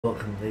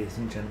Welcome, ladies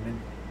and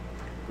gentlemen.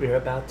 You're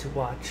about to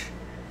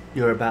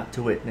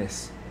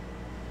witness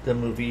the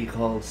movie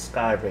called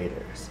Sky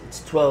Raiders.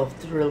 It's 12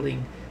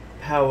 thrilling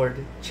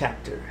powered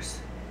chapters.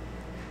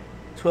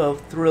 12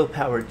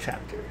 thrill-powered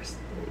chapters.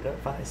 There we go,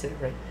 if I said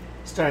it right.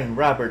 Starring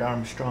Robert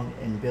Armstrong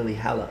and Billy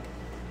Halop.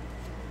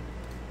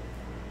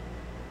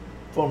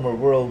 Former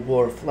World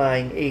War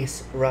flying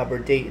ace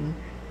Robert Dayton,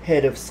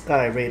 head of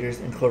Sky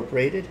Raiders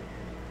Incorporated,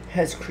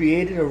 has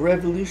created a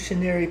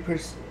revolutionary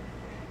pursuit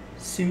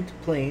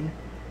plane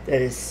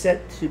that is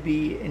set to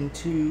be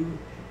into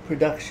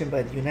production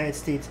by the United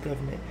States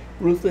government.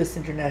 Ruthless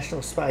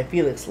international spy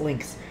Felix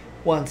Lynx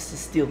wants to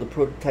steal the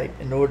prototype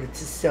in order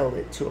to sell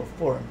it to a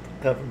foreign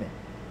government,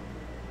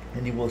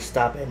 and he will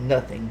stop at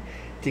nothing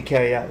to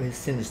carry out his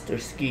sinister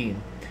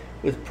scheme.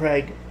 With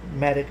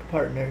pragmatic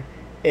partner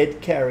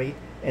Ed Carey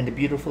and the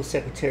beautiful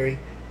secretary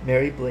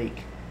Mary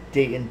Blake,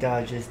 Dayton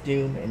dodges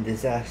doom and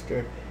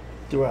disaster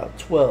throughout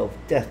 12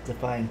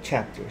 death-defying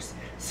chapters.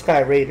 Sky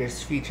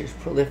Raiders features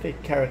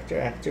prolific character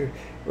actor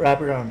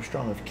Robert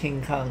Armstrong of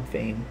King Kong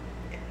fame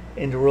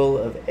in the role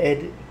of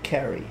Ed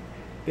Carey.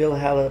 Bill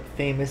Halop,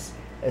 famous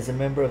as a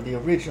member of the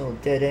original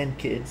Dead End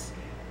Kids,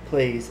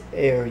 plays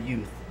Air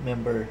Youth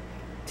member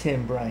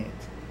Tim Bryant.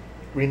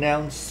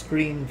 Renowned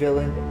screen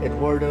villain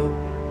Eduardo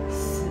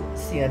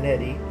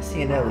Ciannelli,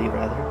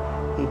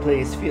 who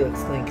plays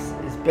Felix Lynx,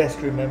 is best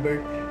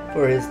remembered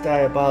for his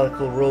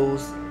diabolical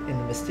roles in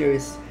the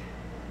mysterious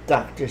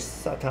Dr.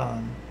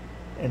 Satan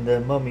and the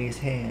Mummy's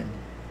Hand.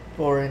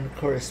 Foreign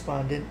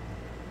correspondent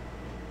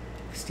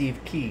Steve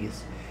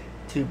Keys,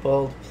 to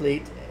Bald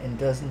Plate, and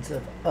dozens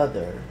of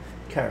other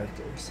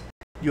characters.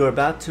 You're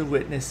about to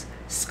witness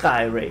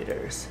Sky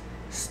Raiders,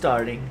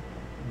 starting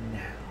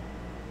now.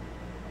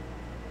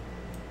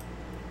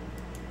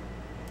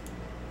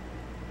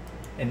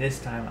 And this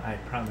time I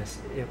promise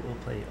it will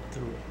play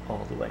through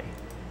all the way.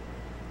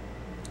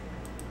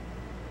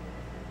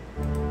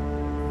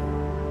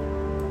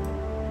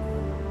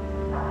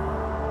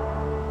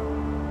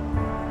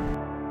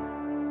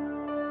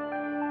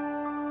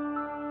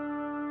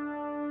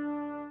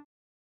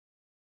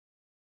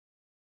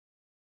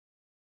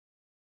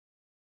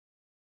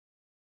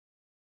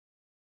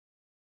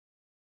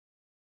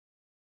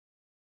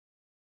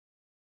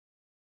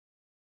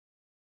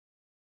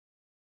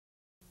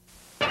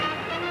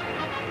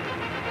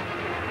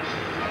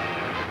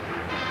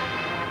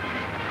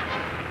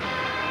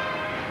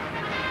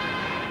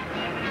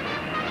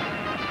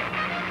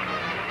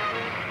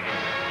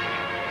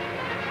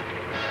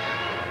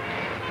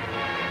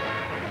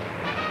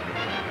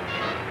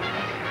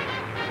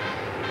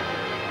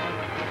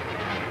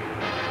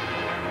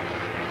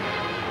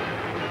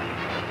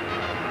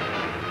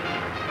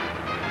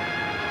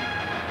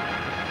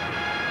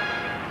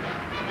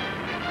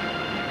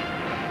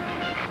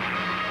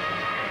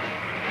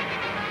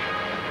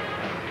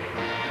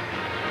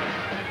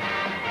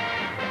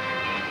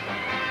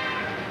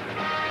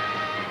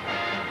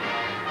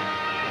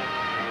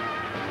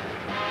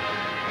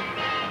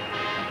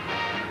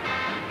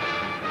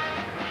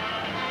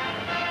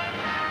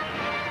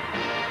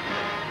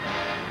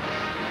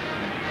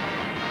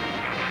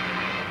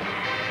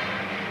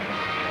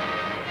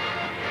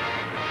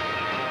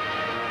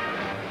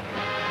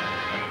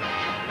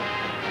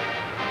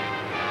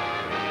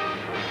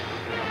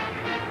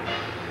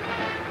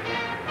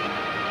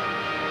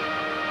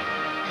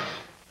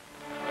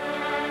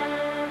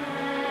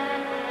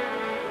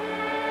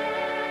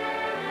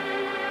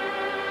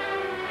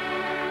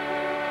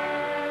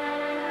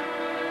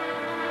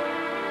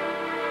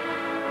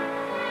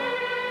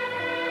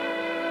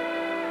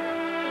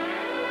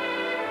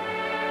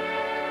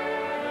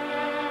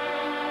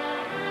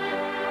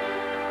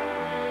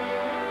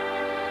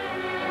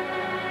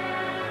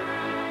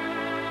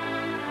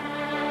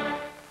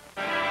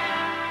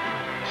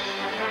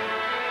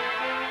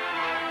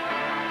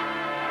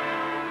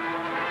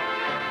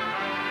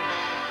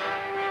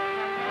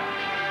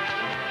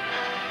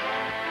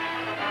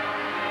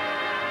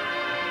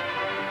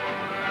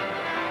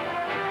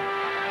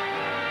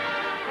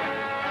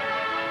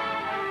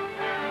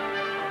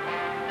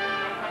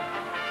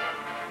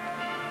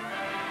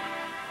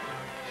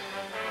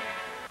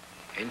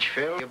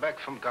 Phil, you're back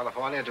from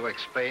California to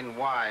explain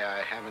why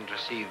I haven't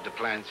received the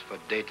plans for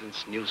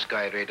Dayton's new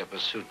Sky Raider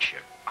pursuit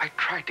ship. I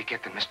tried to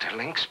get them, Mr.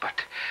 Lynx,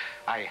 but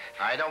I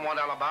don't want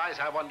alibis.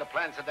 I want the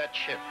plans of that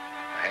ship.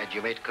 I had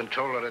you made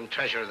controller and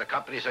treasurer of the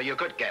company so you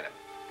could get them.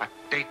 But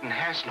Dayton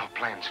has no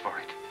plans for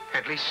it.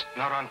 At least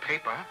not on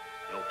paper.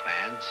 No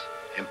plans?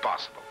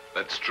 Impossible.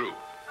 That's true.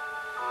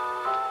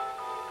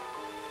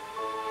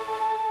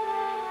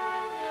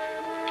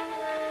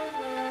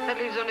 That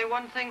leaves only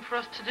one thing for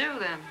us to do,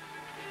 then.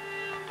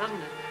 Doesn't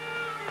it?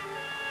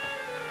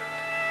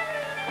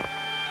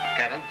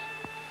 Captain,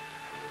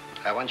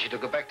 I want you to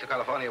go back to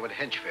California with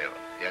Hinchfield.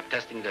 They're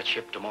testing that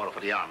ship tomorrow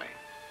for the Army.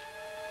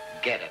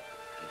 Get it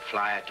and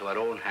fly it to our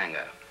own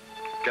hangar.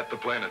 Get the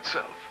plane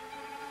itself.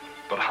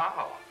 But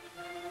how?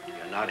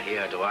 You're not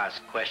here to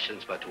ask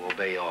questions, but to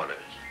obey orders.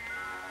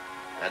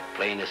 That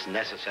plane is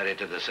necessary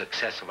to the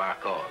success of our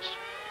cause.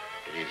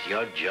 It is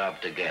your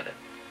job to get it.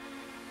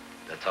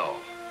 That's all.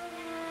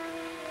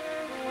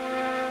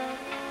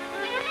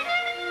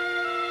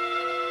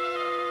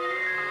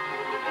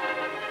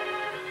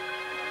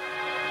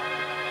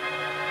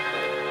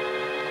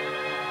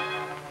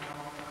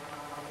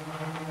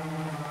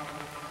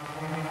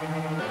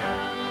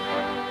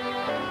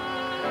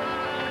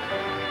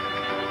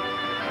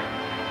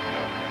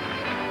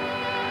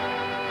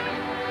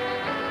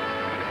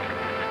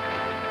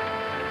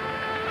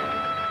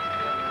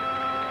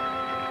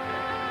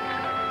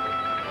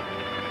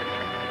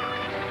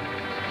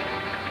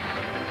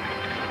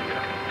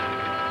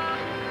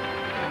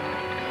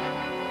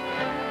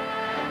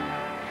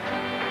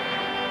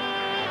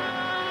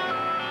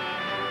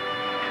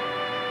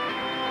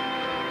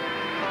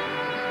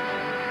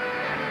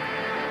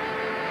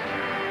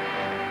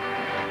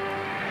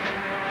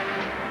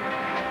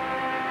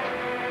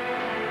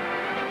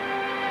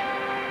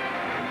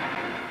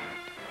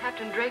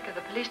 Captain Drake of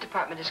the police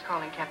department is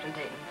calling, Captain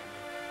Dayton.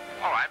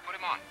 All right, put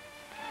him on.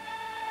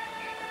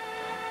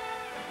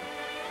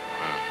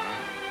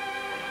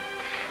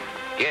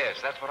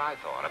 Yes, that's what I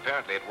thought.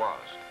 Apparently it was.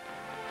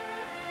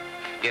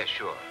 Yes,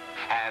 sure.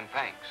 And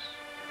thanks.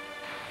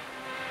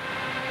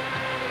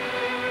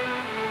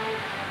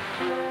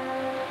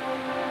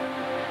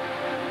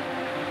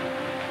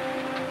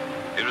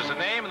 It was the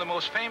name of the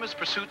most famous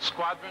pursuit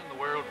squadron in the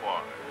World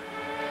War.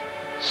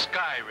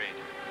 Sky Raiders.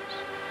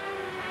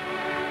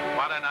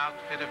 What an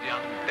outfit of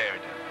young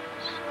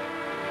daredevils.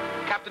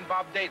 Captain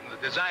Bob Dayton, the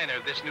designer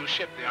of this new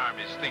ship the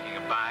Army's thinking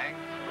of buying,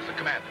 was the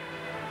commander.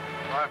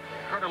 I've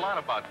heard a lot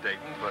about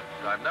Dayton, but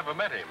I've never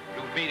met him.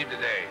 You'll meet him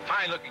today.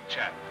 Fine-looking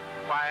chap.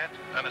 Quiet,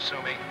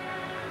 unassuming,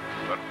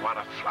 but what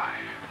a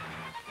flyer.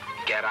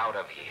 Get out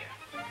of here.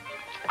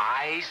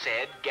 I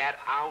said get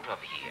out of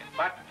here.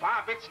 But,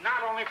 Bob, it's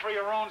not only for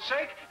your own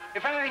sake.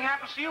 If anything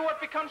happens to you, what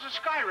becomes of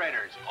Sky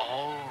Raiders?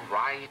 All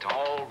right,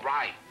 all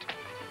right.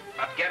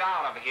 But get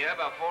out of here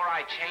before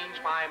I change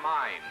my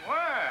mind.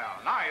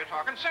 Well, now you're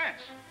talking sense.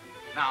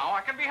 Now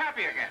I can be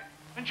happy again.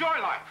 Enjoy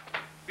life.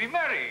 Be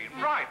merry and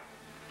bright.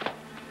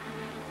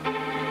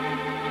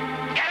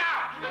 Get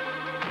out!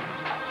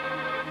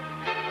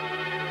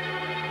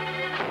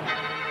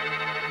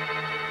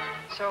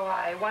 So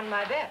I won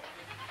my bet.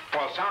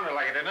 Well, it sounded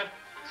like it, didn't it?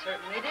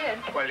 Certainly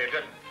did. Well, you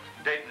didn't.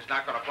 Dayton's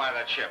not going to fly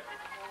that ship.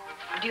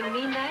 Do you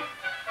mean that?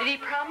 Did he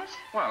promise?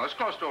 Well, as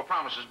close to a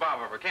promise as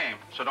Bob ever came.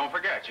 So don't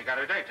forget, you got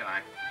her date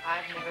tonight.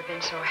 I've never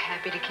been so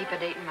happy to keep a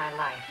date in my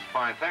life.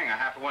 Fine thing. I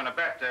have to win a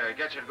bet to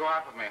get you to go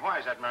out with me. Why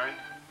is that, Mary?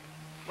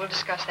 We'll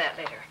discuss that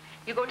later.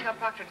 You go tell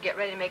Proctor to get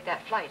ready to make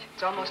that flight.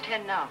 It's almost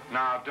 10 now.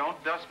 Now,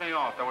 don't dust me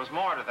off. There was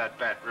more to that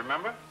bet,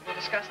 remember? We'll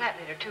discuss that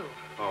later, too.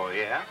 Oh,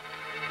 yeah?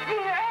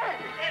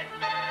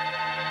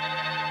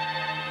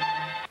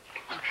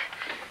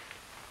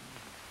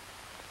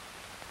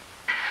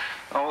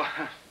 Oh,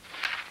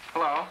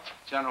 hello,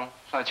 General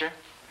Fletcher.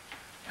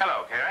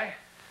 Hello, Carey.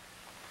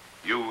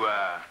 You,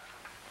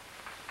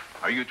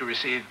 are you to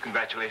receive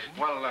congratulations?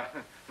 Well,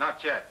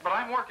 not yet, but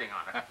I'm working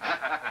on it.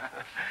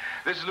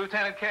 This is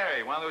Lieutenant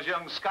Carey, one of those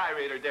young Sky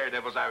Raider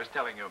daredevils I was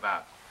telling you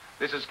about.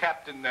 This is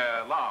Captain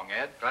Long,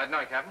 Ed. Glad to know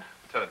you, Captain.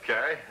 Lieutenant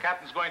Carey.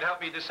 Captain's going to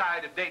help me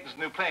decide if Dayton's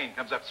new plane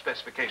comes up to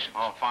specifications.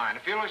 Oh, fine.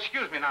 If you'll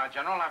excuse me now,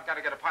 General, I've got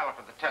to get a pilot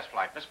for the test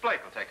flight. Miss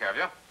Blake will take care of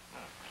you.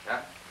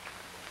 Yeah?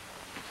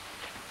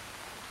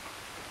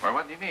 Well,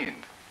 what do you mean?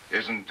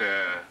 Isn't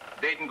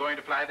Dayton going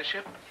to fly the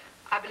ship?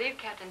 I believe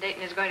Captain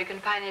Dayton is going to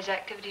confine his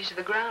activities to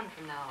the ground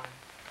from now on.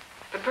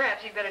 But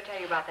perhaps he'd better tell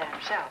you about that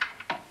himself.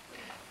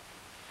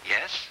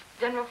 Yes?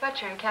 General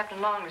Fletcher and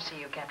Captain Long will see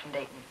you, Captain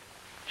Dayton.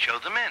 Show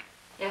them in.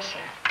 Yes, sir.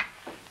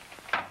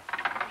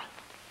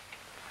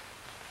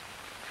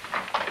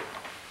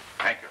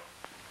 Thank you.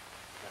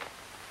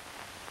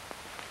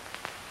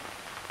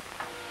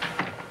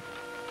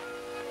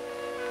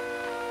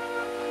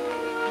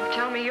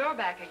 Tell me you're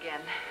back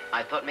again.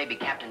 I thought maybe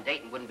Captain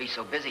Dayton wouldn't be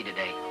so busy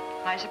today.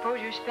 I suppose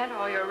you spent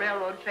all your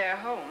railroad fare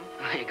home.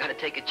 You gotta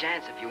take a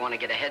chance if you want to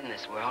get ahead in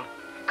this world.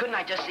 Couldn't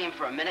I just see him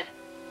for a minute?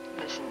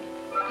 Listen,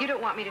 you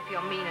don't want me to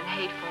feel mean and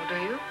hateful, do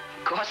you?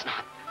 Of course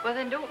not. Well,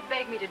 then don't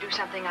beg me to do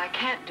something I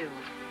can't do.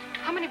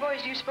 How many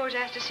boys do you suppose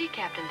asked to see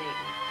Captain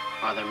Dayton?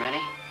 Are there many?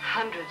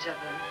 Hundreds of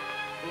them.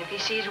 And if he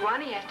sees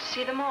one, he has to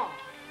see them all.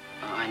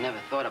 Oh, I never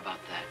thought about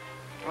that.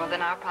 Well,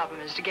 then our problem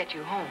is to get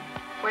you home.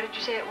 Where did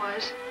you say it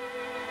was?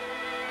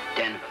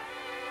 Denver.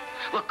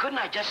 Well, couldn't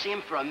I just see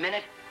him for a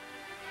minute?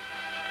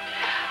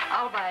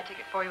 I'll buy a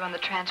ticket for you on the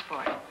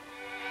transport.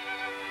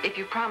 If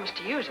you promise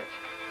to use it.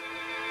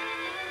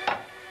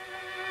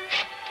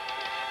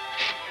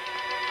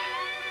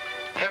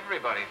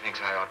 Everybody thinks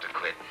I ought to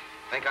quit.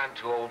 Think I'm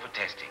too old for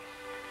testing.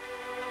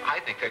 I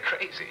think they're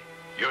crazy.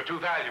 You're too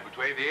valuable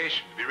to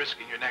aviation to be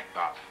risking your neck,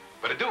 Bob.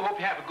 But I do hope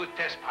you have a good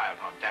test pilot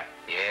on tap.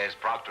 Yes,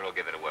 Proctor will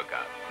give it a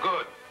workout.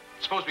 Good.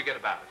 Suppose we get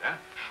about it, huh?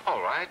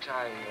 All right,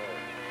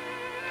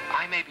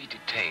 I may be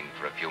detained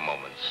for a few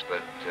moments,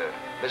 but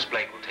Miss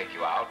Blake will take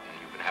you out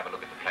and you can have a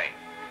look at the plane.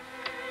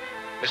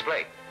 Miss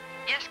Blake.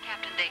 Yes,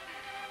 Captain Dayton.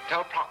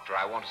 Tell Proctor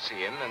I want to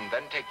see him and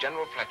then take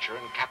General Fletcher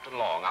and Captain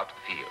Long out to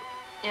the field.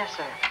 Yes,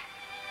 sir.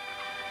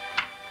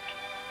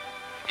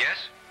 Yes?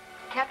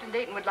 Captain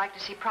Dayton would like to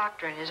see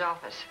Proctor in his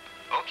office.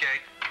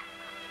 Okay.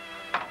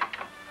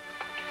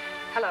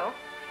 Hello?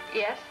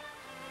 Yes?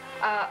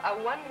 A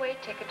one-way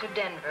ticket to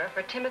Denver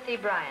for Timothy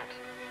Bryant.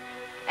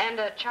 And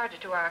charge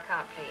it to our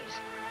account, please.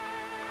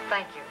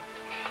 Thank you.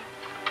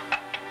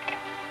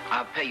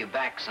 I'll pay you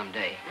back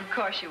someday. Of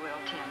course you will,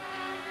 Tim.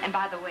 And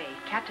by the way,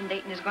 Captain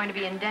Dayton is going to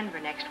be in Denver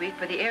next week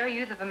for the Air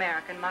Youth of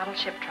American model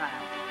ship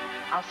trial.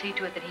 I'll see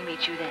to it that he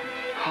meets you then.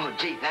 Oh,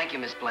 gee, thank you,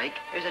 Miss Blake.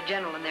 There's a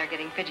general in there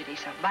getting fidgety,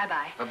 so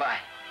bye-bye. Bye-bye.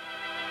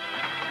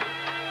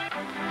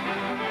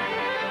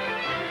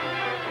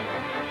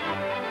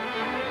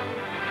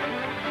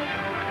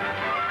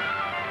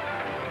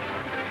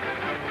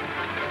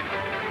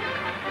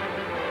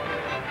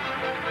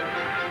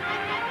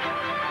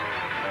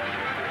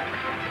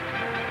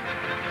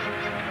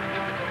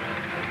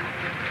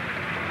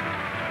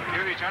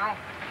 General,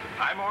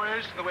 I'm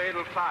orders the way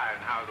it'll fly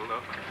and how it'll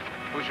look.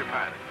 Who's your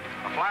pilot?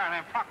 A flyer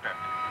named Proctor.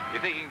 You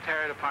think he can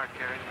tear it apart,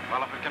 Carrie?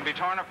 Well, if it can be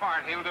torn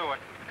apart, he'll do it.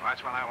 Well,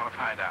 that's what I want to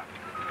find out.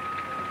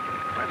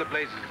 Where the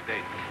blazes is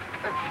Dayton?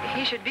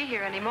 He should be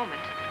here any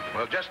moment.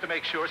 Well, just to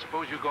make sure,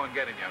 suppose you go and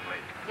get him, young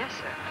lady. Yes,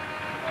 sir.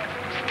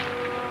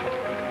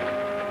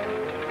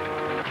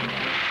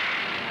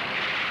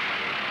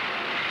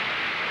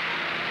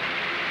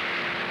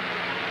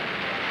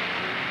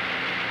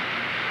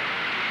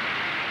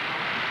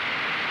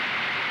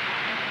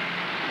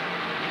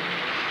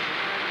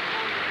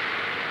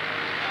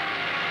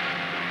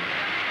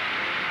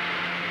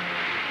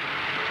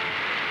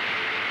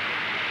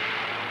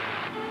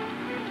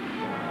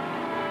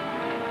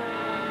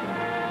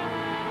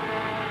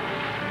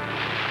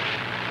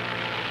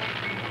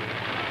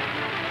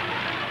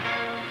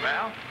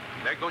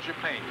 There goes your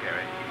plane,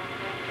 Carrie.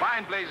 Why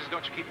in blazes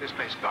don't you keep this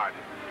place guarded?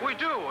 We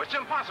do. It's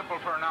impossible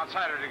for an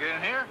outsider to get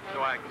in here.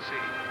 So I can see.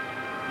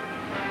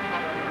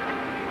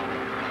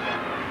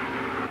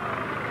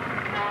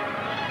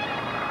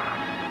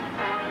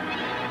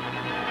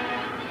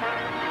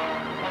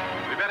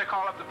 We better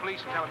call up the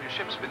police and tell them your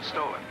ship's been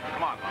stolen.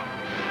 Come on, Mom.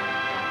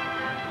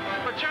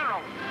 But,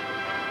 General...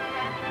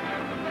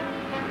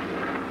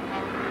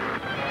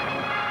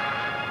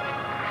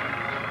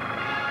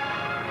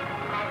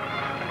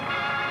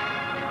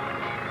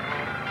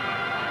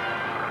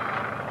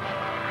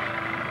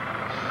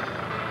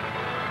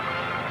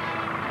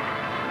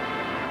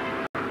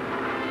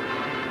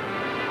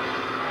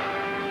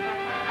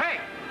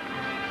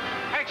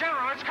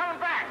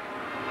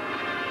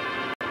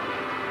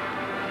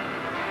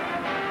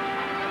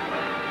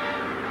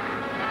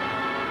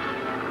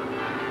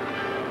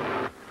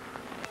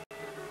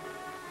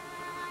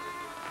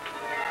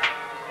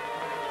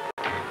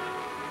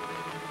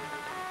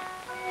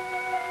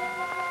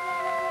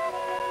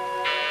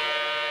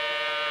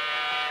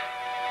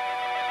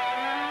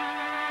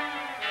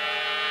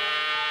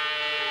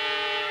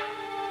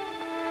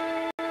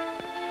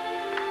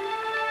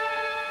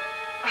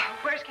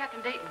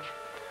 Captain Dayton.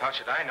 How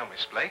should I know,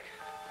 Miss Blake?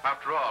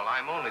 After all,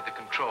 I'm only the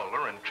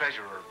controller and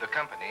treasurer of the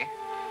company.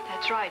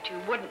 That's right.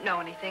 You wouldn't know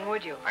anything,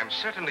 would you? I'm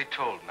certainly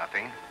told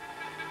nothing.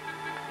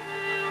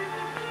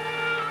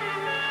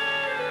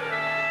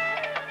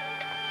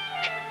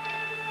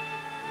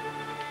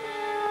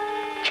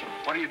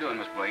 What are you doing,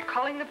 Miss Blake?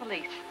 Calling the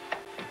police.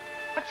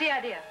 What's the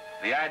idea?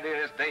 The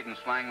idea is Dayton's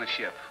flying the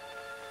ship.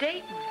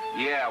 Dayton?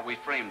 Yeah, we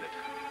framed it.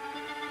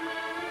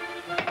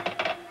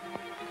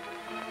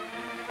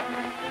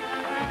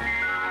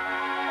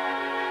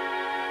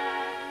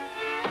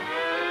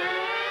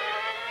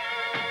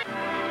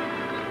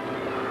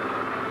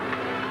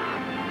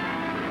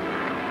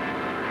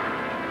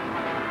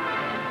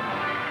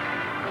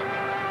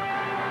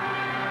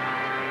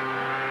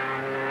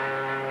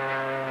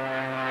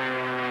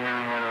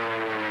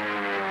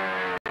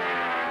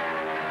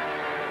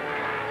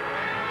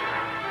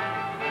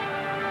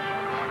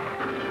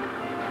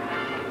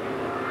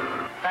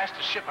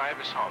 Fastest ship I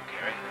ever saw,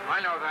 Gary. I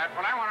know that.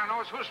 What I want to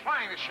know is who's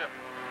flying the ship.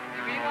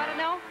 You really want to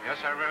know?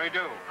 Yes, I really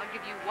do. I'll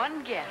give you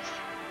one guess.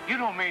 You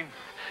don't mean...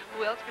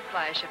 Who else could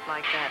fly a ship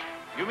like that?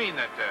 You mean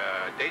that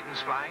Dayton's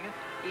flying it?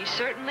 He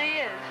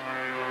certainly is.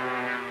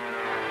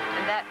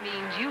 And that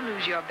means you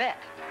lose your bet.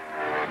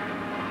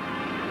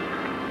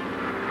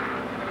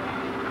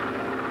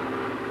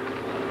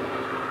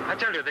 I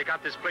tell you, they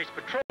got this place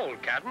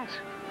patrolled, Captain.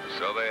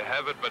 So they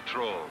have it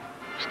patrolled.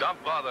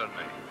 Stop bothering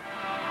me.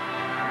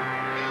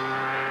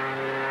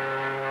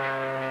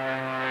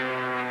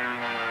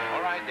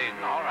 All right,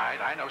 Dayton, all right.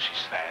 I know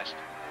she's fast.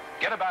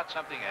 Get about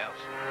something else.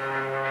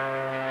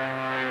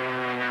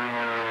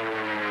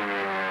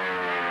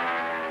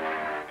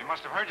 They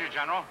must have heard you,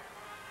 General.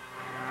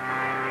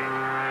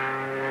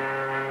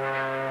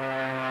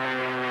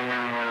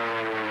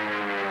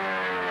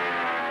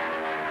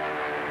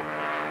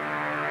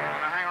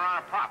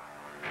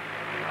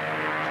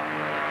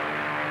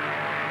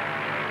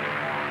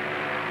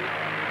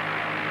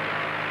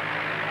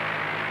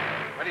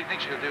 What do you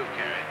think she'll do,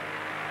 Carrie?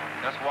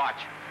 Just watch.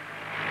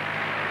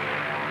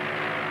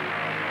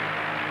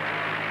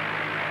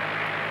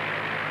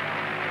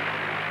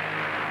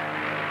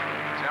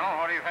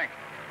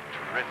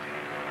 Terrific.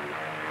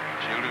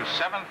 She'll do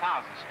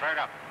 7,000 straight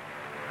up.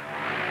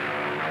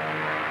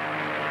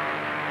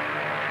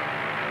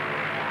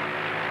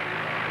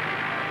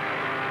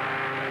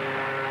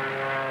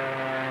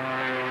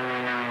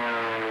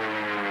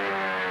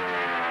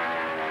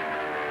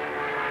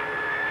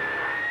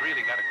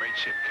 Really got a great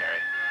ship,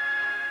 Carrie.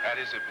 That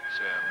is, if it's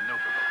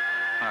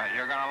maneuverable.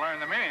 You're going to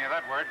learn the meaning of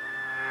that word.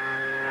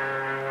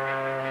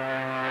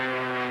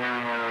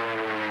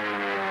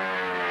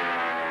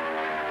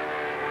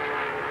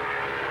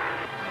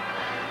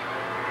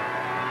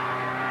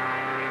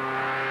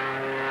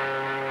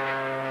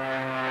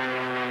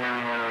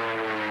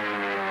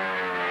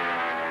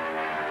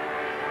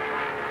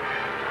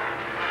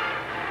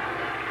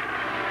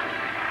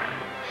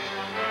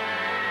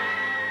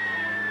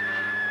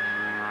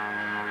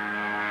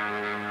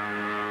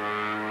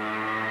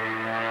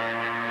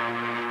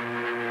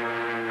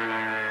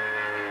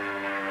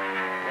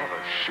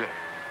 Shit.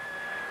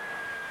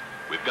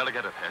 We've got to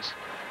get it, Hess.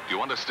 Do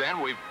you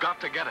understand? We've got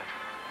to get it.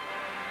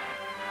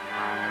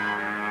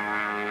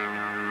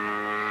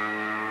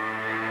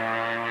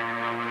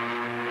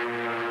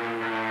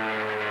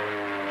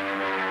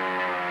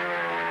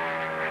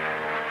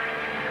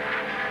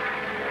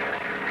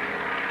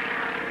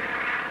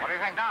 What do you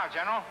think now,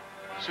 General?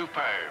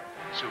 Superb.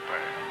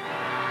 Superb.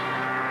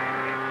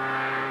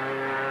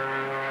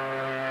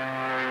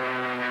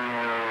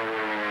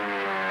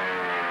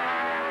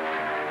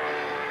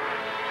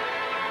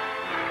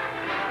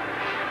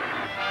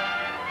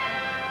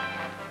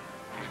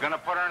 Gonna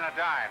put her in a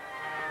dive.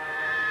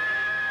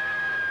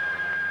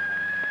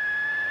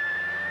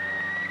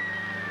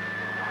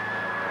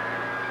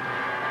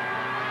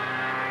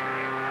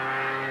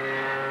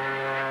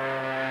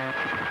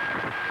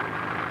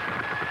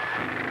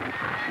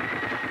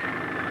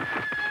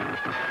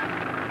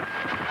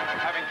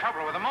 Having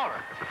trouble with the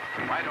motor.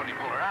 Why don't he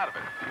pull her out of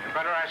it? You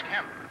better ask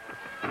him.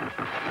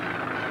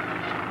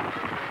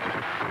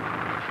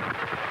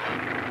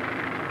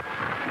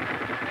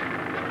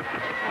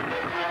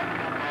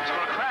 It's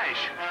gonna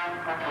crash.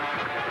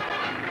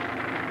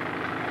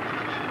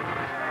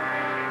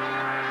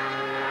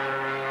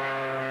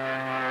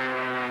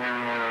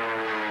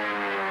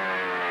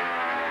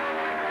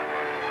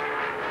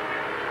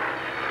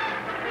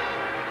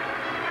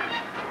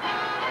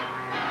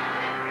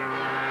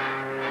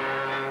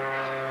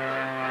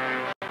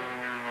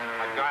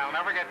 That guy'll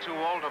never get too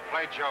old to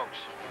play jokes.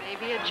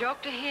 Maybe a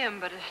joke to him,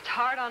 but it's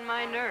hard on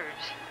my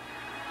nerves.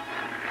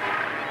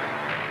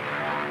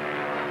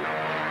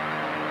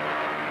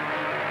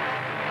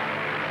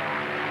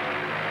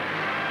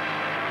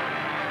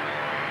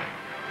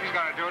 He's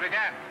gonna do it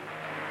again.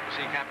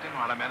 See, Captain,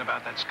 what I meant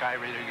about that Sky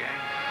Raider gang?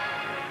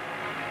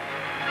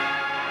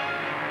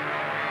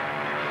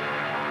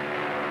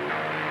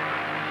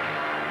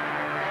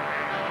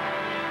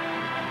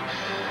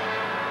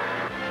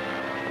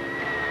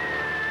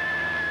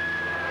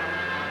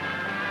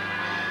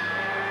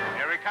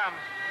 Here he comes.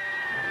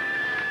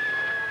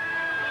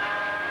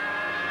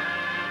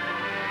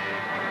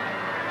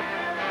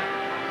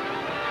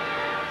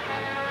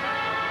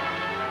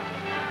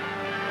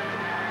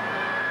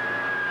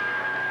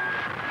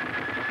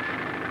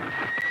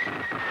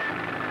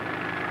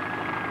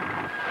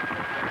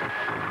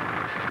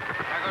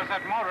 There goes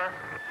that motor.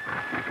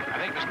 I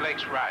think Miss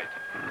Blake's right.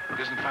 It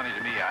isn't funny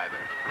to me either.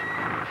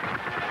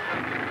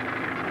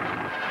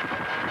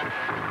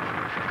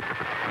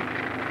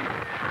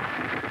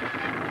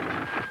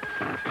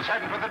 He's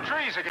heading for the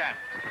trees again.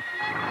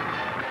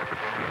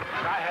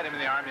 If I had him in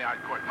the Army,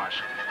 I'd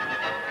court-martial.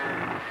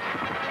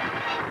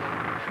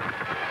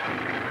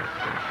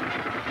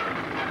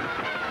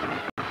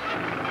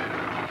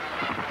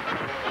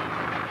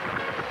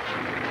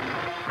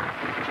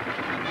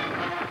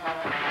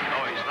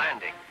 Oh, he's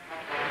landing.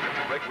 It's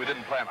a break we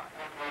didn't plan on.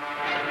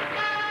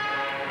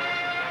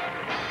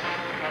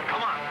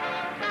 Come on.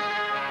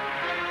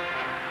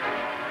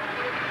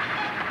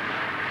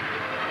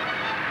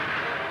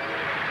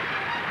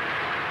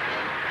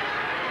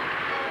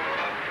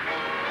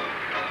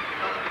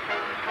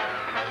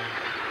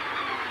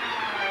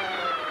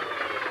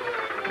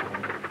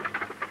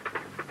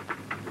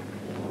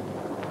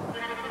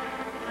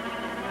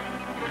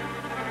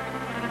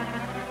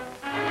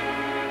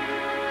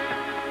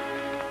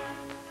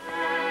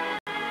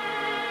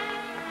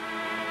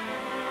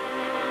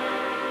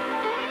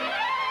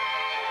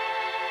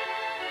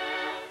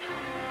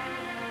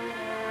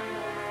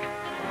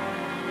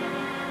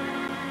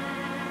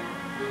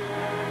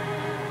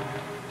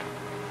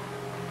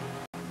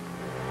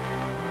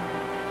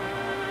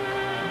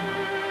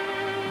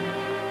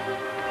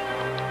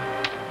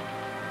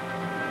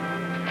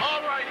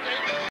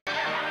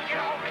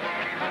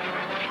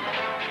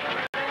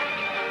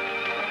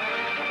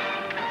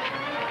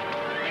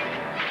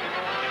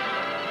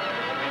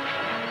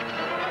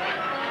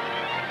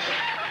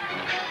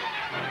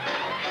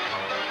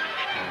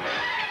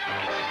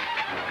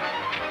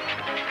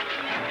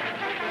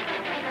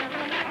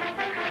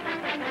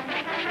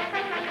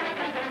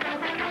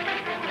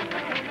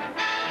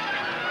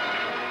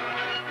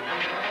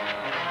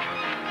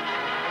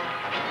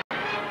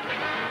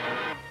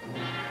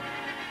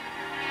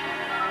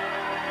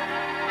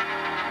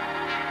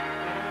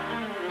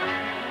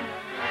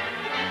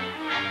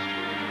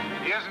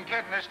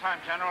 this time,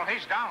 General.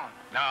 He's down.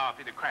 No, if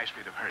he'd have crashed,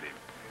 we'd have hurt him.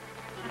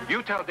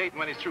 You tell Dayton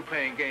when he's through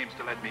playing games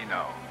to let me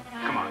know.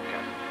 Come on,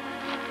 Captain.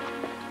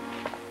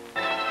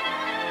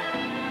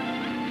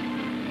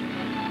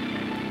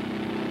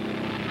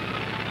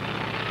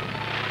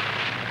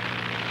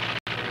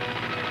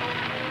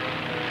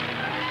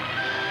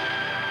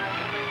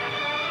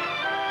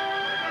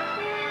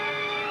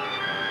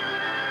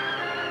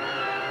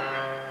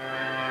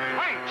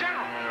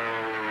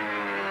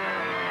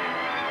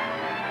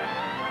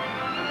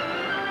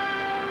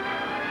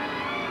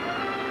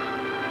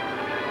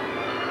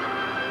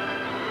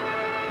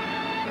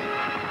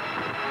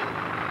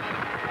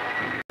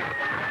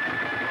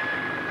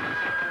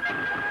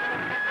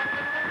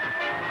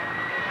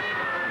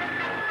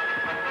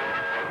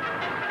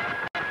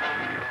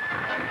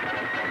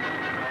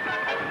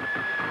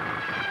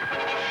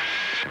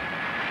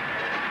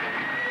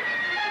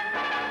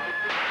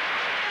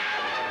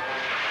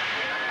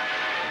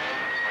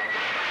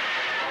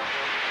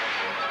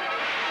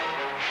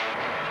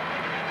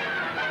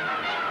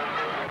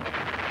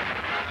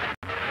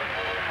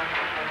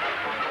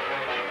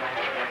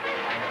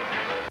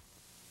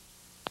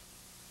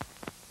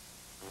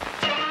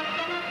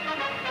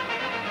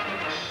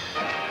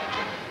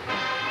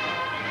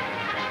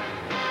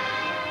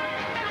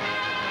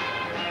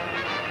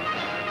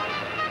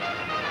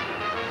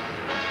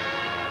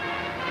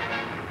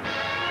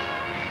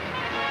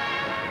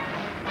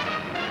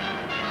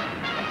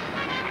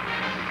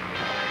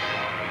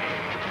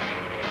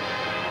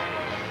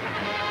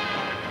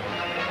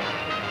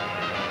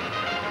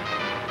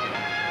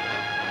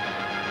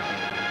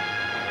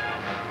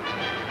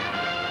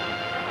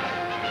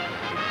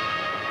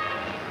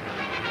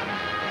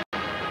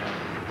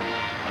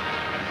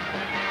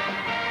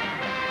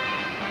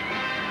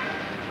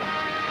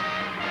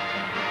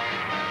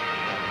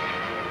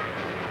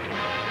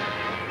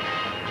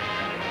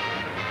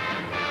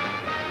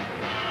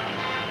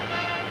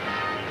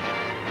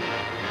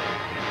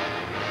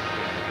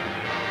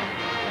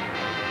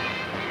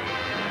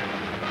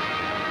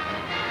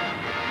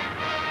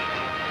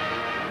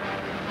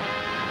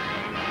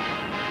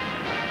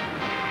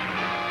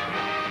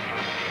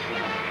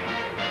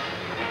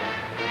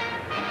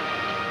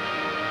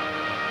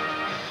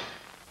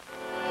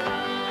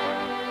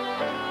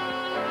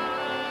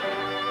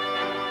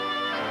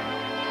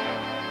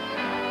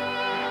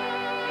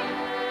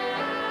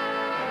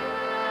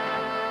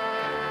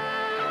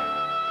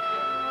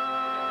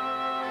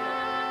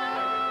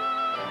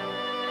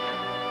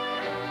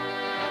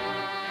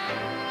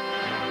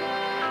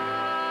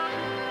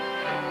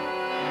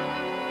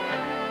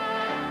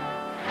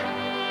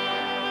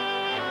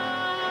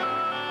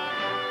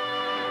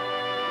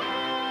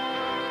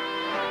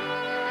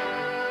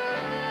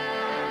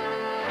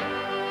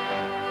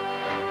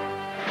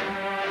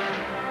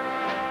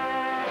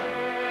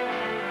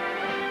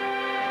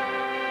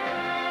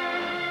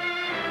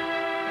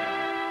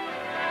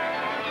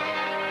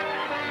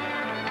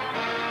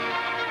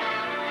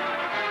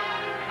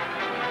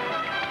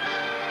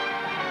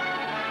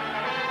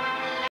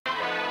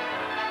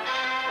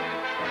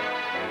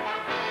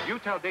 You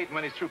tell Dayton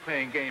when he's through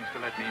playing games to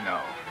let me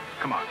know.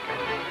 Come on,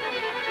 Captain.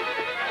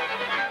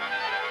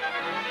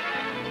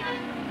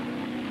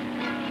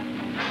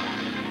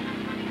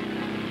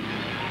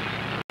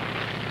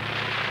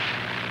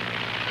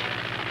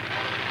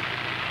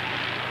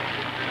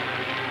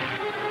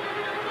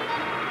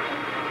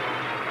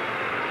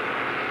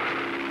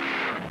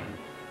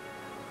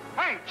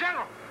 Hey,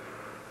 General!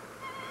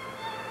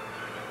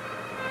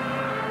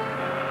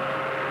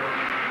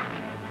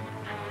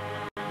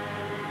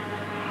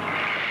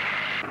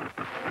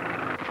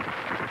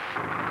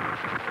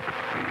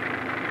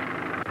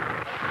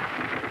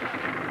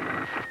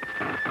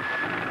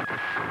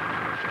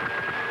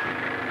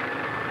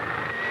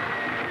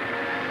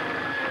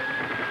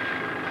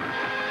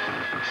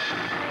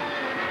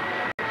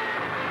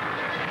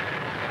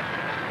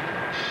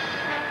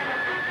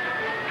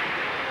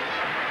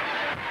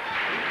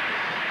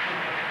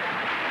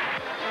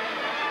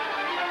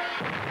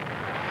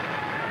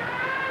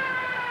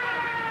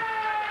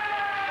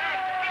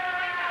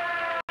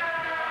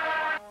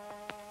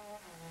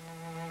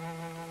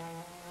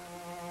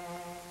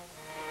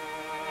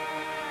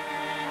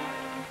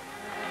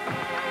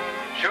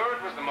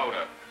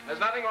 There's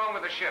nothing wrong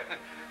with the ship.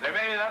 There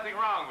may be nothing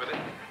wrong with it,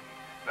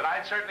 but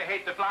I'd certainly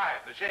hate to fly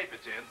it, the shape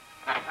it's in.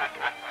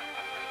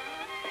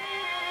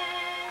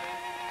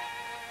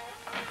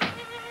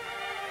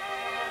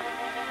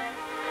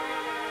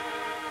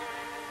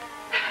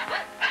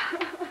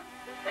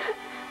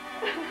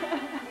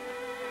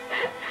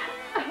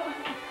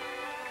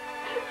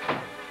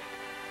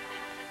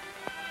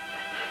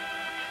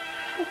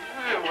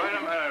 Hey,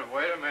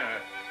 wait a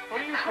minute. What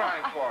are you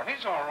crying for?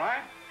 He's all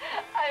right.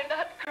 I'm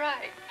not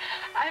crying.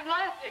 I'm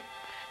laughing.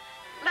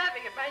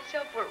 Laughing at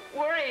myself for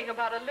worrying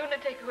about a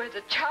lunatic who has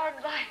a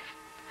charmed life.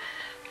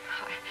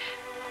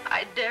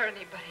 I dare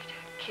anybody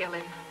to kill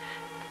him.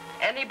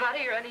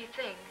 Anybody or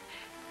anything.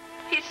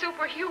 He's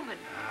superhuman.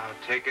 Now,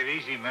 take it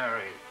easy,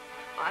 Mary.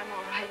 I'm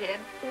all right, Ed.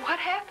 What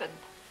happened?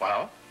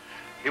 Well,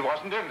 He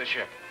wasn't in the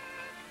ship.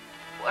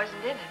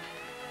 Wasn't in it?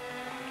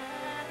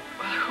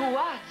 Well, who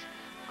was?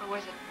 Or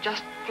was it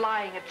just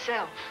flying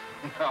itself?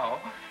 No.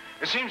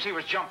 It seems he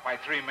was jumped by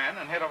 3 men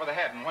and hit over the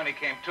head, and when he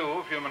came to,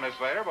 a few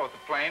minutes later, both the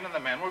plane and the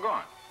men were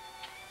gone.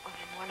 Well,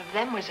 then one of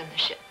them was in the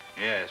ship.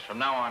 Yes, from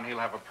now on, he'll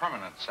have a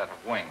permanent set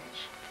of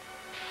wings.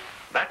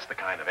 That's the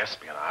kind of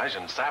espionage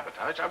and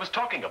sabotage I was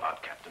talking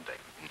about, Captain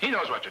Dayton. He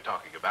knows what you're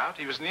talking about.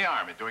 He was in the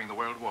Army during the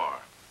World War.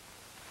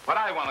 What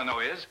I want to know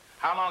is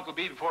how long it'll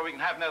be before we can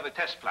have another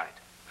test flight.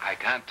 I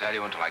can't tell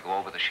you until I go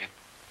over the ship.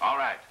 All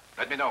right.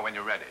 Let me know when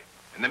you're ready.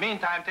 In the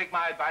meantime, take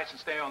my advice and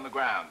stay on the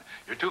ground.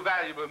 You're too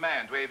valuable a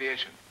man to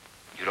aviation.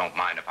 You don't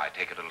mind if I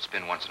take a little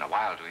spin once in a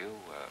while, do you?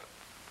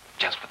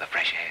 Just for the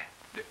fresh air.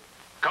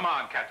 Come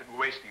on, Captain. We're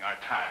wasting our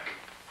time.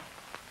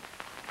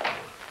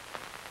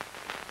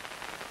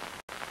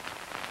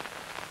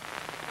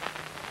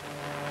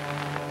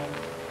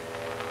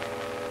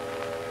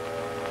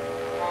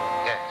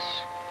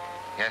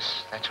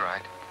 Yes, that's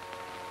right.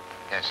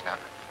 Yes, now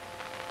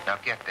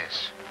get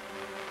this.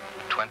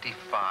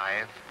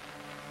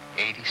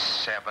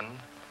 2587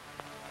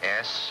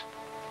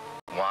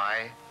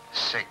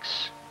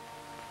 SY6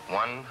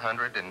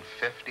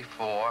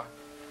 154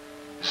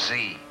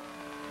 Z.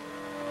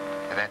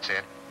 That's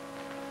it.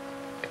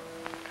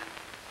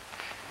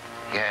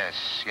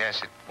 Yes,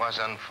 it was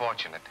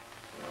unfortunate.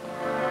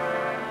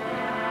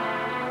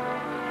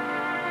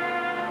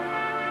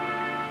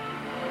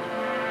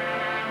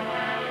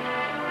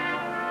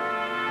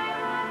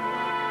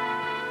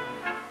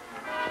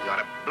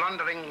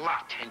 Blundering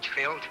lot,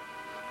 Hinchfield.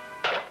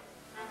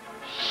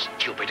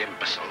 Stupid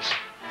imbeciles.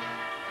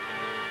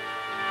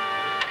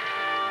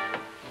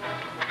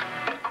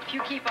 If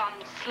you keep on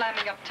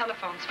slamming up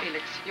telephones,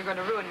 Felix, you're going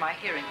to ruin my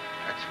hearing.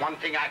 That's one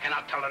thing I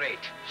cannot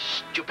tolerate.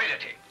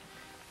 Stupidity.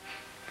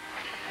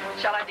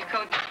 Shall I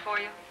decode this for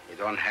you? You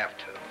don't have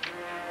to.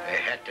 They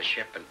hit the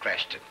ship and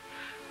crashed it.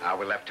 Now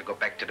we'll have to go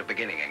back to the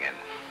beginning again.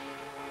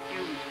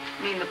 You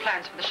mean the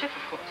plans for the ship,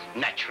 of course.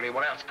 Naturally,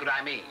 what else could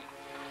I mean?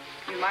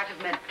 You might have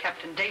meant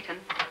Captain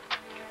Dayton.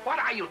 What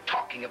are you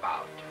talking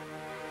about?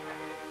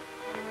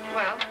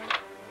 Well,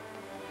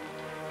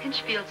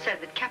 Hinchfield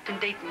said that Captain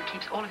Dayton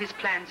keeps all of his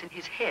plans in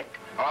his head.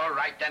 All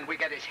right, then we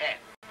get his head.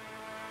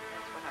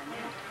 That's what I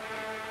meant.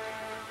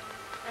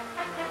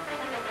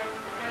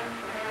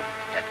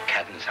 Get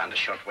Cadence on the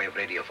shortwave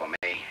radio for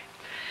me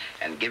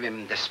and give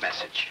him this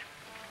message.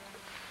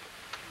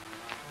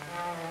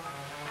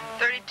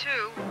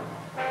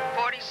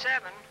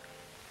 3247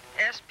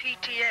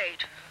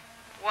 SPT8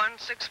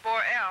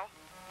 164L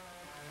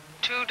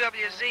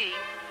 2WZ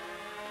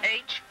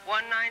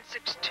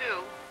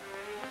H1962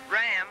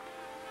 RAM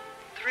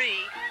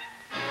 3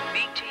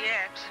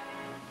 BTX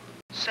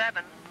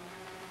 7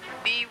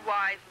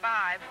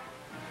 BY5.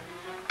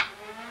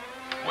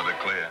 Weather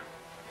clear.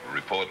 We'll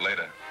report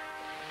later.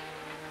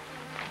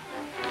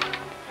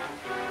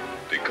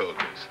 Decode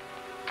this.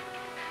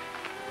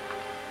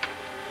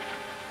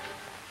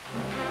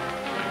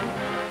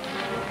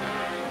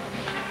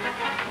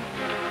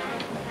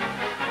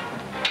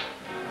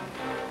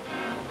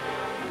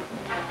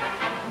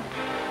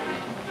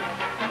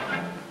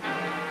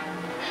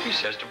 He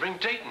says to bring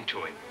Dayton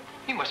to him.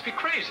 He must be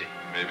crazy.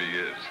 Maybe he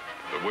is.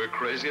 But we're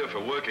crazier for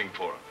working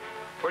for him.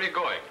 Where are you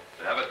going?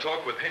 To have a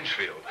talk with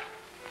Hinchfield.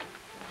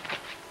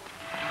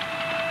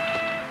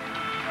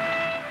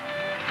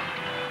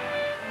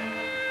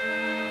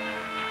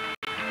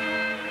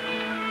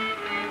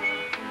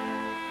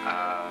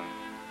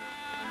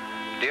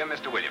 Dear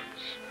Mr. Williams.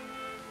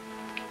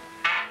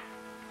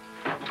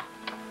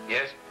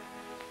 Yes?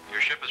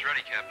 Your ship is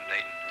ready, Captain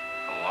Dayton.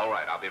 Oh, all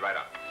right. I'll be right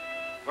up.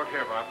 Look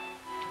here, Bob.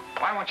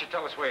 Why won't you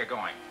tell us where you're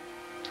going?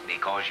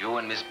 Because you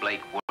and Miss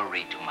Blake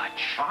worry too much.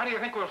 Well, how do you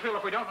think we'll feel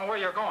if we don't know where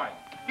you're going?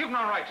 You've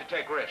no right to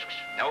take risks.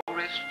 No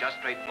risk, just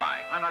straight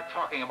flying. I'm not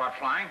talking about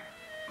flying.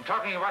 I'm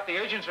talking about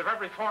the agents of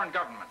every foreign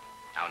government.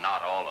 Now,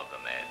 not all of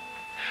them,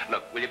 Ed.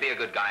 Look, will you be a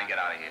good guy and get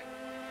out of here?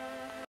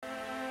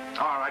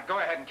 All right, go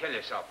ahead and kill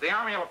yourself. The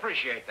Army will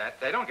appreciate that.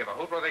 They don't give a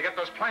hoot whether they get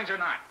those planes or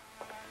not.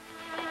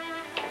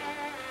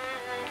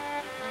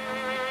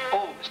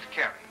 Oh, Mr.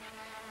 Carey,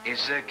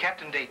 is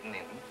Captain Dayton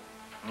in?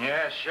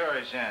 Yeah, sure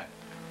he's in.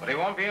 But he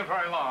won't be in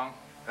very long.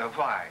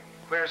 Why?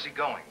 Where's he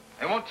going?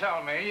 He won't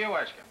tell me. You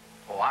ask him.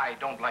 Oh, I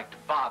don't like to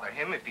bother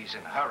him if he's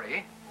in a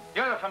hurry.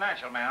 You're the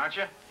financial man, aren't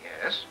you?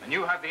 Yes. And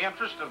you have the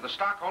interest of the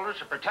stockholders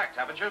to protect,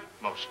 haven't you?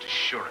 Most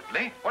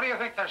assuredly. What do you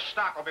think their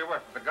stock will be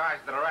worth if the guys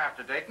that are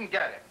after Dayton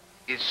get him?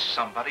 Is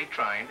somebody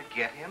trying to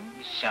get him?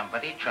 Is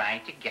somebody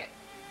trying to get him?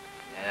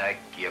 I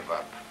give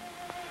up.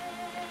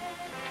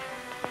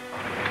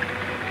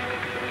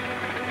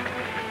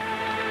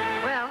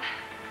 Well,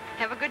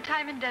 have a good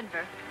time in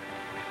Denver.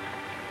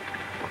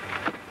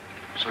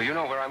 So you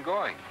know where I'm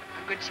going.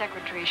 A good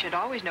secretary should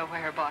always know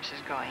where her boss is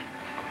going.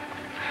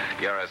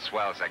 You're a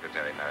swell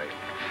secretary, Mary.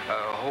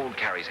 Hold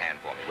Carrie's hand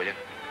for me, will you?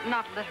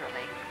 Not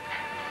literally.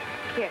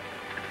 Here,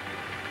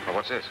 Well,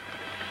 what's this?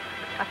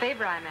 a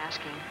favor I'm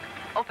asking.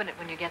 Open it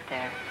when you get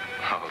there.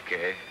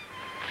 Okay.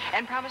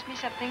 And promise me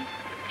something?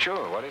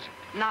 Sure, what is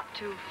it? Not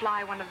to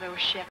fly one of those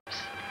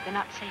ships. They're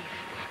not safe.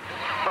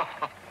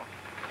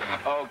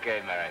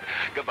 Okay, Mary.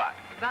 Goodbye.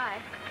 Goodbye.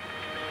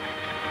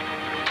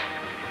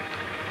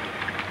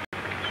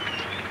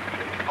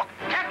 Oh,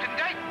 Captain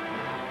Dayton!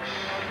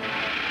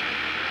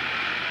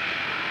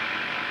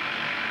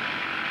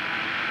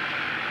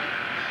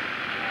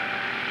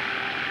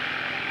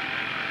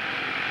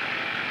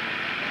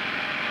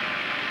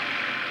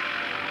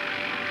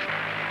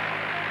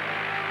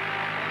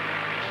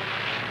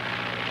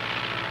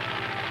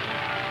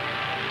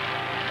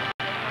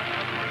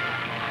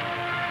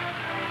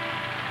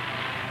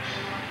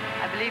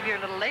 I believe you're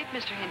a little late,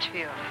 Mr.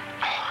 Hinchfield.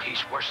 Oh,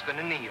 he's worse than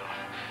an eel.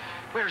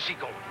 Where's he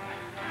going?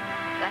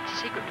 That's a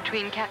secret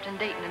between Captain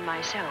Dayton and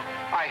myself.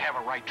 I have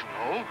a right to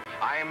know.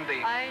 I'm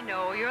the... I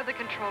know, you're the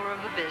controller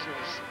of the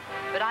business,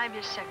 but I'm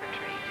his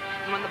secretary.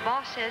 And when the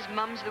boss says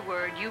mum's the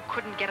word, you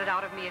couldn't get it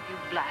out of me if you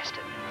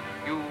blasted.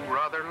 You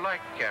rather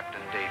like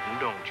Captain Dayton,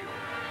 don't you?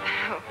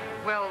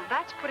 Well,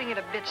 that's putting it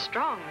a bit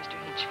strong, Mr.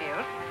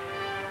 Hinchfield.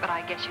 But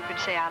I guess you could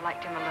say I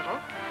liked him a little.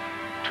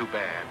 Too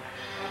bad.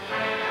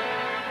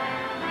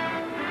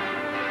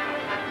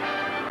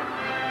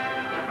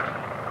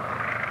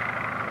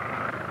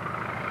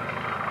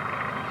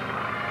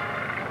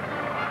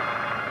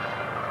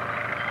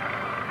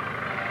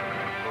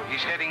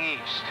 He's heading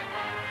east.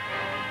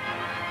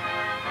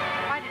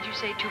 Why did you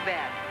say too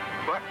bad?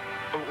 What?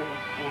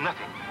 Oh,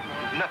 nothing.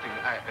 Nothing.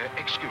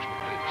 Excuse me,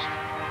 please.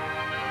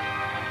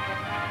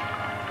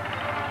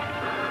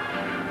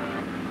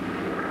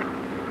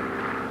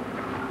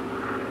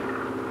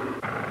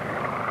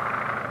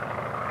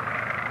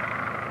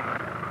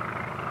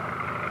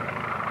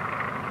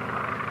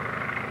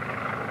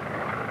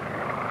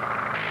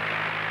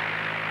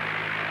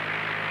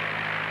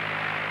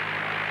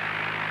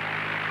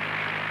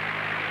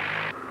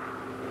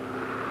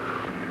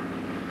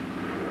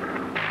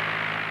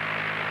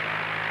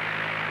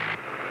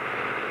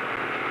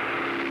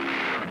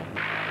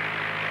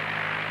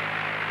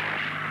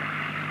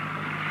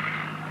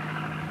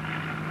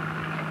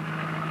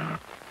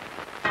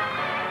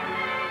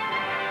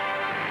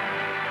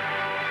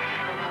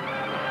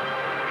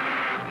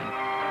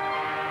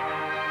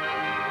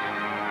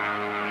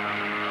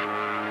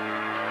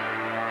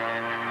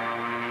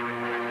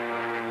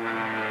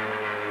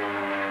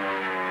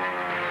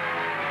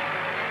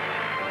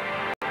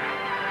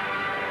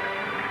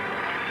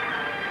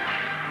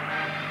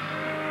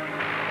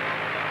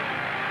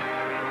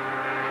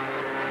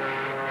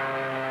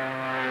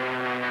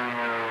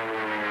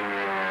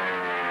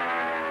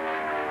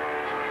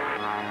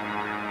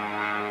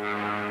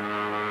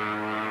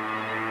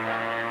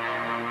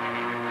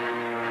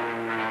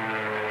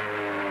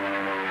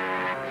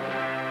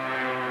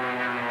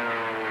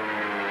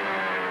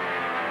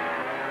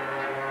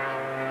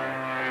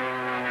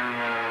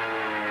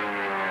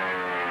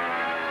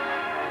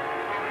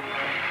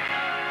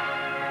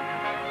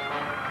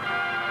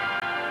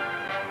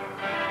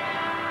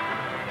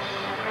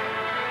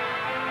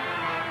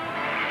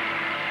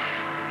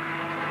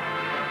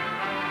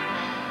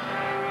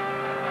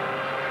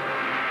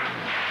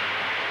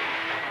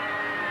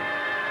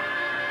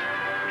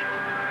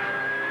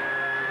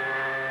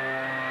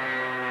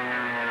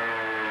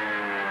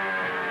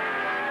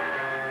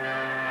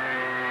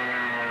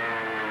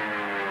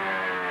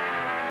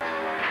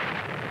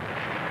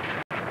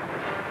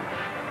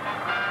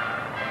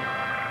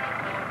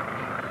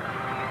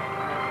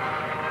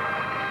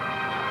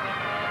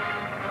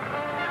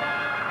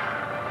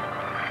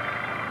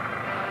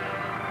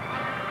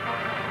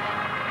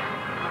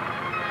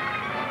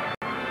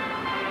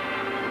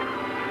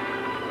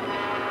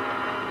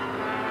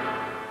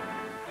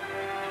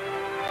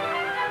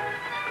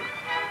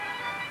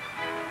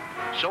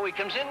 So he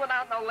comes in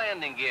without no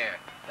landing gear.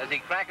 Does he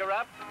crack her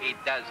up? He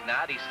does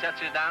not. He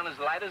sets her down as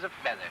light as a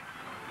feather.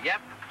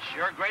 Yep,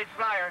 sure great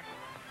flyer.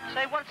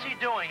 Say, what's he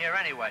doing here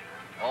anyway?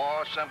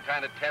 Oh, some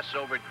kind of tests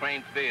over at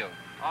Crane Field.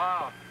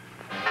 Oh.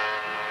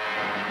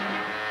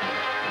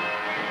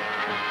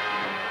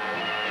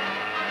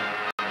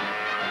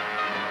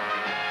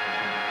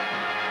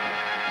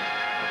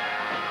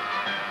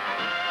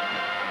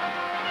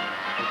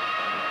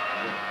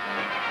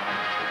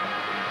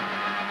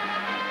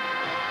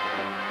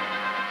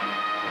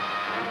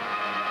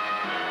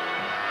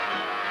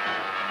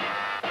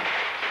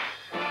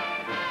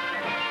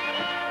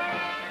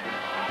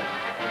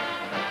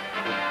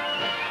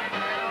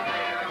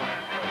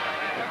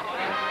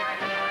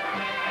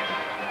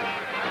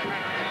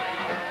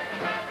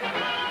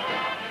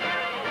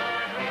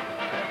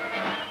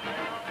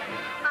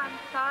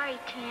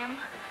 Tim.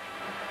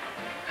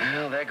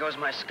 Well, there goes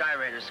my Sky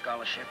Raider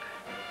scholarship.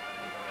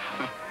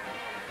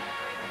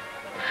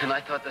 And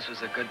I thought this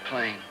was a good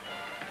plane.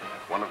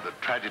 One of the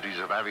tragedies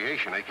of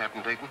aviation, eh,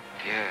 Captain Dayton?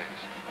 Yes.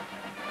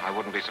 I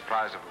wouldn't be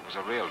surprised if it was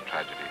a real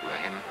tragedy for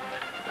him.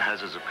 The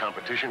hazards of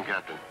competition,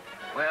 Captain.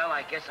 Well,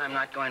 I guess I'm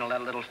not going to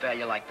let a little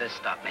failure like this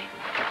stop me.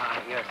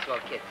 You're a swell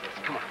kid,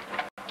 sis. Come on.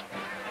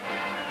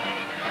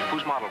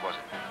 Whose model was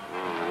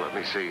it? Let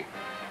me see.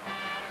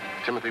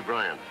 Timothy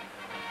Bryant.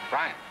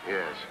 Bryant?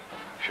 Yes.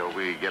 Shall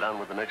we get on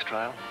with the next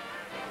trial?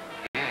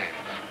 Yes.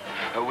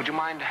 Would you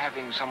mind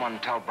having someone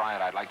tell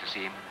Bryant I'd like to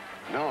see him?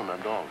 No, not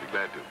at all. Be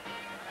glad to.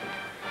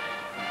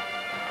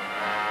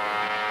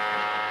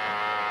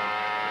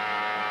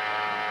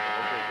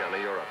 Okay,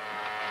 Johnny, you're up.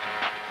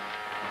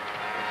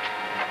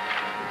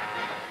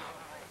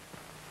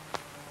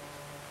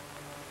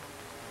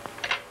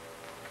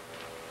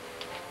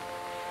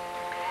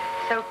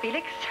 So,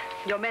 Felix,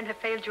 your men have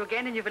failed you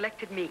again and you've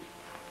elected me.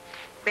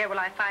 Where will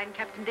I find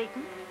Captain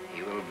Dayton?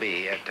 He will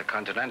be at the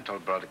Continental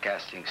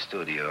Broadcasting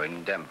Studio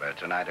in Denver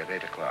tonight at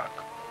 8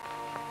 o'clock.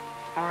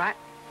 All right.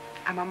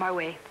 I'm on my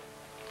way.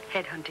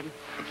 Headhunting.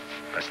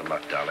 Best of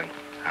luck, darling.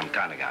 I'm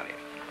counting on you.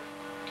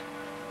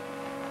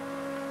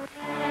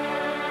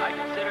 I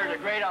consider it a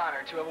great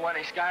honor to have won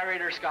a Sky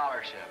Raider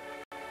scholarship.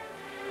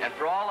 And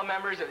for all the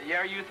members of the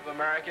Air Youth of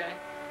America,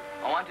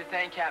 I want to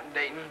thank Captain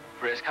Dayton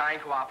for his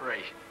kind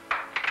cooperation.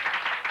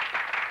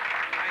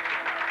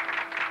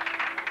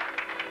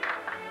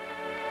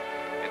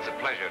 It's a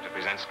pleasure to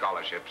present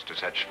scholarships to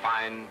such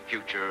fine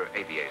future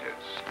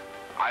aviators.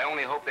 I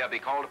only hope they'll be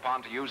called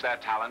upon to use their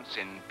talents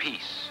in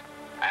peace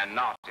and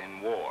not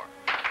in war.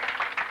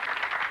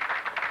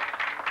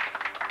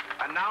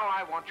 And now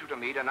I want you to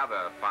meet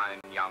another fine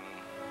young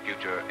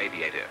future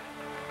aviator,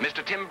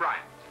 Mr. Tim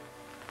Bryant.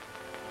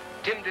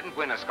 Tim didn't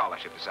win a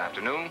scholarship this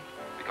afternoon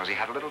because he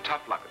had a little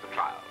tough luck at the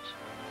trials.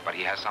 But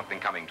he has something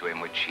coming to him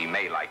which he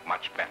may like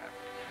much better.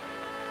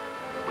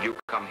 Will you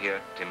come here,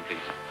 Tim, please?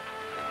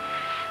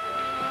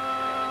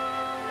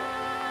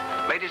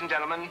 Ladies and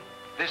gentlemen,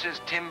 this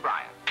is Tim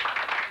Bryant.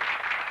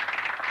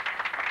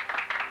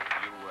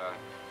 Will you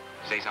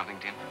say something,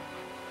 Tim?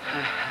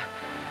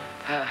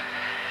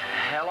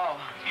 Hello.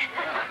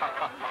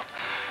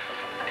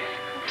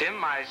 Tim,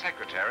 my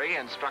secretary,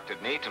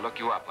 instructed me to look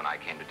you up when I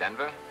came to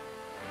Denver.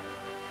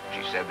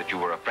 She said that you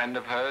were a friend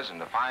of hers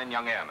and a fine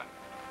young airman.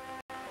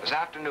 This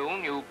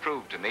afternoon, you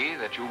proved to me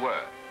that you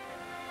were.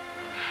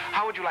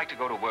 How would you like to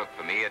go to work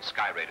for me at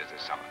Sky Raiders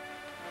this summer?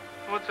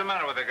 What's the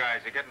matter with the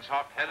guys? You getting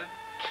soft-headed?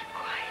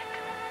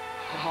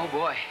 Oh,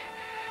 boy.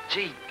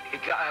 Gee,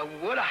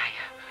 would I?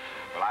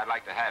 Well, I'd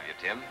like to have you,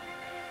 Tim.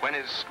 When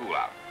is school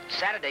out?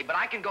 Saturday, but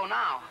I can go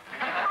now.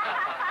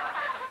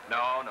 No,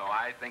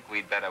 I think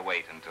we'd better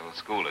wait until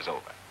school is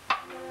over.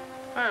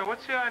 Hey,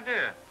 what's the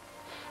idea?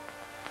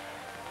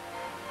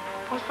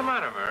 What's the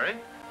matter, Mary?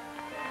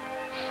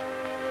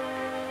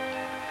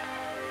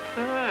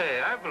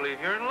 Hey, I believe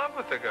you're in love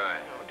with the guy.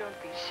 Oh,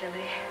 don't be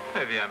silly.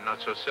 Maybe I'm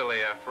not so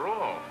silly after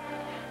all.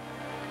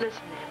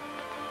 Listen, Ed,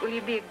 will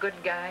you be a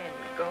good guy and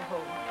go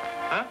home?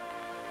 Huh?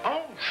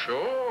 Oh,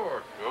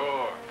 sure.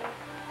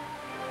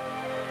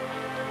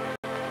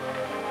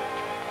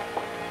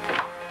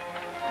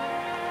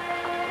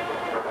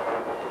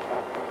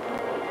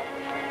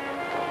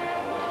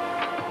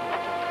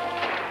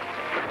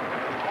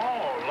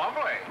 Oh,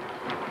 lovely.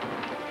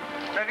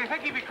 Now, do you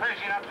think he'd be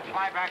crazy enough to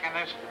fly back in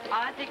this?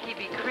 I think he'd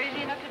be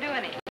crazy enough to do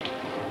anything.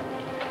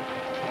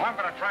 Well, I'm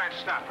going to try and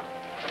stop him.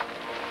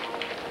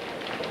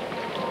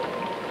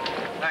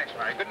 Thanks,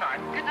 Mary. Good night.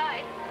 Good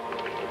night.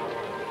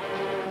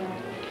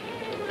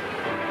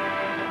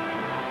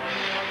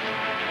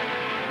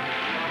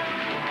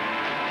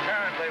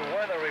 Apparently,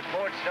 weather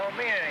reports don't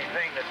mean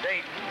anything to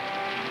Dayton.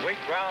 We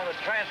ground the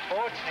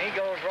transports, and he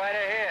goes right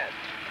ahead.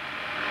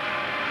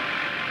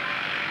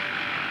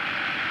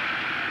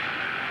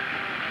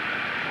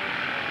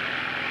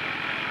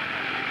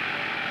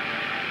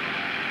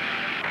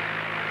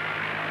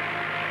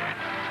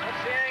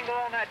 What's the angle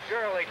on that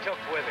girl he took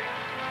with him?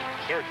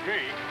 Search me.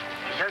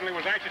 He certainly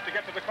was anxious to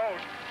get to the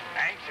coast.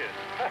 Anxious?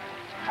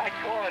 I'd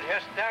call it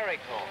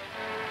hysterical.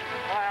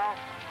 Well,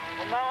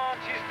 from now on,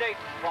 she's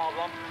Dayton's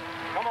problem.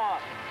 Come on.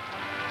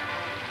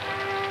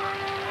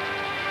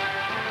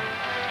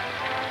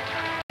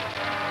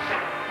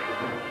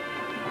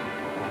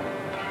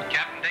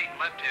 Captain Dayton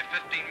left here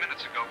 15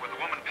 minutes ago with a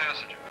woman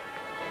passenger.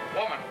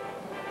 Woman?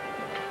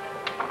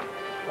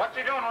 What's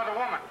he doing with a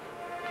woman?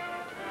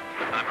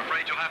 I'm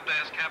afraid you'll have to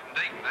ask Captain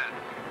Dayton that.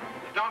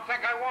 You don't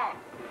think I won't?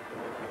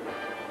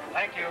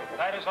 Thank you.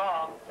 That is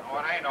all. Oh,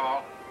 it ain't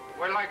all.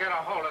 Wait till I get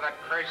a hold of that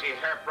crazy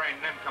harebrained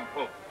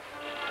nincompoop.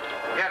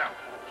 Get him.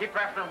 Keep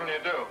after him till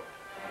you do.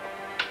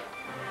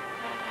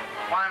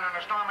 Flying on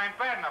a storm ain't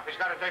bad enough. He's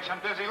got to take some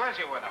dizzy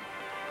lizzy with him.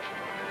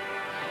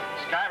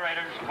 Sky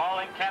Raiders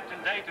calling Captain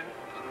Dayton.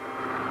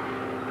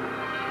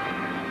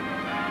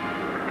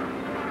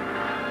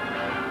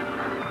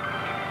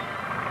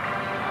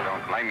 I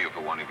don't blame you for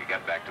wanting to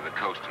get back to the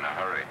coast in a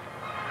hurry.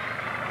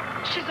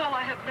 She's all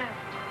I have left.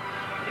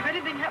 If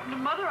anything happened to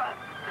Mother,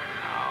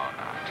 No,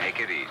 take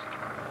it easy.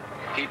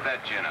 Keep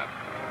that chin up.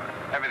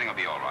 Everything will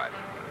be all right.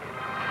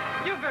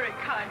 You're very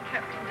kind,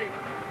 Captain Dayton.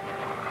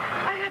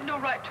 I had no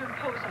right to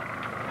impose on you.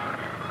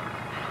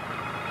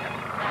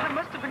 I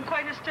must have been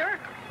quite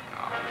hysterical.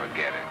 Oh,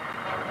 forget it.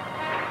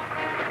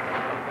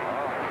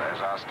 Oh,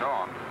 there's our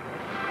storm.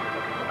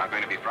 Not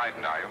going to be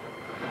frightened, are you?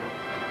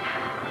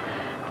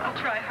 I'll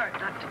try hard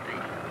not to be.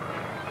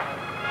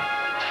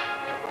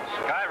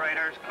 Sky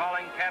Raiders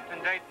calling Captain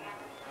Dayton.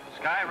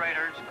 Sky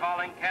Raiders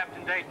calling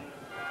Captain Dayton.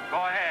 Go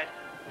ahead.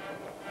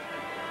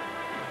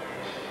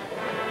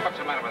 What's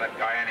the matter with that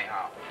guy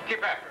anyhow?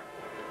 Keep after him.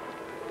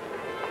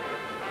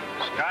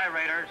 Sky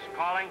Raiders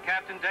calling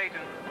Captain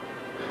Dayton.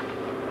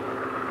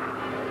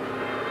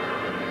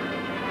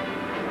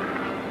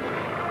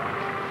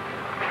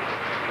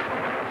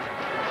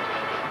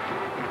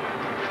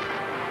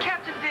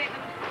 Captain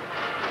Dayton,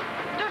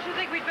 don't you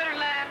think we'd better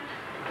land?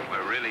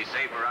 We're really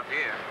safer up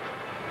here.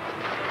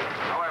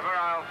 However,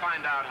 I'll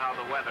find out how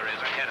the weather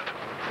is ahead of us.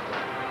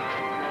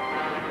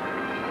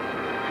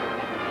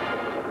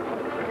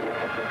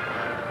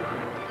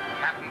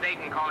 Captain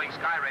Dayton calling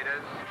Sky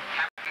Raiders.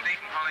 Captain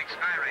Dayton calling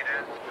Sky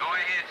Raiders. Go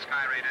ahead,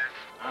 Sky Raiders.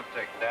 I'll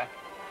take that.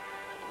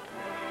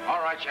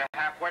 All right, you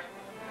halfwit.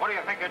 What do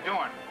you think you're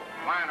doing?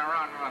 Flying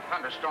around in a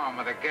thunderstorm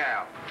with a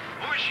gal.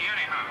 Who is she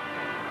anyhow?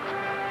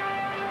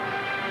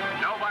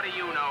 Nobody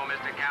you know,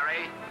 Mr.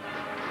 Carey.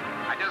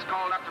 I just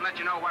called up to let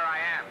you know where I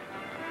am.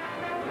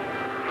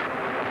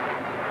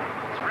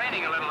 It's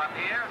raining a little up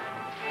here.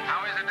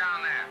 How is it down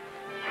there?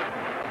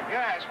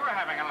 Yes, we're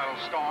having a little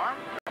storm.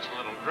 Just a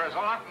little drizzle.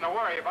 Nothing to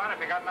worry about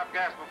if you got enough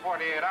gas for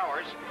 48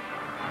 hours.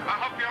 I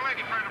hope your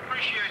lady friend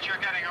appreciates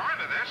your getting her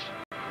into this.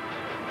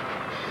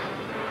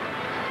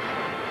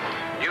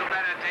 You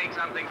better take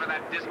something for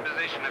that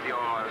disposition of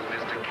yours,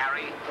 Mr.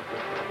 Carey.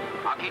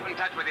 I'll keep in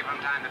touch with you from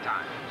time to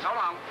time. So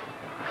long.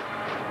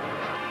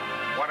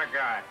 What a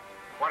guy.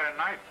 What a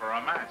night for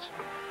romance.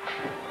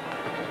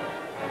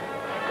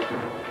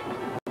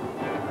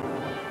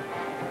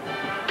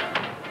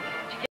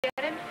 Did you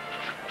get him?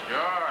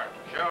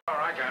 Sure,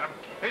 I got him.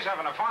 He's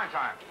having a fine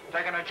time,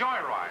 taking a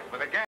joyride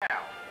with a gal.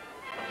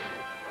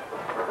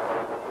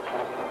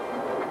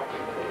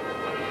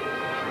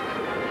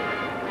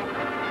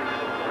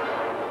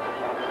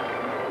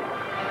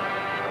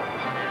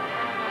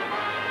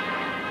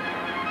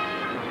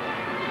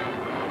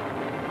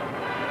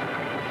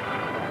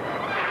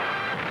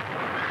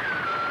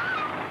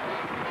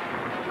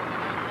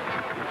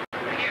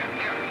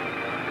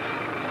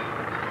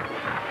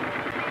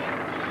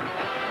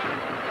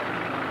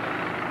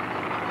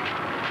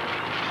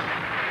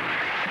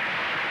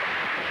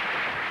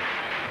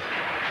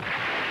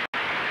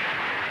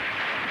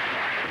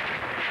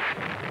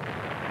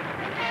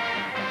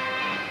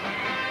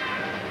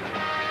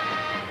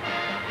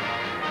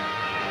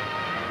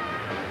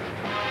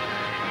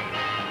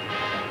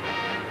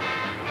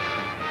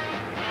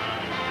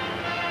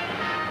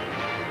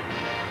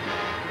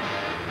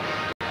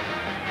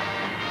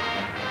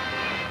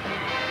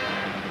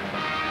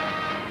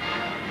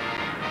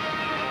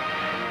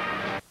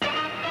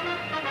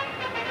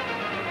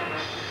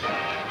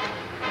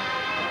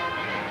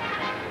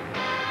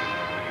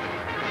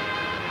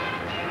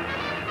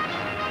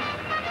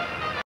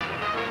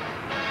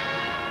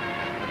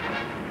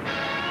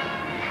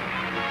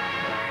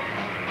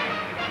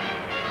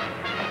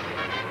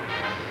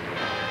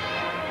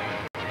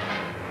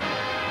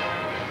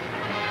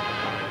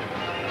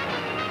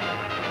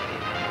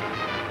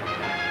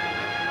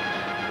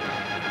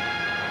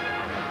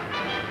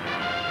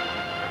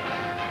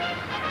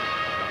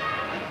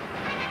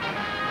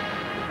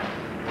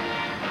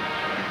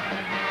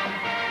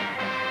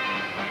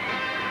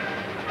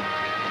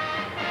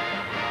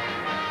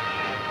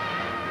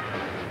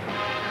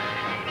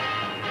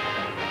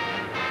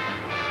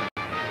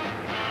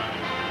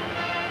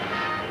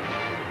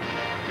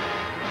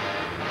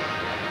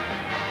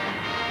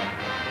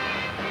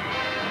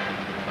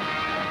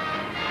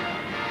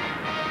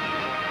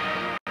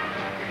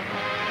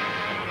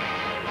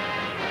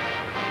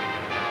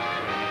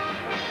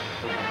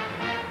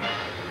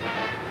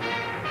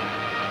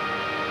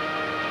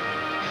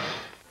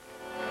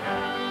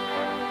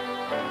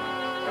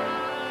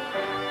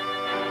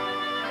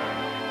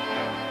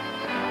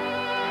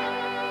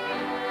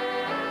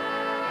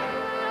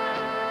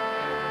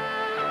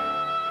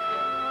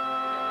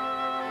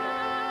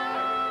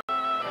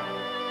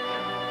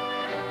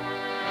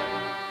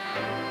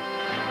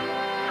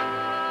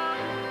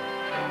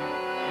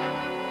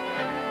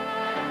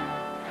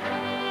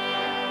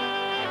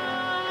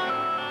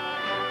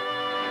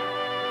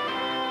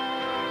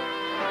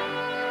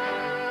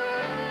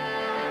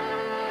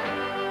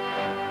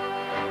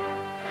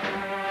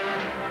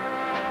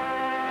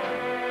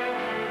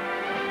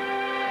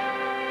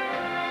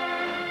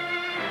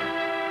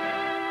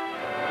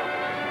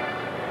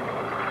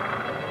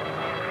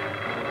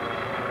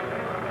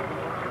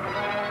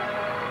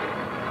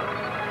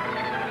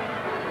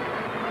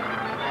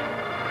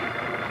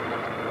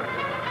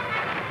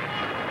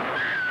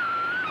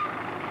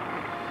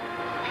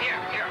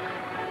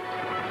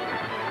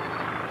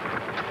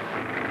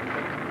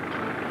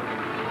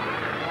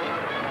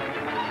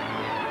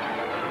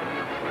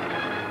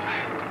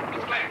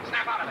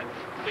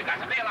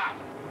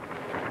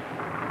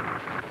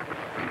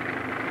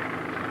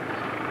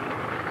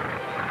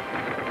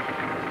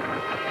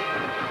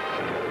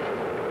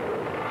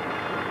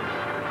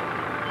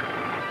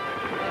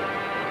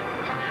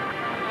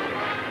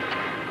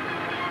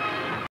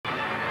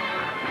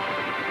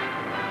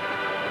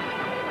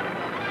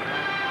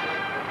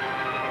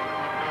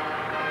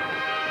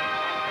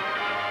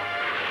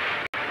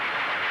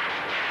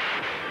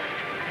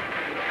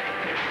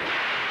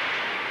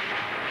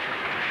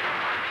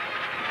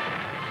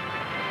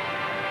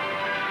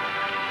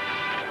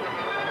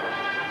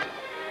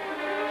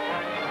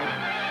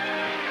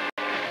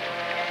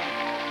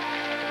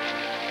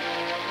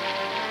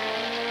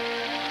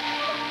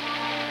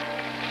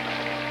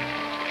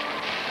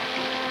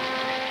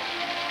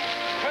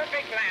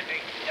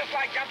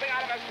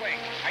 a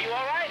swing. Are you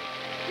all right?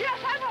 Yes,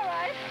 I'm all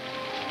right.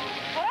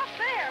 But up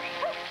there,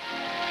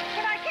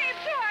 when I came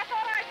to, I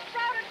thought I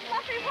sprouted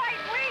fluffy white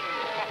wings.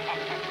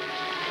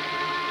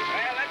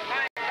 Well, let's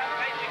find some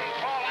place you can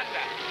crawl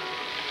under.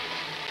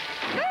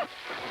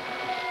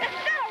 Is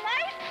there a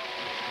light?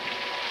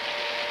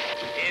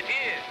 It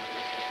is.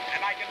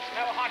 And I can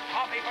smell hot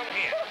coffee from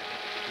here.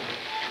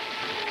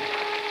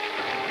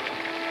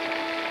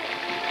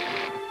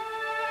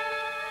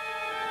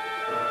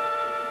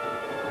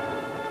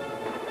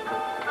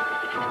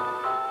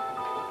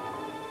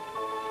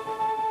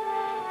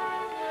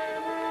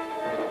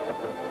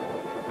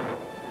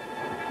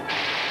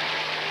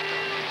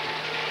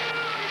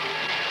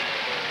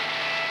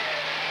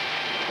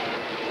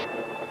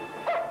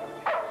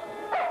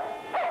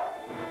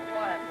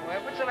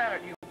 What's the matter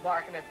with you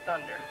barking at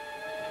thunder?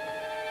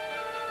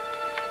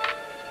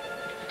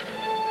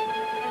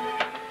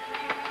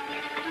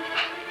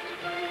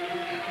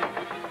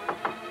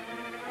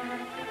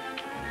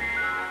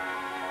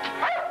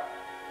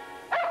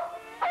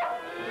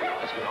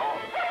 What's wrong?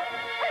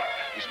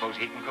 You suppose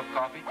he can cook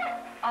coffee?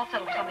 I'll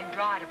settle for something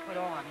dry to put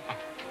on.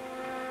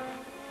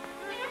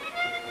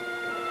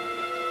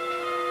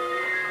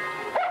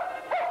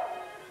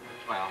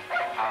 Well,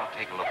 I'll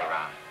take a look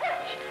around.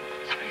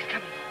 Somebody's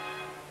coming.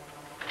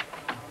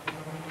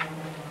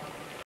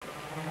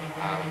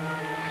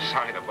 I'm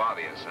sorry to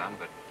bother you, son,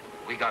 but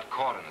we got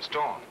caught in a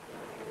storm.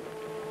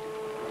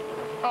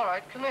 All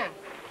right, come in.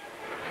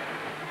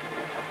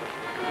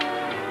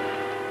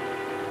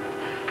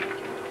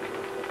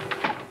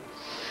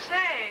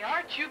 Say,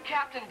 aren't you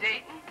Captain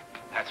Dayton?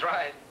 That's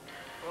right.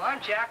 Well,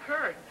 I'm Jack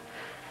Hurd.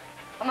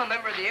 I'm a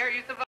member of the Air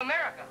Youth of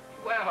America.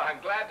 Well,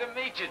 I'm glad to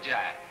meet you,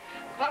 Jack.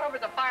 Come on over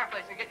to the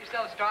fireplace and get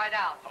yourselves dried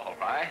out. All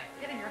right.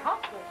 Get in your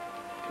hospital.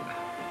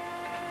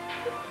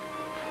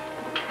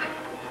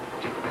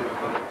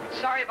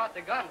 Sorry about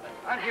the gun, but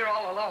I'm here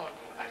all alone.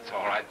 That's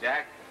all right,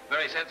 Jack.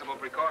 Very sensible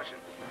precaution.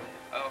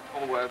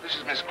 This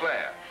is Miss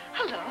Claire.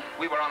 Hello.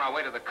 We were on our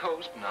way to the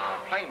coast, and our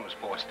plane was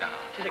forced down.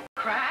 Did it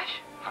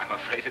crash? I'm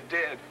afraid it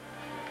did.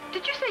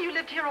 Did you say you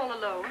lived here all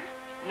alone?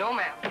 No,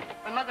 ma'am.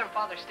 My mother and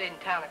father stayed in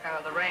town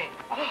account of the rain.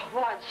 Oh,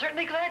 well, I'm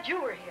certainly glad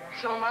you were here.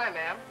 So am I,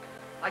 ma'am.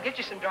 I'll get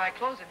you some dry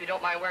clothes if you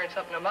don't mind wearing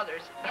something of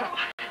Mother's.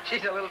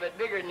 She's a little bit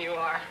bigger than you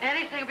are.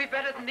 Anything will be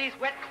better than these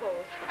wet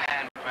clothes.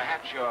 And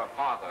perhaps your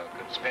father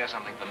could spare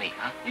something for me,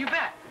 huh? You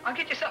bet. I'll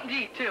get you something to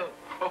eat, too.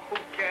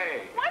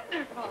 Okay.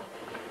 Wonderful.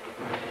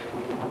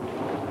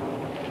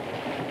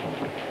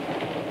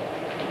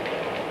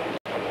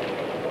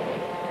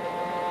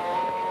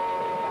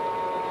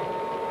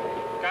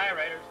 Sky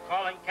Raiders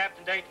calling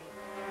Captain Dayton.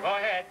 Go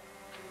ahead.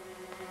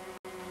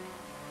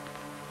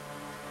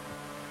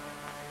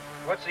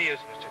 What's the use,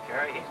 Mr.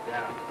 Carey? He's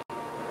down.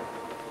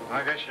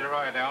 I guess you're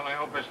right. I only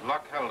hope his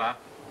luck held up.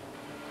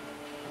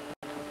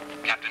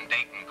 Captain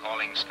Dayton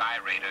calling Sky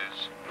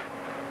Raiders.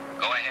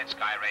 Go ahead,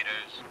 Sky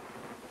Raiders.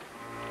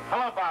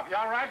 Hello, Bob. You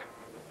all right?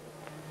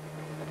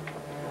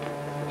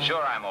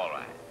 Sure, I'm all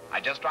right. I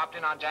just dropped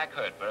in on Jack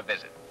Hurd for a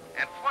visit.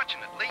 And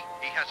fortunately,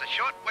 he has a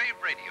shortwave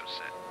radio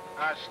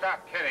set.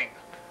 Stop kidding.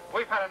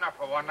 We've had enough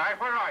for one night.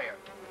 Where are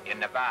you? In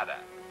Nevada,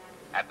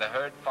 at the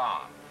Hurd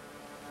Farm.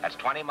 That's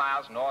 20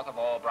 miles north of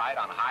Albright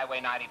on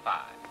Highway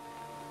 95.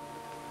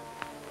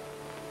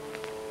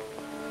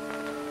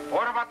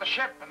 What about the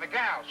ship and the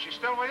gal? She's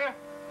still with you?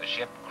 The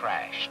ship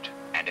crashed.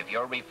 And if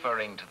you're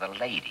referring to the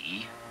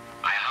lady,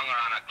 I hung her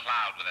on a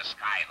cloud with a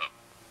skyhook.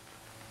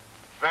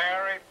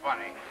 Very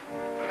funny.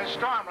 When the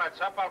storm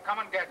lets up, I'll come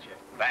and get you.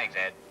 Thanks,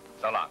 Ed.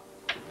 So long.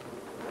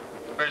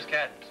 Where's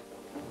Cadence?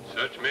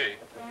 Search me.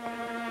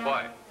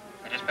 Why?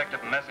 I just picked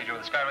up a message over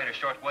the Sky Raider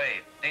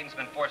shortwave. Dayton's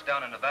been forced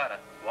down in Nevada.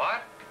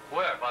 What?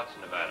 Where? What's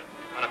in Nevada?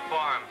 On a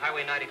farm,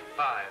 Highway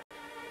 95.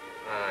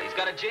 He's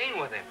got a Jane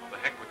with him. Well, the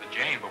heck with the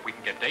Jane, but we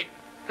can get Dayton.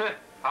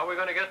 How are we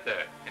going to get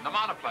there? In the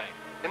monoplane.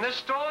 In this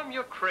storm?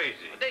 You're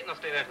crazy. Well, Dayton will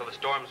stay there until the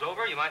storm's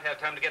over. You might have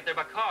time to get there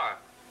by car.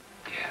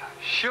 Yeah,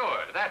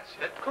 sure. That's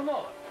it. Come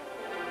on.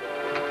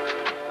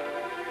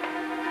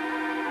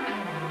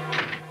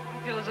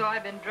 I feel as though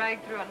I've been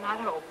dragged through a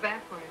knothole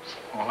backwards.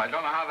 Well, I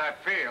don't know how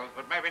that feels,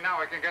 but maybe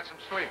now I can get some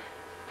sleep.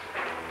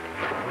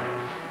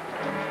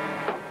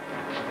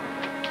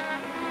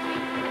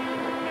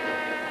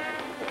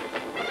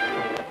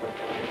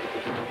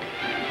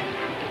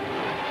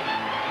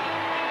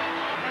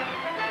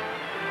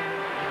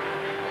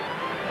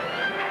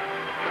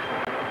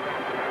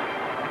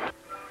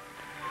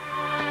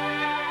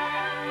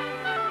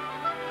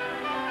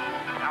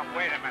 Now,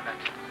 wait a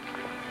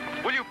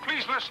minute. Will you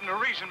please listen to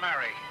reason,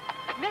 Mary?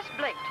 Miss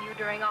Blake to you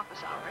during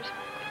office hours.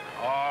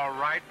 All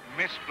right,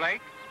 Miss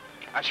Blake.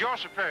 As your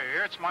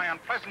superior, it's my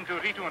unpleasant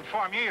duty to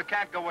inform you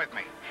can't go with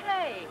me.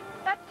 Hey,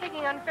 that's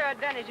taking unfair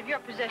advantage of your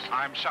position.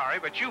 I'm sorry,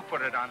 but you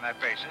put it on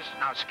that basis.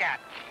 Now, scat.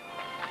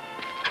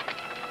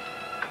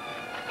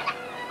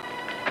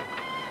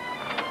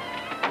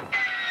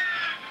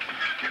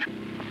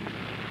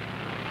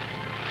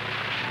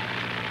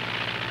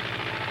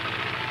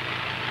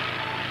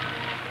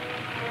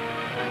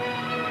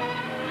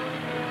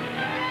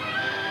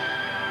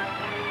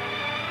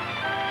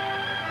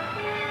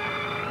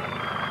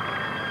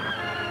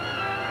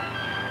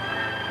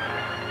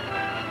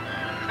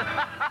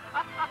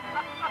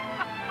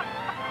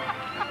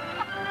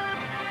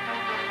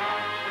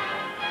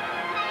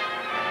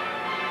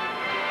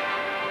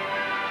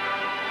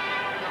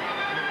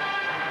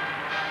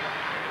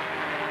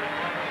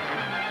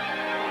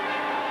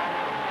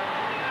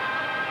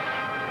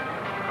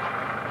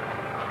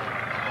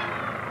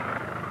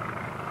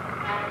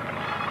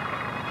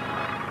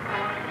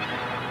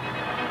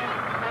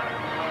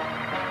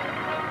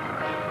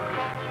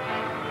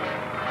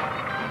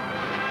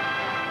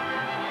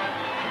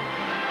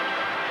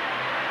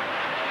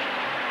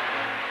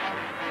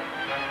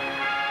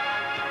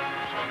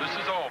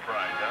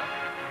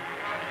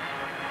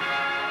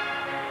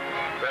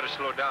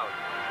 slow down.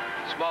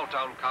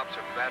 Small-town cops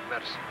are bad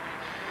medicine.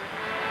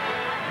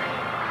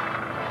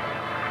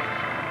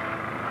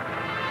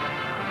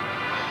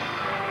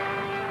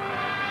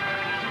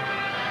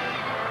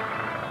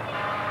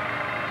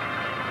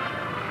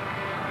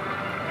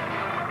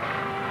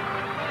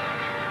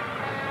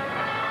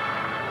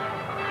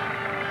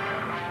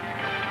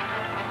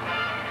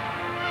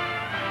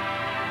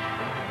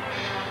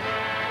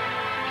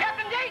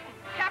 Captain Dayton!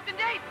 Captain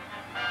Dayton!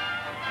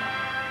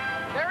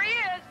 There he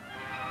is!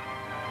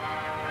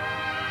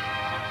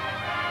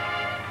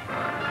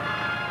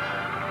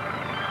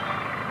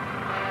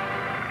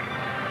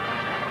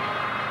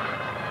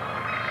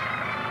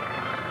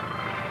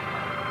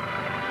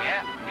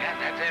 Yeah,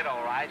 that's it,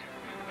 all right.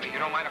 You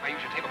don't mind if I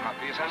use your tablecloth,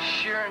 do you, son?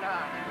 Sure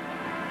not.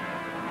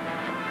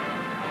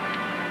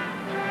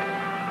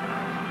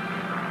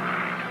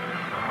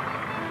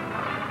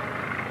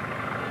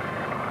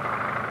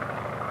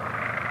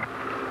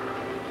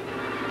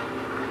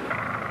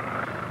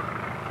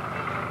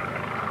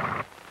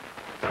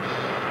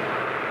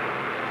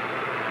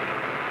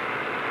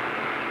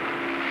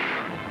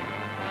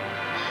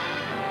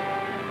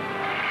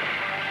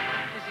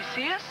 Does he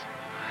see us?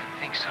 I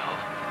think so.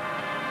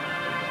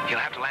 He'll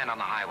have to land on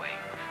the highway.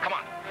 Come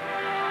on.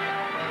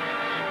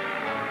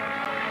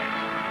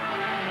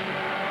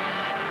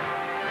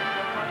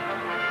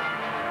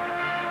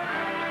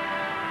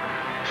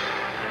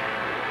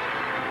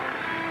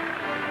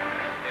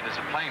 Hey, there's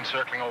a plane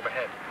circling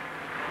overhead.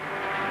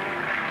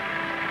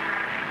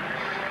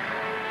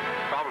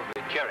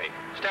 Probably Kerry.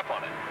 Step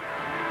on it.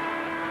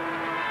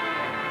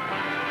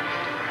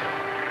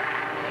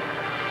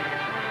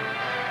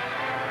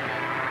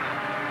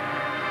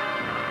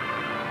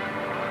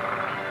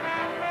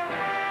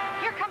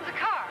 Here comes a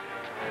car.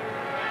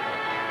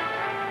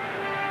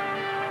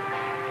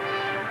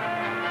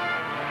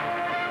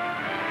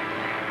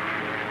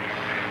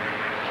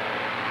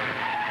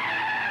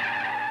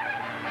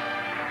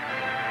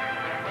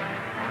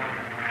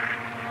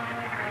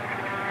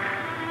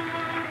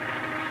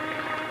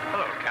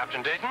 Hello,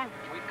 Captain Dayton.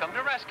 We've come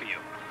to rescue you.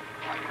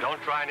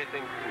 Don't try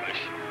anything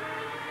foolish.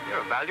 You're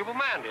a valuable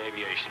man to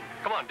aviation.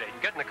 Come on, Dayton,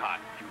 get in the car.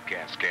 You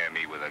can't scare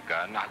me with a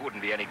gun. I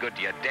wouldn't be any good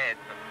to you dead.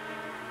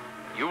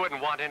 You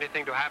wouldn't want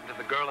anything to happen to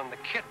the girl and the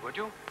kid, would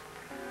you?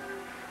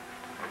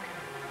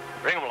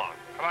 Bring them along.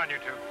 Come on, you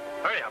two.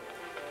 Hurry up.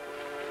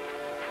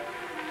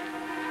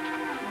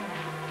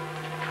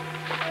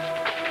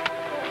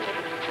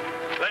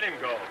 Let him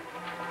go.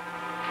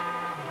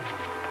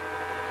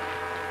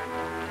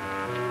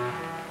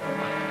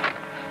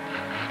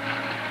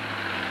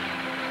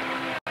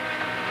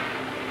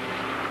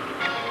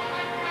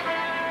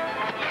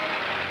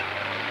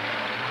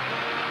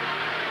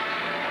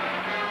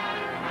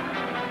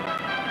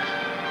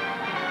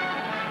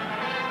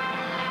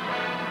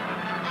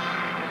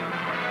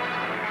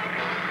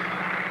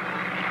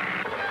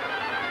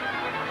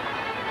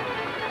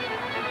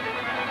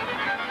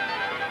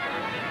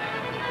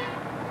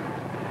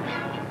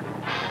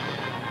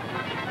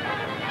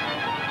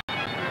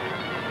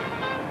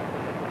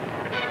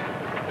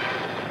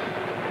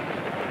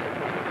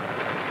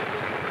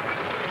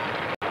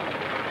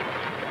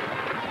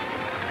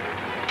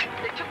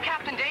 They took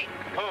Captain Dayton.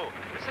 Who?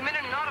 Some in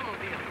an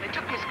automobile. They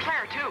took Miss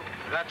Claire, too.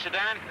 That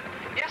sedan?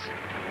 Yes, sir.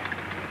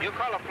 You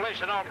call a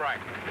police at Albright.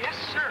 Yes,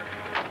 sir.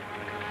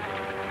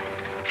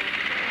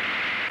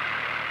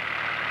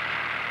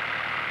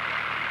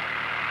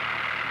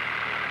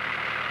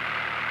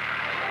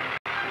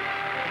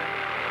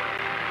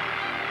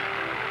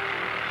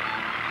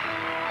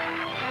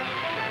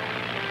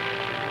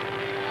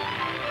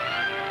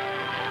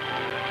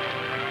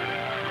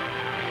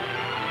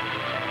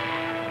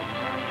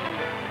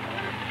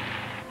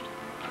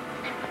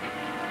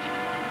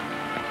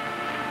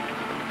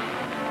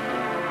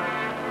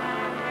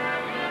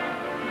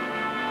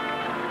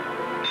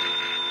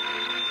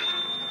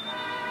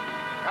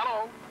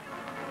 Hello?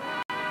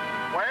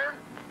 Where?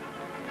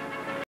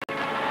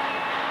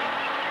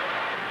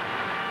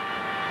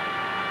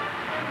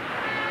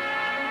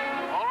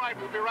 All right,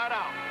 we'll be right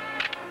out.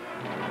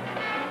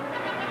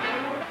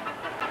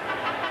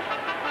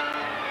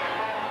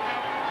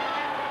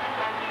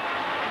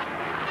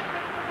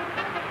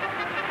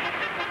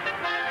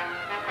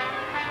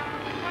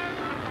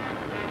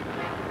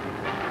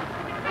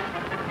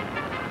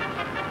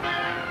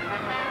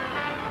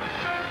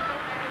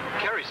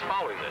 Kerry's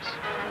following this.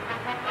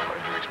 What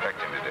did you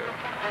expect him to do?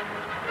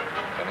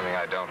 If anything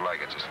I don't like,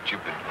 it's a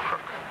stupid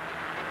crook.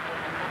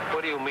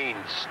 What do you mean,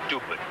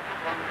 stupid?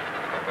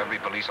 Have every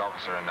police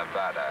officer in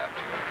Nevada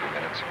after you in a few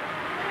minutes.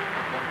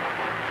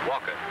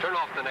 Walker, turn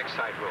off the next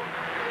side road.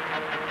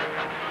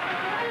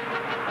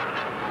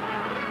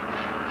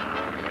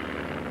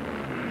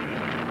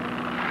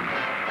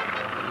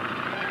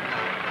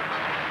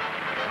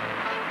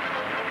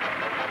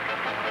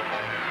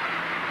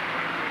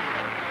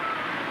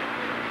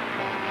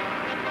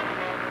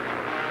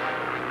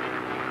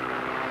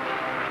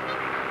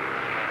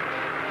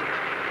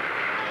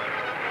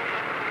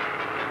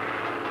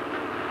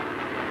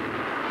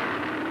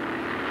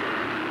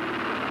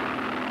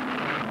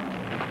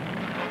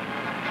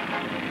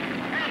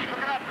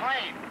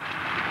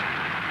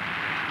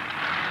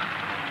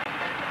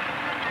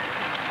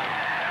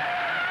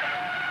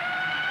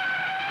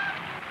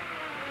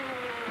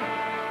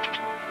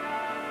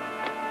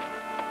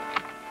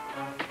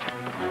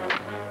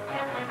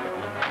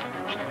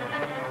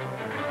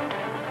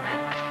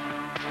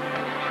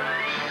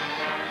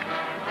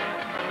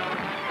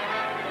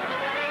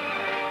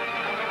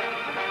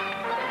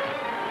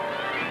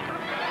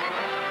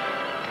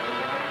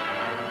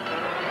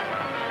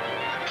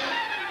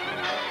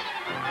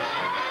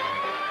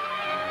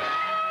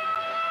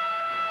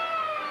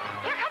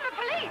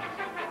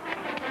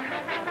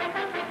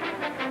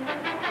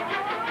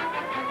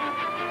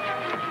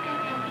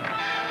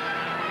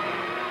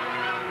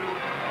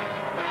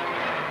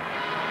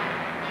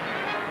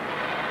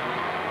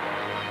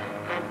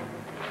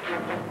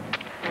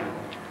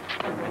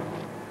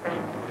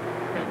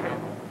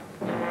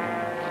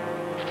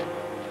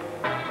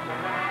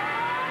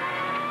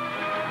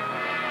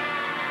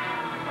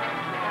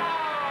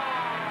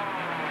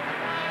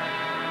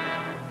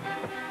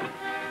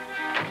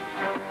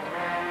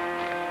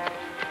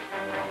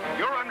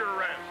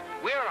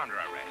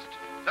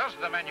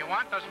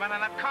 want those men in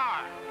that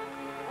car.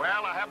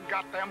 Well, I haven't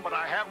got them, but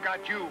I have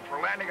got you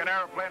for landing an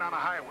airplane on a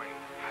highway.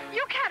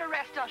 You can't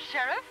arrest us,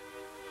 Sheriff.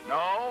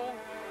 No?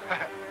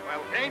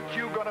 Well, ain't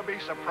you gonna be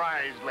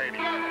surprised, lady?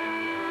 Come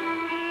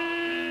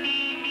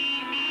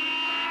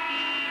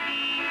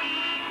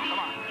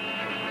on.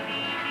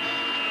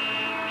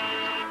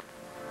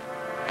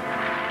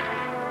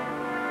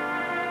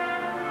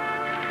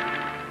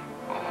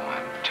 Oh,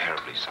 I'm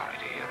terribly sorry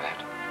to hear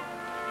that.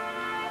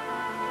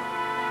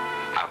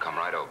 I'll come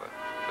right over.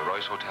 The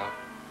Royce Hotel?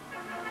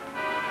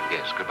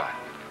 Yes, goodbye.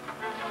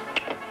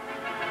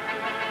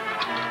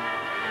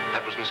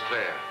 That was Miss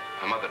Claire.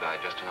 Her mother died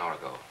just an hour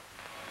ago.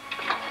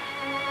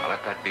 I'll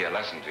let that be a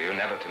lesson to you,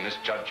 never to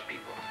misjudge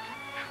people.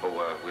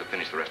 Oh, we'll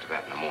finish the rest of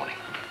that in the morning.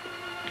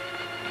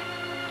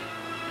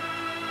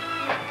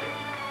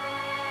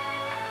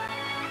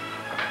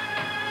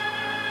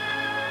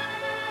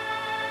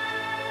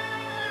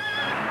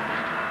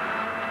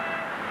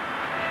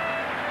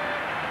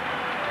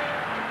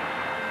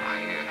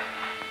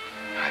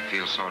 I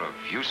feel sort of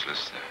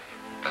useless. There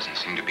doesn't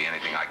seem to be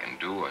anything I can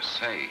do or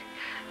say.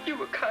 You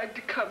were kind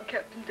to come,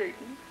 Captain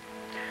Dayton.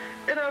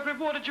 And I've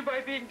rewarded you by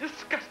being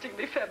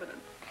disgustingly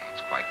feminine.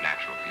 It's quite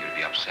natural for you to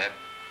be upset.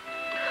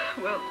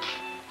 Well,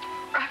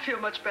 I feel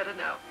much better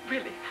now,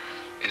 really.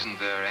 Isn't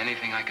there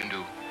anything I can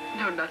do?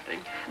 No, nothing.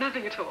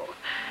 Nothing at all.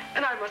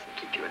 And I mustn't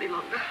keep you any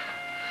longer.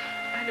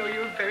 I know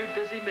you're a very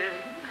busy man.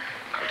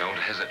 Now, don't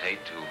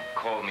hesitate to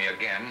call me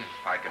again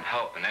if I can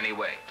help in any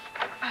way.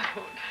 I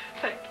won't.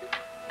 Thank you.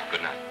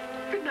 Good night.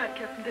 Good night,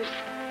 Captain Dayton.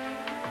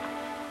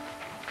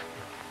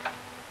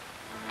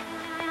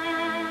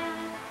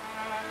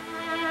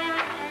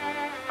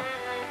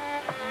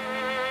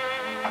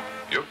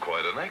 You're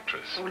quite an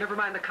actress. Oh, never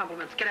mind the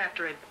compliments. Get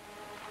after him.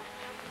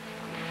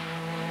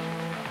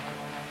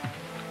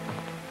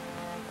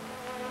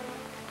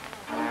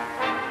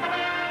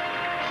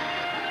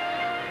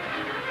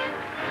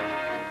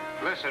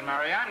 Listen,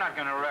 Mary, I'm not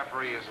going to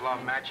referee his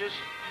love matches.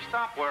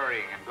 Stop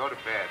worrying and go to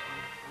bed.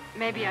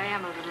 Maybe I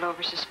am a little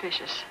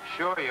over-suspicious.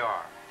 Sure you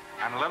are.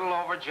 And a little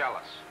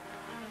over-jealous.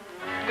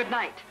 Good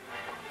night.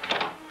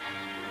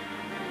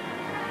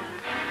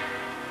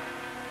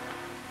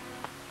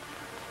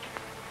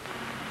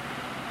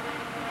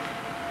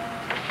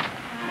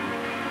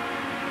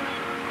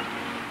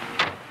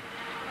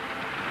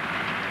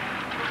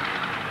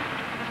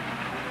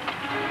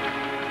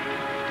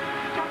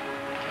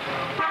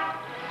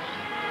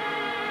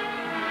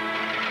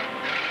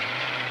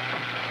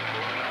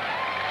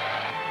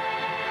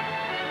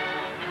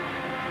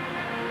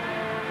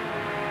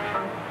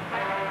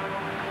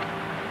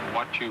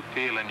 What you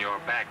feel in your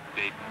back,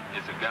 Dayton,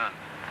 is a gun.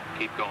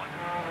 Keep going.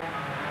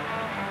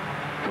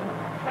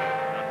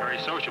 Not very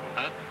sociable,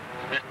 huh?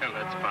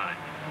 That's fine.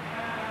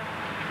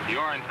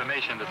 Your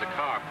information, there's a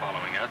car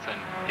following us,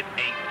 and it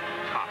ain't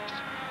cops.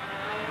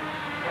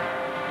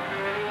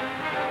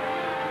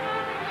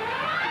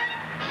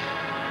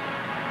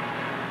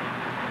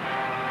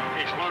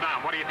 Hey, slow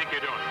down. What do you think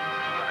you're doing?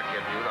 I'm gonna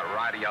give you the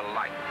ride of your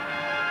life.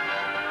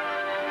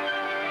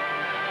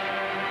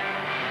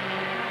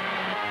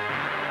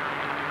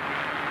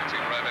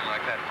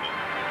 Like that for?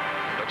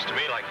 Looks to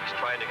me like he's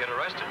trying to get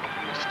arrested.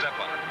 Step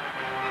on it.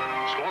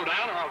 Slow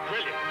down or I'll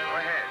drill you. Go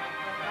ahead.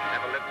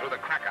 Never lived through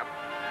the crack-up.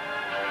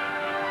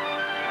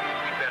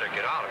 We better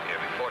get out of here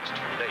before it's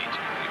too late.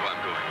 I'm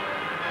going.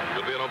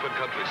 You'll be in open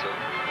country soon.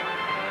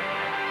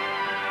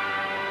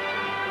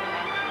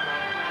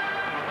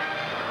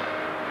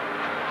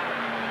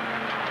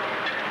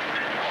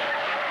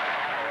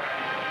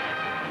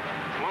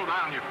 Slow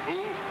down, you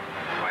fool.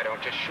 Why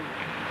don't you shoot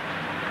me?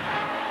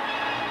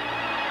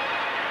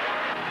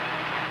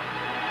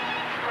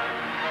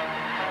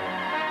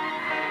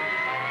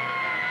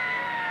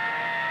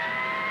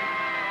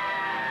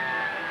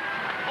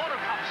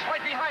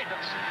 Right behind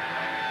us.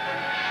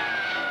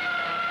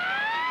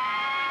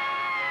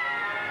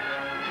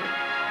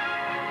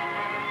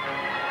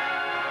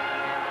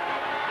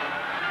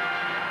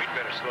 We'd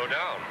better slow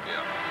down.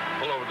 Yeah.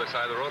 Pull over to the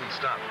side of the road and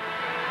stop.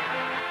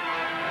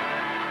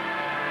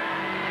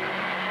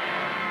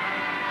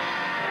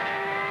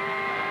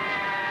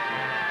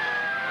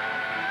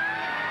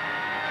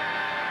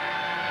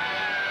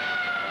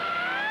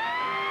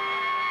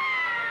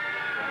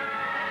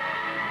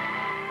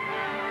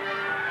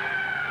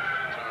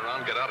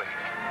 Get out of here.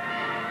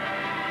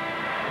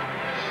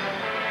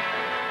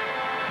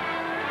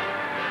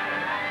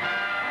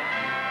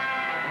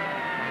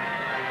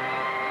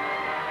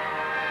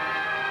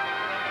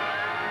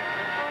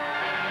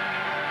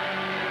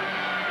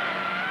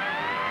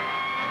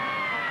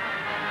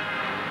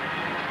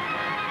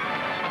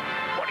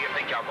 What do you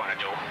think you're going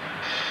to do?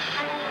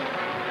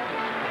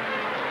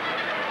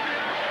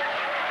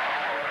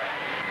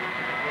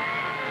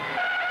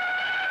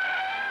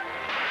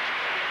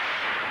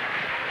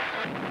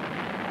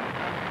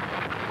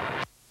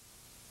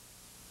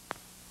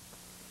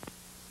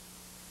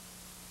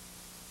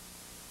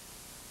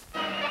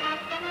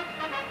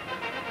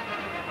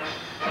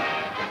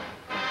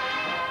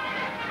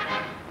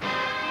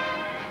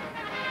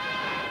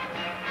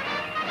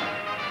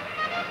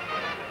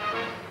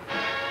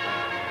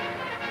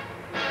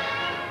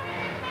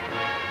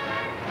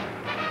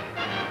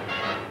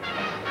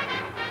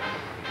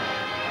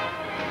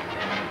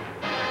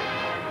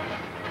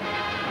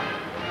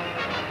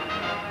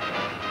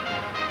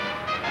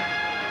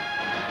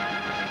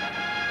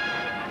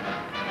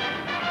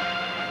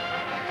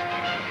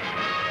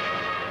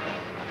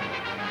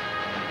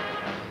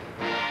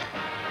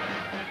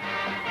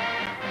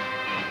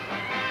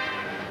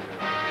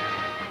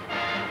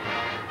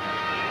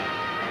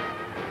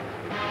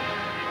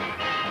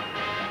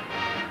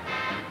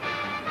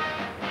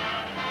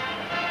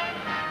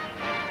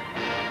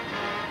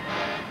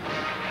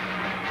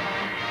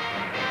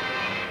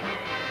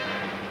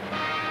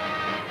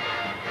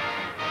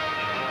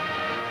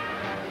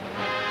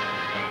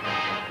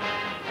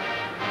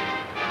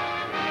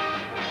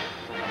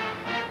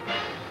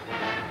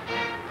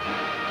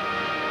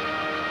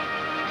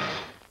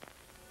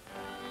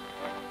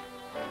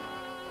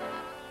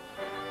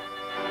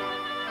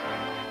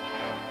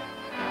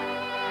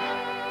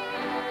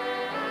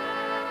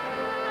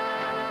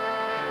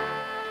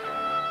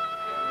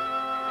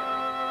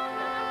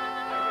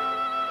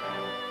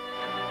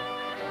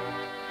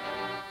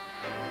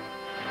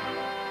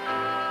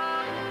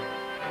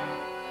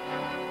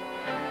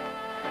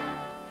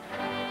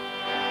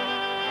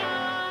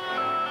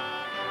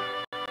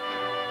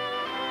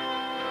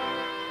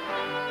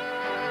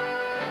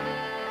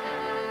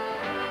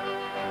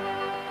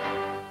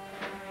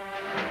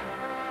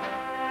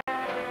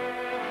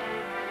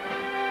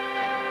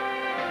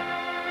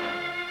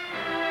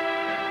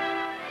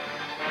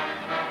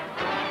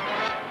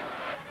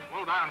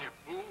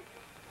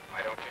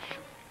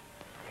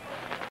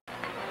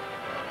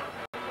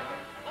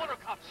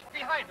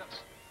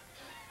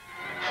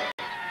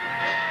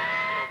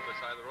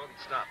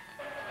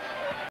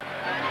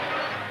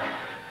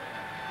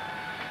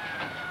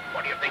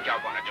 think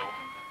you're gonna do?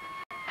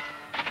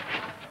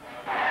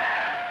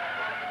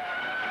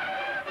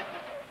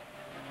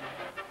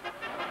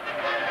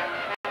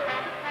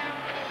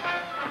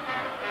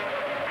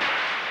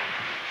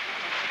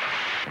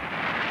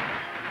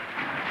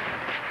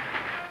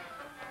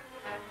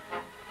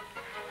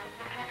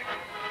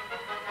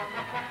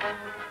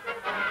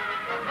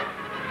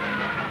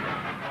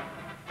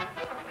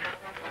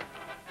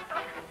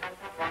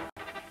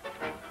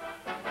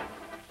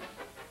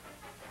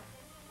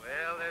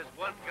 Well, there's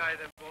one guy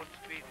that won't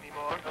speed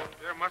anymore.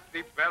 There must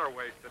be better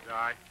ways to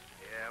die.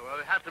 Yeah, well,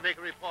 we'll have to make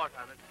a report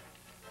on it.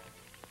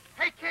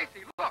 Hey,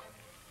 Casey, look.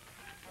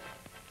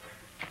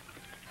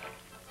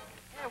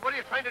 Yeah, what are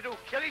you trying to do?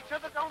 Kill each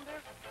other down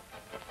there?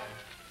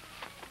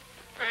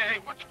 Hey,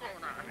 what's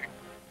going on?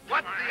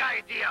 What's the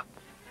idea?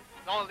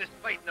 All this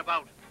fighting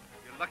about.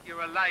 You're lucky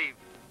you're alive.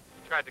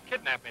 He tried to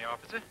kidnap me,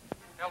 officer.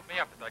 Held me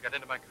up as I got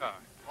into my car.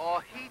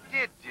 Oh, he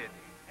did he?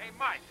 Hey,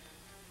 Mike.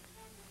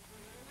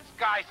 This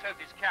guy says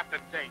he's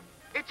Captain Dayton.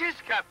 It is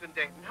Captain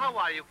Dayton. How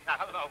are you,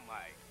 Captain? Hello,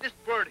 Mike. This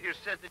bird here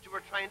says that you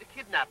were trying to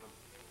kidnap him.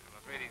 I'm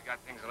afraid he's got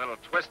things a little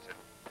twisted.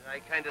 I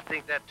kind of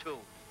think that, too.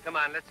 Come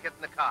on, let's get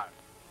in the car.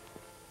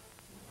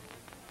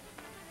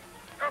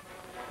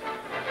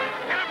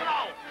 Get him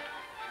low!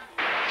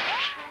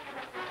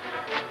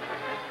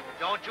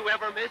 Don't you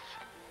ever miss?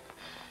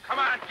 Come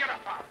on, get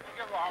up out.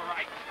 You're all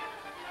right.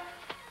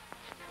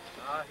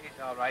 Oh, he's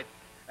all right.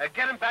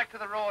 Get him back to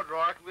the road,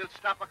 Rourke. We'll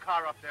stop a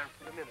car up there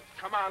in a minute.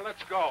 Come on,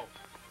 let's go.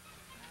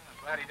 I'm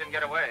glad he didn't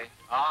get away.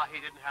 Ah, he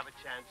didn't have a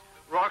chance.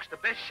 Rourke's the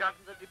best shot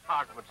in the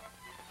department.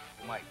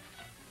 Mike,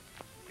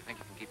 you think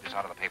you can keep this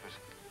out of the papers?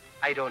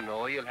 I don't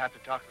know. You'll have to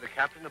talk to the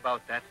captain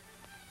about that.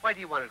 Why do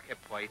you want it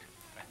kept quiet?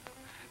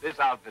 This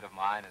outfit of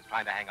mine is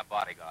trying to hang a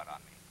bodyguard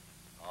on me.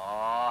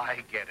 Oh,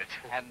 I get it.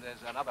 And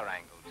there's another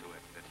angle to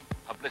it that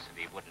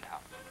publicity wouldn't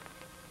help.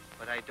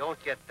 But I don't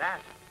get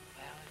that.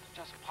 Well, it's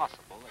just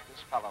possible that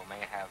this fellow may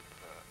have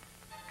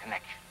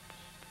connections.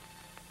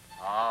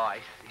 Oh, I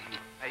see.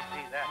 I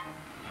see that.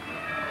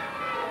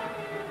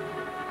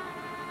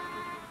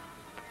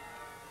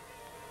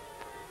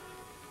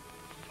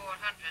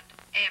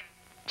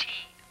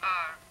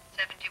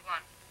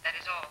 MTR-71. That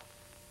is all.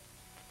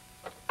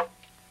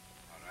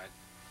 All right.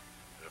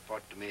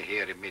 Report to me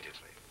here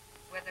immediately.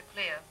 Weather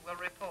clear. We'll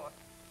report.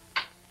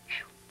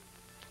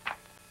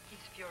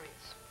 He's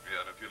furious.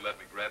 Yeah, and if you'd let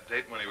me grab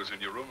Dayton when he was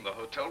in your room in the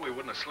hotel, we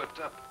wouldn't have slipped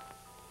up.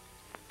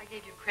 I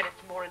gave you credit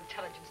for more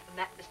intelligence than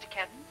that, Mr.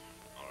 Cadden.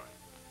 All right.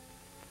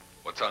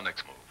 What's our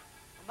next move?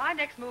 My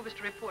next move is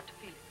to report to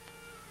Felix.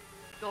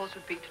 Yours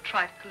would be to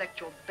try to collect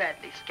your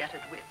badly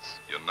scattered wits.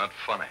 You're not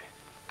funny.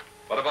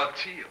 What about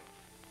Teal?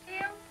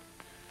 Teal?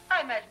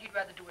 I imagine you'd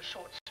rather do a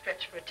short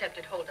stretch for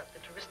attempted holdup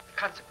than to risk the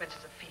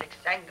consequences of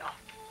Felix's anger.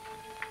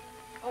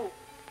 Oh,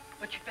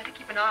 but you'd better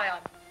keep an eye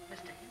on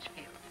Mr.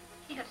 Hinchfield.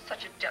 He has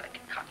such a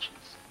delicate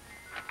conscience.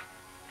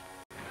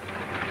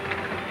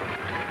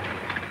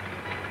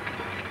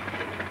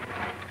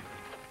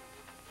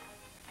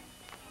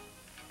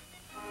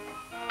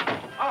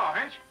 Hello,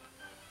 Hinch.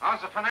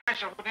 How's the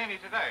financial Houdini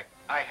today?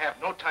 I have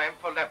no time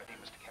for levity,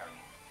 Mr. Carey.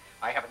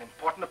 I have an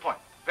important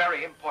appointment.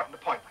 Very important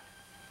appointment.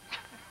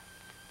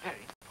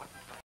 Very important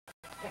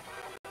appointment.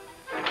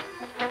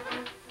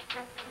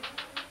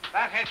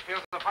 That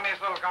Hinchfield's the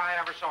funniest little guy I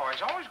ever saw.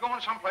 He's always going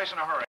someplace in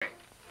a hurry.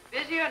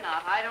 Busy or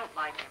not, I don't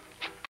like him.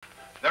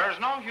 There is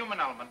no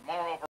human element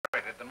more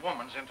overrated than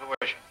woman's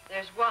intuition.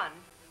 There's one,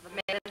 the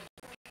man.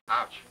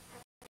 Ouch.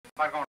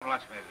 I'm not going to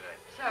lunch with me today.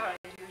 Sorry,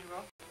 as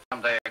usual.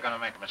 Someday you're going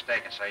to make a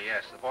mistake and say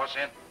yes. The boss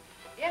in?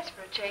 Yes,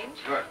 for a change.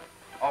 Good.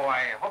 Oh,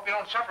 I hope you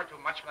don't suffer too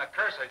much from that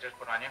curse I just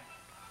put on you.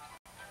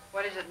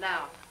 What is it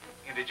now?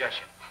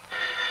 Indigestion.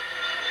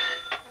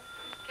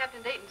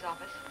 Captain Dayton's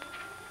office.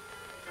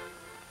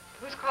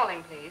 Who's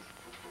calling, please?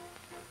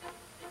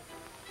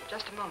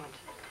 Just a moment.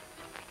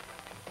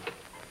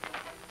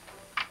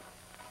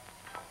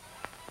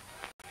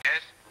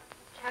 Yes?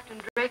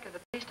 Captain Drake of the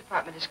police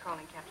department is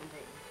calling Captain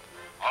Dayton.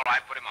 All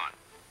right, put him on.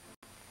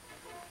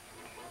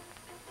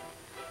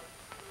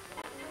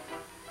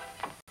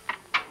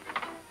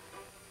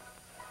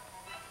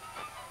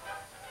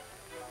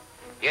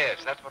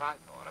 Yes, that's what I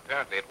thought.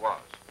 Apparently it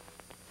was.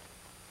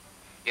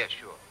 Yes,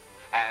 sure.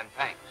 And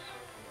thanks.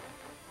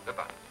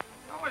 Goodbye.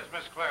 How is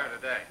Miss Claire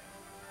today?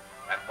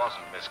 That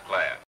wasn't Miss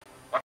Claire.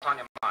 What's on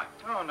your mind?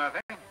 Oh,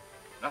 nothing.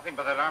 Nothing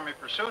but that Army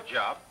pursuit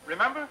job.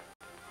 Remember?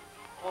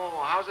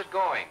 Oh, how's it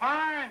going?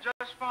 Fine,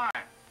 just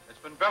fine. It's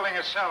been building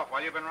itself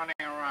while you've been running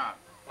around.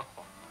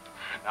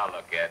 Now,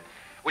 look, Ed.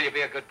 Will you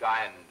be a good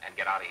guy and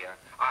get out of here?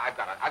 I've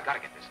got to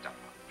get this stuff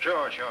done.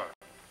 Sure, sure.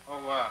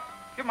 Oh,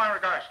 give my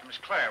regards to Miss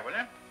Claire, will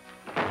you?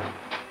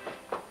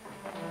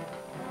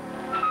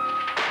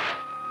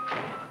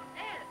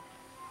 Ed.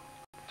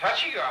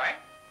 Touchy guy.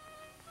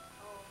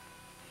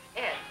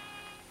 Ed,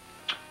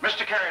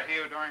 Mr. Carey to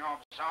you during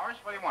office hours.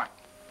 What do you want?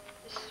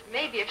 This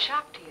may be a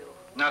shock to you.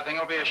 Nothing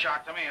will be a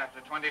shock to me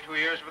after 22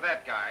 years with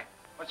that guy.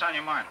 What's on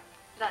your mind?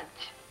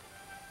 lunch.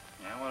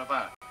 Yeah, what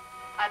about it?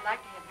 I'd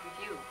like to have it with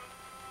you.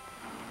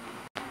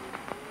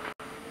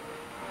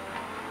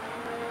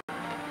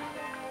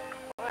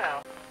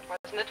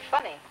 Isn't it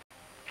funny?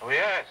 Oh,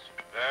 yes.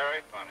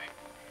 Very funny.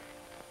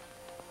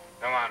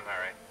 Come on,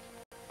 Mary.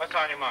 What's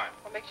on your mind?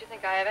 What makes you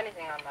think I have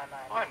anything on my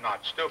mind? I'm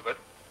not stupid.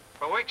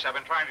 For weeks I've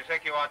been trying to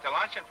take you out to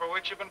lunch, and for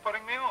weeks you've been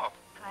putting me off.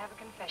 I have a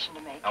confession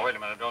to make. Now, wait a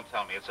minute. Don't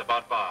tell me. It's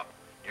about Bob.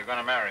 You're going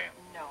to marry him.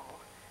 No.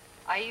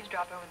 I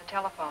eavesdropped over the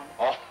telephone.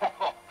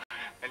 Oh,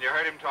 and you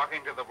heard him talking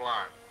to the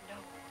blonde. No.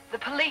 The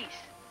police.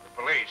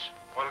 The police?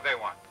 What do they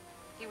want?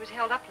 He was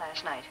held up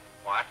last night.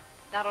 What?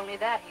 Not only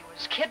that, he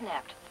was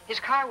kidnapped. His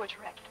car was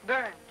wrecked,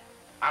 burned.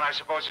 And I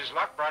suppose his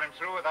luck brought him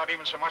through without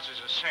even so much as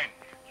a singe.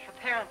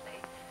 Apparently.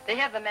 They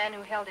have the man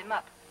who held him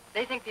up.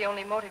 They think the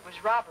only motive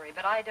was robbery,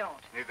 but I don't.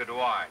 Neither do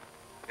I.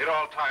 It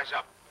all ties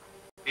up.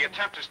 The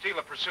attempt to steal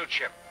a pursuit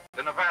ship,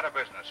 the Nevada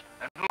business,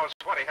 and who knows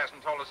what he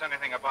hasn't told us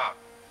anything about.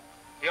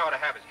 He ought to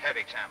have his head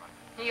examined.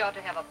 He ought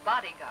to have a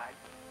bodyguard.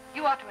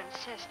 You ought to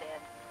insist,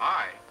 Ed.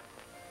 I?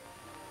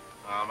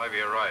 Well, maybe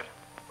you're right.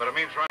 But it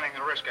means running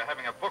the risk of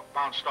having a book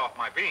bounced off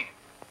my bean.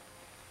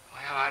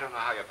 Well, I don't know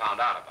how you found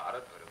out about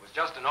it, but it was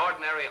just an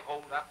ordinary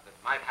hold-up that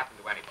might happen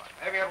to anybody.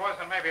 Maybe it was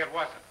and maybe it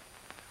wasn't.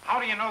 How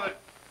do you know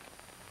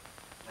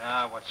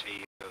that... what's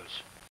the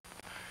use?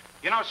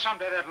 You know,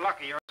 someday that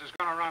luck of yours is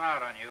going to run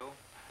out on you.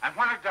 And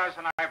when it does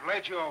and I've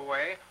laid you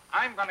away,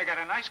 I'm going to get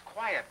a nice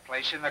quiet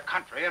place in the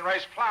country and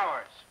raise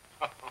flowers.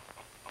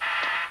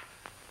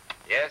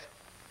 Yes?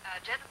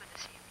 Gentleman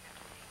to see you,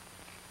 Captain.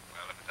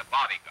 Well, if it's a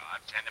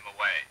bodyguard, send him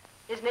away.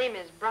 His name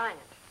is Bryant.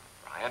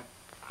 Bryant?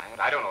 Bryant?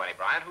 I don't know any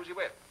Bryant. Who's he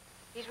with?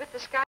 He's with the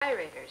Sky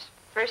Raiders.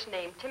 First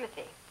name,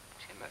 Timothy.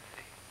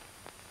 Timothy.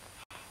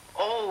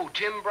 Oh,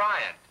 Tim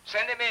Bryant.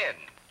 Send him in.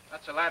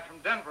 That's a lad from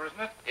Denver, isn't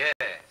it?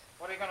 Yes.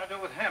 What are you going to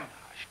do with him?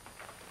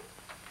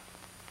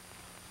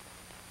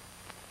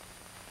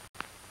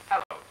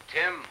 Hello,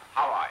 Tim.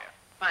 How are you?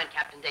 Fine,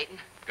 Captain Dayton.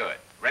 Good.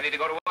 Ready to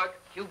go to work?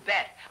 You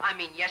bet. I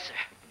mean, yes, sir.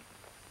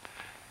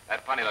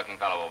 That funny-looking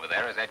fellow over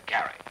there is Ed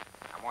Carey.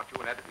 I want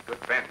you and Ed to be good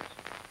friends.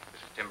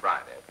 This is Tim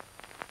Bryant, Ed.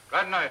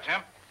 Glad to know you,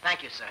 Tim.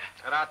 Thank you, sir.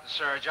 Cut out the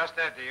sir. Just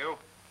Ed to you.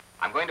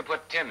 I'm going to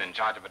put Tim in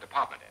charge of a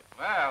department, Ed.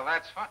 Well,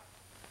 that's fun.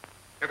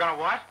 You're going to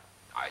what?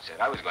 I said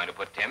I was going to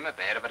put Tim at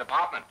the head of a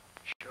department.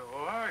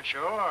 Sure,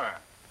 sure.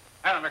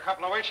 And in a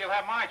couple of weeks, you'll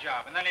have my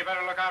job, and then you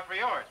better look out for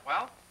yours.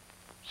 Well,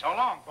 so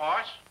long,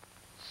 boss.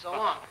 So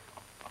long.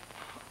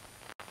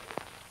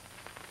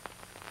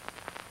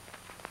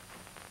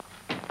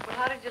 Well,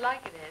 how did you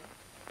like it, Ed?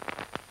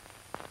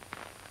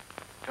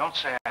 Don't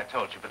say I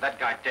told you, but that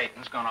guy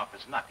Dayton's gone off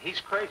his nut.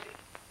 He's crazy.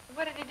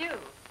 What did he do?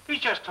 He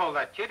just told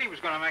that kid he was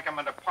going to make him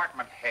a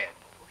department head.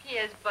 He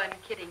has fun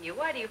kidding you.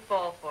 Why do you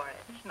fall for it?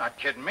 He's not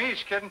kidding me.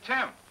 He's kidding Tim.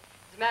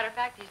 As a matter of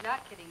fact, he's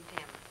not kidding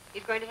Tim.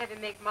 He's going to have him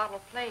make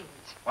model planes.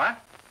 What?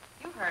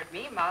 You heard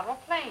me, model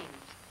planes.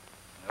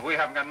 We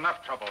haven't got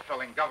enough trouble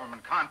filling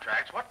government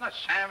contracts. What in the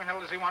Sam Hill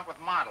does he want with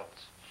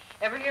models?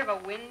 Ever hear of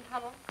a wind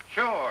tunnel?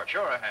 Sure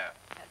I have.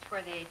 That's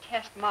where they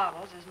test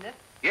models, isn't it?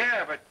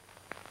 Yeah, but...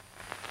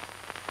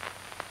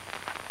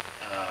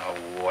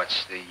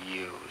 what's the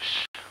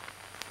use?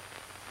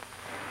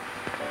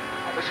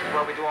 Well, this is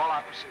where we do all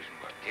our precision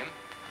work, Tim.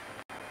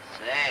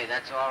 Say,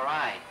 that's all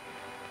right.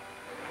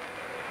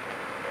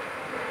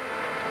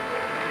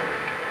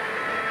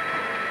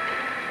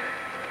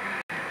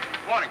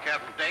 Morning,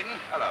 Captain Dayton.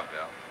 Hello,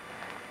 Bill.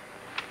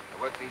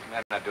 The work these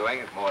men are doing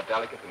is more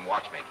delicate than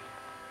watchmaking.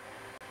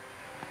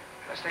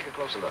 Let's take a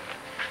closer look.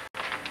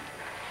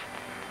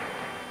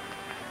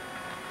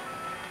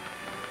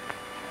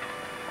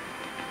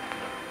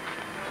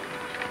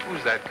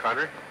 Who's that,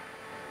 Carter?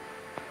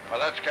 Well,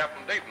 that's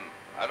Captain Dayton.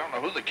 I don't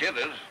know who the kid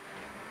is.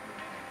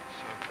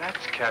 So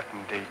that's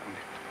Captain Dayton.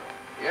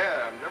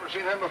 Yeah, I've never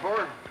seen him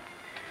before.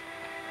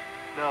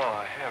 No,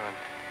 I haven't.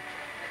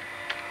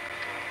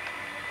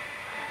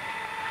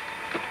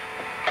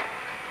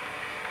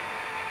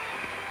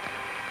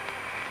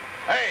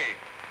 Hey,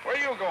 where are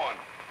you going?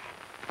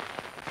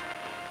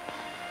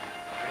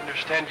 I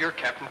understand you're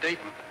Captain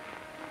Dayton.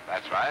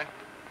 That's right.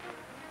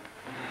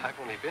 I've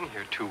only been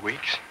here 2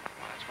 weeks.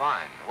 Well, that's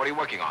fine. What are you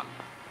working on?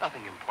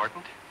 Nothing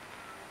important.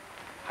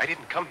 I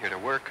didn't come here to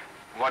work.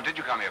 What did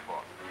you come here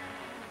for?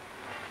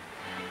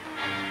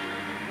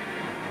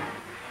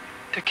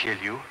 To kill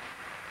you.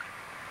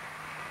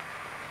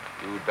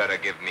 You'd better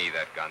give me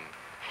that gun.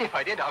 If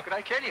I did, how could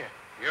I kill you?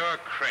 You're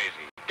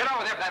crazy. Get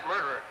over there for that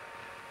murderer.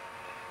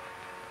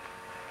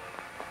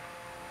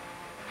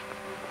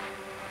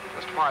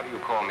 Just why do you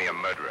call me a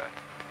murderer?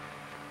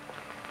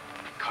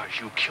 Because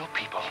you kill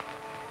people.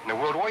 In the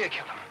World War, you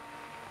killed them.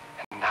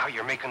 And now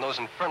you're making those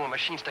infernal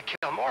machines to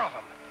kill more of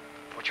them.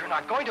 But you're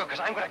not going to, because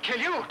I'm going to kill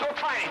you. Don't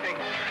try anything.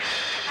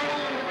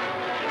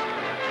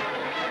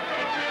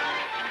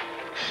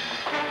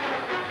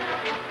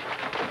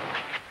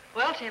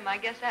 Well, Tim, I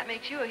guess that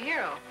makes you a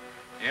hero.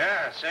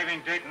 Yeah,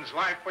 saving Dayton's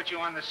life puts you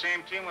on the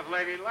same team with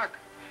Lady Luck.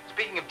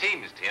 Speaking of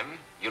teams, Tim,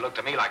 you look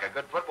to me like a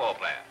good football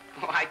player.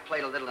 Oh, I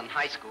played a little in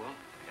high school.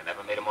 You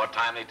never made a more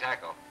timely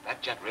tackle.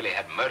 That gent really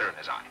had murder in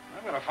his eye.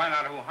 I'm going to find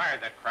out who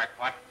hired that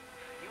crackpot.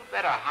 You'd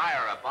better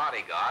hire a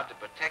bodyguard to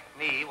protect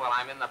me while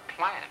I'm in the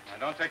plant. Now,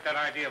 don't take that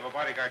idea of a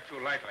bodyguard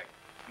too lightly.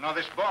 No,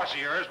 this boss of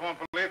yours won't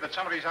believe that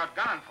somebody's out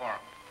gunning for him.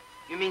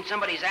 You mean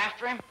somebody's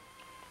after him?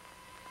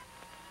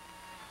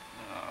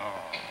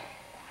 Oh.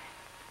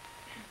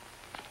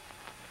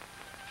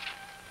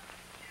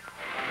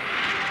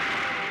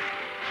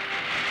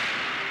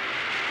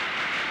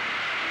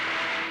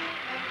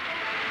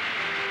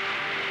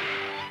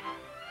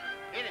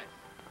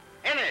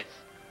 Innes!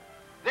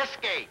 This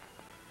gate!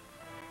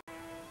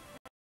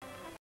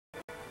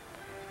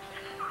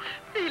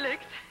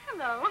 Felix,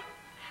 hello.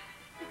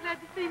 You glad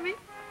to see me?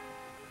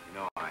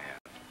 No, I am.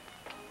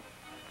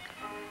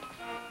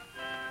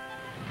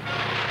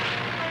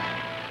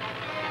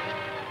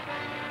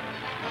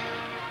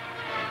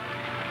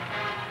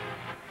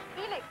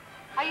 Felix,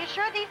 are you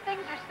sure these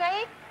things are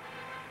safe?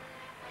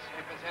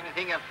 Safe as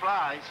anything that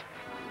flies.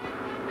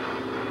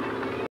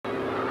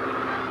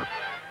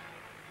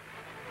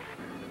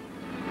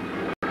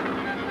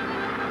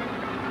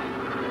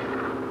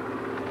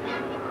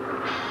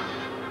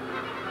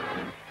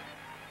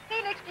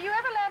 Felix, do you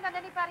ever land on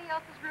anybody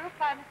else's roof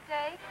by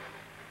mistake?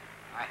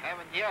 I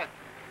haven't yet.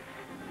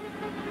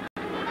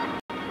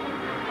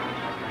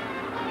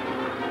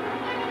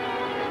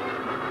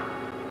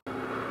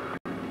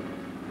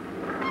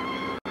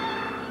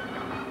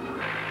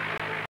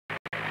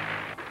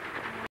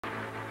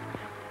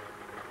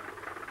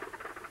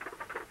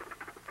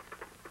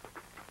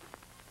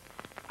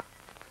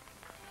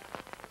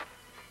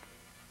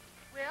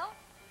 Will,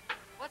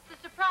 what's the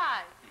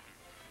surprise?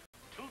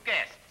 Two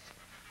guests.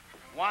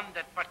 One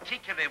that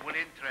particularly will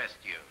interest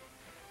you.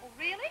 Oh,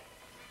 really?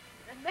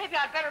 Then maybe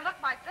I'd better look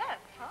my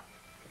best, huh?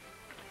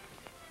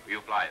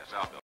 You fly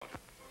yourself, don't you?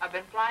 I've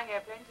been flying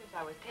airplanes since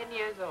I was 10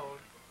 years old.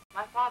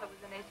 My father was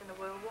an ace in the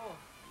World War.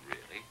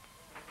 Really?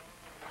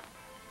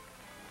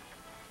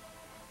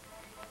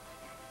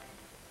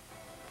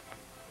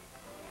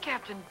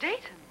 Captain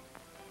Dayton.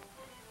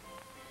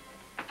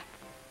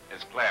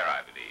 Miss Claire,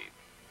 I believe.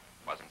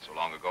 Wasn't so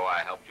long ago I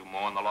helped you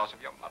mourn the loss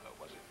of your mother,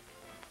 was it?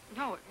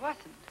 No, it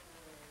wasn't.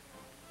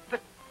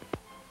 But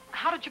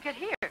how did you get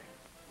here?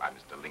 By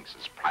Mr.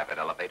 Lynx's private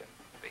elevator,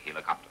 the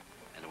helicopter.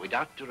 And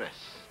without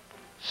duress.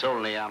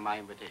 Solely on my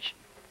invitation.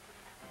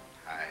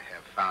 I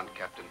have found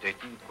Captain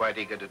Dayton quite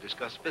eager to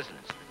discuss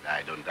business. And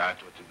I don't doubt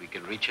that we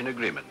can reach an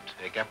agreement.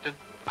 Eh, Captain?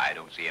 I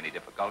don't see any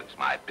difficulties.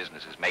 My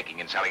business is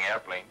making and selling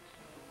airplanes.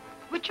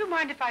 Would you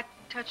mind if I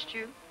touched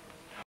you?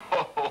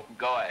 Oh,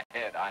 go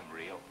ahead. I'm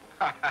real.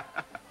 I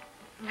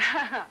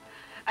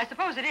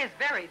suppose it is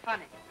very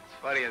funny. It's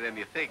funnier than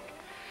you think.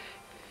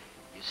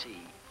 You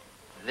see,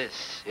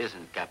 this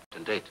isn't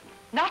Captain Dayton.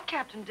 Not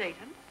Captain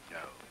Dayton?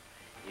 No.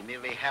 He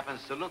merely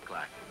happens to look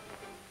like him.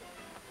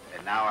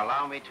 And now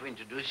allow me to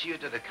introduce you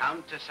to the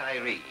Countess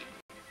Irene.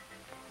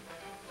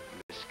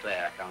 Miss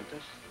Claire,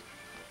 Countess.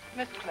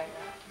 Miss Claire.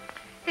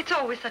 It's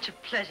always such a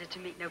pleasure to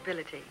meet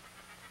nobility.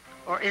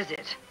 Or is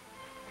it?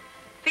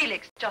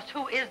 Felix, just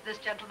who is this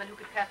gentleman who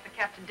could pass for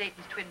Captain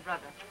Dayton's twin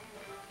brother?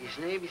 His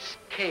name is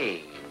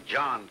Kane.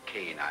 John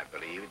Kane, I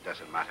believe. It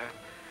doesn't matter.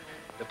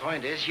 The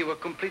point is, you were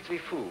completely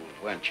fooled,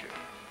 weren't you?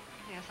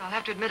 Yes, I'll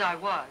have to admit I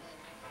was.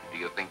 Do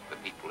you think the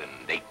people in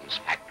Dayton's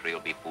factory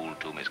will be fooled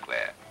too, Miss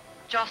Claire?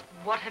 Just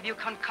what have you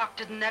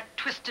concocted in that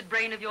twisted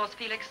brain of yours,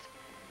 Felix?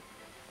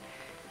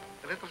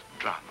 A little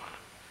drama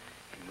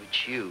in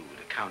which you,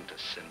 the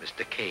Countess, and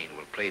Mr. Kane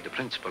will play the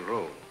principal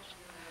roles.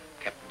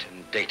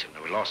 Captain Dayton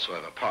will also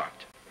have a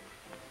part.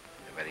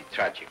 A very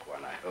tragic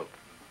one, I hope.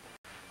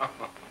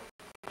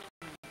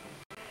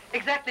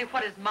 Exactly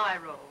what is my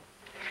role?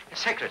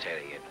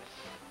 Secretary, Innes,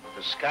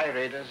 for Sky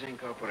Raiders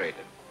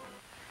Incorporated.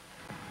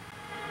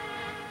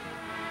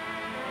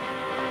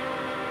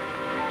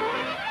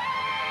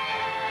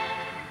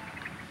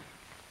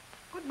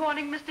 Good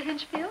morning, Mr.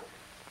 Hinchfield.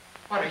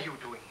 What are you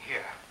doing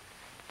here?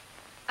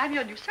 I'm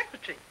your new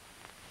secretary.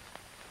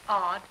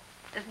 Odd,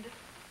 isn't it?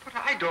 But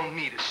I don't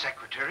need a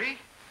secretary.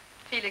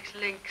 Felix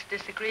Lynx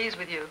disagrees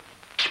with you.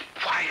 Keep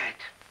quiet.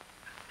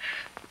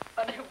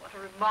 Funny what a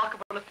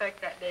remarkable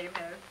effect that name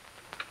has.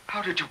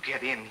 How did you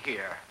get in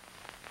here?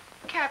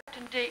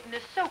 Captain Dayton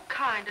is so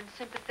kind and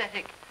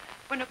sympathetic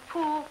when a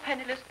poor,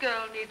 penniless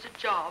girl needs a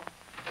job.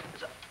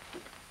 Good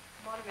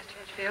morning,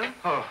 Mr. Hinchfield.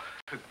 Oh,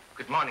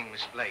 good morning,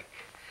 Miss Blake.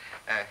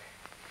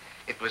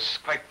 It was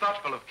quite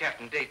thoughtful of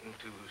Captain Dayton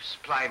to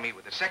supply me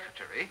with a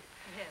secretary.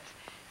 Yes.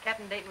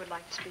 Captain Dayton would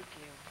like to speak to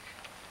you.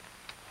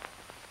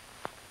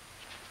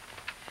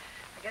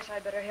 I guess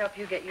I'd better help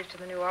you get used to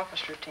the new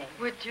office routine.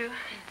 Would you?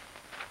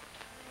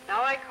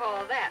 Now, I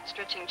call that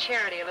stretching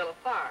charity a little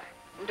far.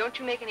 And don't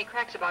you make any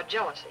cracks about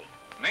jealousy.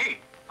 Me?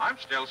 I'm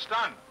still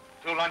stunned.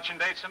 2 luncheon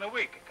dates in a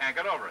week. I can't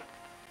get over it.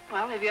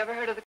 Well, have you ever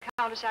heard of the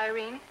Countess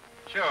Irene?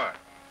 Sure.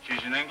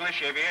 She's an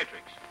English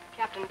aviatrix.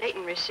 Captain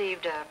Dayton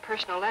received a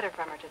personal letter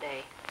from her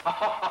today.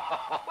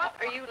 What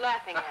are you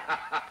laughing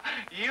at?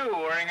 You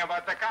worrying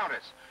about the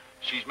Countess.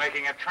 She's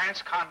making a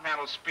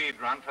transcontinental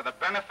speed run for the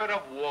benefit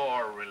of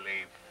war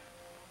relief.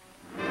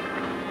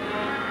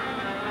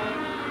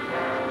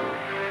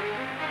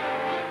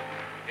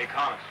 Hey,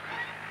 Countess.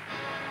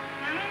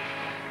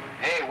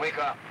 Hey, wake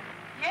up.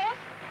 Yes?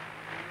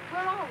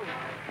 Where are we?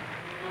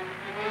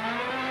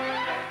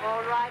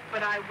 All right. right,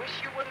 but I wish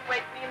you wouldn't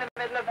wake me in the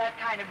middle of that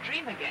kind of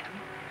dream again.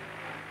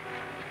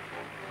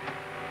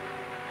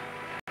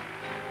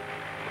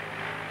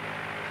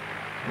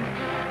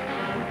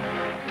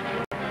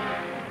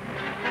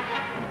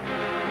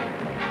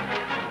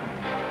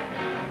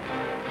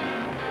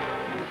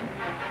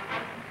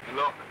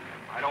 Look,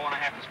 I don't want to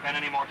have to spend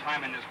any more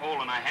time in this hole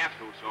than I have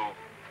to, so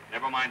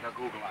never mind the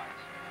Google eyes.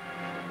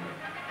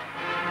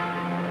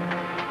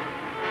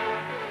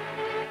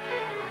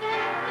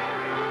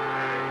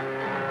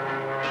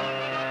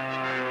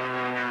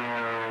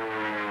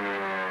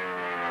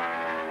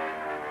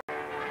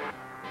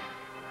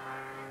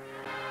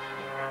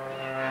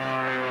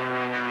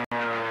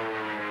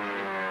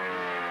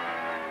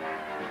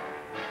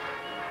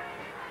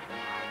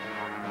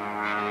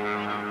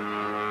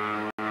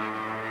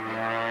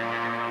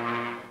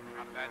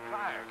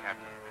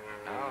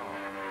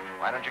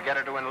 Why don't you get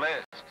her to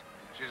enlist?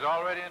 She's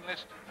already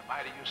enlisted. A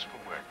mighty useful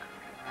work.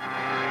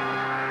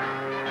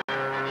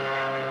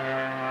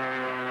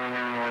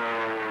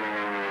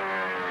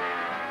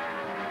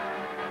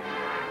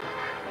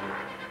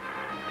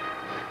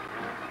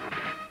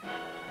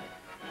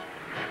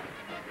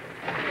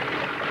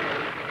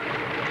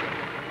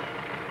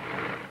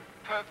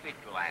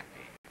 Perfect landing.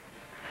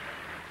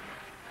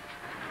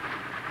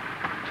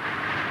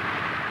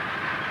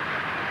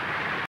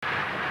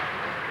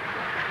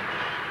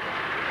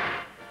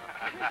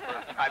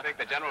 I think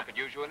the general could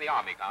use you in the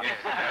army, Countess.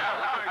 Nice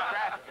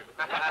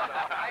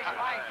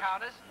flying,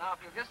 Countess. Now, if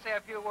you'll just say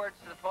a few words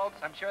to the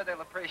folks, I'm sure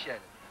they'll appreciate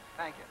it.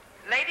 Thank you.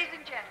 Ladies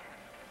and gentlemen,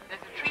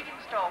 there's a treat in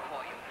store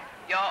for you.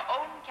 Your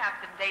own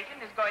Captain Dayton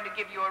is going to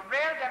give you a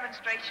rare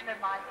demonstration of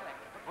my plane.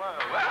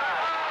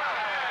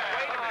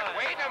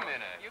 Wait a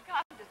minute. You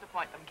can't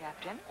disappoint them,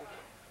 Captain.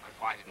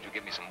 Why didn't you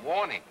give me some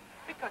warning?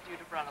 Because you'd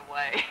have run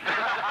away.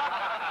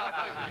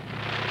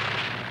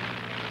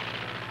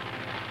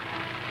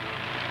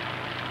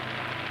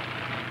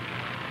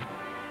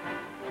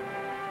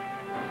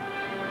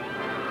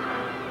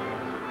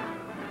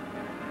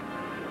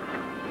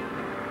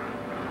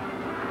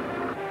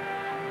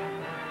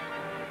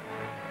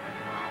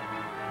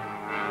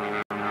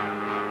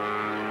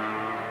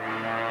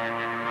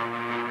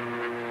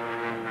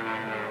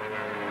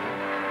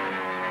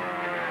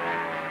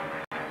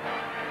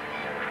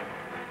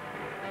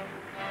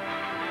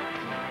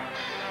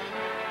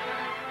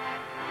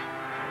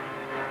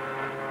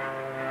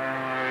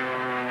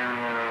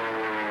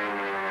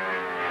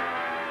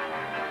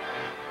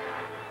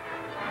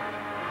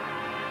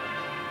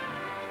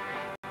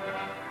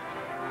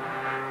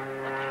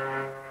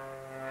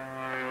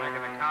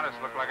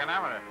 Look like an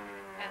amateur.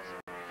 As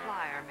a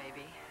flyer,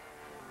 maybe.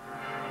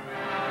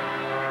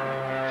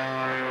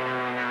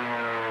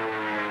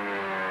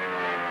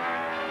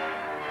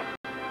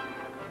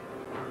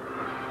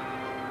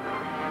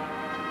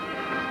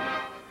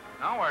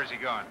 Now, where's he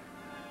going?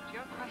 It's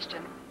your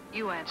question.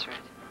 You answer it.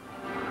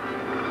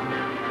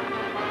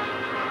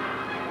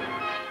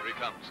 Here he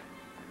comes.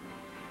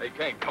 Hey,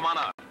 King, come on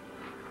out.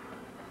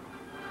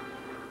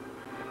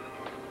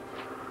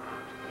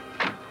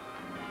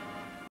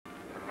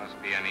 There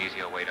must be an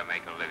easier way to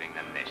make a living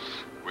than this.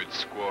 With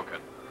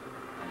squawking.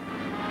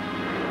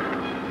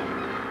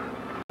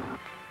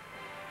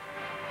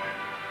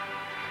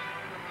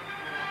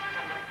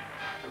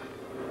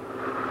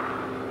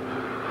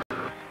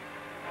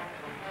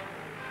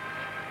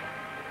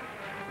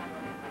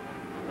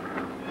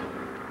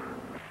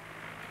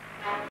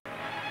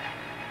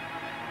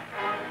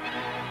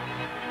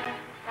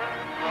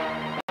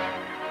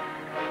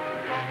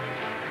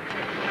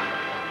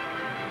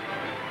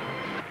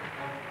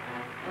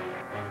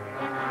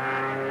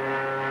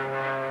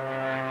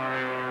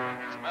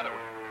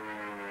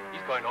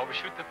 Going to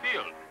overshoot the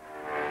field.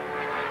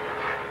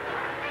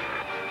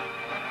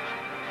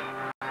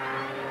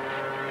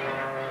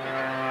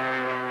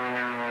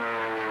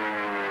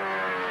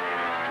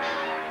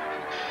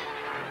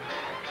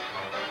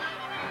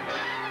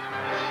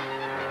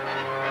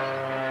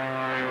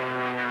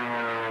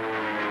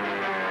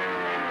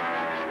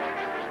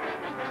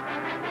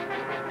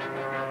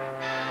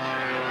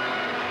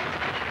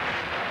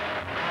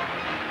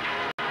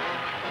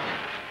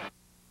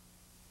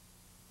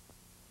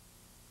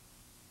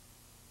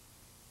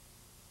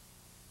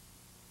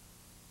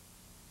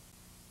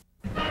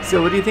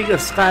 So what do you think of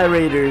Sky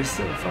Raiders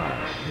so far?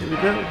 Here we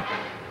go.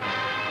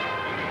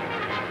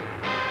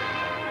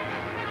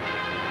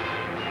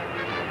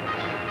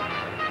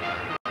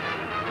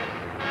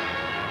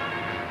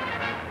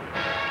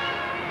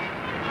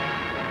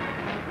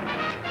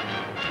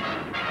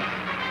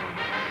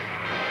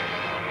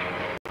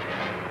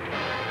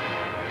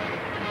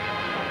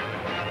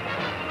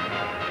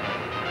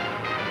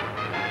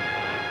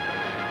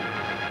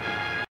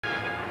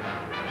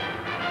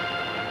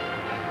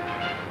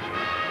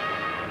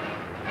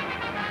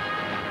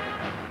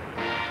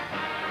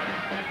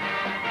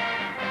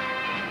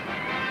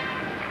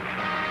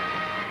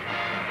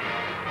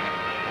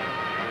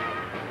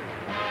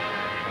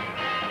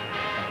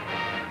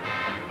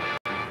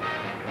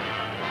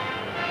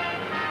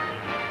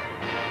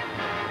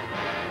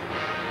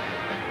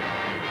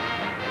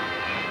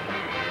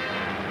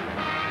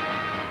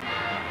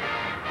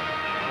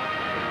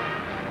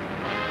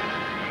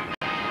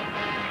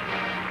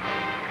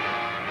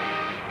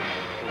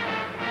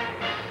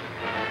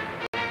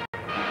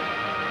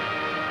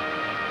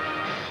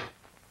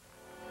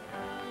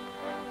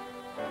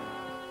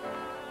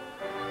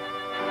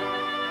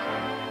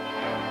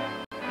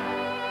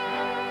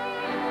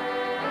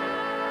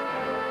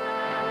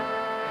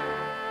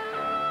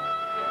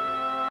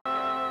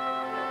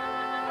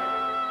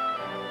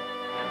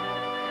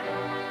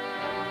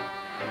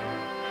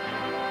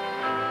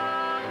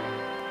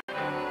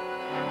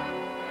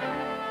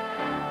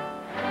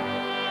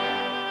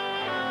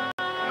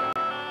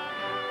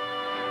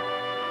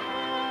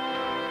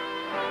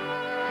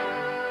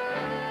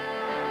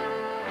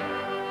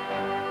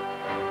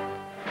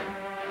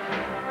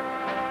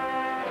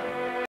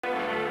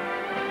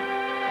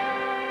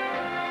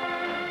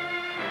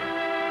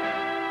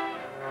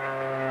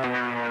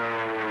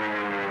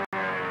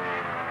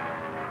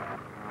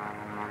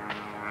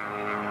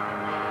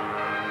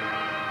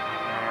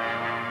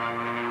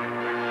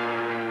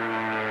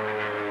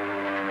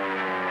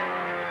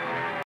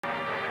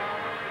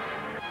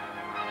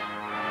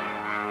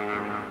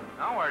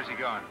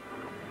 going?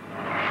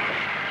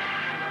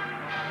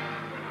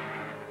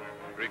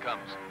 Here he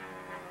comes.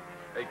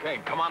 Hey,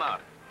 Kane, come on out.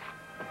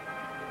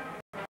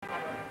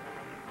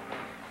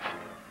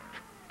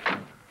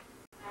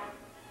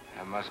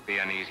 There must be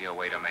an easier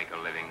way to make a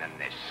living than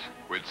this.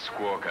 Quit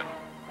squawking.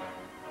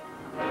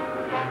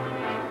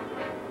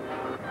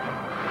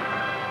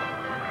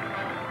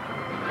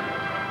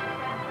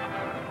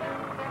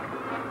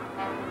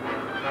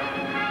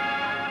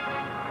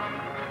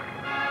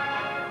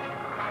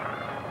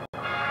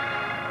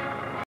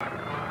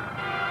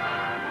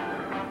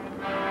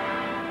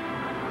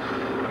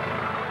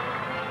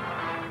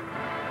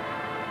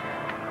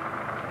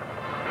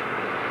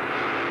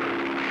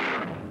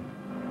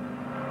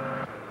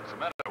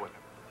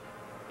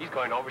 He's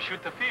going to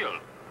overshoot the field.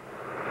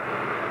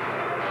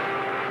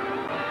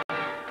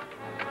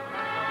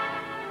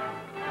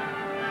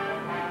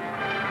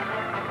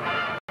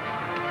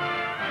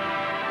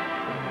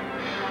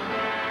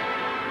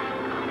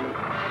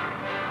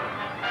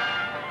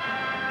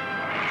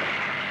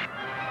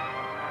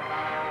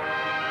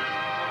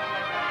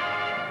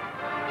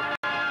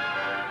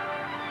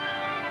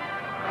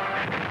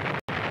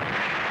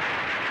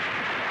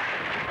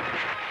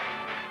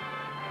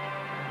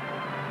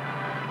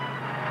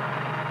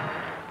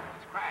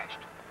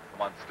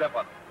 Come on, step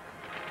on it.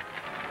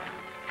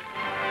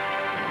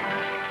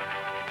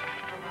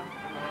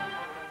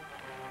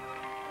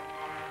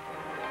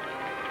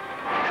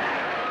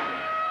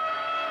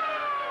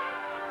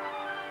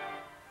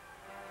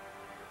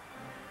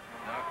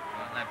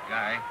 Not that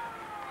guy.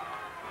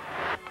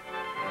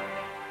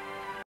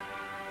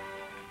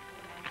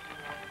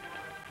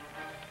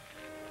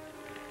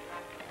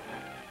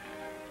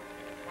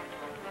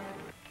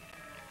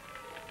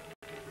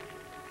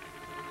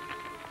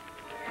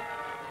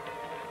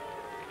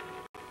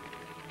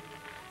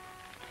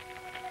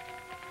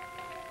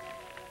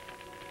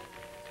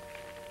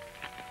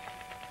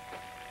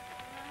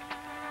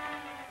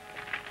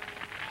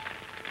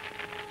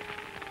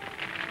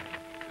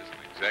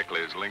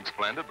 Exactly as Link's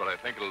planned it, but I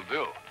think it'll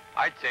do.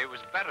 I'd say it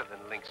was better than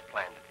Link's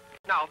planned it.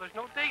 Now there's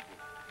no Dayton.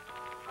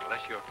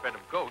 Unless you're afraid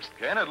of ghosts.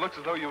 Ken, it looks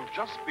as though you've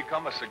just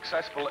become a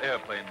successful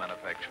airplane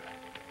manufacturer.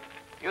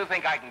 You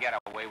think I can get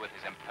away with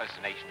his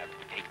impersonation of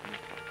Dayton?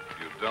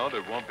 If you don't,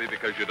 it won't be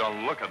because you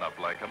don't look enough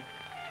like him.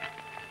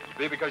 It'll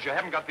be because you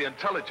haven't got the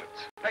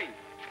intelligence. Hey,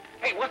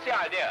 what's the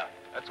idea?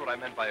 That's what I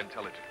meant by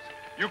intelligence.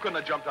 You couldn't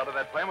have jumped out of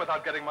that plane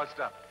without getting mussed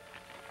up.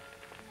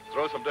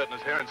 Throw some dirt in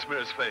his hair and smear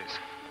his face.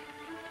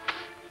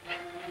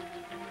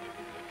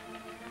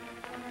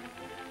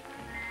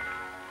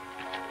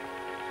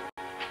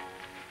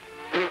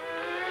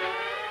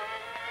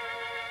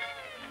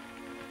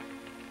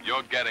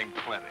 You're getting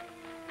plenty.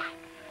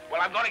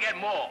 Well, I'm going to get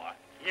more.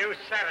 You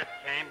said it,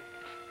 Kane.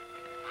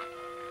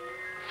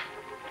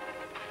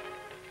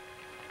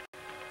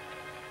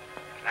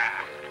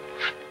 Ah.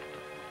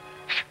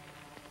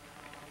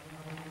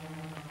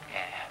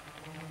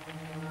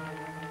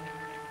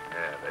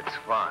 Yeah, that's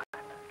fine.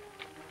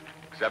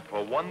 Except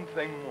for one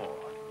thing more.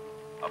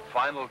 A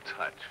final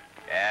touch.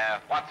 Yeah,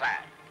 what's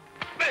that?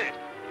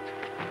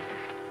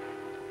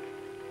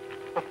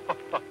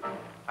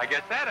 I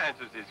guess that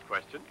answers his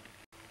question.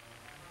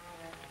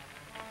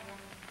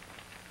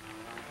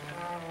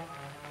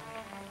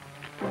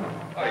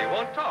 Oh, you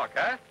won't talk,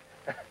 huh?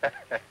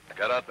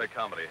 Got out their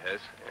comedy,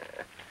 Hess.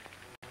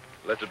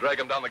 Let's drag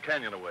him down the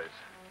canyon a ways.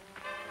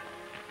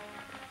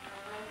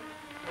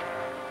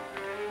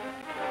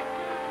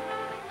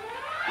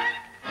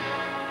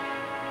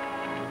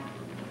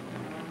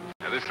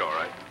 Now, this is all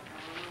right.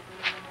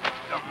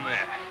 Something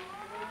there.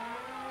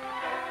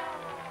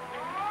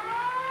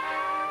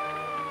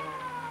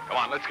 Come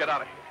on, let's get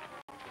out of here.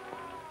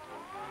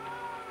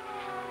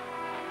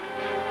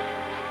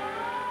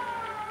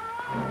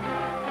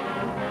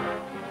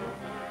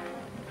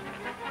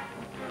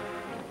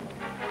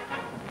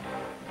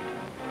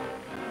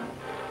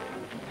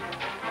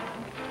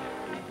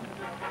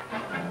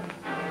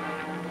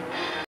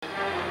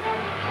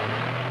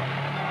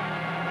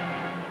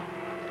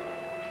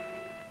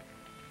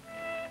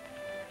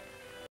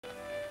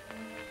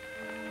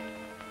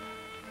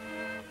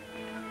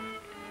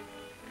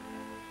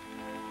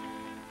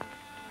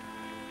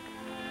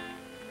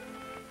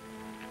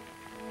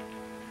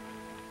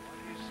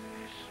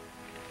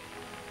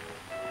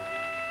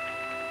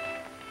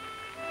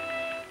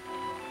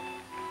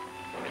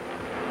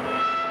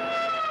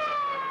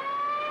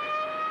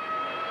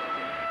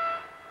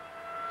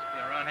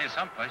 Here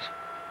someplace.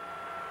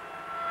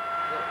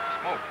 Oh,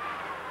 smoke.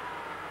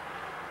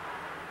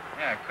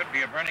 Yeah, it could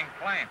be a burning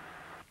plane.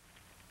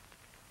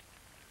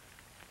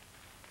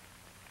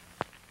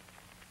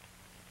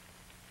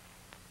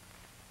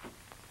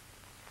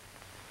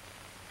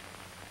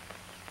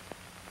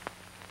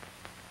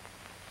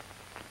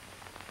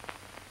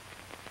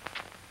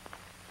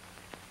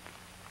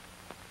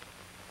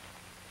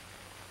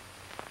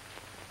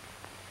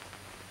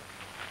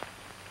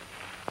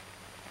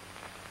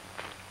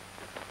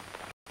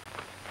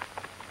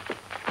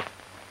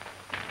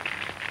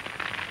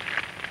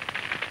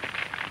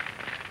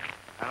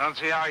 don't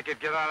see how he could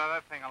get out of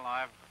that thing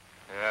alive.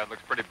 Yeah, it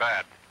looks pretty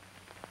bad.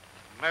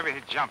 Maybe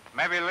he jumped.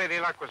 Maybe Lady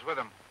Luck was with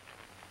him.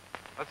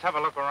 Let's have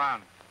a look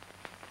around.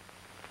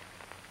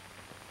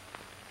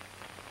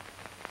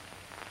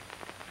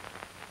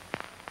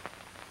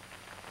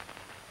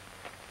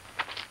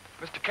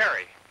 Mr.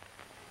 Carey.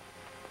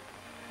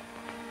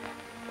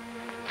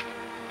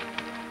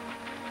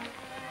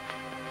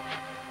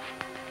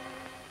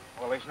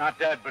 Well, he's not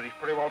dead, but he's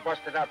pretty well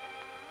busted up.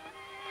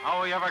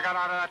 How he ever got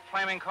out of that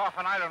flaming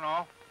coffin, I don't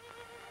know.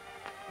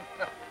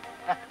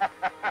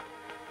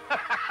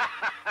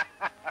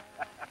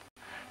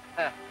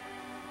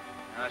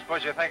 I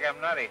suppose you think I'm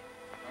nutty.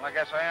 Well, I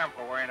guess I am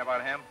for worrying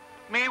about him.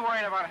 Me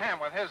worrying about him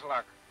with his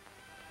luck.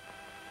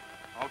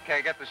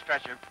 Okay, get the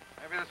stretcher.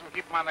 Maybe this will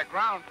keep him on the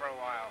ground for a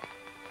while.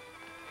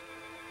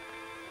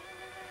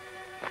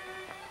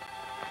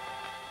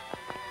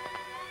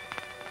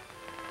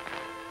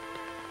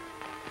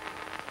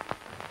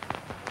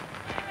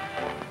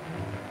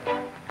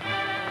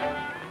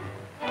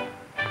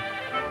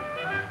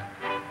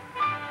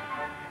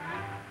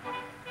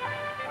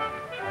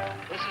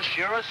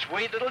 Sure a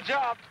sweet little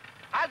job.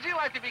 How'd you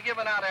like to be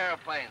giving out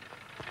airplanes?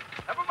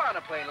 Never mind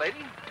a plane,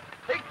 lady.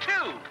 Take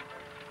two.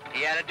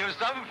 He had to do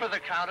something for the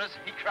Countess.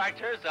 He cracked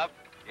hers up.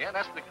 Yeah,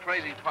 that's the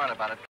crazy part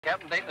about it.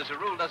 Captain Dayton, as a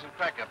rule, doesn't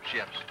crack up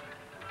ships.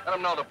 Let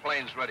him know the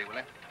plane's ready, will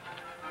you?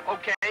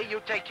 Okay, you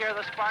take care of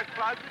the spark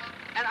plugs,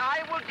 and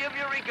I will give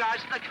your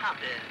regards to the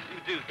Countess.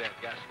 You do that,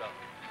 Gaston.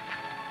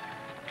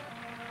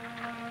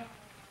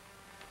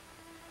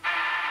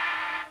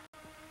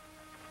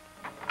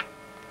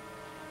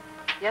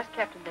 Yes,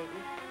 Captain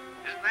Dayton.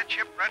 Isn't that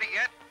ship ready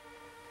yet?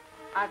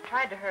 I've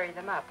tried to hurry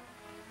them up.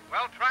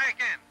 Well, try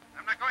again.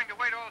 I'm not going to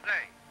wait all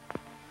day.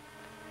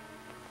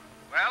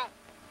 Well?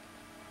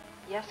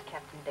 Yes,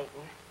 Captain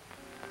Dayton.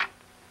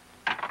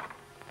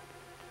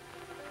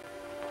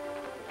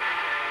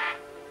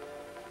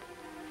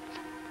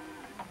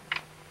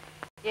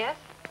 Yes?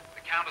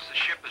 The Countess's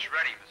ship is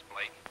ready, Miss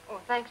Blake.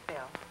 Oh, thanks,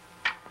 Bill.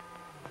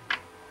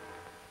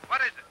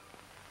 What is it?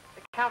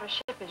 The Countess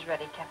ship is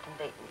ready, Captain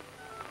Dayton.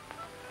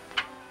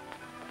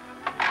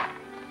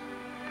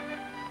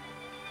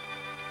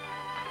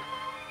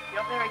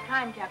 You're very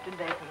kind, Captain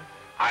Dayton.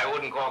 I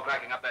wouldn't call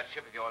cracking up that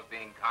ship of yours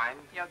being kind.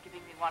 You're giving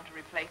me one to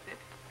replace it?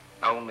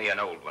 Only an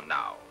old one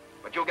now.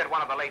 But you'll get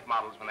one of the late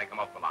models when they come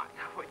off the line.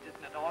 Which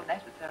isn't at all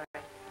necessary.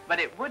 But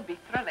it would be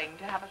thrilling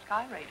to have a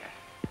Sky Raider.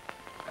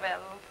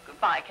 Well,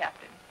 goodbye,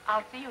 Captain.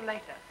 I'll see you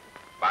later.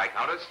 Bye,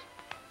 Countess.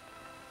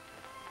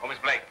 Oh, Miss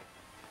Blake.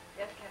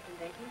 Yes, Captain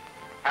Dayton?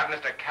 Have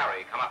Mr.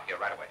 Carey come up here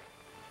right away.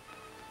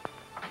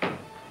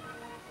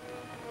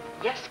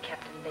 Yes,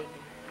 Captain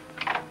Dayton.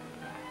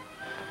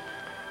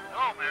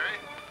 Hello, Mary.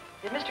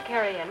 Is Mr.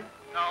 Carey in?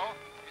 No,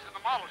 he's in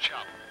the model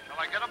shop. Shall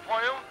I get him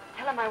for you?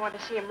 Tell him I want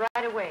to see him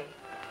right away.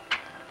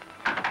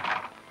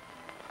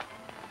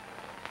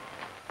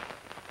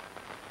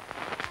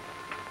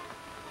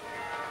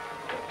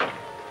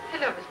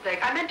 Hello, Miss Blake.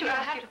 I meant to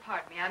ask you to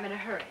pardon me. I'm in a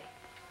hurry.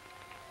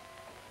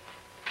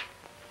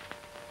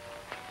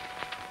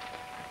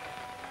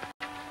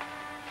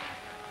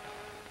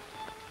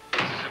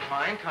 This is a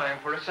fine time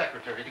for a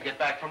secretary to get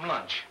back from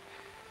lunch.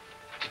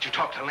 Did you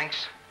talk to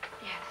Lynx?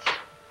 Yes.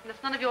 And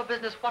it's none of your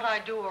business what I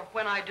do or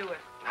when I do it.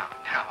 Now,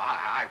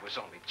 I was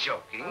only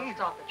joking. Oh,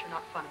 stop it. You're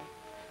not funny.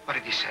 What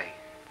did he say?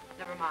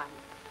 Never mind.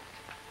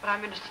 What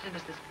I'm interested in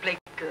is this Blake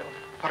girl.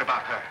 What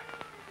about her?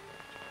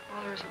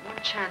 Well, there isn't one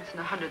chance in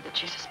 100 that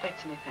she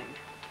suspects anything.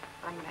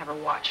 But I'm going to have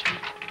her watched.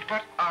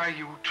 What are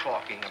you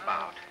talking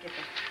about? Skip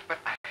it. But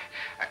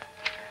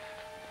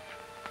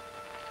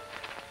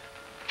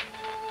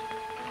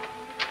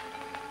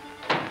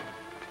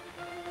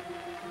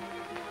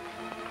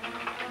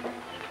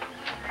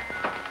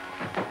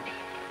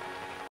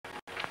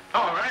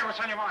Oh, Ray, what's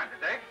on your mind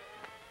today?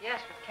 Yes,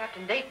 with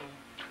Captain Dayton.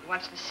 He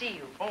wants to see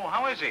you. Oh,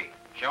 how is he?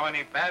 Show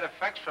any bad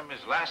effects from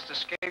his last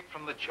escape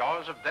from the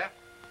jaws of death?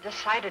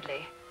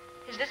 Decidedly.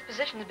 His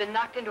disposition has been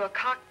knocked into a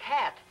cocked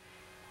hat.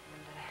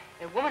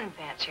 And the woman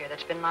fancier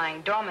that's been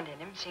lying dormant in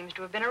him seems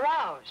to have been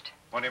aroused.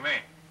 What do you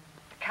mean?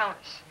 The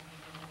Countess.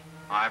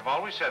 I've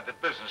always said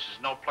that business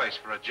is no place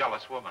for a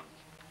jealous woman.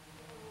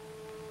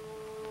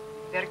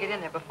 You better get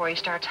in there before he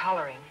starts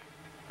hollering.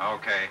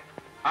 Okay.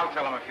 I'll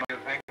tell him a few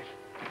things.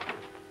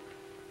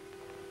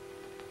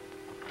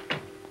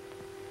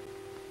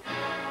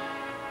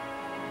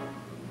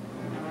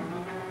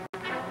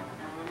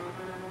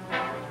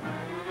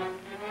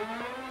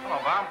 Hello,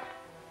 Bob.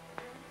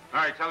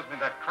 Mary tells me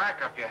that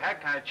crack up you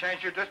had kind of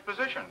changed your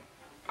disposition.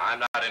 I'm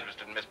not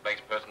interested in Miss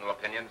Blake's personal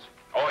opinions,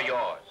 or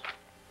yours.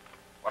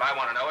 What I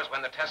want to know is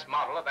when the test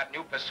model of that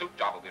new pursuit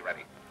job will be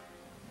ready.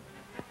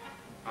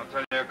 I'll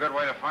tell you a good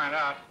way to find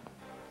out.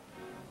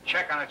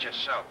 Check on it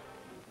yourself.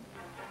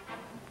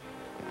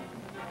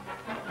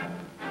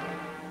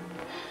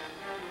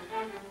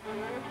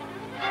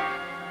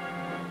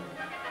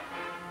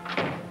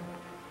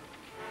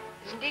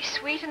 Isn't he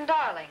sweet and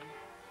darling?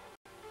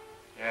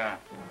 Yeah.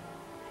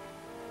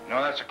 You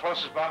know, that's the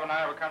closest Bob and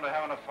I ever come to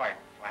having a fight.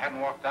 If I hadn't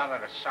walked out,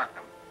 I'd have socked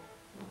him.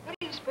 What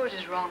do you suppose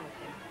is wrong with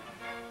him?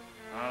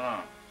 I don't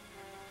know.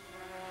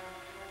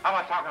 How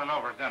about talking it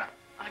over at dinner?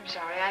 I'm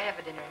sorry, I have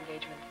a dinner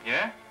engagement.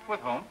 Yeah? With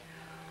whom?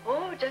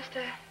 Oh, just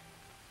a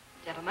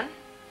gentleman.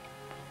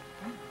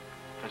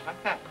 Just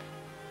like that.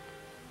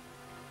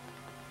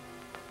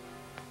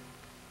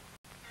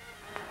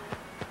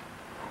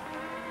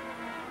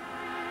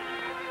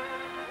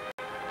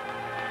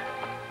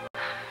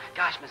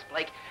 Gosh, Miss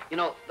Blake, you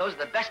know, those are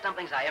the best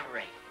dumplings I ever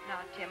ate. Now,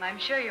 Tim, I'm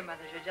sure your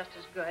mother's are just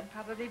as good,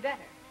 probably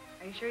better.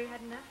 Are you sure you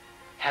had enough?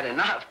 Had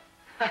enough?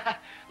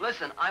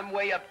 Listen, I'm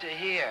way up to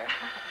here.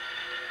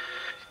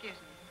 Excuse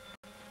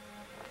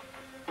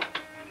me.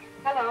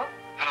 Hello?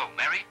 Hello,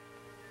 Mary.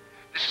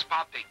 This is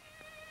Bob Dayton.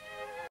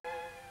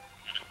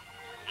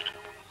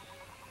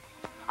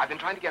 I've been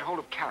trying to get hold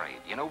of Carrie.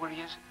 Do you know where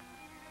he is?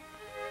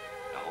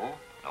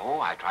 No,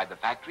 I tried the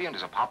factory and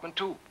his apartment,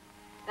 too.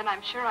 Then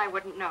I'm sure I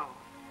wouldn't know.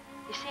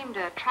 You seemed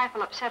a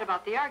trifle upset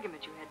about the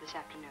argument you had this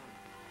afternoon.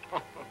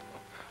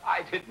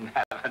 I didn't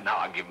have an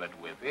argument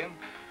with him.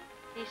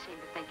 He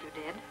seemed to think you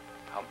did.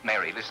 Oh,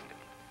 Mary, listen to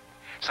me.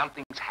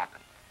 Something's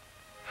happened.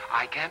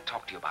 I can't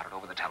talk to you about it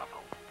over the telephone.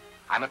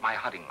 I'm at my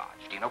hunting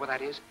lodge. Do you know where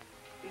that is?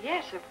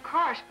 Yes, of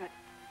course, but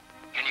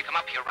Can you come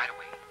up here right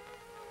away?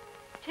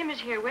 Tim is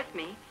here with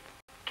me.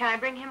 Can I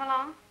bring him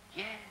along?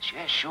 Yes,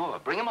 sure.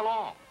 Bring him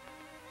along.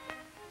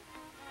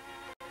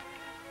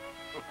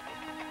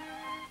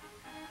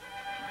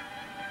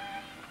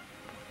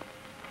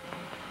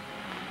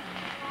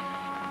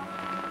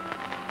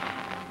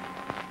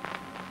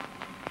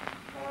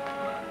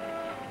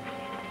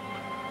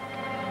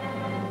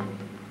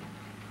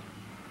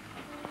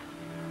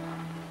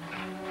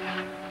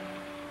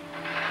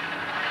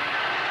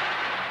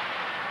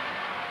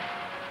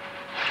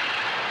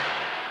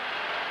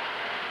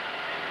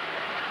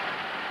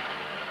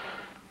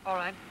 All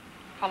right.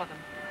 Follow them.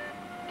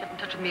 Get in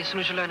touch with me as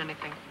soon as you learn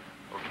anything.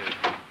 Okay.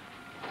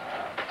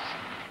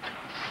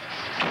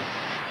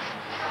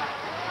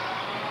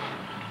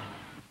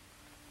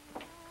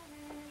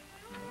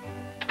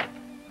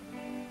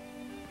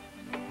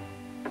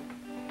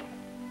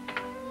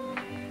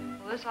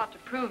 Well, this ought to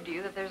prove to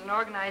you that there's an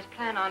organized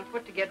plan on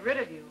foot to get rid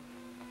of you.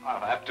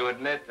 I'll have to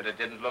admit that it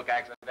didn't look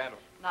accidental.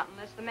 Not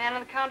unless the man on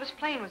the Countess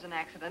plane was an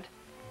accident,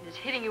 and his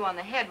hitting you on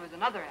the head was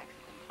another accident.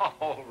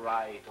 All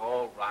right.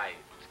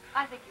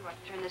 I think you ought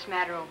to turn this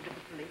matter over to the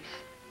police.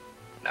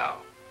 No,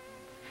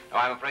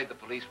 I'm afraid the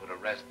police would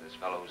arrest this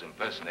fellow who's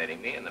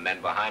impersonating me, and the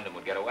men behind him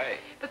would get away.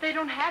 But they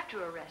don't have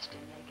to arrest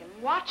him. They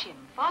can watch him,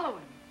 follow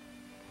him.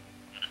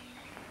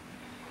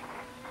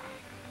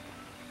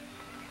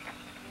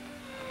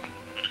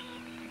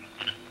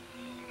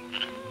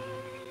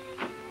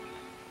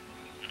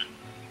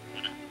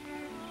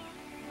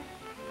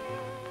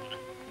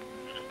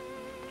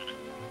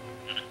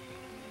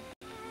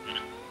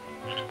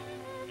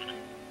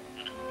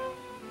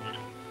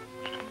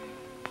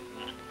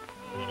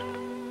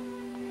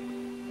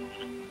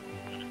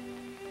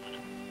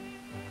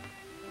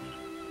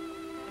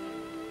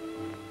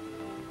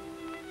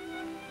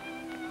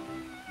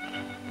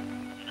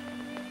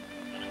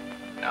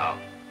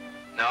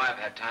 No, I've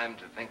had time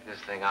to think this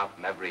thing out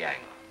from every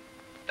angle.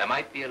 There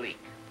might be a leak,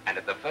 and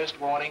at the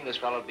first warning, this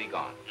fellow'd be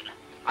gone.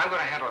 I'm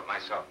going to handle it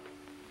myself.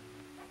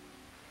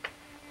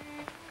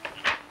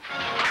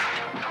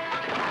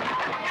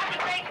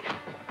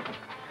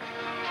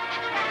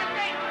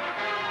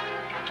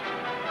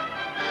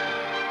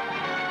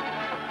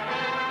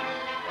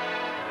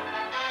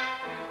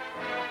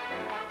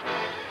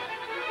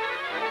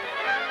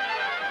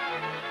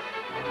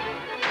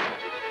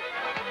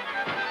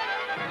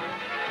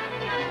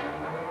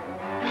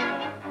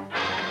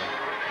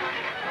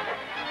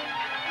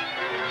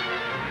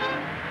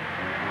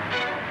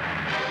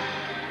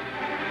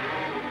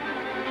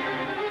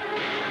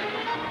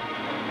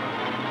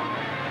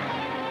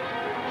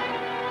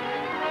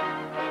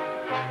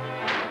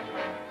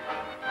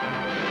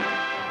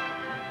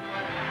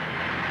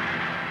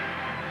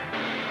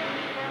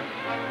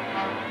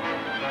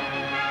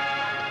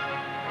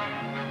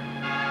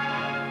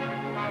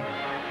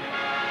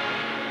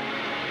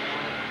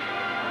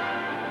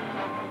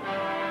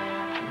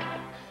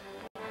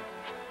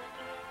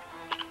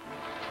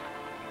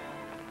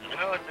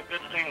 It's a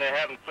good thing they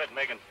haven't quit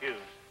making fuse.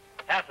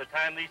 Half the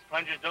time, these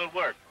plungers don't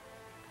work.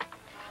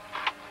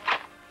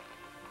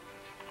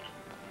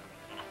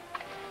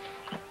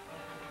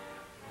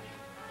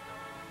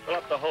 Fill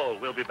up the hole.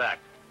 We'll be back.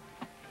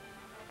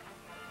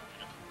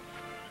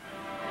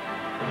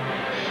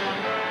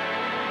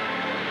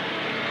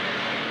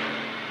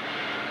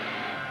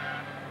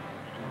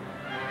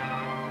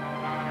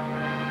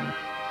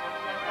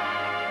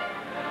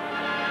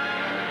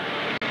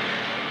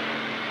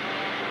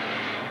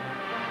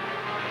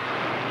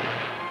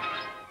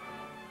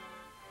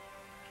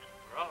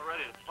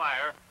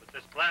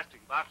 Blasting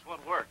box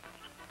won't work.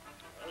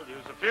 Well,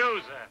 use the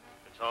fuse then.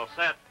 It's all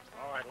set.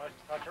 All right, let's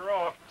start to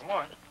roll. Come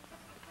on.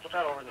 Put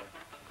that over there.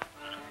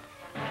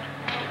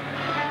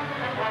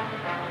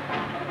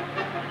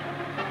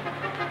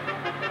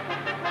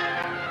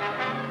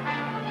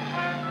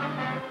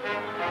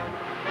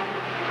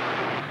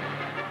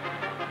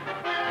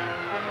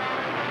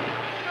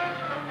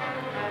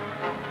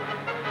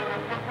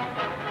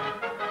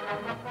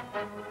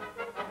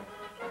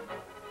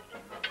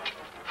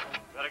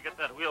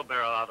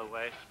 out of the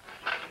way.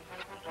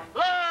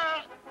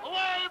 Blast!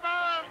 Away,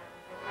 man!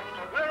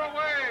 Clear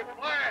away!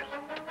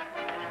 Blast!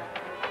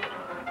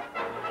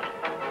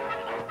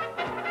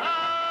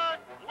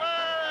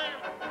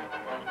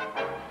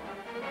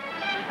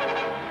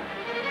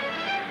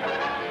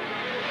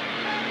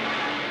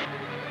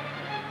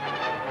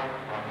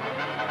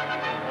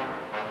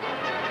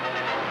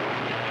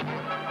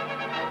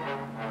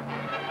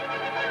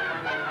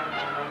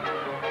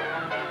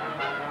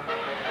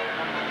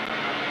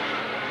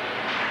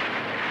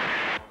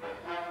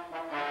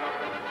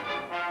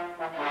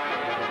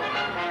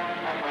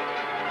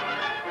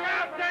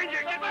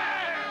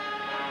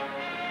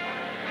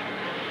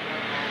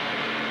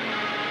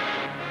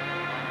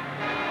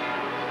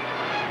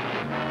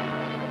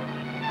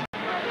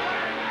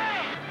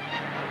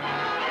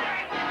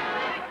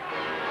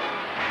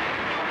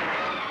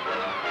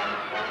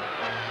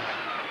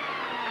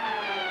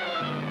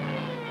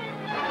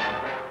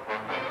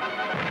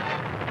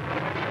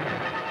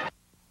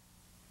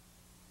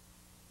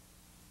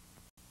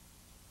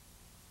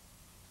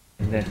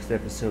 Next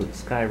episode of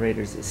Sky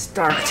Raiders is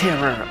Stark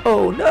Terror.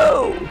 Oh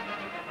no!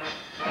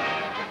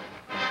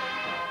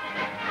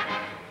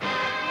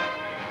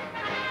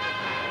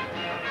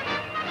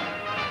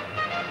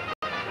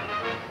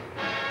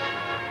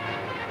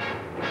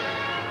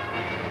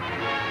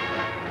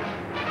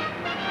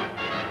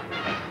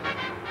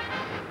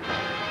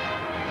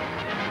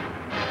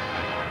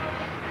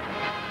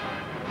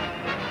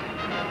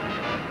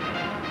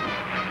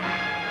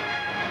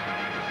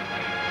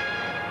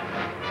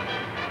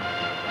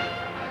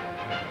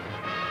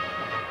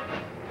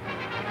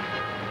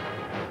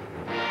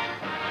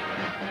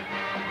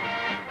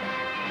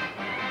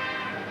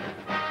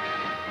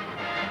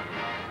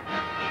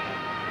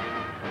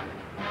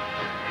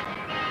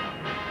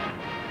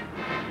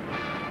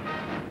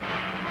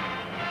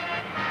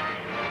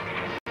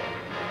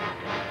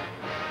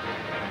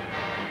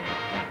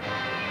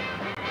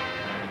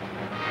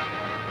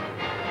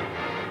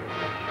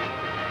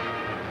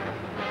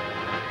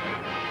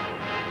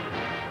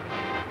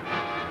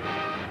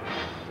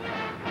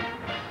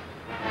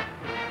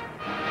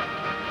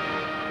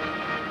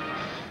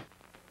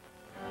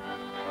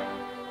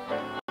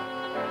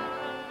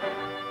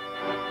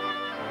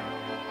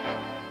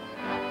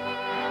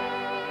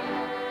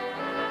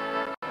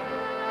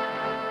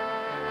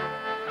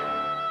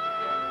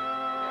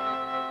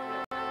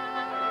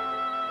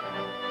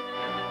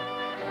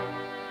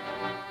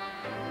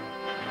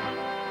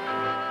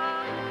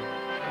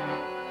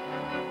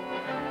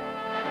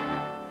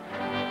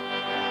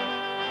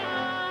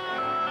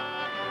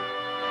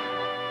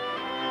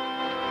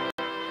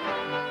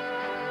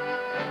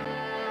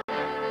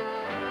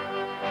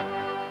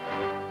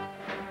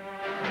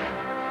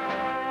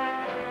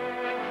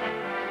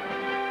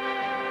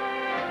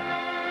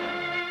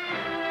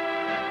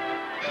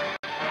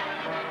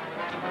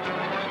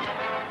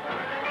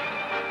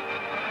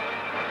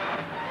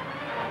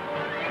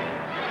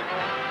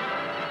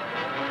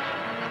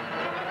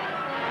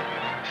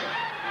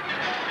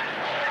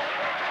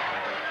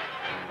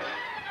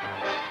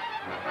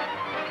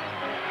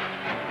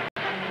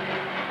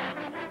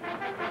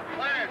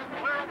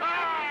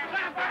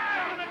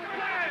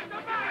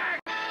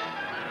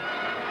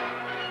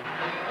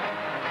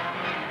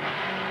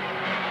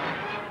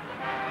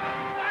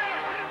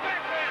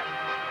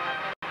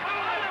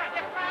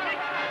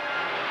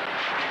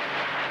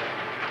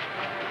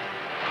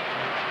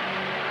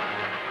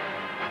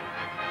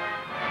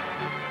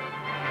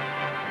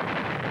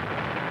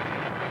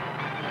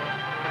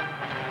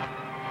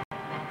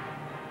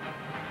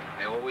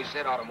 always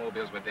said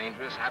automobiles were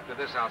dangerous. After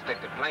this, I'll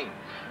stick to planes.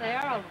 They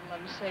are a little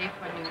unsafe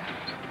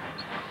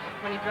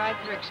when you drive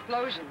through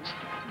explosions.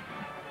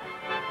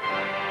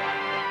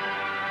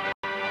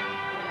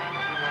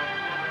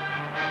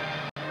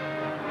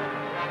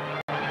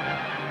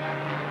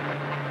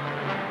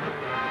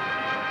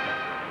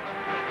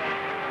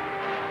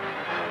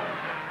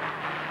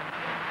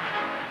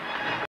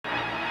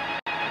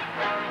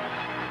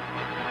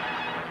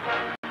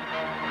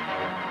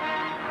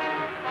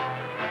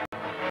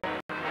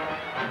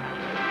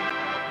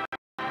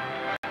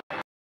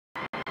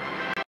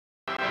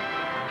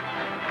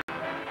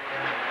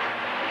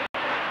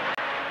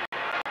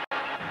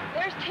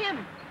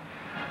 Tim.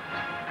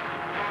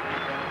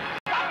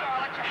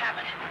 I'll let you have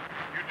it.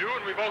 You do,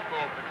 and we both go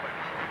over the cliff.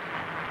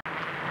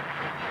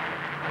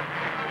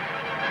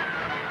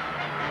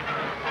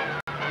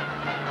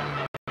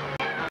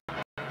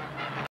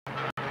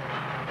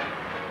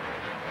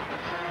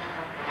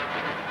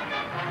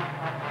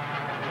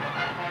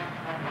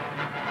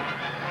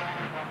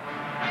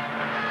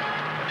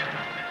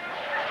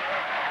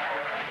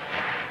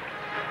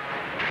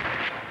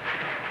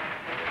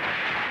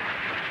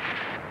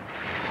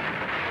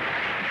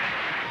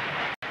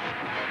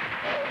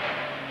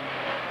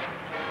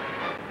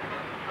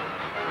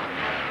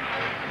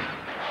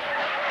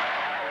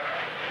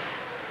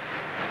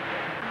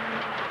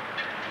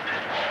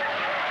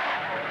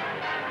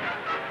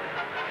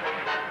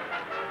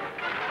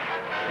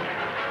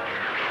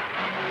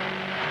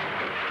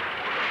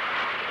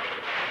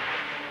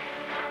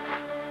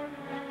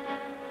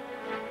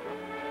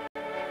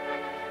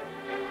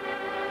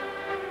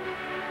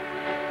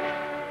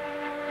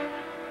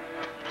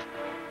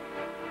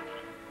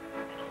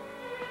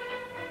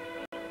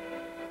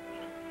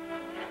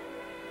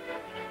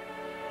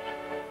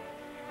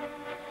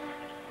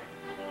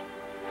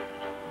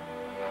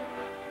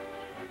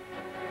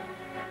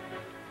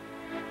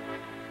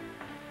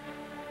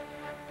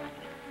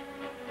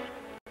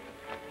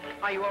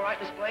 Are you all right,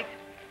 Miss Blake?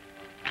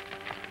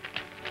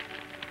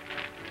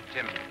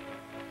 Tim,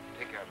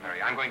 take care of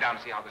Mary. I'm going down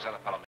to see how this other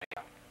fellow made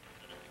out.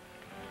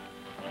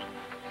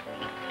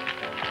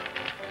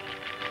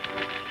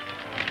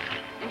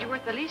 And you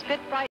weren't the least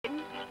bit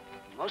frightened?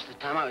 Most of the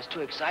time I was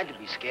too excited to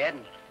be scared,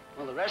 and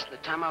well, the rest of the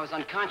time I was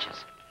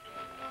unconscious.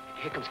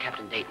 Here comes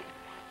Captain Dayton.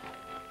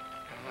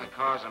 Well, the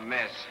car's a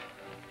mess.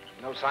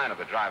 No sign of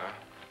the driver.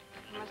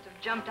 He must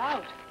have jumped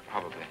out.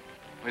 Probably.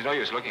 There's no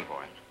use looking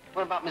for him.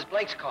 What about Miss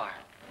Blake's car?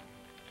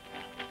 I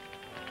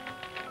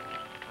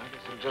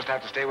guess we'll just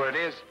have to stay where it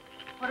is.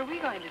 What are we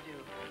going to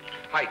do?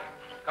 Hike.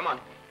 Come on.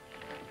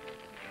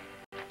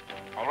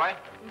 All right?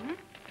 Mm-hmm.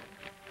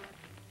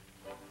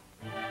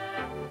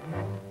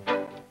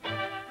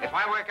 If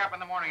I wake up in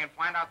the morning and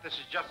find out this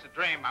is just a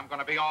dream, I'm going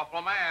to be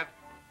awful mad.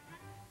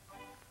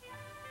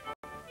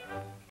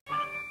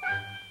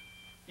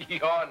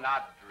 You're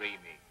not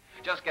dreaming.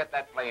 Just get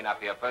that plane up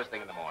here first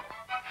thing in the morning.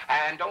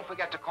 And don't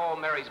forget to call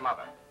Mary's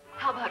mother.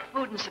 How about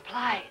food and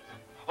supplies?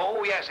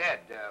 Oh, yes,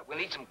 Ed. We'll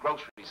need some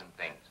groceries and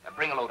things.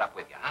 Bring a load up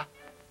with you, huh?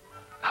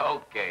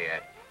 Okay,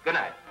 Ed. Good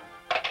night.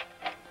 It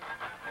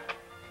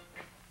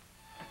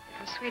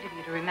was sweet of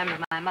you to remember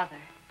my mother.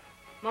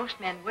 Most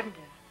men wouldn't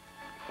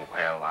have.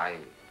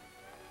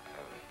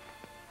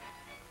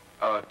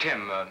 Well,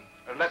 Tim,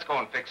 let's go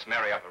and fix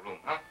Mary up a room,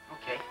 huh?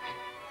 Okay.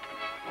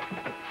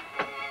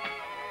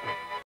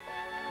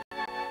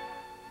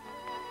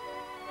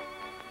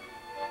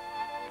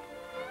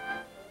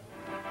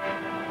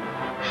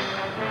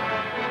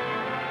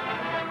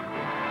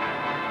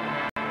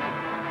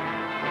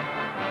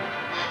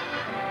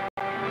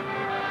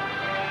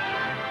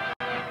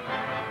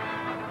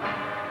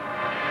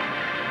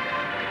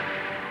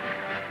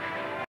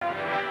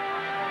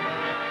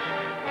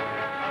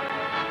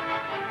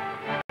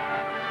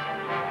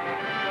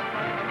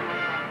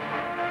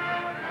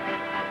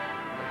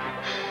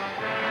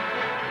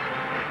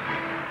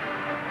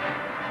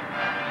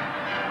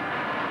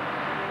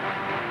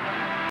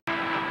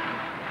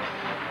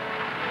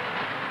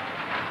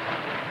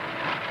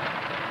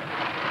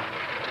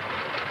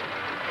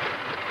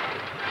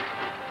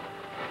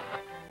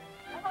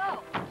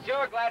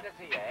 Glad to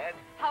see you, Ed.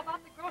 How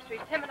about the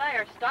groceries? Tim and I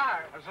are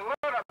starved. There's a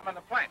load of them in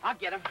the plane. I'll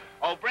get them.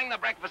 Oh, bring the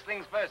breakfast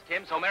things first,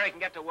 Tim, so Mary can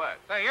get to work.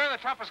 Say, you're the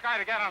toughest guy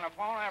to get on the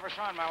phone I ever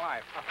saw in my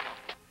life.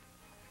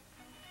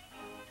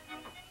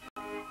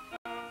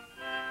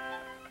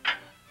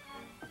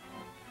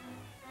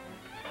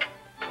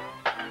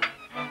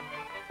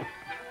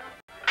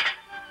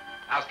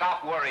 Now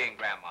stop worrying,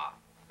 Grandma.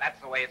 That's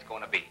the way it's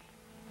going to be.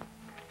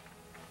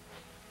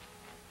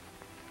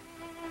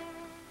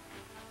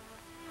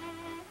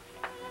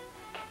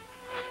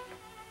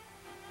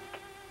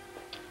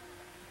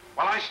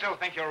 Well, I still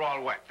think you're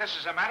all wet. This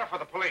is a matter for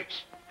the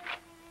police.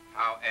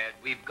 Now, Ed,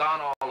 we've gone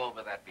all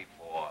over that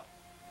before.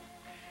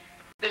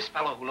 This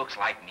fellow who looks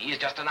like me is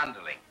just an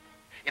underling.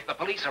 If the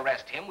police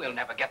arrest him, we'll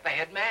never get the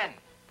head man.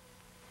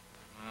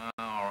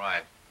 All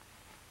right.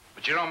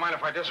 But you don't mind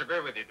if I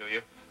disagree with you, do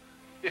you?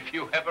 If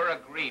you ever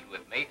agreed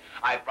with me,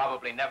 I'd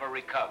probably never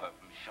recover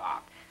from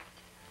shock.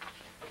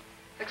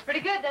 Looks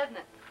pretty good, doesn't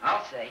it?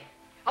 I'll say.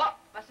 Oh,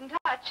 mustn't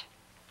touch.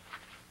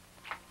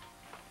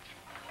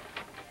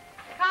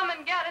 Come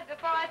and get it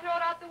before I throw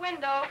it out the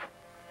window.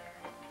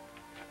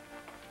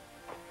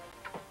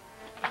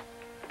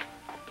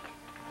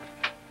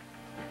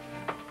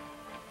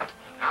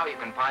 Now you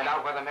can find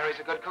out whether Mary's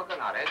a good cook or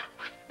not, Ed.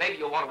 Maybe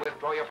you'll want to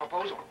withdraw your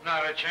proposal.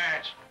 Not a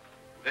chance.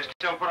 They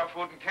still put up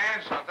food in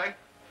cans, don't they?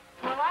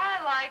 Well, I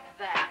like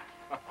that.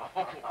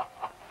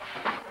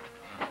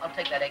 I'll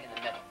take that egg in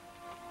the middle.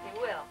 You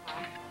will,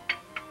 huh?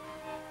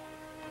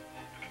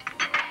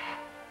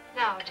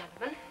 Now,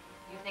 gentlemen,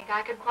 you think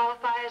I could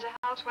qualify as a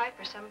housewife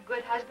for some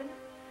good husband?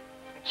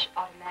 Which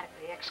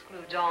automatically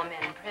excludes all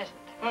men present.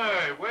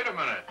 Hey, wait a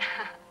minute.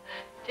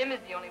 Tim is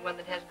the only one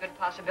that has good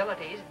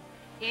possibilities.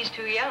 He's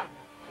too young.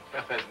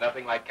 Well, there's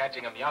nothing like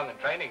catching him young and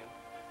training him.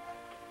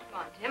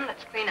 Come on, Tim,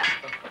 let's clean up.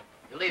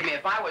 Believe me,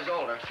 if I was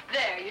older...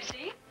 There, you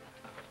see?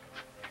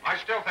 I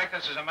still think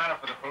this is a matter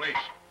for the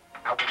police.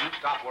 Now, will you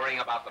stop worrying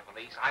about the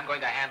police? I'm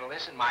going to handle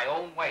this in my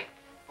own way.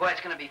 Boy,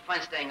 it's going to be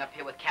fun staying up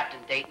here with Captain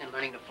Dayton and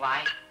learning to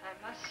fly.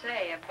 I must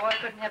say, a boy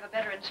couldn't have a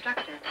better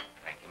instructor.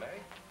 Thank you, Mary.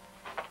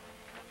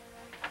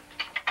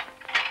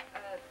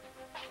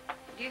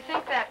 Do you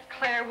think that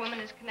Claire woman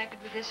is connected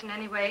with this in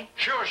any way?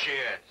 Sure she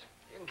is.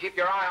 You can keep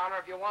your eye on her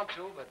if you want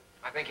to, but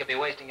I think you'll be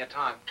wasting your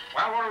time.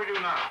 Well, what do we do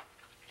now?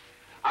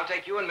 I'll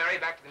take you and Mary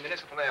back to the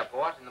municipal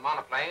airport in the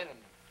monoplane and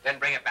then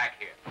bring it back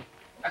here.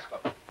 Let's go.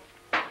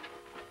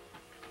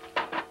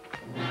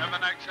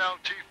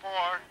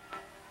 7XLT4,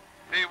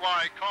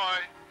 BY Coy,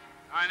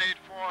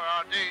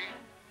 984RD,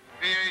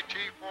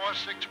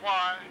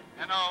 BAT46Y,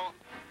 NO,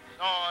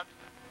 Sword.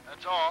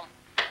 That's all.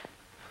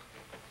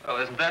 Well,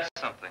 isn't that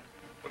something?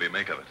 What do you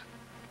make of it?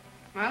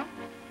 Well,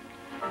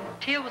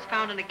 Teal was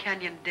found in a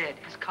canyon dead,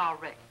 his car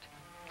wrecked.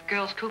 The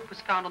girl's coupe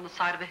was found on the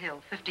side of a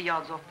hill, 50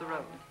 yards off the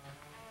road.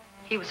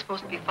 He was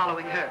supposed to be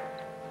following her.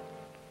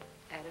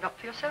 Add it up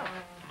for yourself.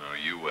 No,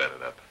 you add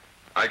it up.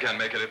 I can't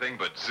make anything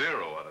but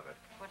zero out of it.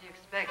 What do you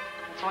suspect.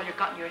 That's all you've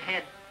got in your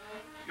head.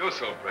 You're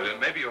so brilliant.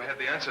 Maybe you had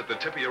the answer at the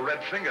tip of your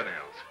red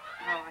fingernails.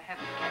 No, I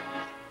haven't,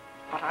 Captain.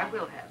 But I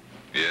will have.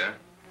 Yeah?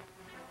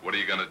 What are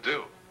you gonna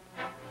do?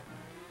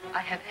 I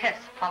have Hess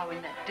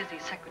following that dizzy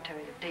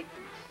secretary of Dayton's.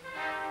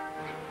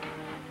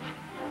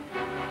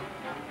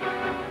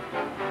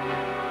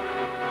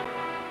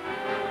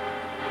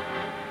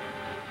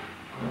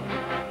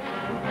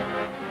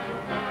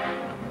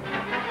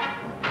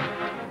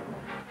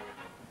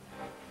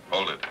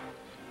 Hold it.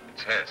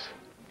 It's Hess.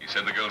 He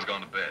said the girl's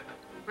gone to bed.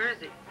 Where is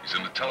he? He's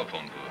in the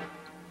telephone booth.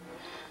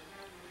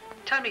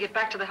 Tell him to get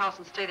back to the house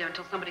and stay there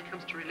until somebody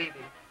comes to relieve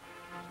him.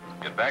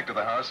 Get back to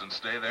the house and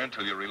stay there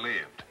until you're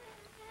relieved.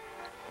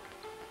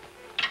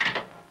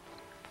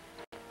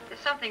 There's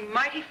something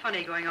mighty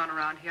funny going on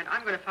around here, and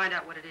I'm going to find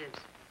out what it is.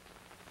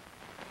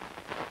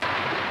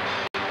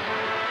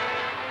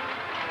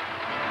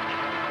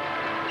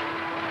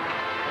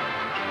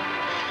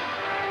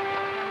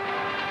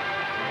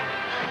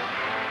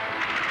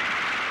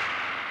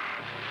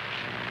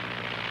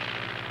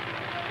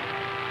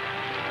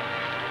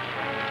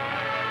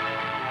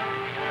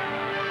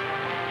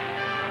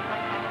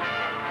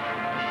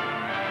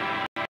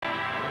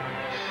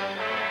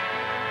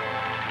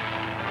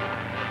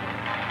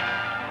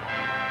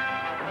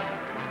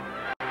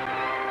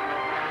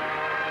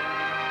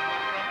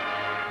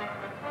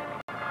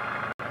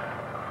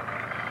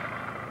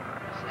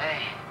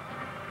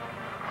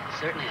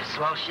 Certainly a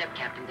swell ship,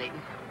 Captain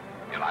Dayton.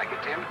 You like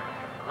it, Tim?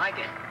 I like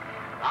it.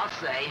 I'll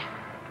say.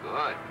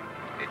 Good.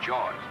 It's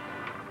yours.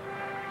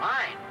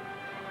 Mine?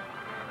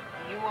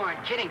 You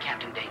weren't kidding,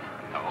 Captain Dayton.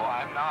 No,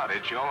 I'm not.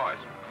 It's yours.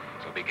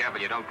 So be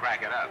careful you don't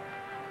crack it up.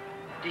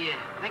 Do you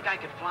think I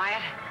could fly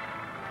it?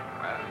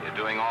 Well, you're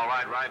doing all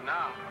right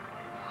now.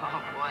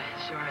 Oh, boy, it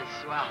sure is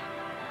swell.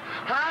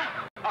 Huh?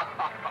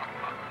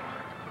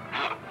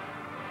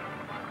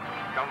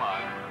 Come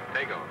on,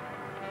 take over.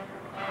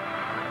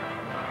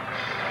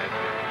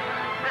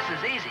 This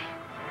is easy.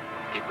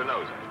 Keep the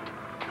nose in.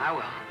 I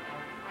will.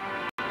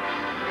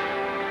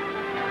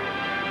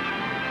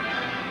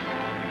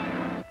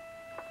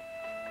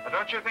 But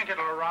don't you think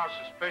it'll arouse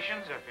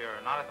suspicions if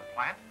you're not at the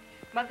plant?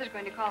 Mother's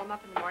going to call him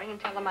up in the morning and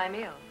tell him I'm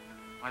ill.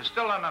 I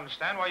still don't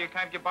understand why you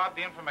can't give Bob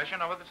the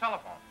information over the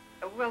telephone.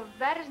 Well,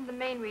 that isn't the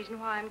main reason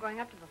why I'm going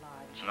up to the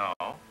lodge.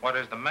 No. What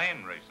is the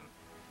main reason?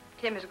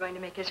 Tim is going to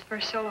make his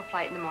first solo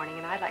flight in the morning,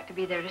 and I'd like to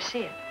be there to see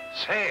it.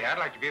 Say, I'd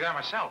like to be there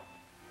myself.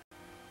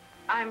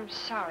 I'm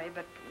sorry,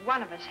 but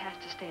one of us has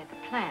to stay at the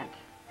plant.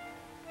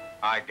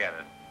 I get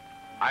it.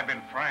 I've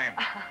been framed.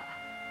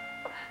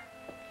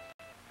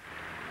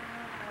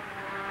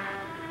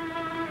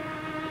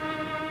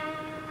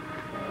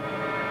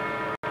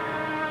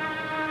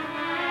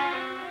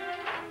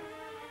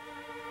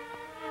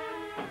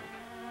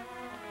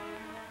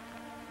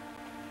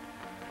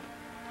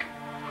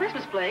 Where's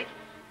Miss Blake?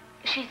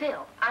 She's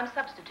ill. I'm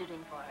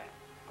substituting for her.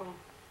 Oh.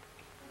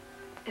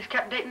 Is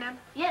Captain Dayton in?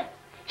 Yes.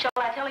 Shall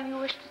I tell him you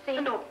wish to see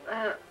him? No,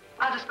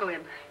 I'll just go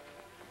in.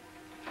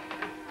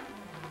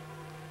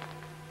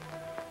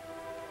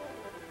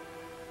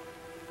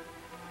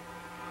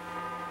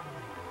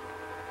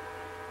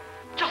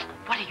 Just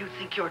what do you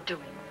think you're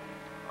doing?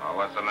 Oh,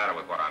 what's the matter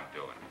with what I'm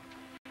doing?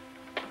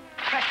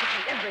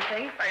 Practically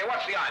everything. Hey,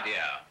 what's the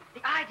idea?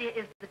 The idea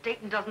is that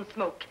Dayton doesn't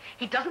smoke.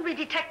 He doesn't read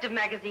detective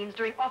magazines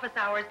during office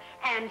hours,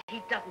 and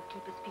he doesn't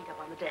keep his feet up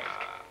on the desk.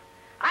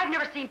 I've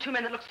never seen two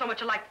men that look so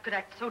much alike that could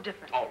act so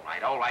different. All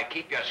right.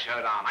 Keep your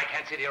shirt on. I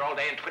can't sit here all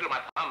day and twiddle my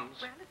thumbs.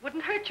 Well, it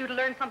wouldn't hurt you to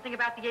learn something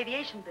about the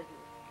aviation business.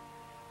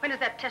 When is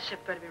that test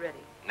ship going to be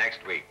ready? Next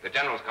week. The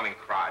general's coming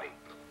Friday.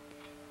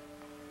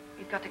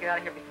 He's got to get out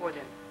of here before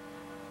then.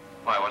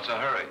 Why, what's the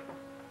hurry?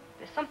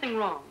 There's something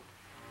wrong.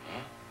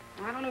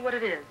 Huh? I don't know what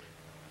it is.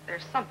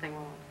 There's something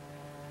wrong.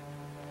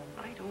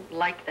 I don't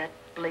like that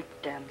Blake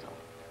damsel.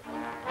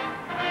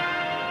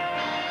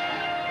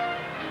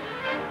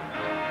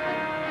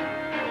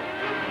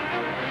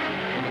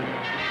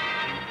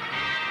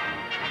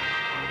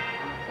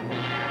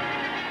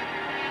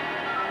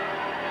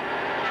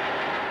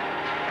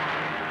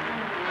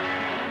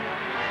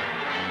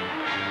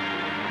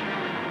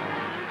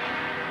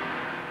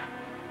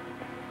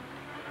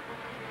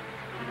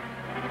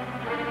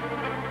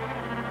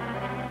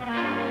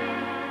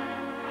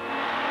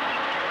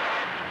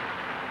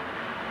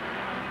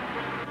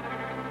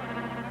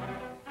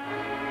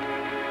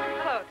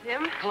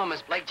 Hello,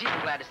 Miss Blake. Gee,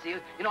 I'm glad to see you.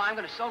 You know, I'm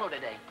going to solo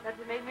today. That's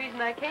the main reason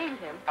I came,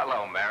 Tim.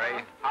 Hello,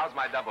 Mary. How's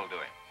my double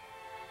doing?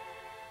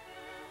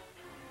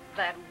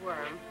 That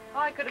worm. How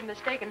I could have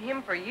mistaken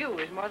him for you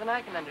is more than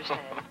I can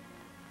understand.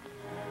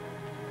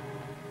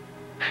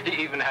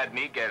 He even had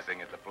me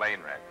guessing at the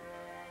plane wreck.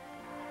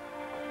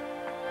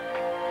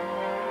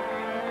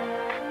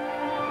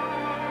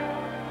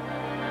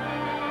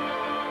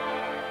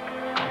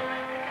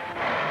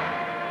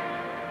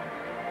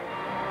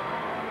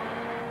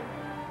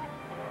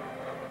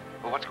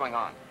 What's going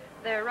on?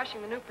 They're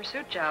rushing the new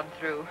pursuit job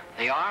through.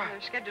 They are?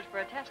 They're scheduled for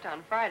a test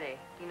on Friday.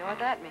 Do you know what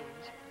that means?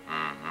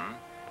 Mm-hmm.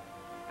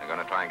 They're going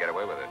to try and get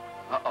away with it.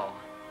 Uh-oh.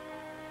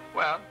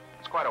 Well,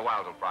 it's quite a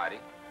while till Friday.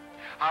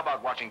 How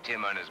about watching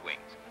Tim earn his wings?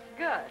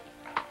 Good.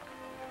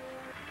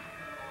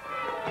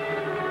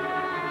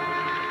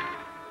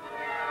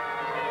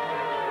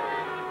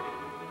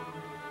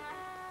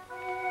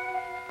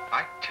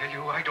 I tell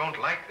you, I don't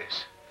like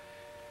this.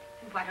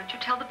 Why don't you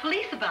tell the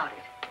police about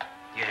it?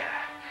 Yeah.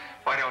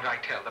 Why don't I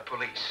tell the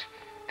police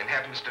and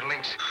have Mr.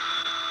 Lynx...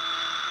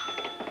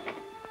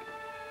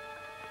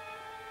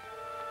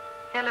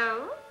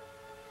 Hello?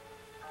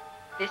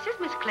 This is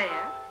Miss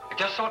Claire. I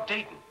just saw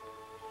Dayton.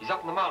 He's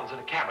up in the mountains in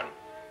a cabin.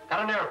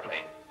 Got an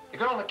airplane. The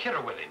girl and the kid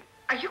are with him.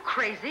 Are you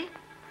crazy?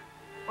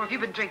 Or have you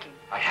been drinking?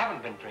 I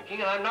haven't been drinking,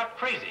 and I'm not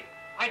crazy.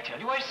 I tell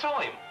you, I saw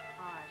him.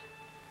 All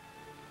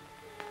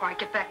right. All right,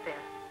 get back there.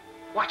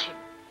 Watch him.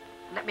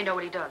 And let me know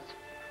what he does.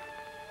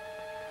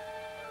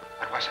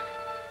 What was it?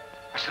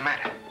 What's the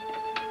matter?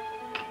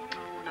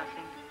 Oh,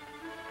 nothing.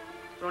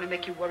 It would only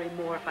make you worry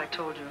more if I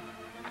told you.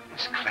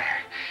 Miss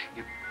Claire,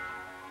 you...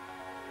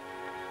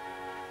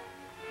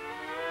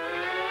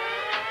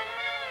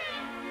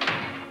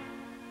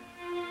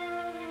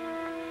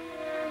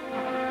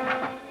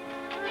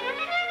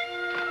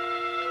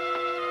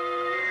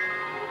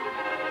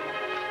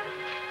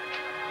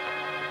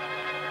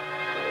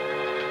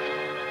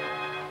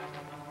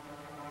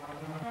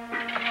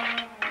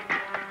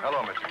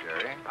 Hello, Mr.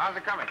 Carey. How's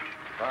it coming?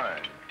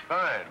 Fine,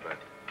 fine, but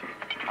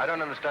I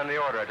don't understand the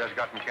order I just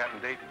got from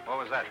Captain Dayton. What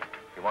was that?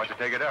 He wants to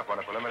take it up on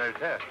a preliminary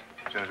test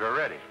as soon as we're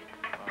ready.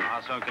 How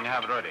soon can you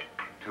have it ready?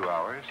 2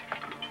 hours.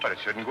 But it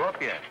shouldn't go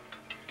up yet.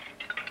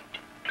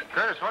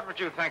 Curtis, what would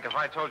you think if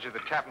I told you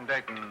that Captain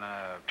Dayton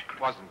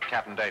wasn't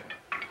Captain Dayton?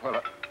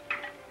 Well,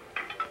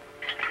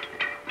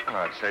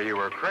 I'd say you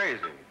were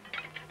crazy.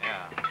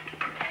 Yeah.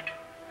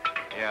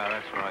 Yeah,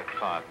 that's what I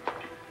thought.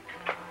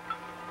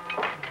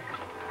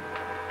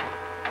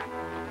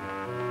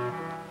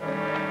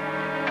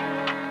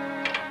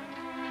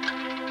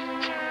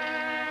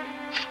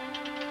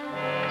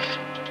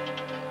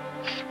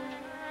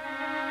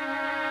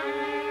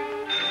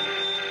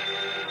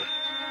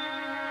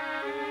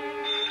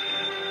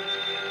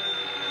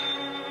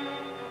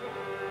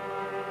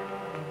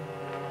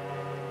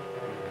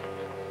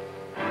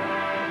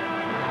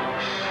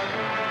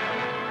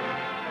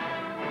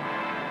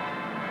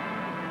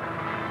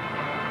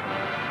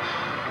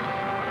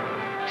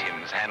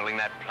 Handling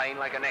that plane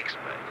like an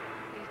expert.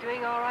 He's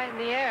doing all right in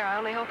the air. I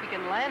only hope he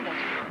can land it.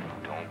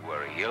 Don't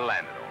worry, he'll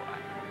land it all right.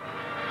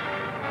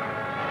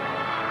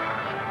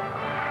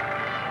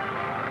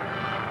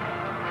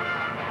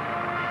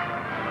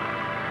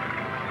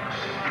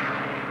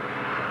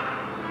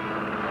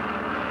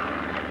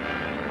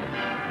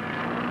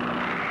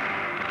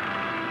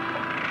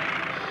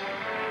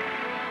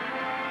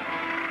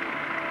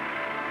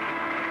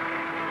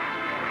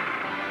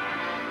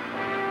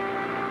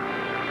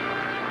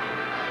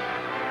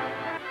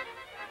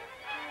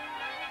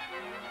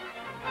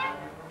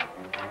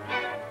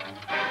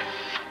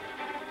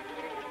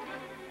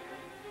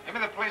 Give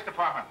me the police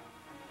department.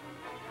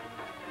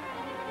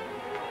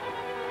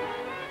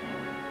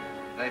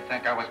 They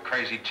think I was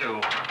crazy, too.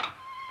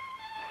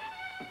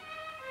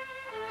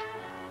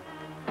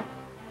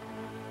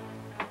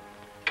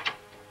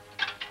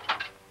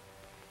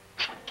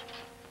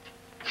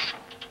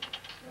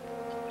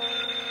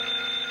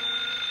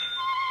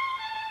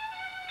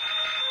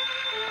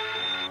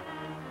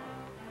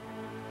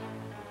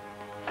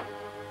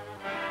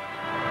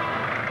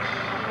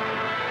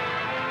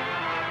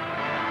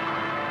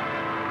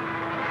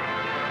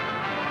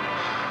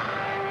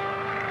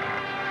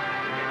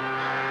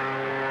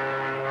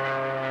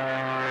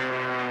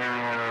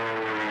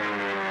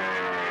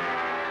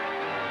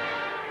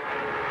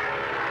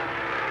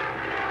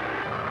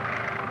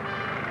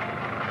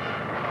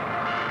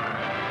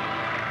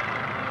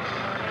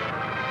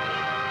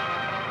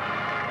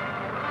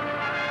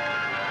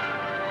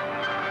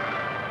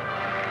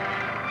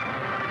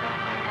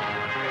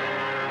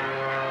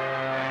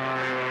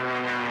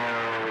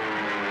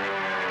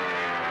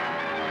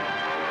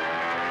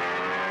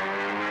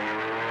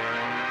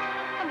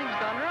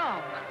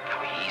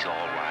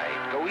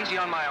 Easy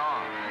on my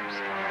arms.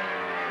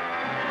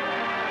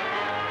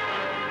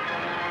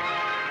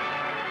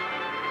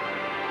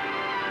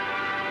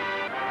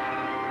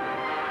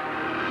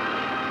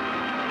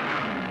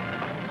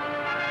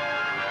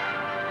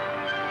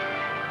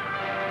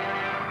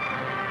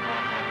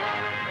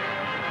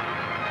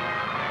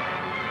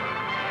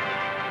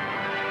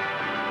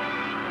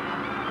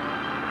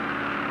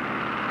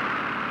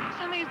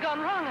 Something's gone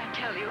wrong, I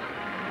tell you.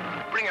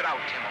 Bring it out,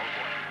 Tim, old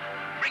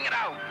boy. Bring it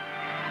out.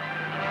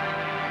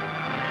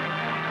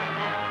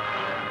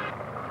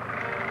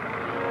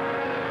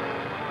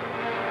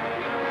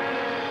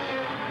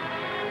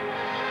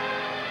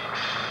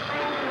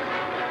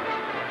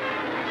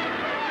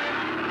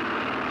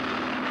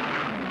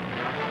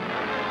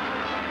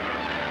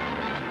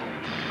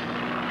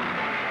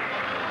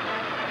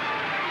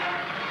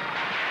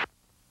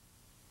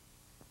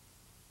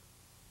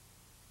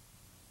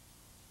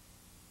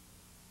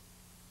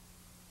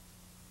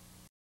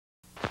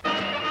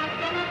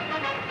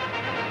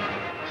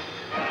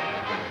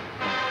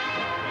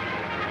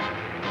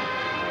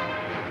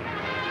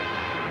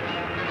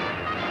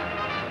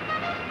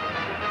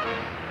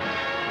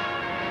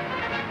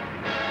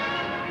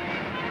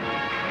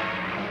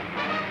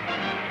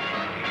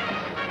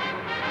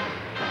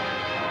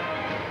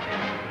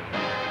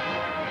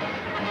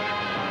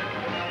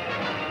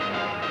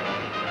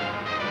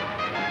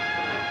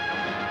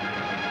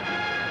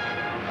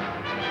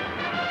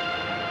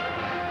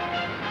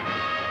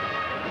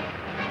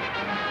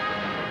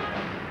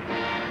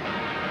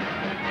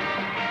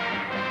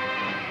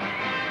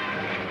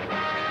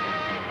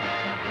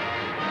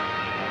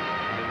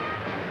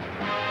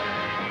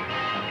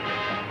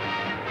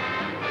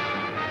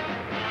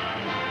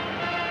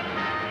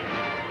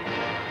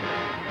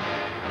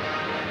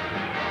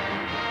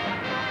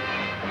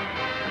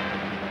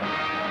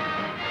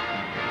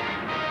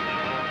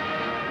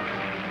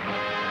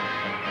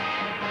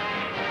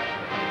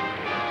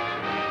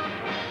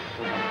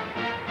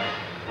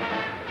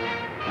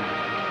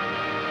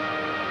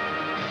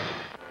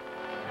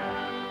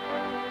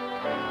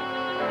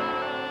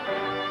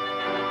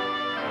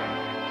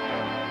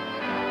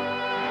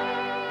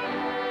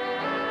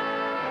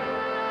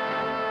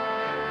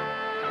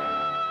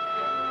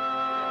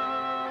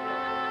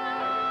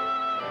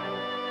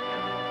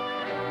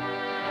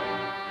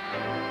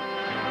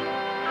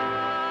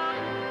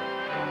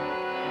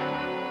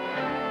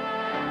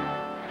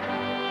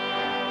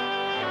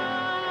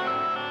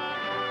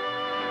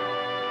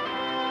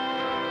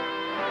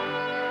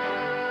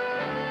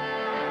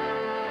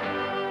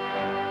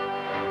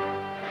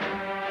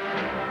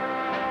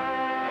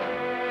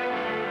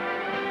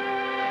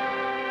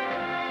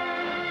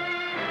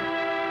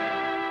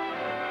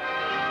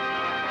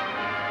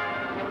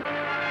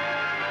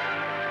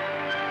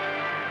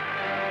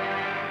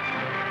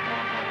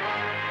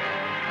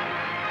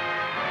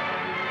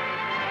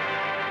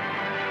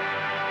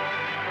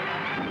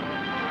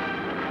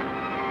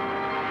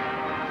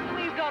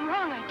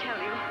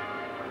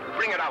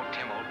 out,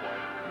 Tim, old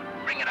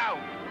boy. Bring it out.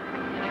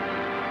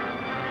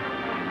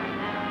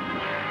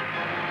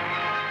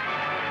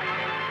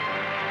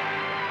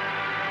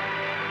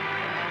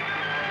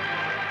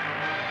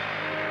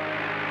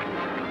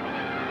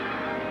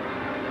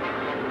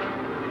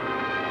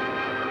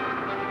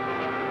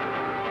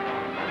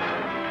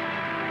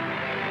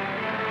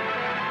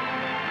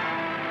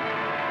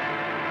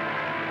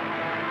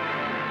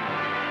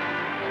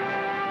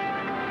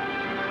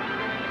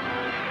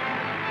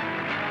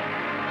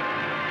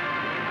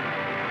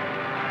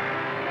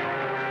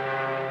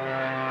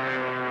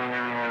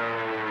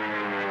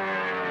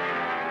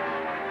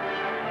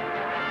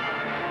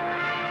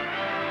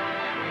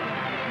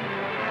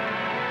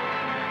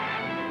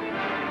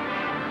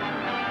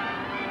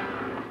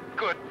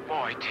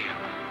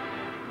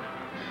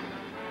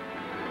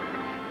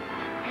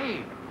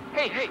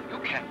 Hey, you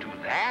can't do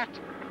that.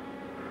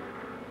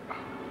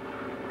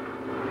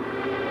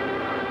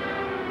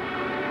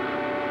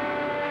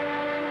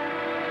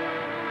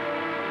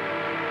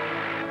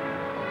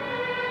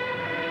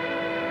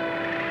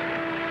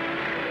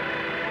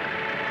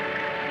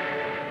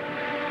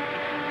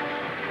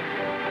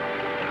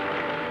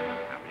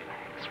 Now,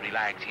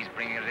 relax. He's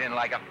bringing it in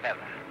like a feather.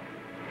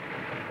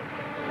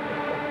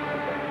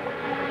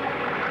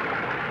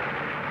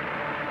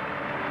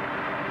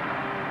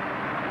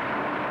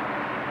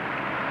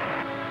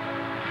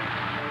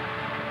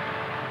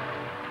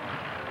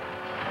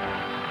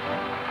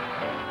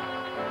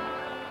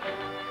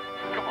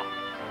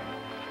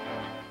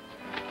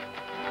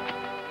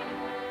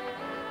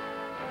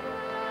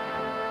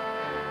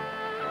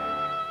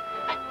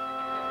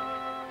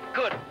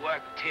 Good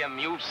work, Tim.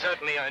 You've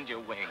certainly earned your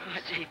wings. Oh,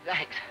 gee,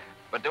 thanks.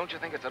 But don't you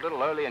think it's a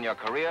little early in your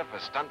career for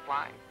stunt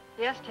flying?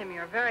 Yes, Tim,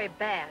 you're very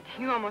bad.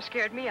 You almost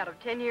scared me out of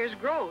 10 years'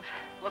 growth.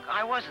 Look,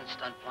 I wasn't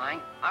stunt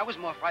flying. I was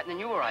more frightened than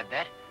you were, I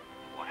bet.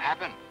 What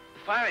happened?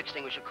 The fire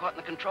extinguisher caught in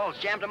the controls,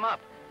 jammed him up.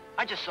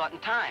 I just saw it in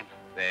time.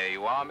 There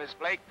you are, Miss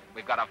Blake.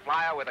 We've got a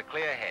flyer with a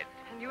clear head.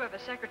 And you have a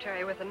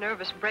secretary with a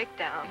nervous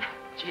breakdown.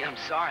 Gee, I'm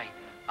sorry.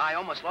 I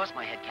almost lost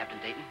my head, Captain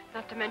Dayton.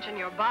 Not to mention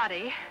your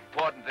body.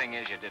 Important thing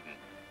is you didn't.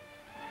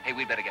 Hey,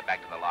 we'd better get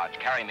back to the lodge.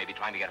 Carrie may be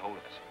trying to get hold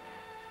of us.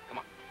 Come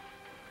on.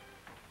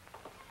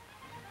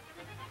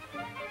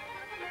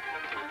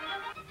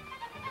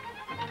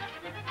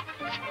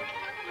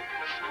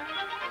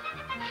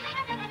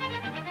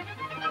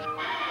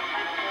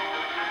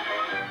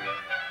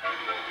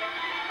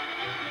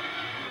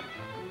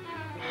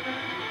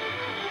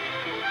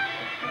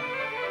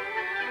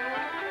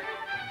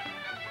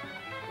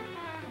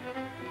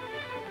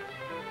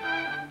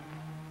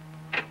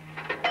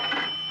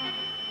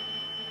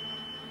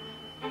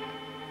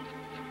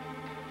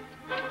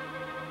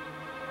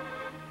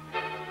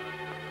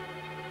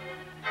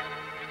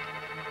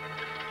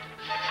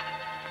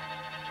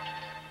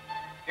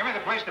 Give me the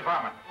police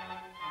department.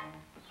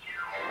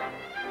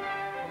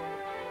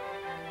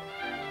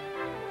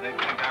 They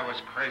think I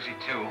was crazy,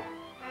 too.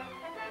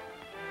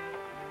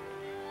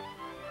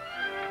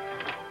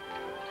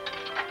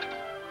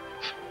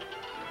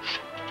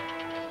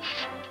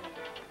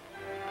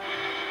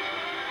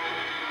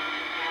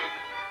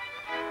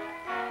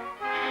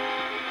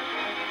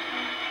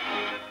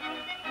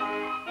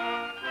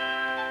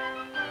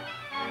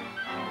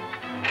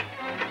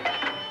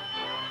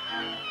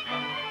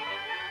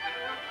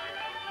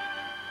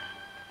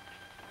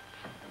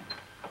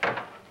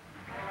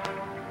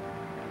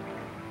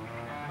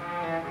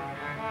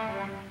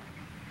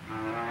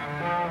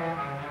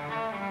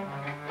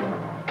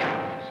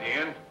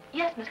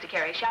 Yes, Mr.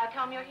 Carey. Shall I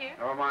tell him you're here?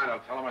 Never mind, I'll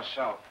tell him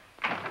myself.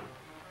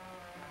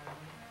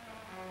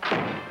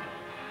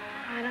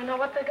 I don't know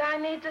what the guy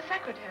needs a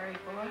secretary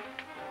for.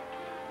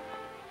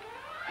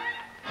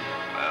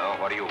 Well,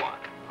 what do you want?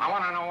 I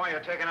want to know why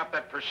you're taking up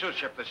that pursuit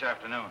ship this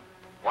afternoon.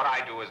 What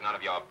I do is none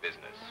of your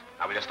business.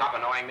 Now, will you stop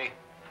annoying me?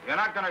 You're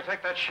not going to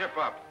take that ship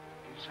up.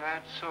 Is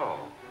that so?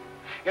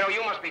 You know,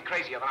 you must be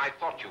crazier than I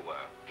thought you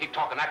were. Keep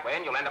talking that way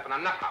and you'll end up in a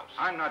nut house.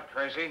 I'm not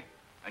crazy,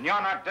 and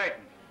you're not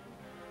Dayton.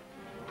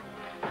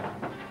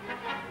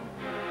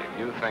 If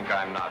you think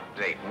I'm not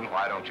Dayton,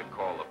 why don't you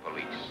call the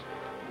police?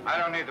 I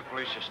don't need the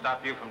police to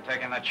stop you from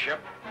taking that ship.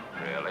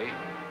 Really?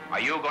 Are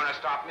you going to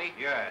stop me?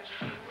 Yes.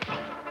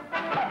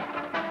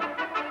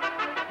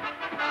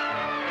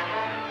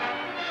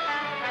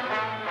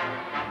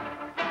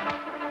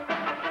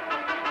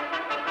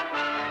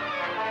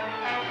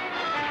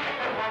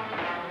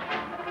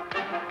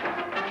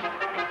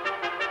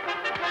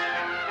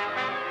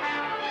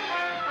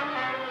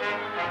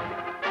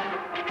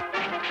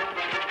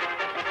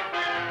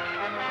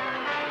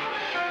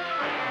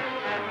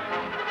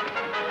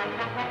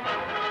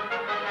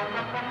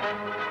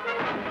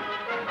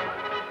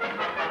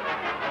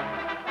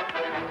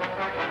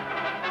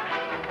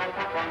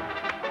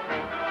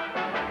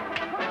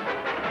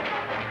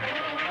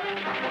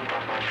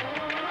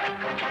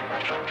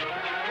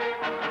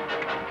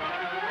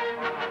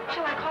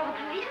 Shall I call the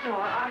police? No,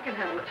 I can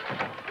handle it.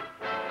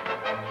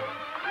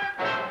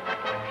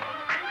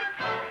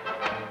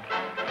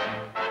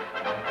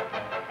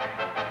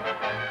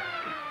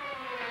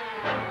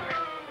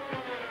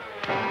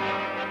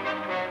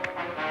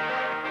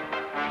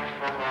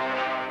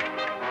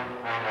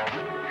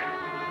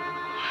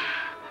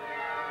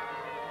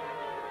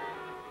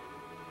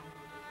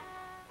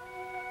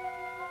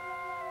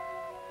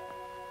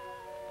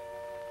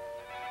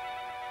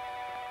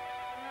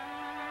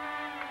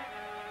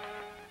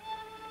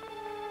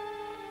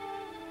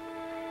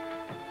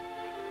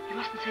 You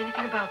mustn't say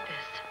anything about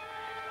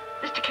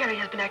this. Mr. Carey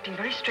has been acting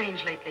very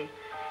strange lately.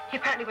 He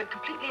apparently went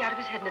completely out of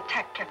his head and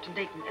attacked Captain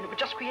Dayton, and it would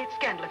just create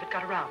scandal if it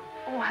got around.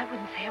 Oh, I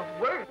wouldn't say a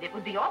word. It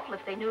would be awful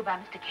if they knew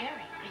about Mr.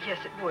 Carey. Yes,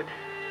 it would.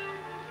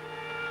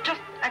 Just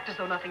act as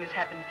though nothing has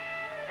happened.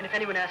 And if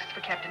anyone asks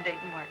for Captain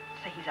Dayton, why,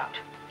 say he's out.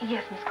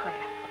 Yes, Miss Claire.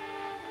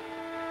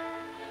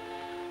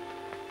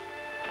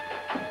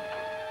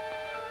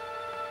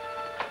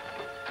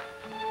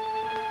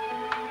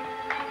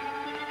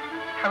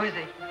 How is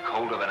he?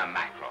 Colder than a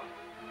mackerel.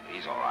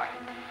 He's all right.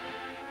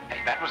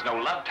 Hey, that was no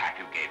love tap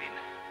you gave him.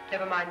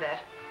 Never mind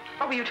that.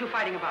 What were you two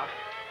fighting about?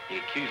 He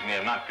accused me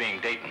of not being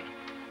Dayton.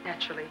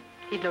 Naturally.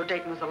 He'd know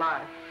Dayton was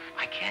alive.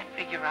 I can't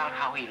figure out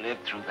how he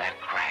lived through that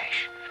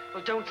crash.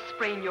 Well, don't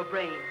sprain your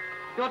brain.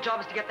 Your job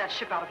is to get that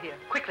ship out of here,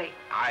 quickly.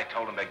 I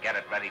told him to get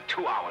it ready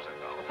 2 hours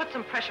ago. Well, put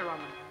some pressure on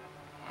them.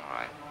 All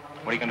right.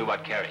 What are you going to do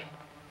about Carey?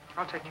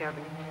 I'll take care of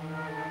him.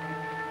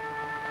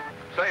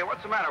 Say,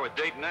 what's the matter with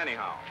Dayton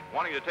anyhow?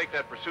 Wanting to take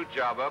that pursuit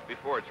job up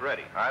before it's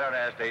ready. I don't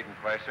ask Dayton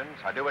questions.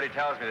 I do what he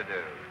tells me to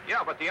do.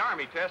 Yeah, but the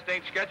Army test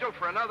ain't scheduled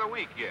for another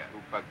week yet.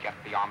 You forget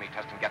the Army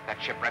test and get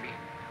that ship ready.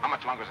 How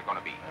much longer is it going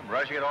to be? I'm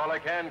rushing it all I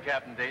can,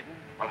 Captain Dayton.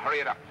 Well, hurry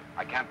it up.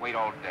 I can't wait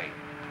all day.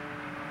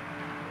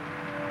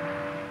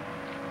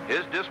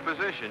 His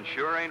disposition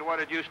sure ain't what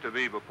it used to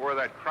be before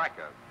that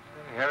crack-up.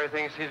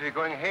 Everything seems to be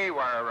going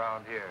haywire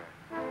around here.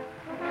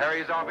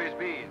 Harry's always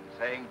been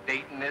saying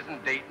Dayton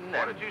isn't Dayton.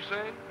 What did you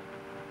say?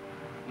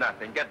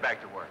 Nothing. Get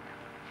back to work.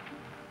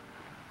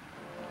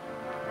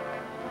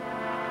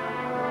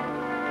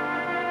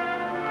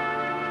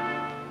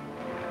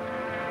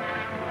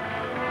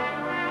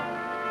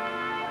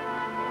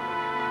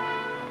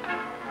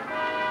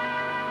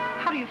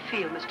 How do you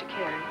feel, Mr.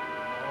 Carey?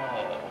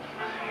 Oh,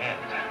 head.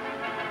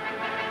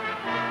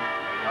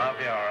 I'll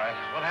be all right.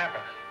 What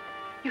happened?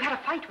 You had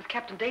a fight with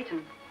Captain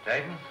Dayton.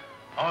 Dayton?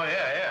 Oh,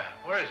 yeah.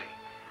 Where is he?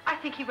 I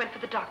think he went for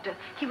the doctor.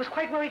 He was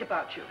quite worried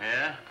about you.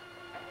 Yeah?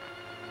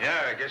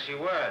 Yeah, I guess he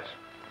was.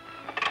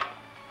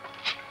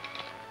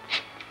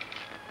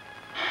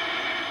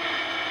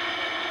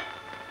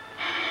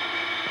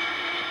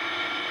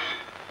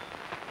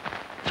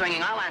 It's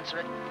ringing. I'll answer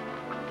it.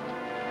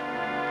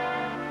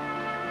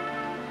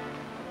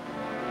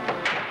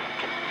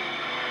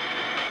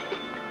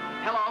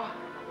 Hello?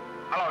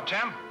 Hello,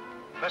 Tim.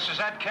 This is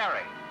Ed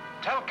Carey.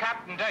 Tell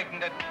Captain Dayton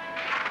that...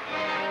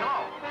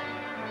 Hello?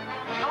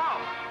 Hello?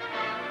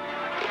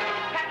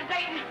 Captain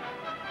Dayton?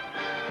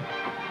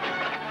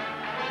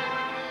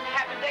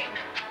 Captain Dayton?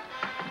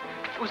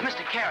 It was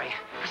Mr. Carey.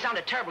 He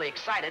sounded terribly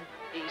excited.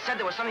 He said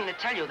there was something to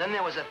tell you. Then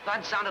there was a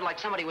thud, sounded like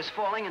somebody was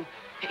falling, and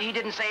he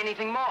didn't say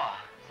anything more.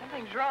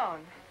 Something's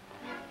wrong.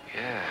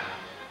 Yeah.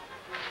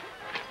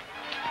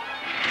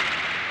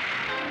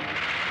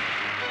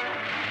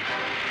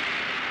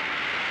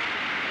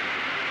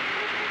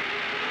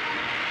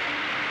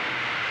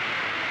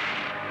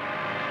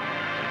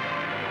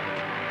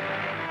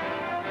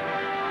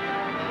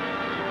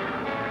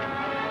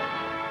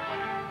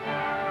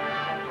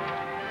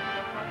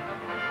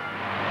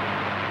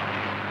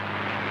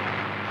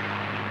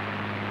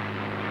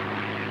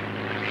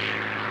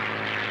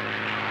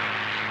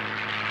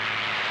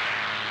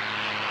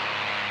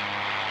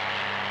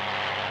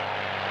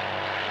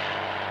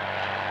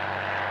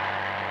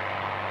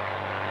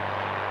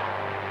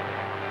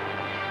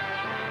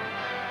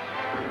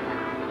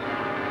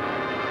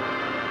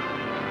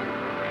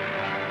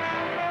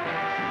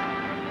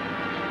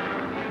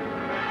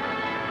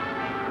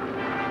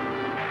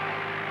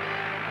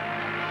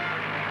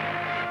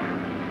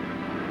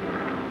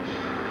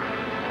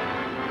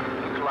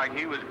 Like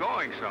he was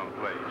going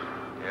someplace.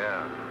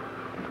 Yeah.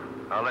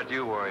 I'll let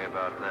you worry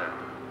about that.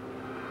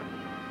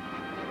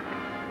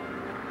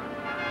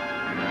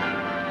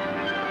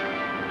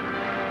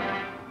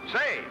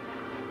 Say,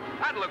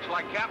 that looks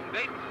like Captain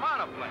Dayton's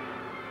monoplane.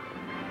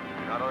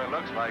 Not only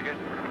looks like it,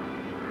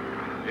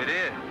 it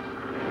is.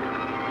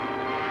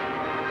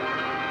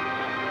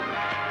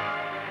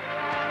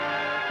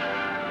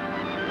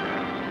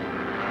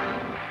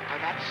 Now,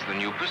 that's the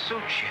new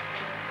pursuit ship.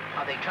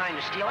 Are they trying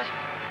to steal it?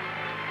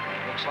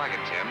 Looks like it,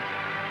 Tim.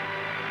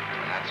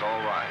 And that's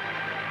all right.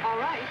 All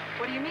right?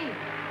 What do you mean?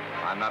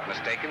 If I'm not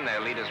mistaken,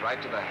 they'll lead us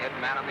right to the head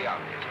man of the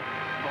outfit.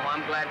 Oh,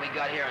 I'm glad we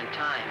got here in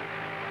time.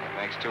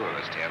 That makes two of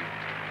us, Tim.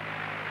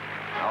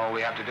 All we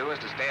have to do is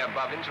to stay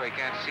above him so he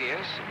can't see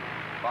us and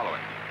follow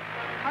him.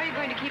 How are you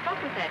going to keep up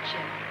with that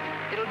ship?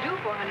 It'll do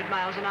 400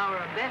 miles an hour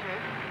or better.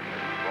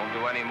 Won't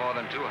do any more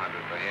than 200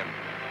 for him.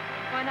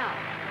 Why not?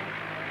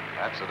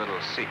 That's a little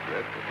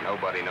secret that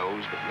nobody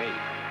knows but me.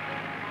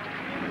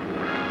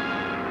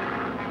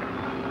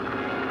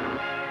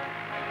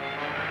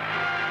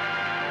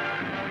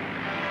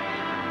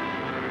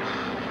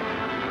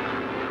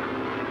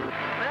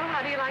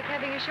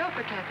 Having a show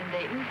for Captain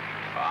Dayton.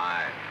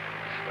 Fine.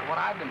 But what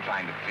I've been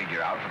trying to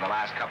figure out for the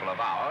last couple of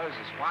hours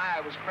is why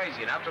I was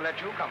crazy enough to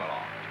let you come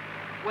along.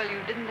 Well,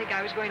 you didn't think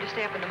I was going to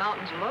stay up in the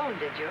mountains alone,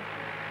 did you?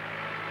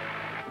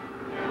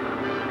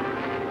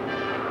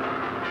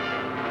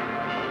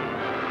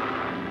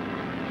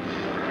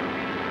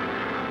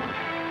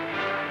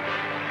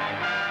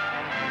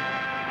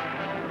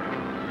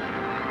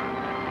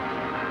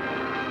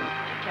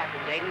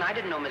 Dayton. I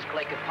didn't know Miss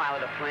Blake could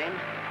pilot a plane.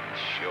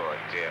 Sure,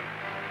 Tim.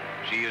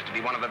 She used to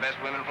be one of the best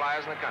women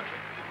flyers in the country.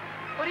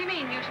 What do you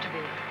mean, used to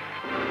be?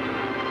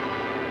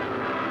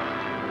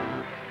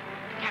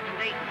 Captain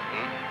Dayton.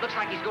 Looks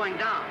like he's going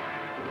down.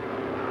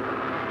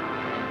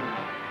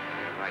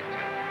 Right,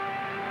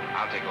 Tim.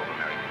 I'll take over,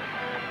 Mary.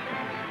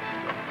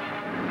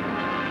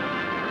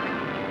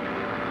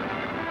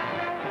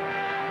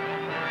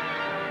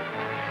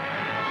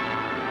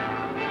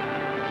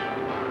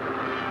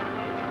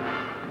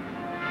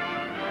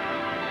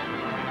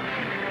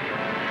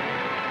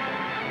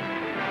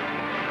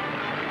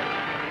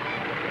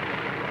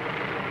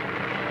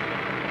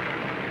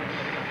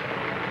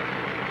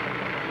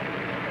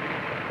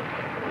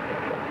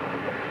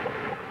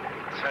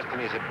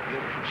 Certainly is a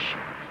beautiful ship.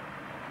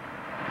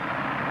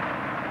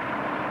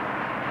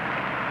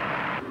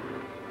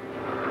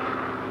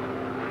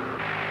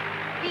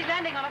 He's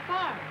landing on a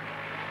farm.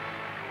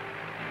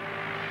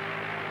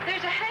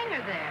 There's a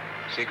hangar there.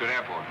 Secret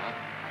airport, huh?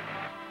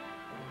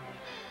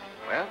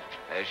 Well,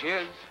 there she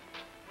is.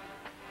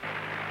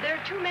 There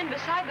are 2 men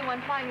beside the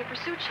one flying the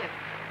pursuit ship.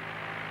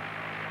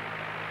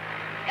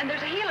 And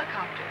there's a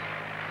helicopter.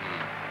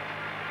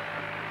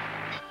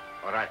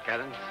 All right,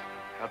 Captain.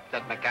 Help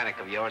that mechanic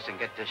of yours and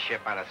get this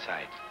ship out of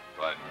sight.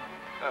 But,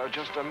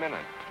 just a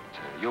minute.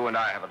 You and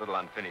I have a little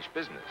unfinished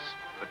business.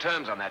 The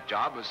terms on that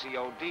job was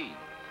COD.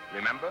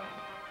 Remember?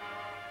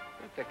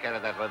 You take care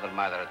of that little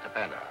matter at the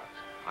penthouse.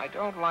 I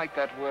don't like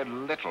that word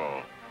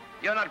little.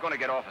 You're not going to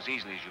get off as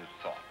easily as you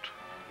thought.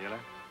 Really?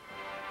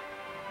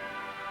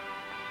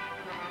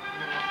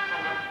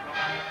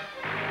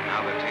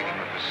 Now they're taking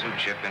the pursuit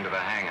ship into the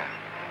hangar.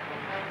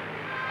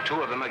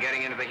 2 of them are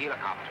getting into the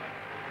helicopter.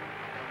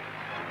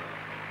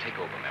 Take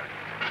over, Mary.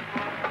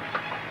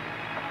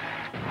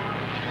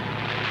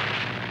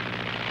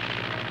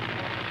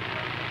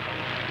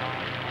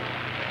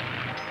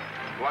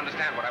 You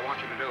understand what I want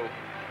you to do?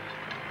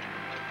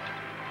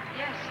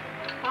 Yes,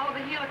 follow the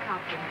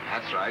helicopter.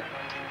 That's right.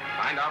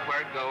 Find out where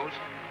it goes,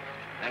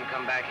 then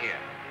come back here.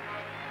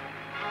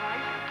 All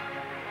right.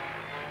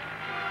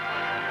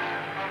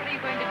 What are you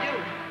going to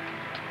do?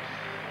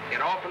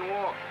 Get off and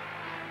walk.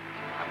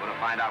 I'm going to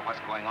find out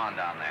what's going on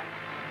down there.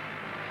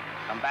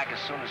 Come back as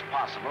soon as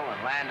possible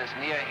and land as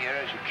near here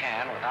as you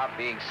can without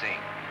being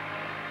seen.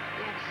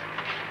 Yes.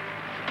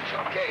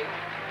 Okay.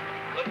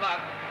 Good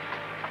luck.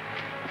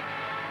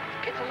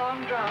 It's a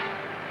long drop.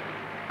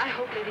 I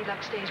hope Lady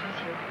Luck stays with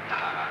you.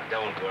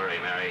 Don't worry,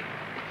 Mary.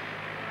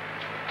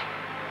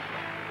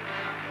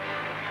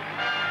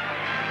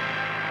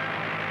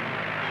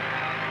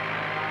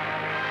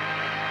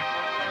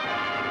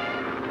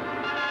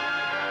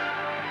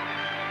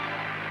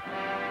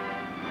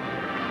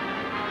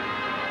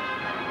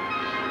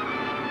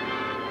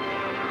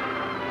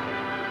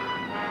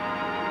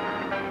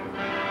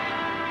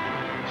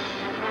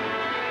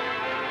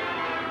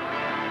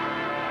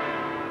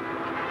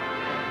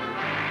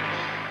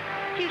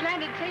 He's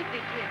landed safely,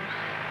 Tim.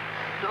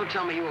 Don't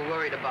tell me you were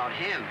worried about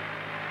him.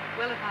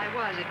 Well, if I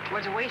was, it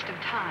was a waste of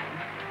time.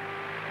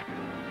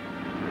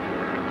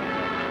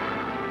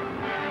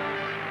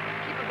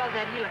 Keep above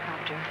that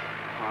helicopter.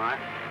 All right.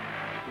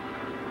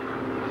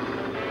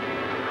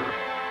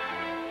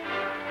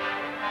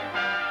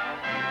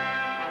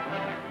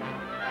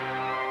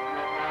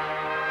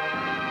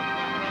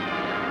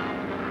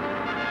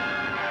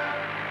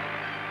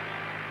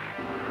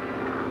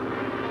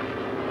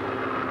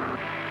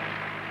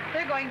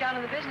 They're going down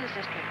in the business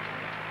district.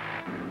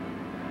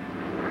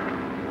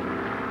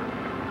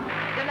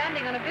 They're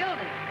landing on a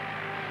building.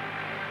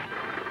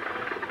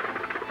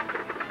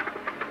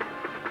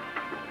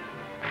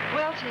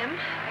 Well, Tim,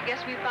 I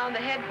guess we found the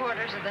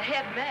headquarters of the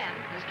head man,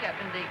 as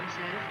Captain Dayton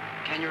says.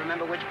 Can you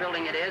remember which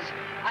building it is?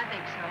 I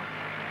think so.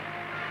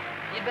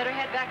 You'd better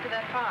head back to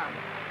that farm.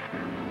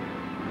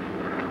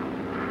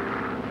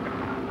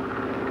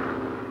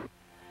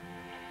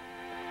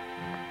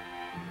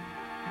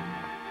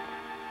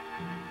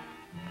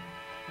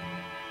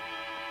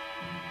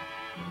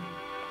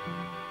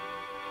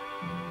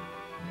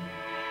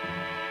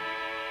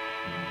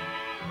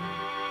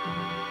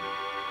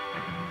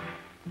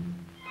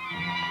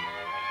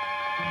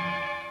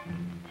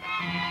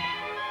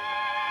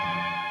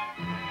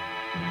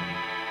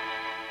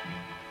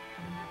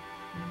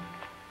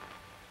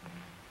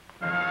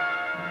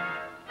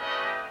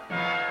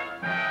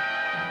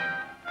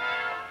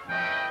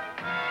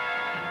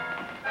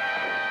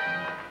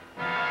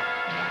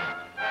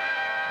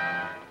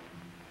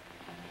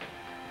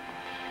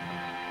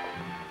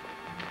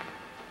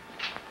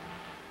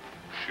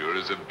 Sure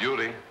is a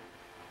beauty.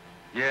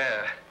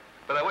 Yeah,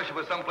 but I wish it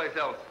was someplace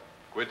else.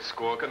 Quit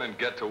squawking and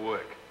get to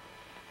work.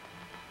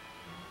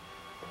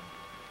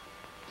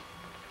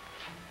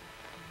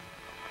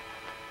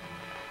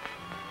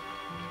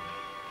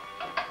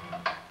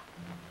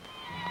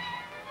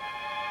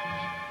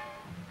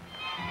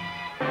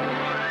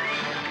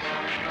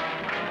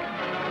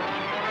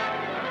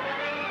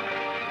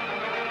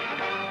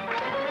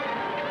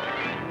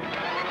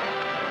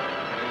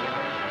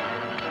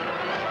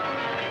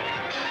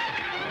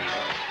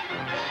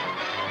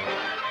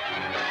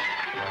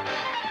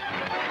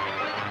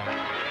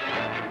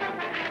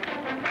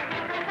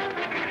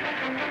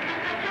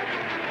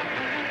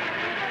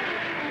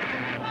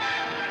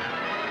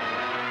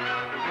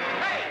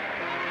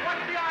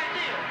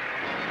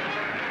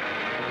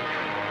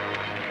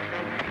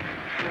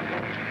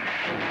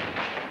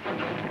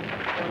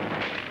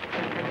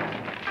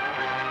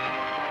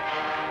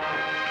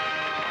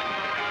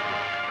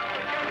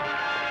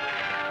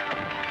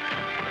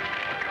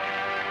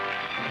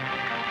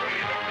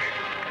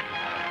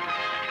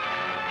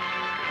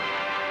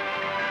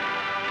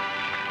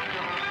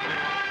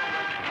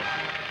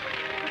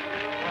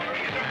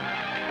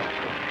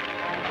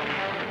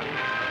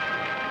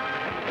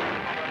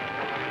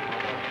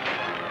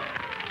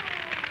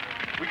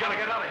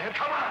 out of here.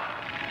 Come on!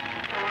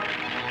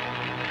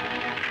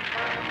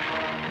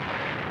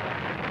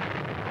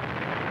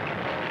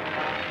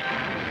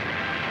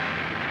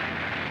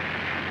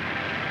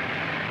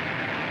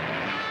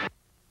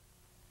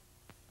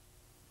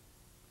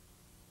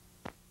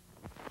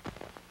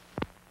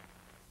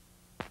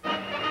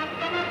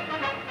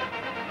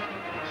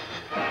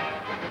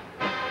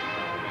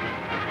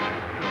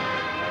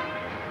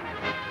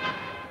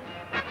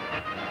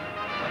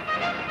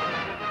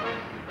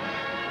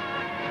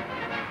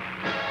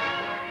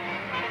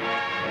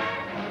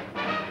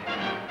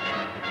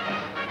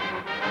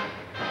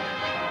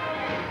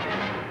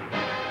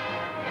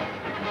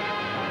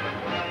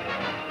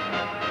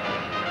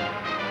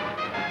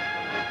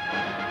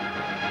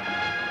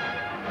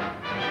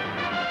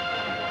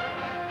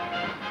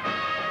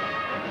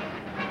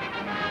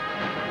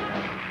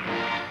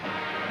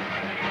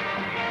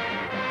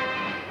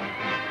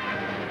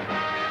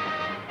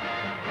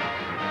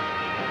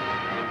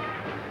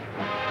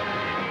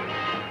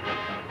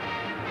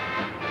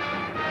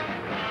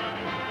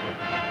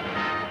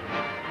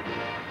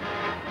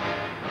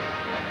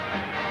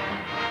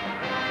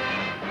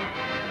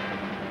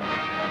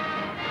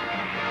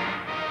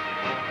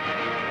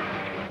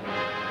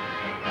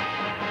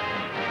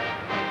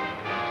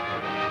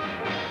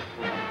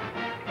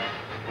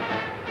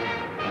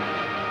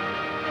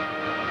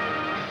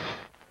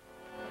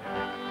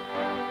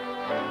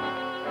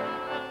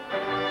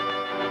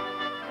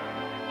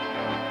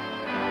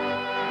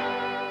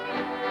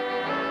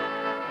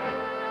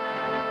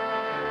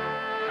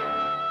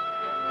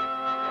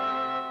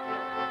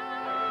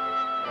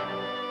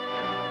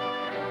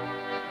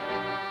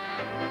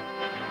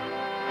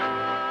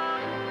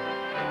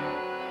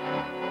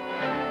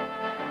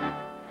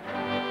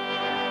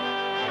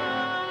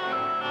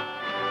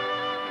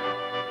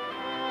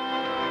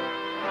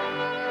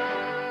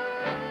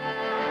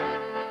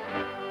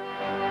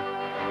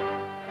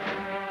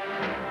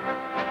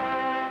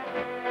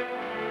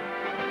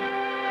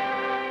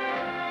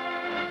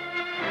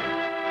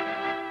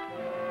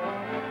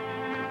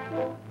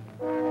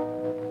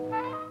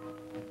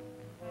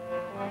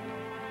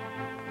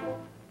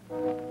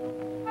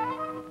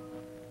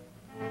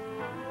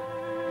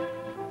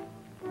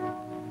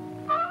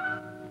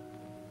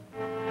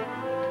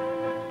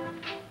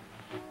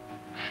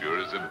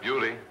 A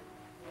beauty.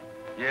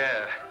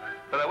 Yeah,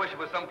 but I wish it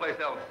was someplace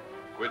else.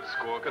 Quit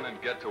squawking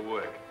and get to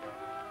work.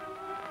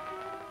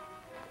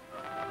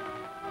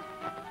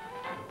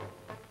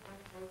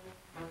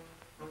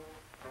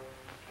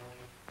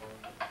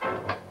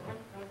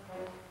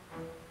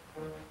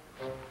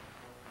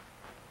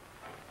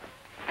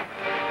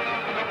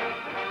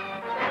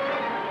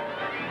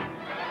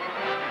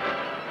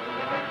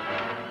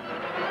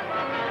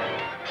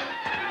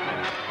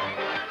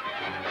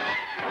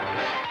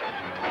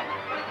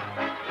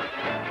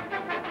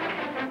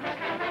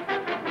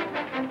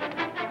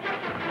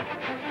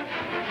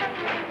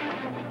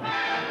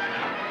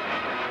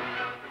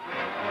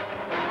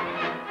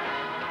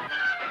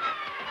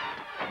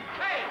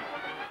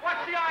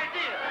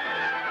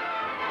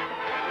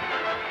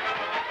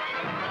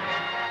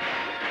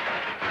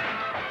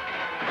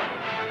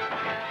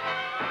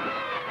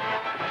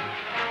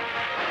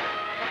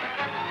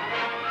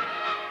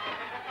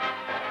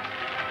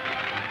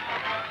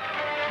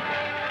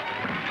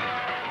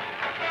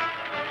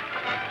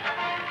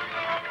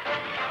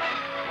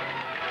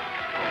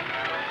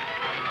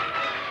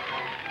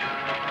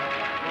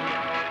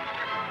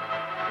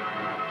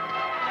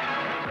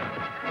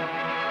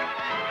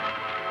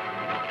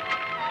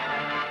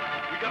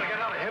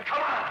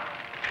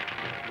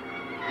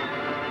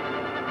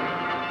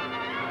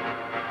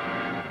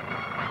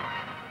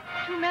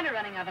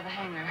 Running out of the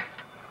hangar.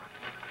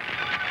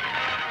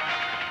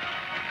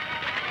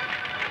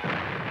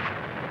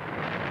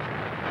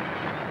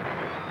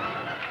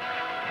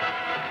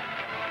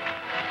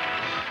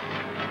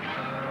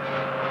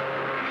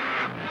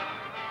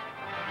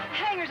 The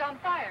hangar's on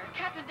fire.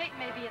 Captain Dayton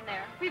may be in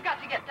there. We've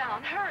got to get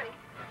down. Hurry.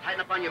 Tighten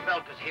up on your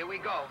belt, because here we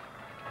go.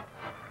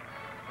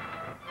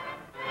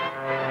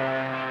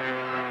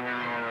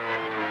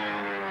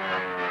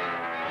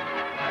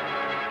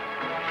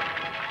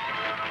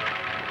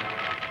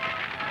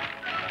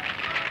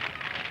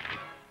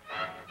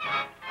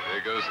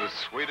 The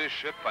sweetest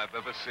ship I've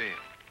ever seen.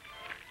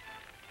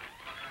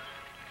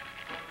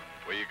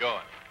 Where you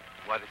going?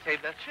 Why, to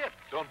save that ship.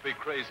 Don't be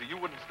crazy. You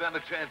wouldn't stand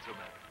a chance of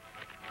that.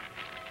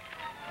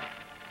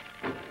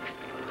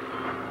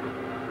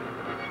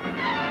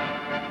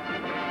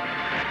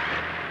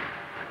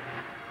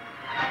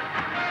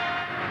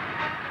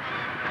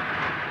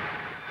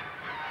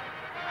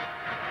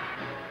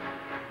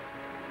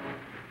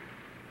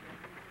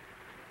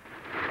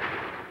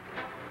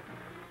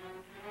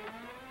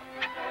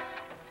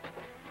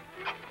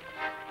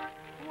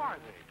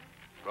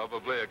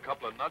 Probably a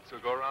couple of nuts who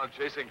go around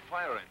chasing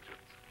fire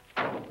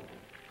engines.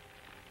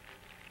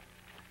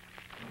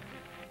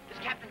 Is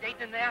Captain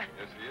Dayton in there?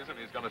 Yes, he is, and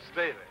he's going to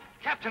stay there.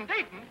 Captain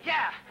Dayton?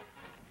 Yeah.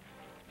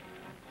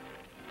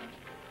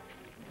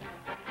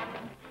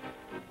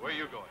 Where are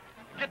you going?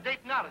 get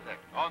Dayton out of there.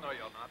 Oh, no,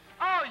 you're not.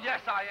 Oh,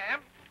 yes, I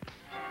am.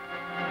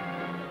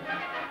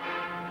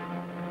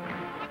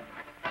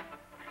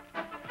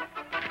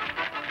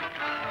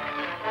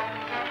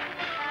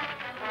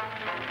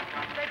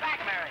 Stay back,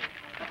 Mary.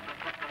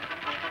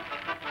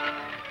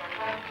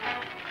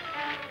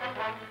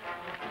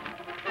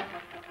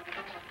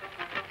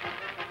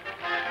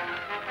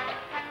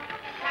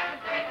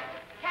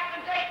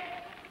 Captain Dayton!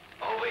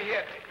 Over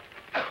here.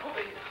 Over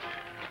here.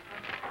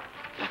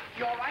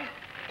 You all right?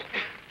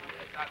 Yes,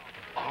 I'm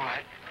all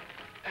right.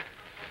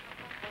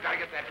 Gotta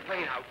get that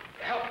plane out.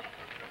 Help.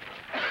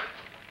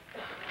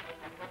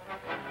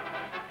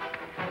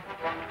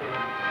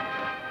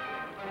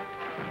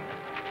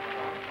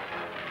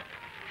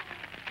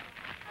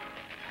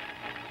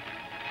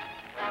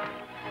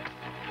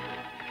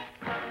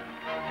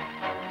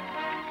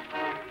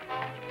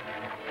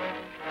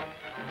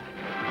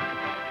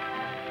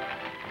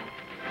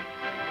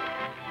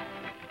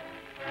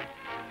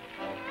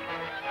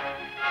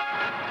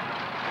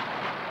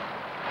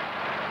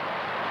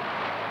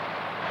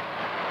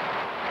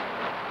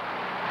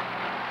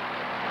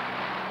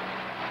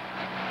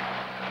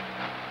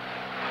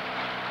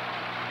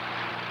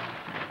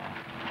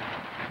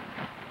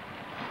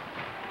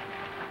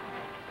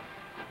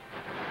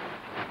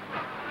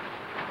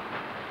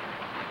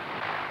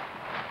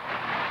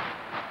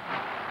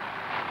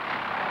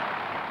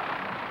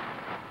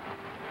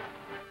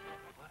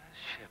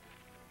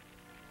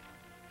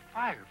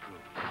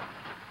 Fireproof.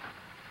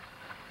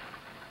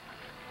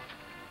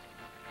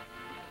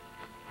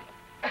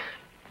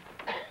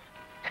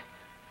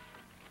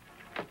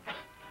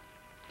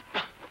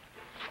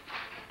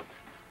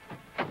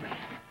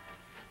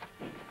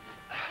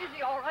 Is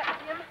he all right,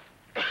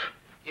 Jim?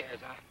 Yes,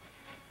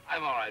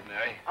 I'm all right,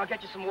 Mary. I'll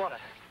get you some water.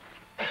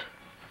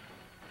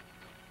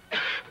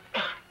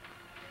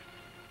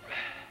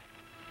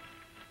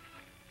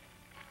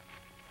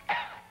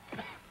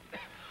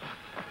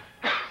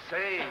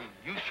 Say,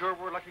 you sure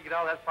were lucky to get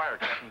out of that fire,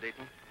 Captain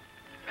Dayton.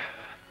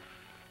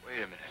 Wait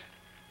a minute.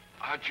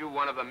 Aren't you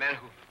one of the men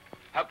who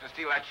helped to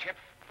steal that ship?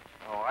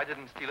 No, I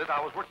didn't steal it.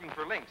 I was working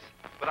for Lynx.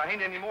 But I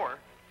ain't anymore.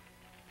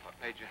 What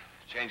made you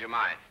change your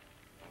mind?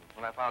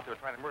 When I found out they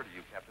were trying to murder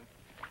you, Captain.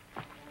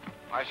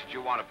 Why should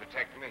you want to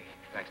protect me?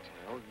 Thanks to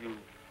You know, you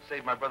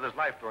saved my brother's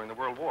life during the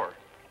World War.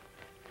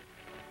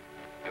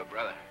 your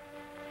brother.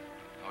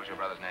 What was your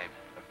brother's name?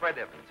 Fred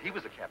Evans. He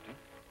was a captain.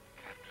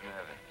 Captain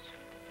Evans.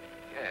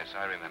 Yes,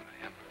 I remember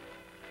him.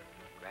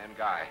 Grand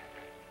guy.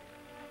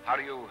 How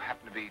do you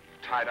happen to be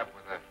tied up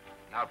with an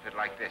outfit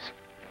like this?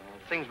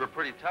 Things were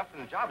pretty tough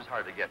and jobs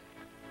hard to get.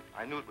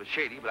 I knew it was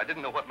shady, but I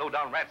didn't know what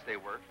low-down rats they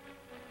were.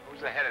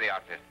 Who's the head of the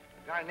outfit?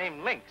 A guy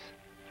named Lynx.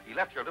 He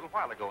left here a little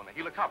while ago in a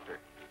helicopter.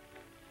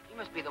 He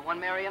must be the one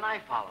Mary and I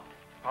followed.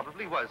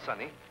 Probably was,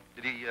 Sonny.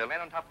 Did he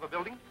land on top of a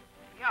building?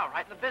 Yeah,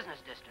 right in the business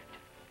district.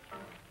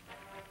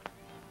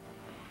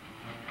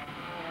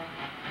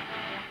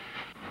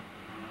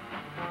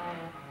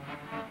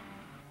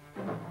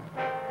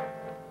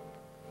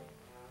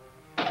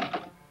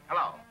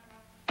 Hello.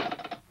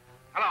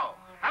 Hello.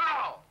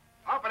 Hello!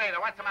 Operator,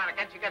 what's the matter?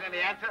 Can't you get any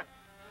answer?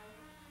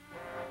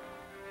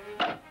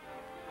 What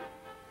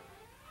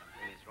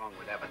is wrong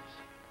with Evans?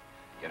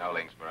 You know,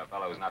 Lynx, for a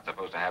fellow who's not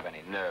supposed to have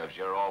any nerves,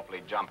 you're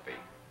awfully jumpy.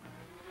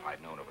 If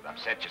I'd known it would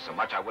upset you so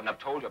much, I wouldn't have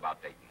told you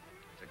about Dayton.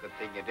 It's a good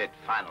thing you did,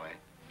 finally.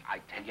 I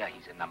tell you,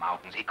 he's in the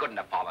mountains. He couldn't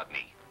have followed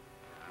me.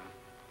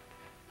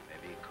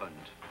 Maybe he couldn't,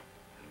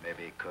 and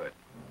maybe he could.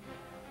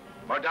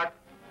 Murdoch?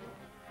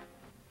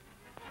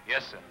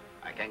 Yes, sir.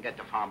 I can get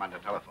the farm on the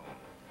telephone.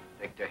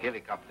 Take the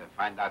helicopter,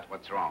 find out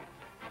what's wrong.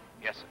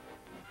 Yes, sir.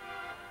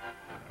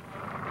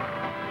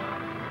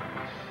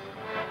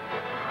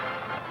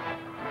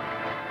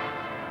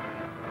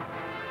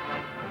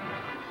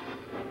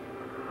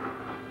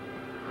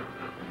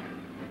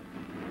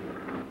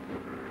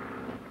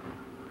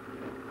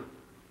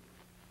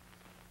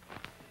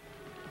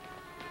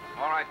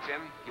 All right,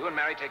 Tim. You and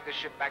Mary take this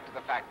ship back to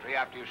the factory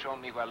after you've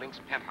shown me where Link's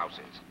penthouse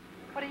is.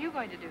 What are you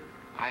going to do?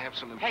 I have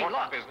some Hey,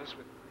 important look. business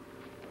with...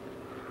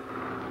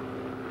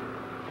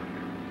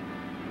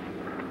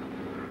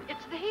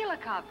 It's the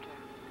helicopter.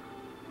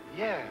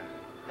 Yeah,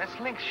 that's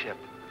Lynx's ship.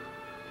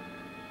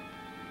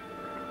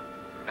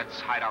 Let's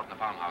hide out in the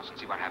farmhouse and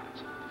see what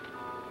happens.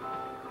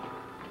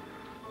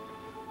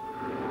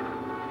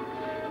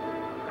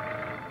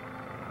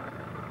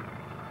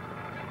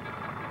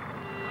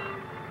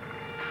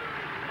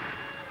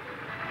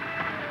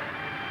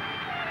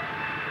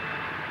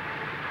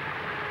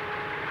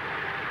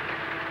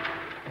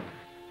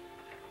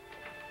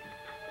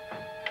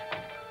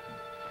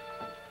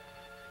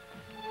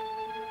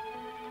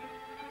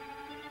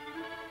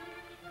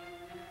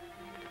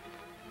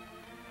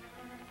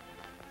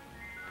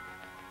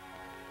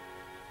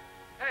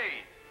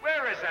 Hey,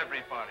 where is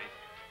everybody?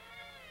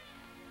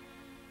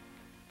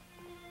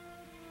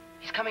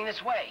 He's coming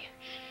this way.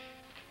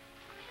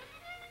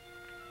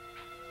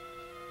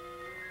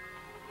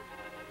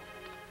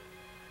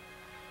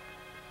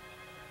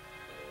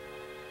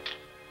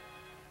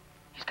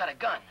 He's got a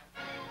gun.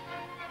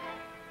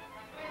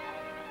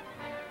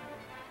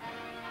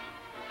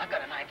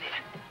 got an idea.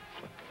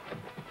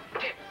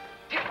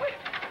 Tim, wait.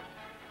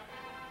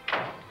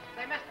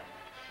 Say, mister.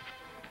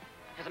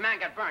 There's a man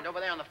got burned over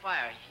there on the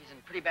fire. He's in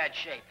pretty bad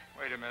shape.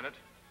 Wait a minute.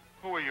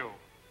 Who are you?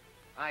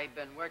 I've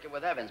been working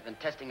with Evans, been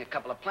testing a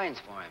couple of planes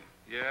for him.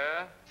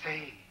 Yeah?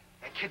 Say,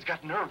 that kid's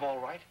got nerve, all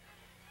right.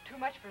 Too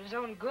much for his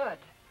own good.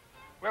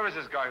 Where is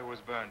this guy who was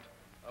burned?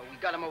 We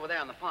got him over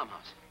there in the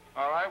farmhouse.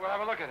 All right, we'll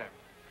have a look at him.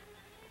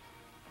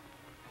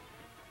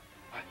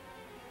 What?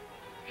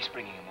 He's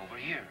bringing him over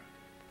here.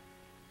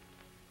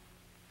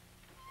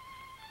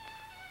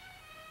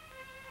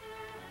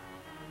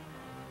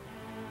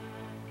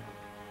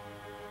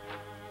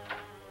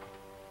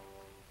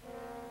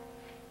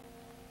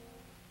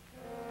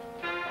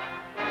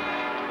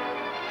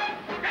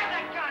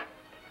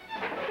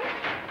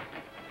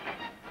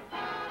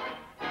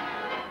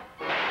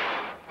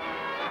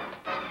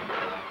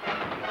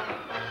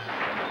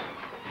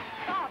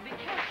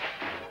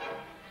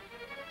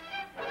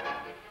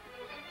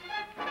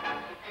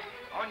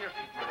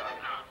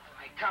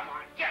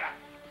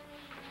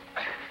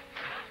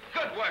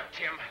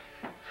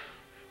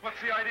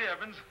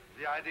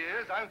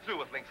 I'm through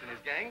with Lynx and his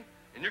gang,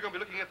 and you're going to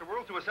be looking at the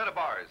world through a set of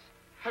bars.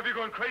 Have you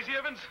gone crazy,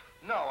 Evans?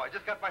 No, I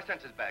just got my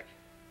senses back.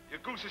 Your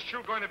goose is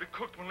sure going to be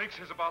cooked when Lynx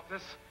hears about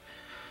this.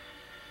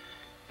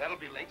 That'll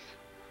be Lynx.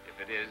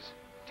 If it is,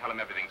 tell him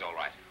everything's all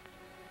right.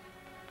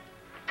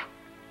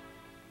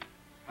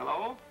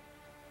 Hello?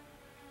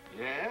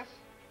 Yes?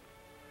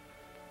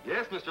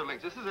 Yes, Mr.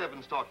 Lynx, this is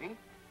Evans talking.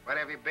 Where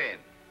have you been?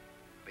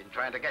 Been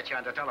trying to get you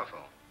on the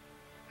telephone.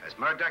 Has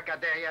Murdoch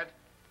got there yet?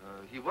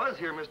 He was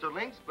here, Mr.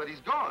 Lynx, but he's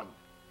gone.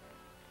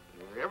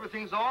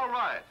 Everything's all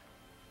right.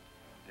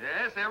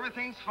 Yes,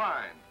 everything's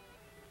fine.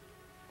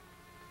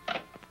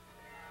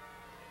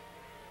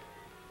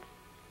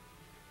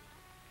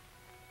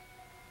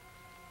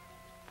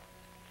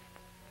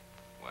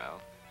 Well,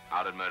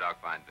 how did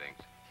Murdoch find things?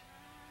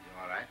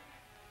 You all right?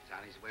 He's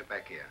on his way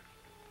back here.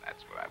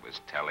 That's what I was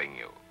telling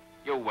you.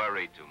 You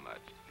worry too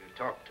much. You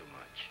talk too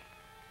much.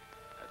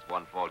 That's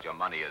one fault your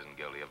money isn't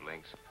guilty of,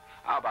 Lynx.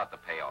 How about the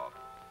payoff?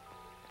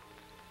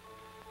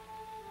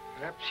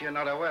 Perhaps you're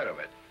not aware of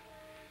it.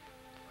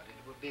 But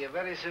it would be a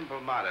very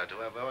simple matter to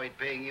avoid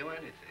paying you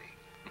anything.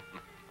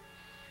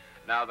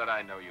 Now that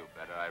I know you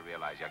better, I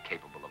realize you're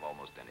capable of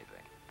almost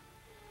anything.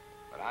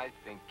 But I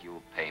think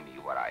you'll pay me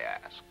what I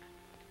ask.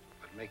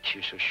 What makes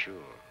you so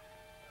sure?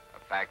 The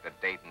fact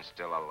that Dayton's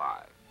still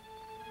alive.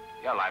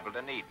 You're liable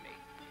to need me.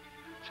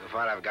 So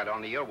far, I've got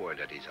only your word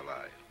that he's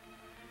alive.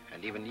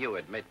 And even you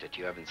admit that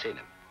you haven't seen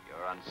him.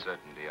 Your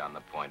uncertainty on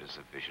the point is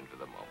sufficient for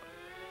the moment.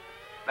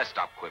 Let's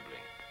stop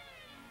quibbling.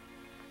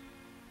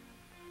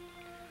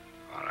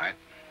 All right.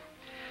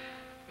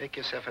 Make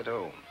yourself at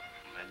home.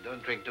 And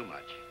don't drink too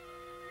much.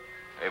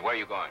 Hey, where are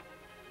you going?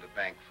 The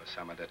bank for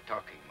some of that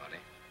talking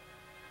money.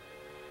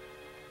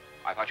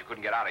 I thought you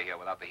couldn't get out of here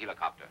without the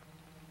helicopter.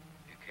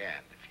 You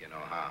can, if you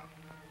know how.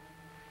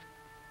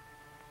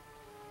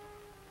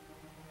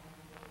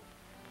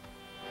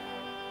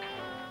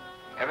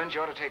 Evans,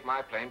 you're to take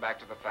my plane back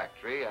to the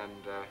factory and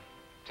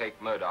take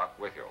Murdoch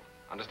with you.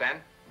 Understand?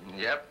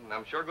 Yep, and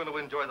I'm sure going to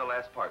enjoy the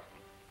last part.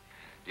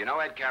 Do you know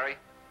Ed Carey?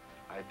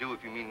 I do,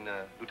 if you mean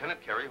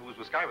Lieutenant Carey, who was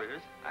with Sky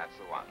Raiders. That's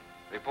the one.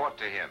 Report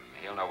to him.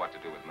 He'll know what to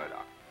do with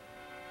Murdoch.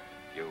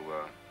 You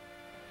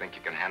think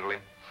you can handle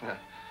him?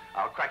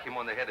 I'll crack him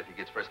on the head if he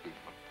gets frisky.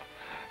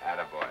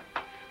 Attaboy.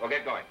 Well,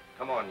 get going.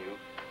 Come on, you.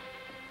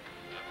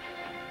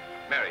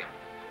 Mary,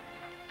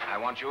 I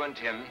want you and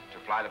Tim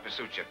to fly the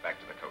pursuit ship back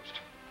to the coast.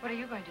 What are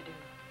you going to do?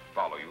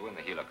 Follow you in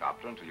the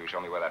helicopter until you show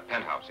me where that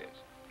penthouse is.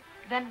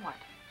 Then what?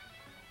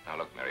 Now,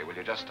 look, Mary, will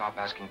you just stop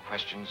asking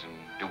questions and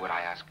do what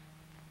I ask?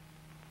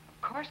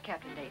 Of course,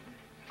 Captain Dayton.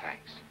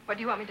 Thanks. What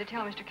do you want me to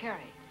tell Mr.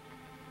 Carey?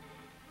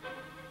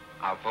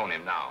 I'll phone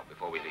him now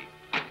before we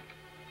leave.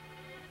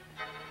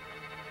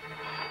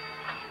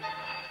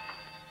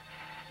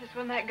 Just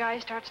when that guy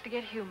starts to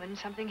get human,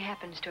 something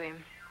happens to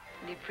him.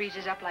 And he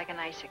freezes up like an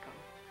icicle.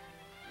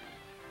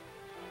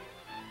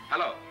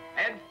 Hello,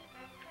 Ed?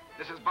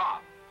 This is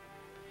Bob.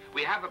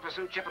 We have the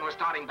pursuit ship and we're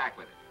starting back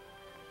with it.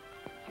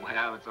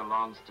 Well, it's a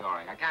long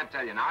story. I can't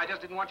tell you now. I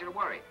just didn't want you to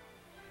worry.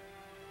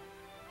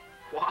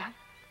 What?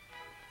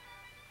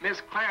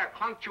 Miss Claire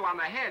clunked you on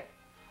the head.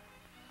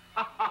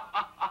 Oh,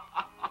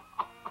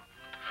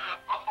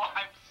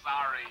 I'm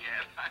sorry,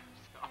 Ed. I'm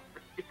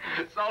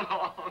sorry. So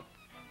long.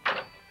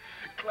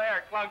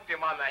 Claire clunked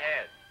him on the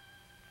head.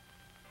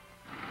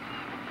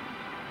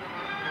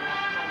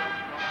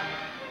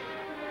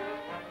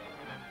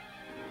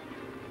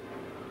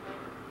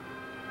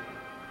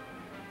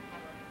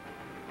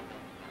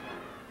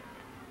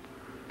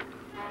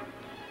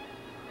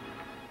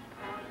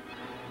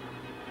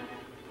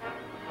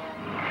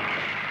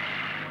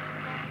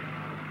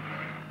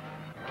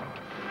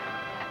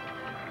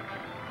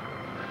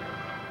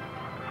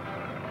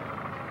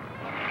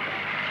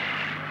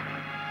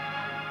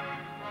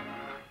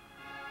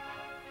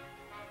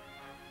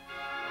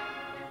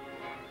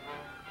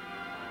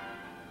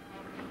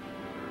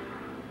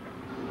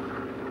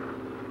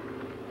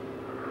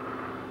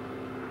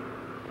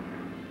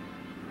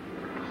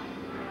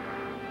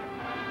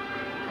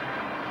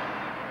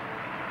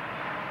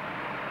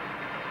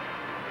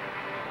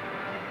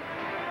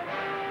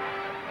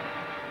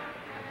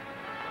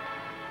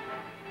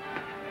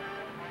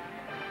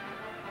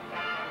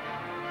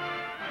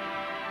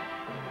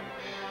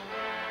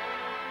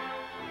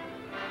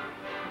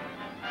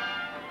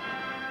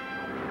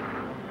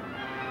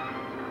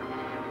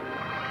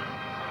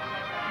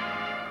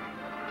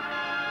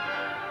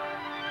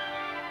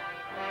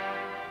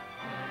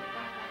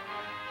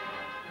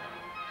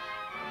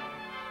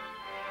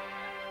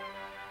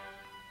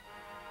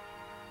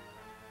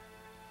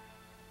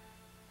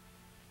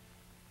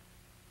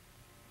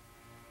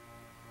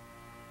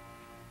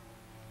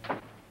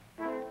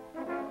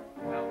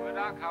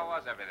 Murdoch, how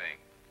was everything?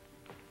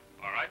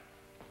 All right.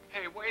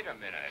 Hey, wait a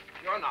minute.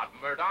 You're not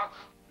Murdoch.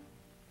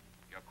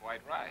 You're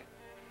quite right.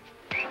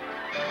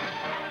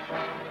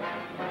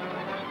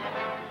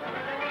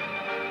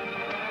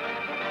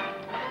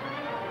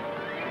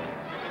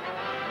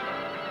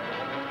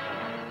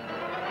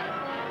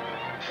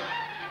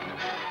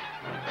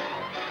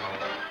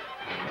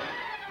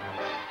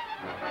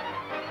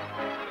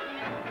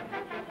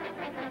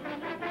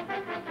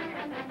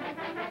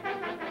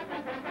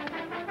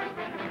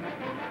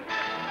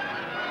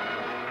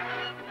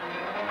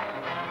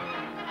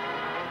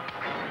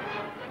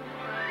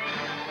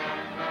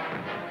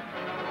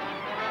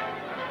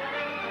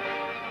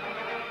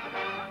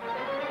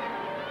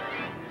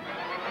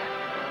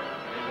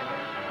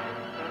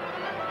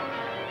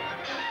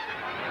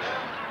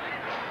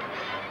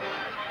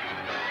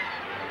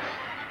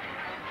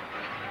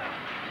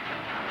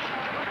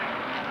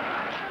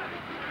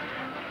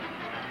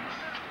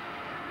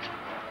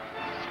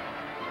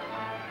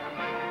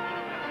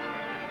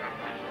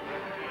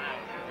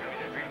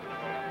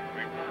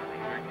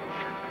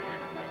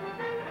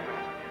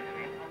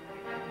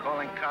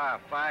 Calling car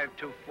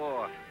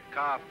 524,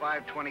 car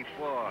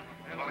 524.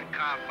 Calling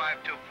car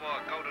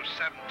 524, go to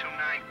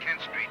 729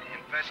 Kent Street,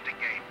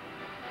 investigate.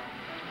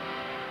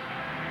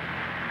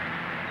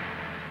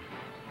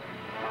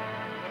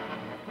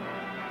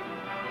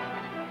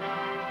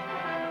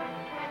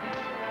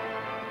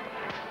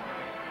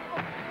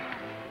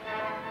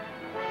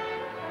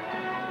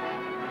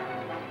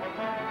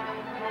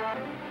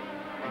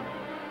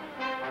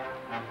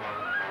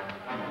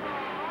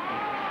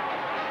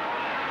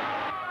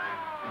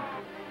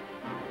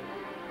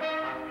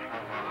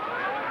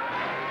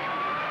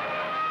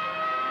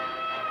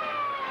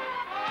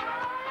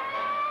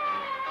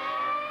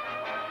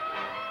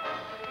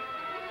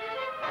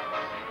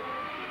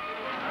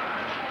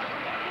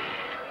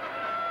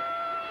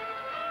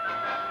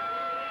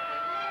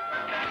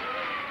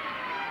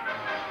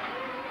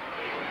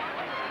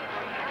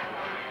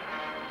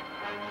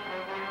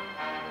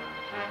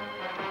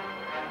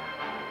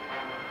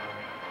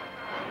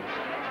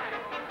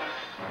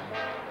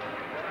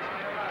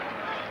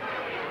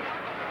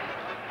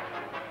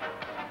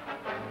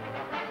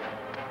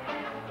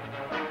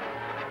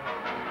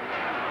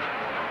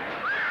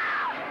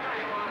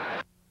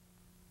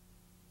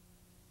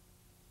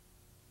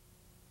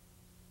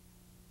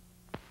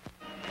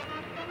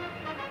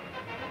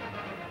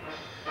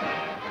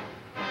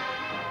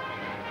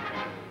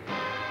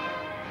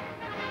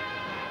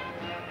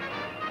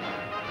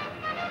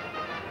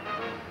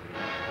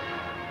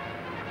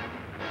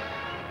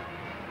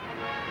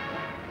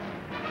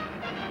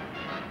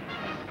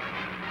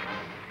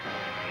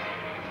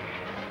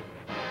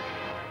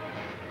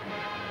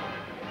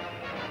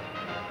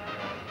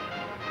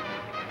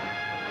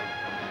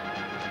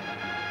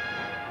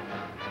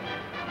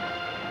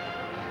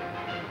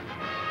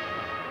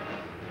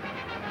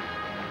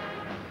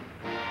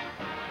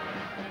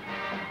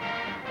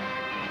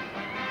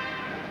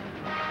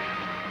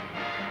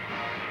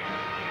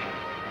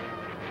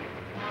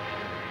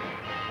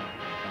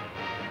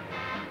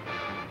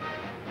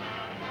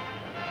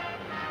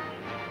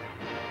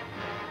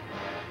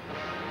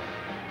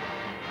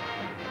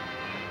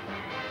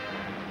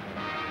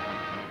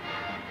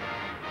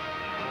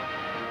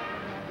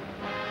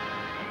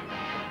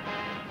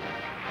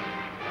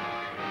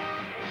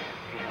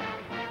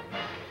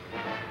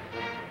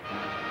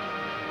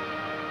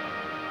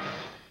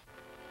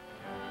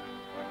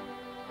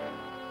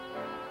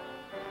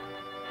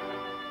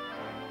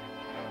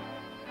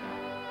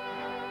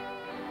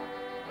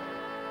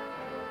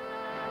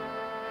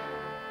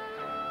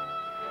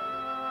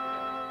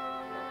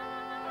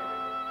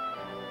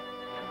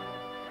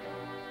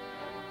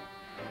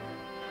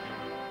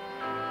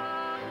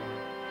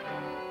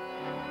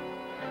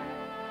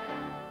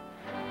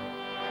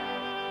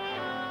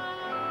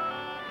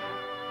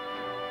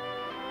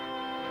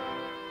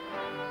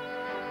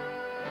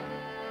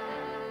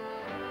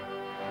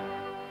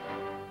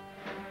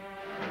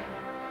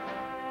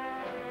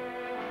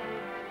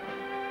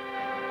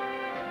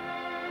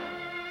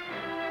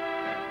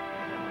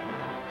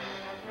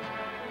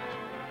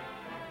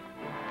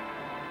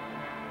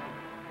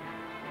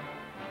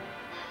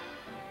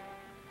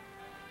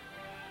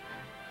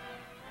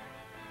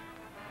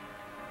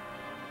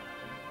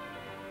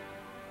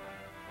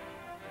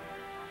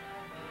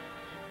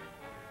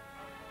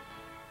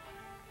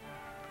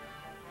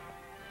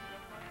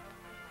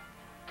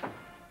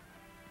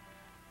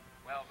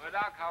 Well,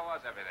 Murdoch, how was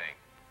everything?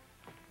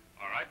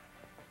 All right.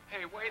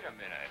 Hey, wait a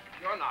minute.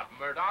 You're not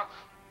Murdoch.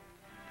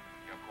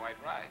 You're quite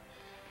right.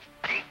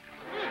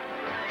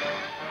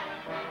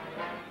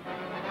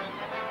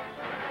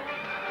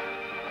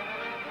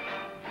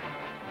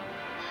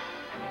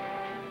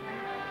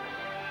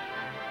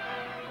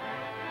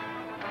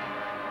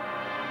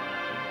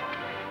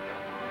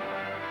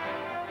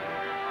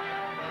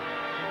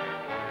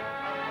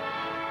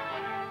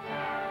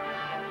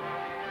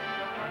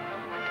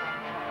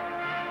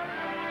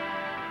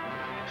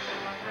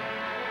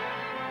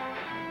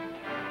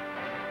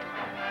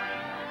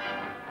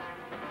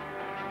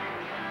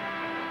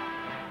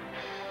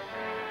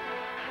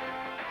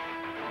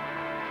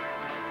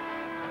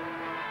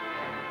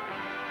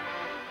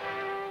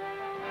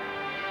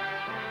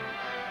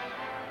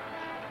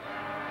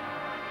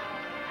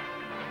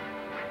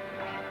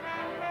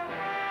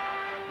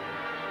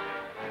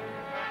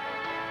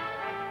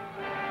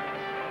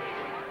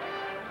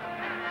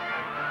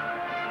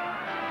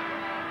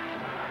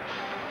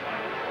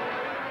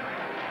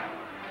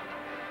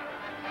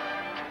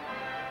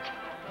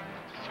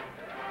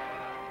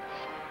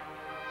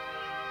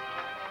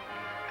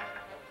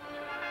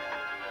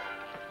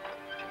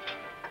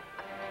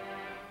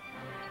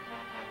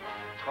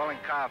 Calling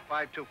car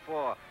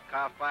 524.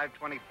 Car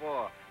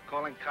 524.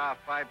 Calling car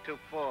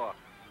 524.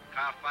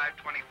 Car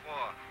 524.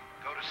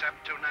 Go to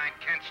 729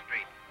 Kent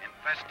Street.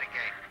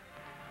 Investigate.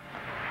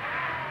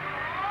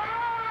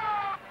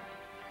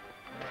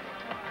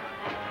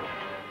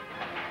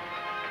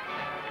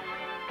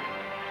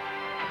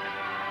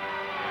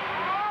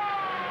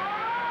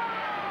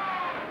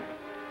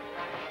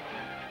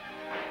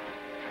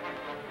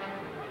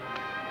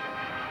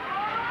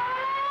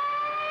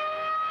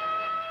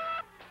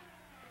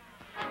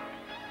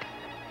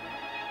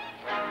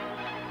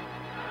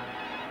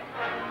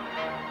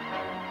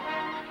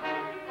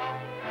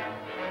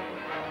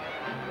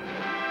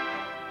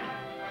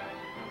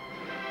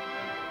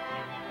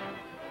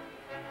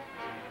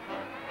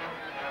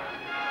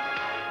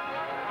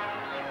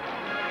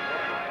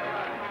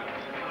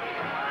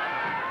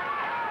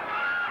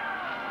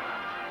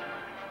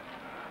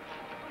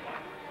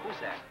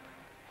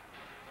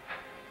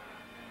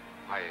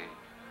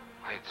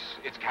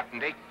 It's Captain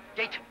Dayton.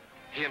 Dayton?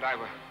 He and I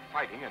were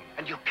fighting, and...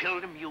 And you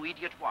killed him, you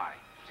idiot? Why?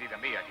 It's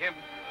either me or him.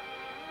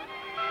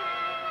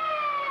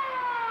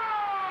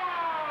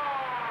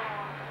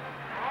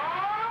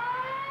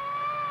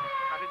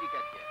 How did he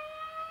get here?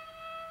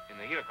 In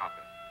the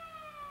helicopter.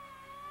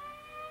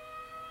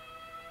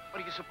 What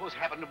do you suppose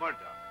happened to Murdoch?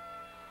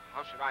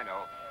 How should I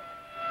know?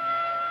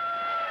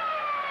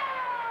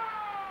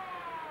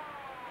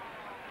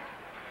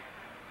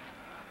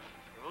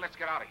 Let's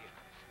get out of here.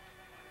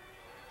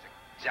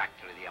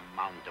 Exactly the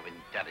amount of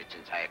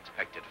intelligence I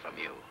expected from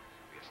you.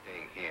 We're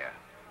staying here.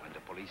 When the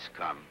police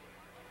come,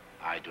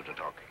 I do the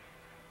talking.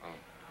 Oh.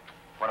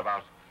 What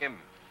about him,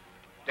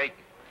 Dayton?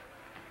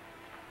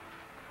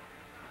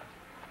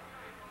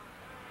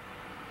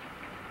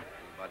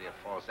 Anybody that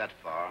falls that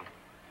far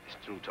is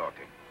through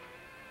talking.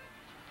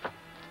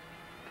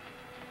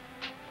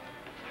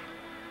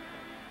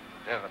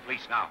 They're the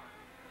police now.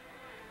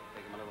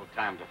 Take them a little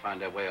time to find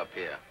their way up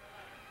here.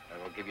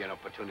 That will give you an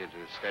opportunity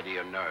to steady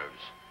your nerves.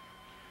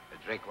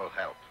 A drink will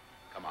help.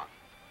 Come on.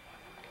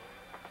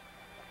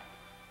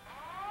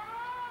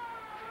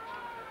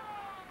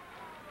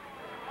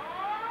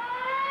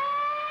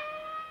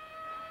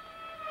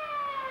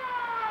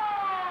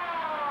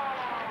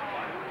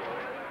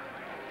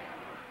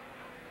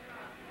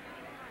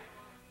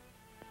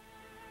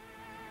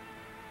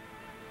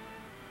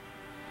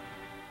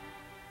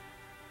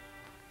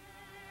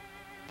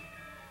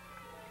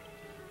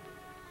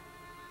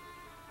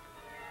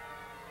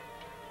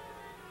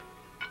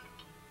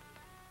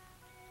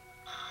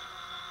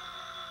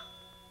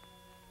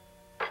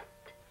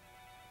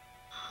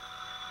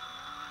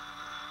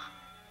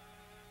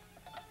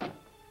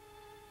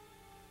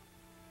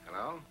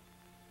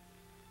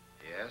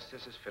 Yes,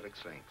 this is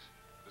Felix Links.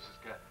 This is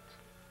Gattens.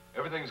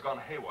 Everything's gone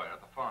haywire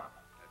at the farm.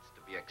 That's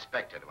to be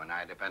expected when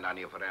I depend on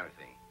you for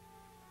everything.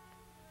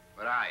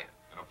 Where are you?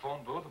 In a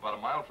phone booth about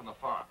a mile from the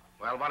farm.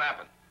 Well, what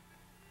happened?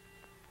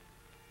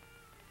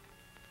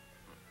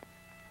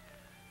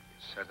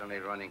 You're certainly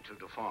running true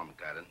to form,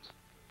 Gattens.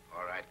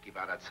 All right, keep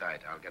out of sight.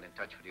 I'll get in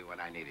touch with you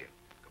when I need you.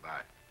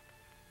 Goodbye.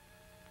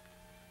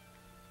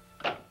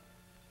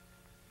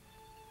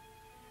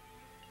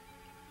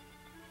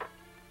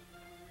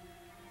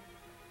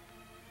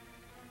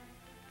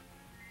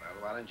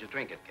 Why don't you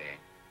drink it, Kane?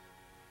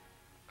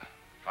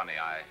 Funny,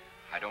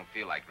 I don't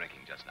feel like drinking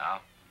just now.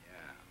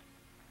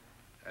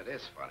 Yeah, that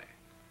is funny.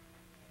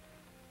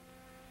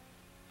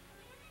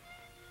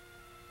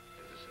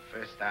 This is the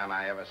first time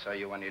I ever saw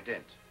you when you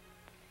didn't.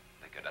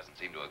 Liquor doesn't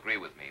seem to agree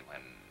with me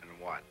when... And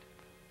what?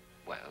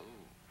 Well,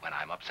 when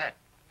I'm upset.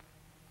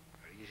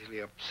 You're easily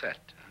upset,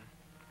 huh?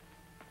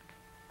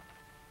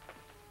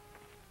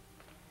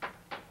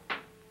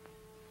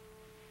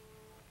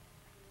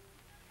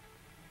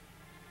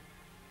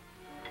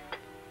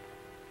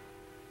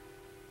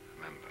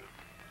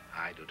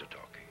 I do the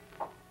talking.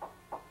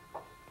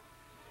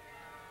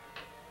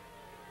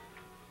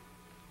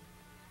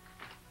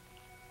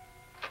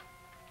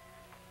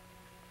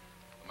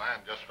 The man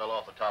just fell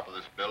off the top of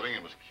this building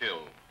and was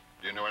killed.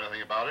 Do you know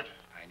anything about it?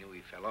 I knew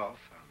he fell off.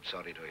 I'm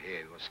sorry to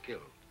hear he was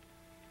killed.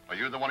 Are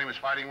you the one he was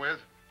fighting with?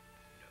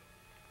 No.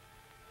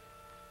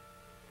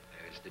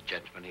 There's the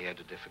gentleman he had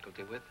a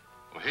difficulty with.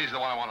 Well, he's the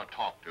one I want to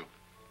talk to.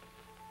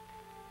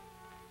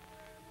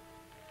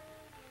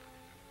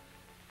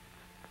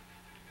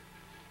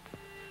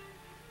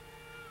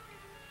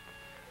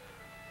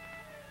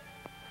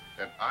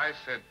 And I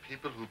said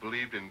people who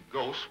believed in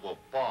ghosts were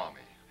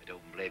balmy. I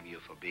don't blame you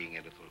for being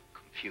a little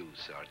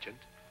confused, Sergeant.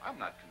 I'm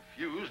not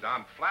confused.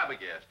 I'm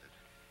flabbergasted.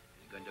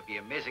 It's going to be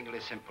amazingly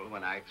simple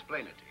when I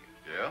explain it to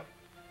you. Yeah?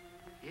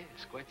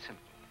 Yes, quite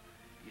simple.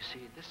 You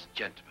see, this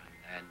gentleman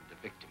and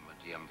the victim of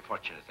the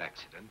unfortunate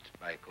accident,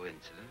 by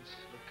coincidence,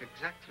 look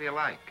exactly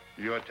alike.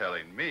 You're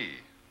telling me.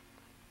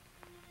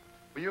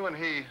 Were you and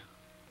he,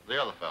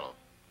 the other fellow,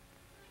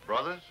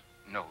 brothers?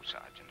 No,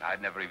 Sergeant.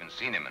 I'd never even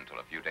seen him until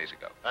a few days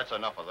ago. That's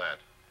enough of that.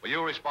 Were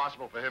you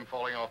responsible for him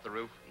falling off the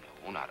roof?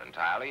 No, not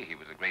entirely. He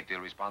was a great deal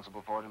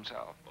responsible for it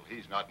himself. Well,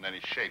 he's not in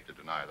any shape to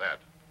deny that.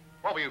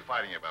 What were you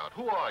fighting about?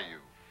 Who are you?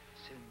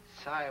 Since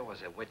Since I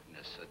was a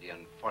witness of the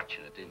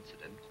unfortunate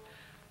incident,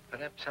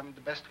 perhaps I'm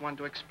the best one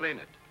to explain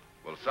it.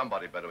 Well,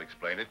 somebody better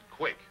explain it,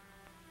 quick.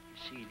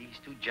 You see, these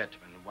two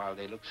gentlemen, while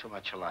they look so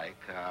much alike,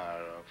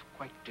 are of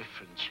quite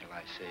different, shall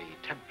I say,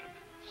 temperaments.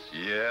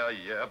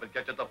 Yeah, but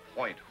get to the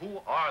point. Who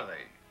are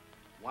they?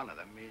 One of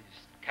them is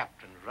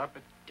Captain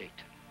Robert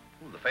Dayton.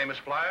 Who, the famous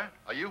flyer?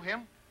 Are you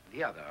him?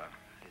 The other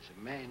is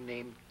a man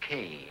named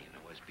Kane,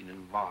 who has been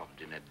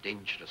involved in a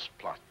dangerous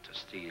plot to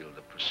steal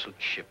the pursuit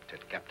ship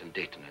that Captain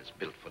Dayton has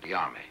built for the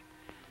Army.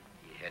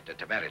 He had the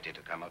temerity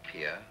to come up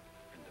here,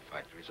 and the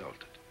fight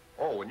resulted.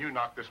 Oh, and you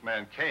knocked this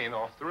man Kane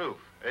off the roof.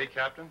 Eh,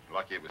 Captain?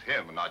 Lucky it was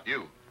him and not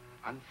you.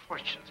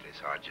 Unfortunately,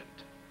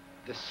 Sergeant,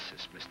 this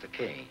is Mr.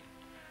 Kane.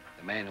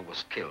 The man who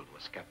was killed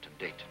was Captain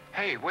Dayton.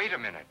 Hey, wait a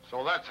minute.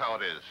 So that's how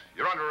it is.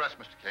 You're under arrest,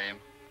 Mr. Kane.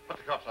 Put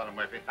the cuffs on him,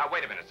 Murphy. Now,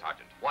 wait a minute,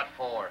 Sergeant. What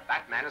for?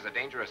 That man is a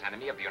dangerous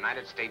enemy of the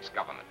United States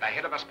government, the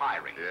head of a spy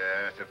ring.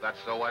 Yes, if that's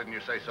so, why didn't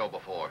you say so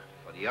before?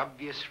 For the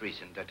obvious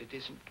reason that it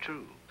isn't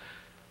true.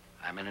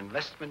 I'm an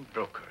investment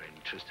broker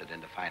interested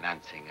in the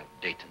financing of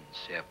Dayton's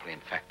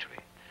airplane factory.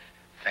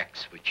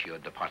 Facts which your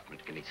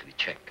department can easily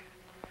check.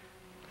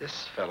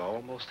 This fellow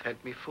almost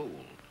had me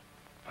fooled,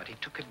 but he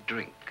took a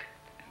drink,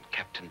 and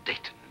Captain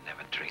Dayton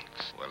never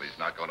drinks. Well, he's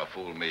not going to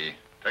fool me.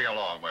 Take him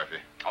along, Murphy.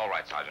 All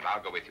right, Sergeant,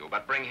 I'll go with you,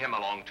 but bring him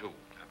along, too.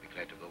 I'll be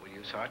glad to go with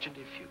you, Sergeant,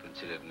 if you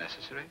consider it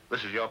necessary.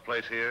 This is your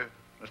place here,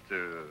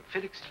 Mr...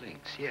 Felix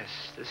Links, yes,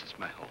 this is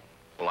my home.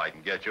 Well, I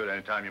can get you at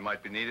any time you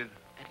might be needed.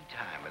 Any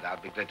time, but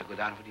I'll be glad to go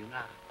down with you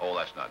now. Oh,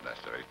 that's not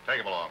necessary.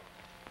 Take him along.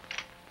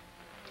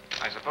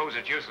 I suppose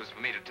it's useless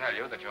for me to tell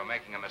you that you're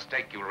making a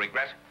mistake you'll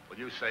regret. Will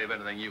you save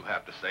anything you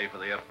have to say for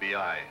the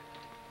FBI?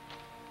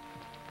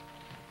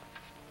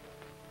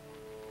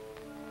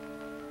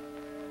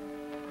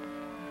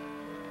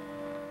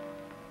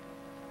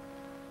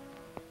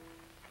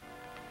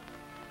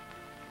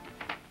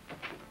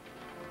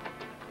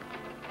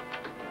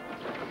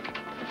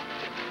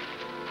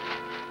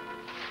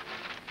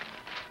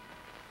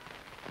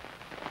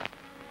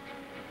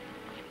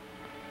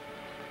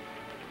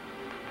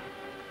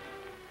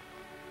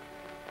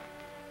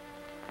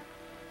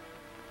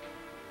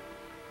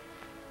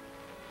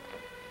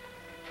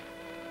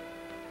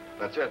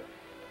 That's it.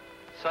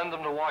 Send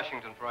them to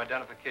Washington for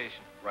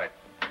identification. Right.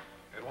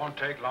 It won't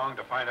take long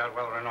to find out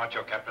whether or not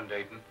you're Captain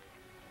Dayton.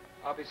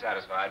 I'll be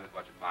satisfied with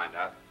what you find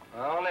out.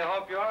 I only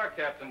hope you are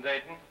Captain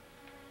Dayton.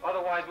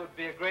 Otherwise, it would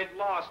be a great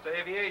loss to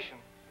aviation.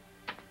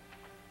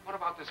 What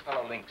about this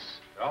fellow Links?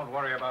 Don't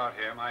worry about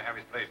him. I have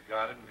his place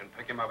guarded and can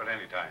pick him up at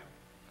any time.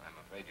 I'm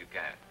afraid you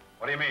can't.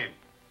 What do you mean?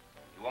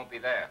 You won't be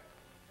there.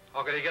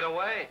 How could he get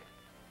away?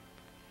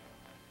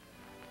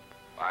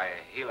 By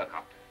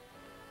helicopter.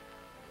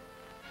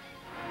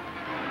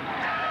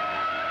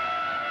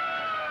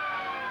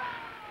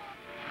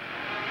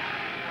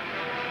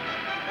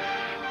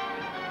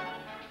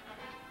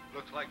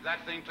 Looks like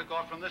that thing took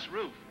off from this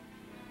roof.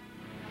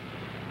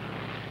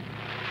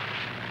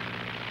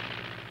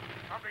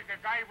 Probably the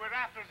guy we're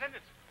after's in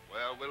it.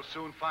 Well, we'll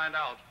soon find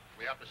out.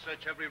 We have to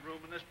search every room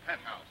in this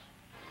penthouse.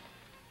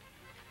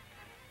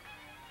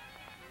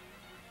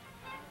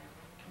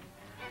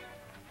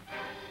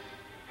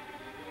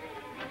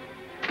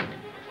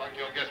 Looks like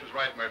your guess was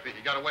right, Murphy.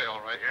 He got away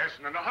all right. Yes,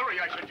 and in a hurry,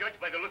 I should judge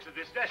by the looks of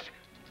this desk.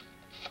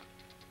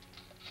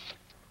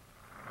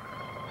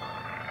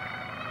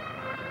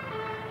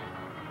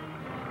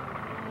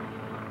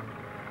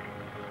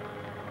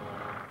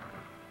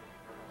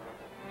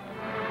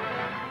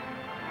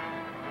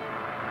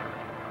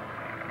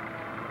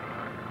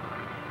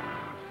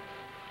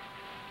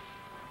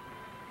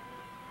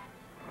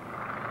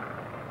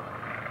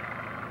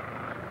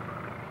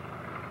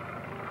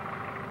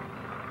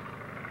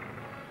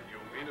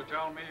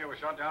 Tell me you were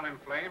shot down in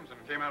flames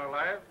and came out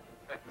alive?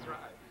 That's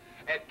right.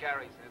 Ed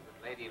Carey says that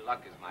Lady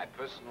Luck is my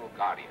personal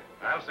guardian.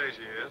 I'll say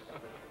she is.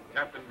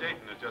 Captain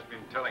Dayton has just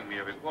been telling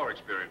me of his war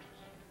experiences.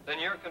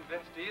 Then you're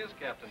convinced he is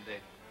Captain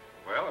Dayton?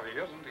 Well, if he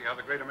isn't, he has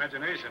a great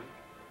imagination.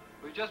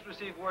 We just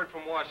received word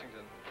from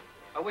Washington.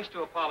 I wish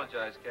to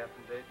apologize,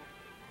 Captain Dayton.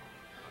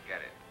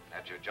 Forget it.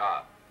 That's your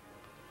job.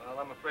 Well,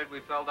 I'm afraid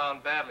we fell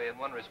down badly in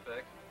one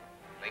respect.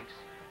 Links?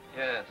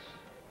 Yes.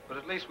 But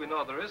at least we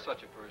know there is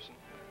such a person.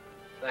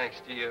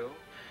 Thanks to you.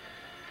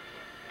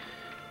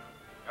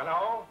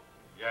 Hello?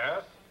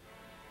 Yes?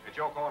 It's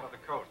your call to the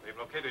coast. They've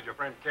located your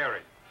friend Carey.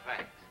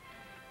 Thanks.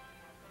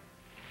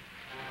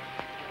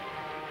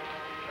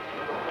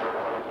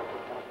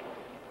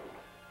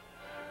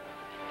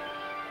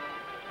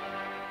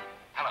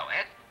 Hello,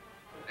 Ed.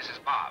 This is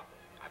Bob.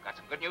 I've got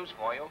some good news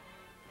for you.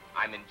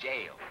 I'm in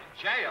jail.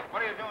 Jail?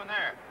 What are you doing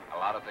there? A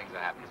lot of things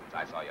have happened since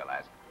I saw you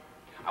last.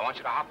 I want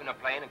you to hop in a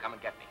plane and come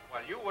and get me.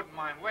 Well, you wouldn't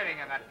mind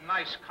waiting in that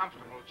nice,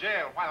 comfortable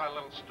jail while a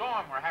little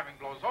storm we're having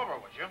blows over,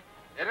 would you?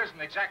 It isn't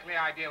exactly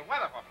ideal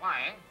weather for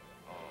flying.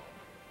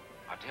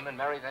 Are Tim and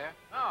Mary there?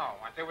 No.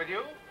 Aren't they with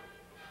you?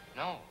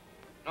 No.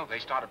 No, they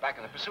started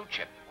back in the pursuit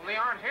ship. Well, they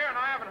aren't here, and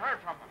I haven't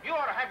heard from them. You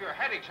ought to have your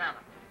head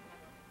examined.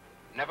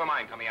 Never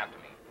mind coming after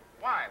me.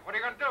 Why? What are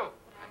you going to do?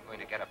 I'm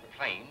going to get a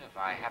plane if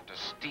I have to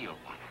steal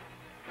one.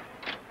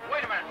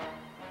 Wait a minute.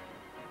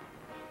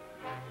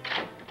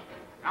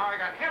 Now I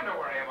got him to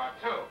worry about,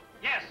 too.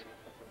 Yes.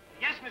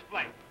 Yes, Miss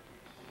Blake.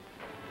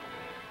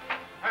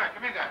 Hey,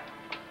 come in, guy.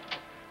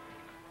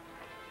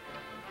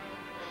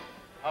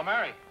 Oh,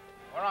 Mary,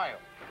 where are you?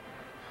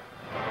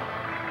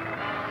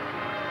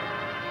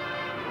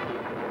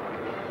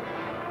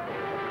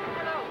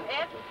 Hello,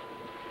 Ed.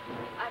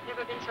 I've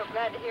never been so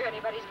glad to hear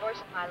anybody's voice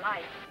in my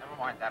life. Never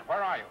mind that.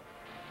 Where are you?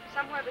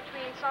 Somewhere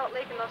between Salt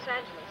Lake and Los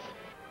Angeles.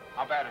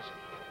 How bad is it?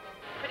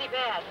 Pretty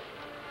bad.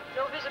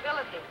 No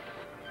visibility.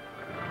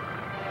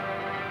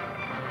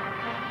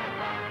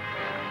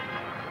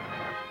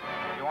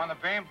 You on the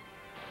beam?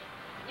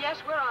 Yes,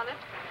 we're on it.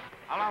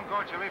 How long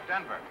ago did you leave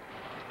Denver?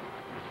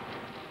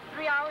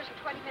 3 hours and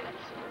 20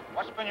 minutes.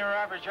 What's been your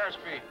average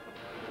airspeed?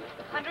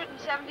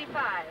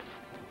 175.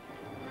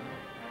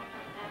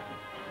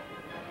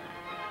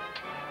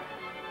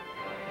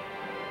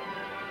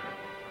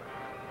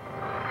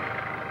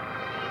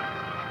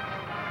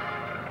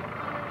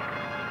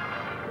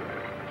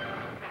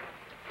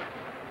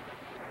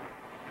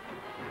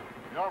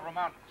 You're over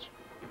mountains.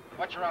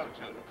 What's your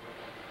altitude?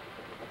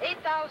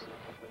 8,000.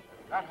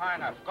 Not high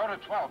enough. Go to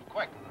 12,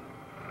 quick.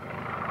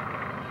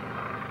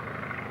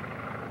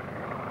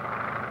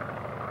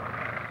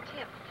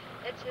 Tim,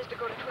 Ed says to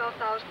go to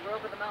 12,000. We're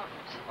over the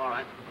mountains. All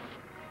right.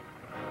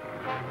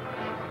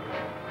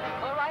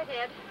 All right,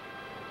 Ed.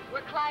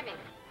 We're climbing.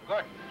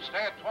 Good.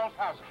 Stay at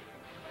 12,000.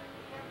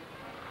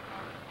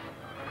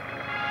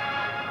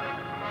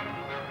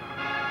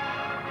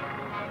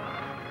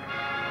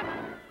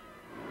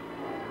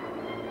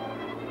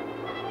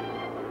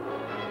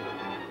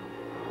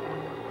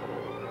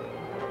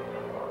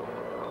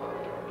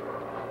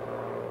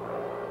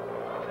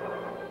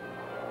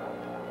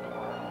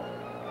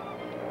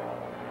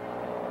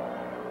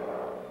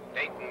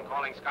 Dayton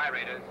calling Sky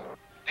Raiders.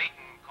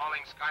 Dayton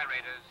calling Sky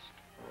Raiders.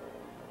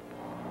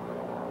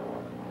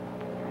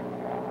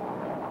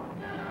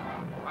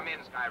 Come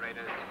in, Sky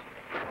Raiders.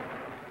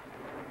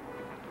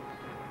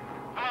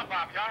 Hello,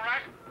 Bob. You all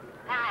right?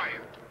 Where are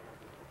you?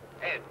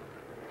 Ed,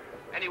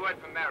 any word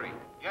from Mary?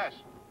 Yes.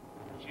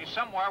 She's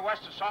somewhere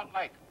west of Salt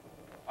Lake,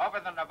 over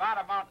the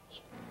Nevada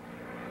mountains.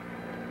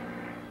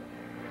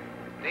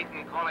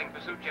 Dayton calling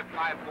pursuit ship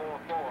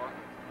 544.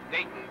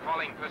 Dayton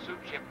calling pursuit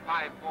ship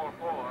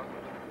 544.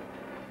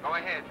 Go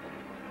ahead.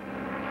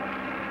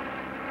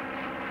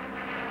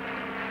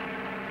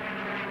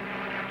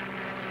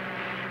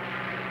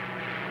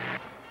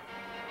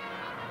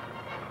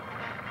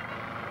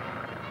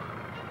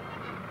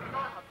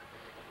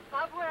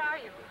 Bob, where are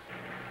you?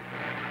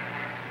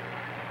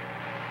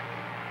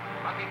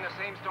 Bucking the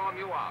same storm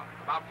you are,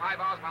 about 5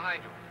 hours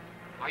behind you.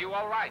 Are you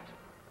all right?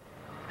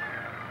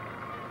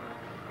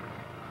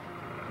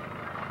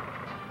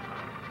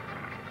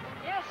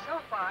 Yes, so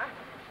far.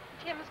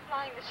 Tim is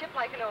flying the ship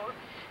like an old...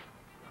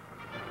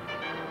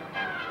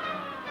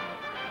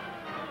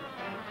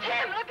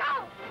 Tim, look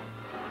out!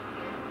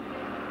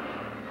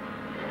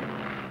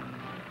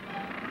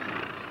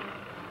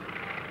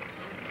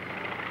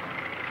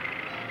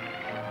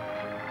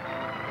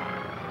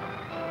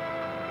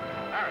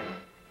 Mary.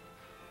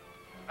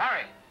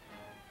 Mary,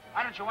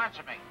 why don't you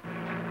answer me?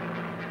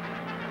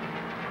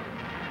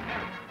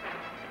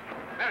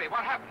 Mary,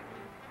 what happened?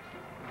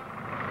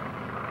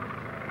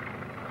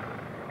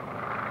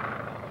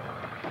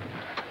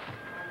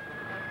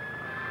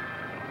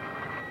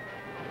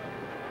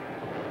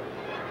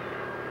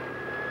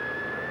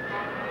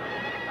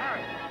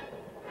 Mary,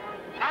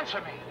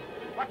 answer me.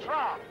 What's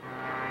wrong?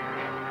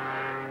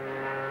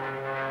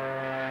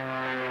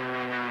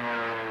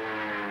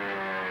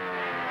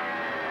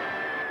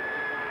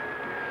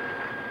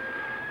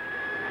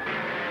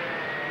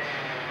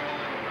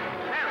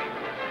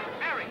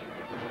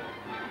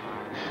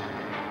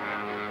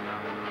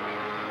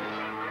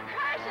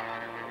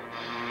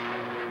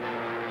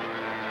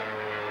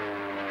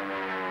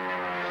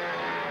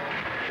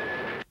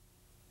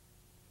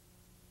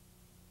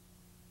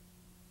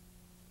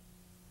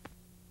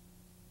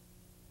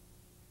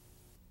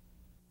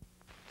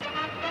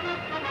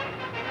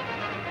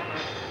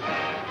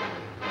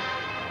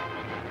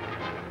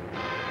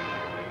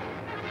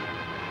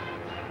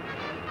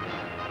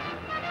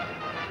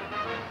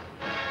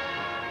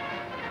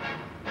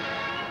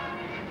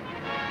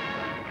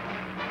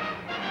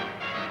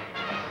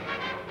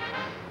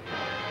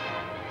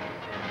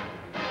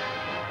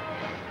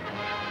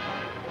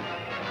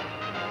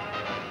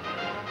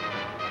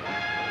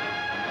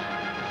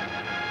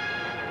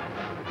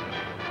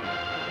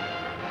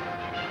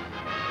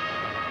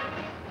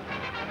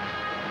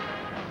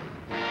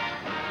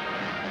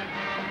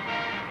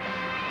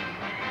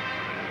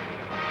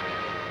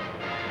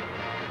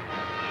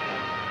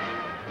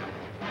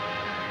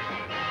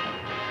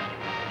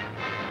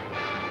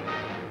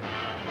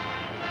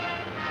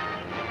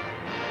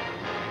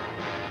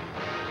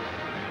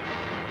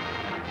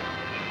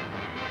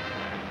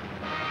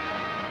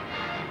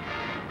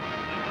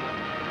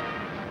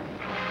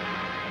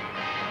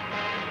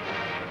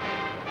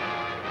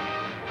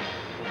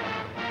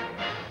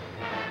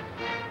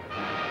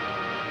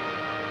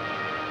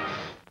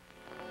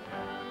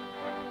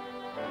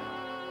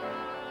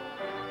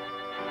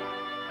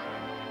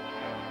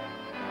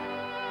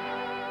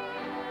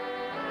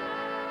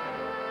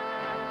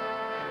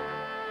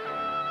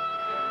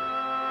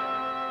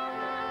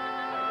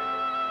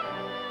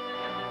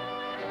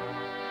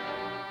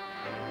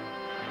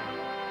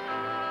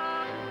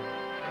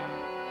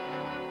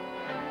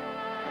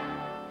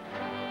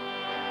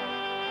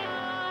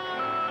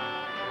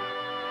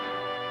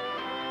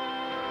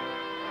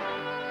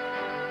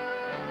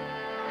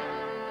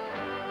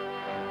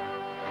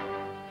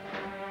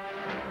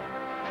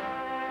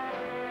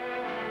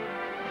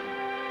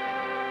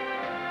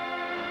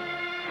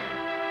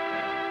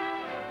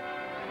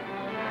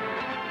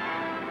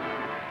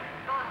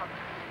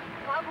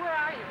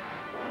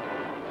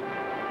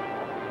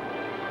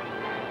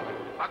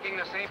 Bucking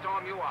the same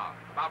storm you are,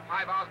 about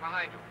 5 hours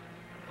behind you.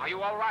 Are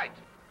you all right?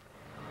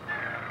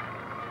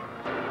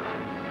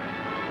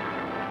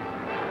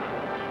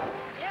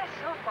 Yes,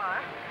 so far.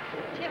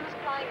 Tim's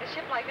flying the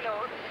ship like an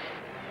old.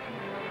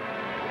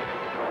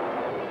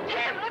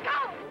 Tim, look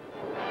out!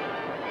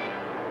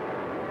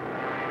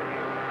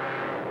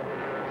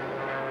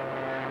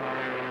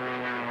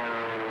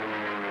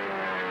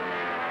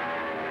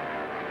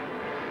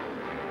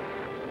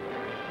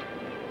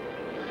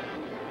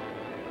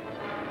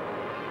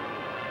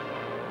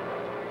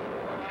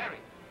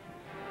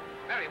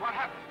 Mary, what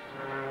happened?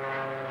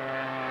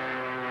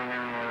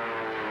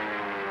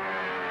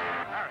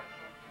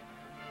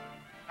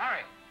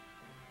 Mary,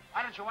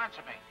 why didn't you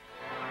answer me?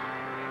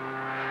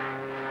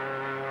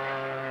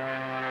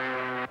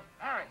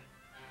 Mary,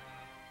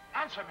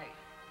 answer me.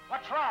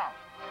 What's wrong?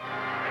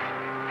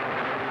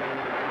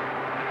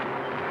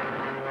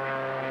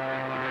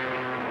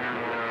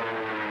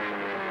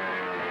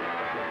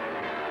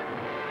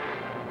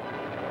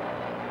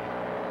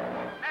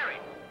 Mary!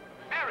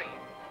 Mary!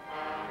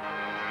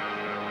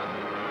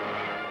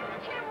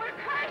 Tim, we're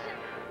crashing.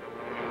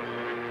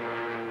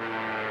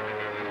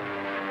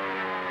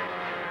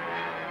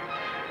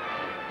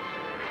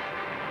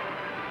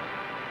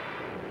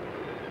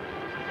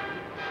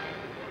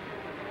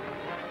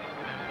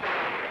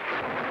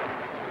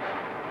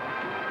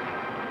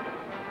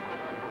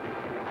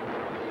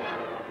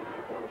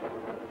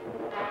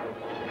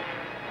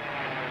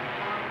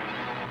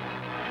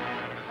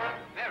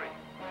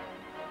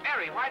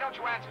 Mary, why don't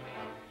you answer me?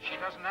 She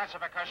doesn't answer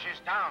because she's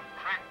down,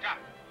 cracked up.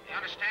 You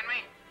understand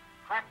me?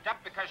 Cracked up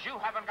because you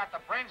haven't got the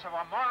brains of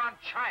a moron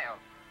child.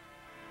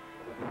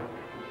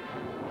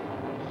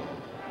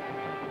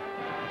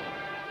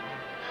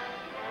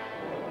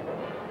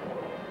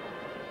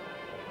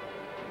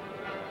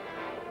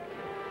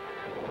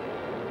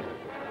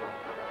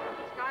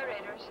 Sky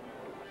Raiders.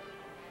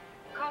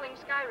 Calling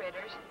Sky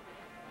Raiders.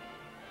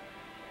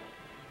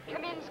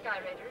 Come in, Sky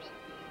Raiders.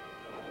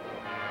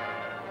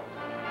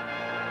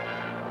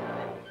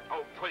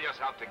 Oh, pull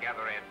yourself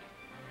together, Ed.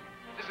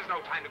 This is no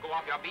time to go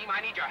off your beam.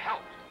 I need your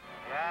help.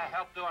 Yeah,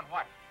 help doing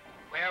what?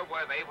 Where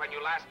were they when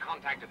you last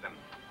contacted them?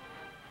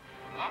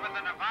 Over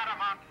the Nevada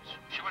mountains.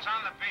 She was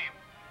on the beam.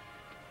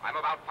 I'm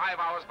about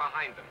 5 hours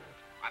behind them.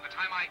 By the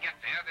time I get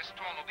there, this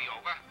storm will be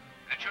over,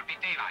 and it should be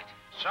daylight.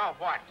 So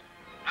what?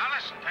 Now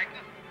listen,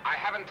 Dayton. I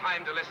haven't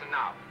time to listen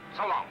now.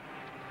 So long.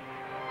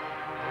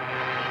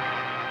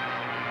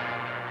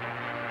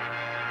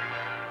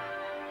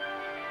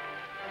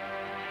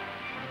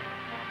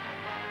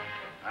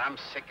 I'm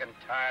sick and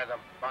tired of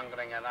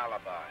bungling and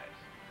alibis.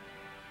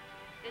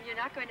 Then you're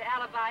not going to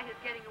alibi his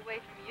getting away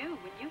from you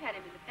when you had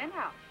him in the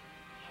penthouse.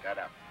 Shut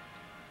up.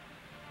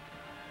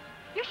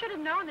 You should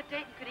have known that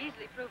Dayton could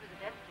easily prove his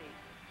identity.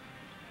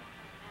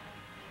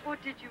 Or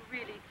did you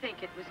really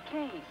think it was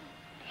Kane?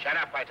 Shut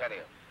up, I tell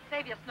you.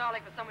 Save your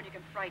snarling for someone you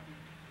can frighten.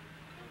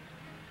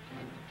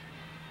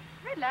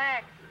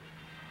 Relax.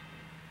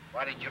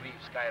 Why did you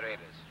leave Sky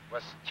Raiders?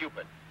 Was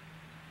stupid.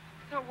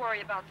 Don't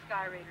worry about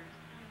Sky Raiders.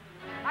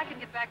 I can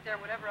get back there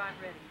whenever I'm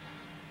ready.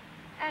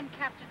 And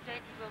Captain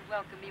Dayton will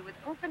welcome me with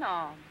open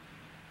arms.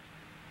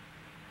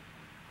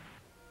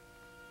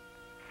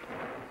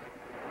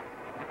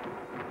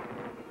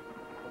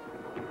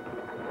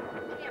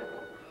 Tim,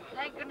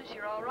 thank goodness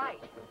you're all right.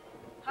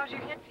 How's your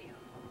head feel?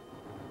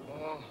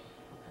 Oh,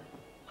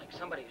 like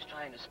somebody was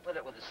trying to split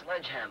it with a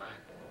sledgehammer.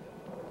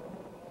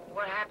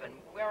 What happened?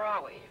 Where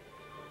are we?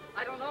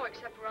 I don't know,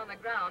 except we're on the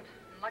ground.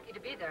 I'm lucky to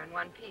be there in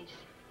one piece.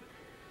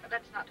 But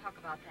let's not talk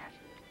about that.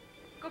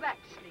 Go back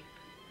to sleep.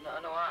 No,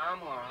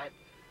 I'm all right.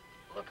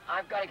 Look,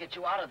 I've got to get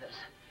you out of this.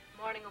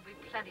 Morning will be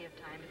plenty of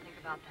time to think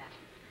about that.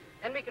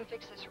 Then we can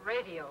fix this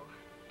radio.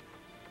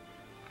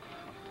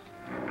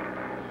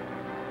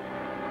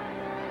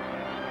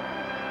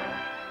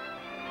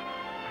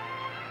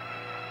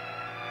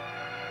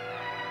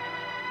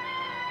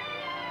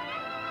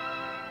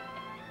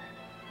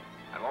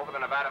 I'm over the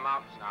Nevada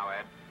mountains now,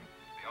 Ed.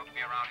 They ought to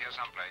be around here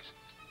someplace.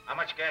 How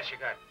much gas you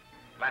got?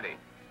 Plenty.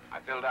 I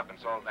filled up in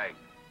Salt Lake.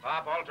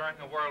 Bob, all during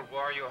the World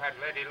War, you had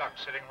Lady Luck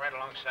sitting right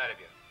alongside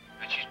of you.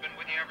 And she's been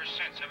with you ever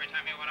since, every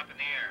time you went up in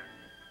the air.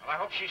 Well, I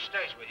hope she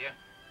stays with you,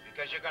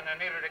 because you're going to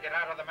need her to get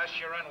out of the mess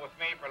you're in with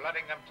me for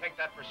letting them take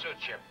that pursuit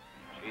ship.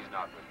 She's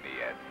not with me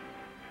yet.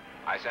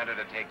 I sent her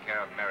to take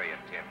care of Mary and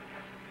Tim.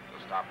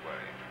 So stop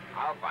worrying.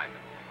 I'll find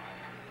them.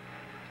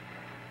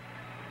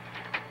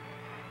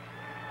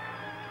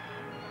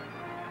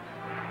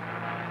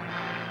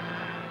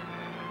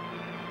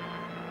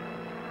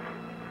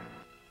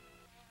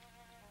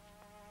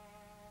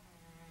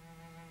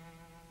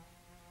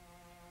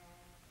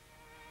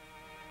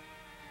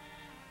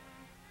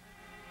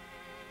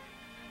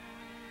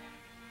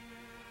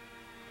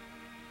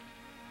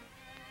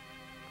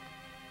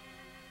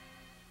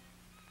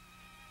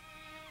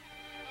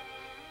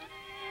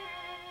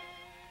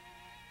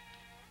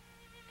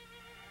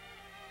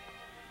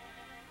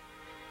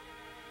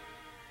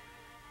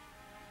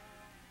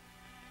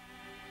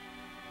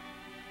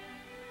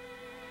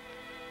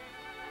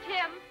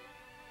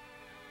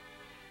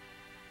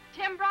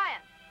 Tim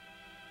Bryant.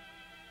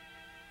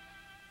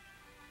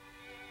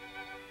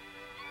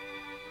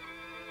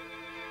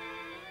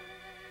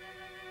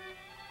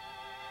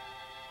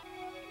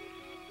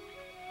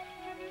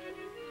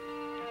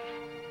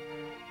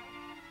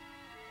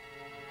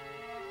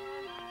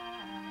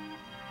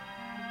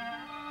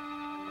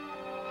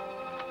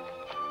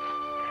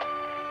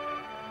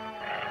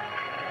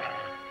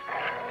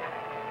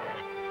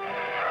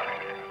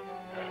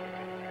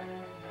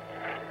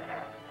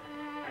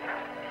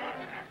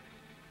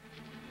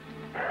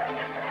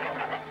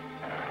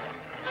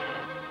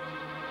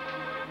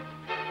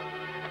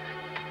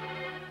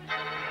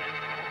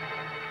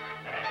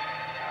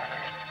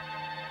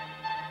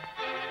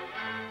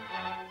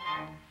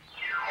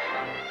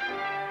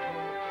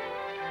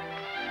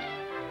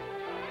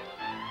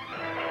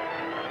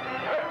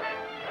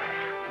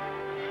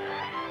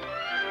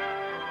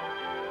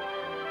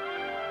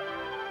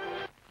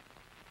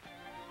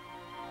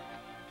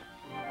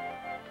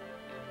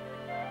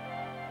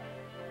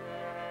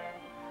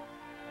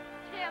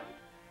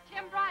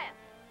 Tim Bryant.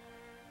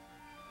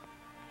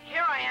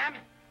 Here I am.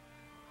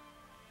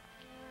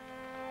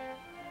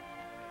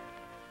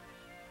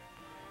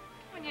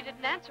 When you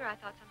didn't answer, I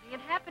thought something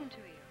had happened to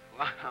you.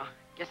 Well,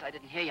 guess I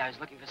didn't hear you. I was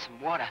looking for some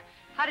water.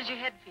 How did your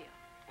head feel?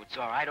 It's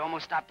all right.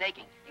 Almost stopped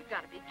aching. You've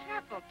got to be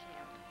careful,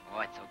 Tim. Oh,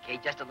 it's okay.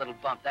 Just a little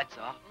bump, that's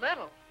all.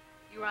 Little.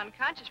 You were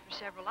unconscious for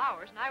several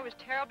hours, and I was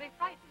terribly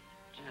frightened.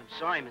 Gee, I'm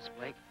sorry, Miss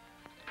Blake.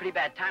 Pretty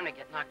bad time to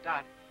get knocked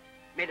out.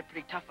 Made it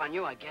pretty tough on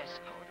you, I guess.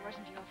 Oh, it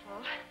wasn't your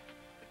fault.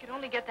 We could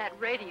only get that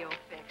radio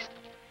fixed.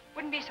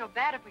 Wouldn't be so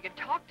bad if we could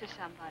talk to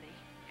somebody.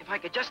 If I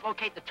could just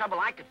locate the trouble,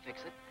 I could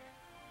fix it.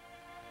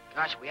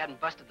 Gosh, if we hadn't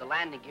busted the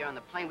landing gear on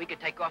the plane, we could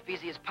take off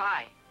easy as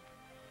pie.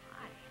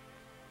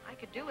 I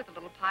could do with a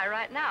little pie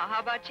right now. How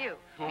about you?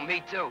 Oh,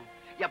 me too.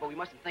 Yeah, but we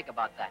mustn't think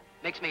about that.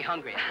 Makes me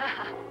hungry.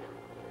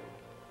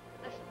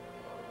 Listen.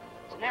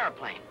 It's an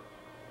airplane.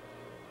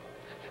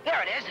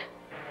 There it is.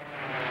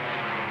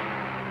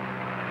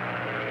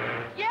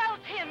 Yell,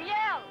 Tim,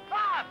 yell!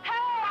 Bob! Hey,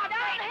 Bob,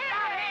 down wait, here!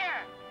 down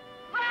here!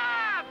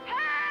 Bob! Hey!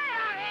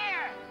 Down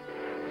here!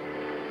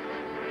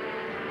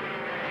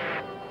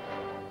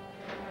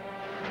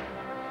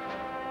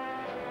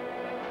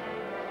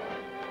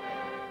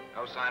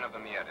 No sign of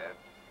them yet, Ed.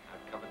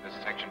 I've covered this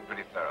section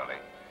pretty thoroughly.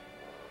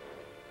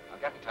 I'll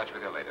get in touch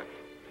with you later.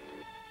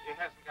 He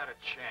hasn't got a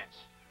chance.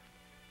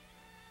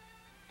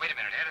 Wait a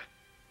minute, Ed.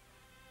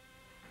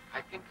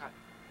 I think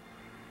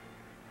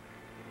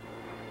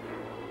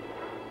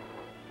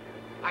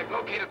I've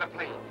located the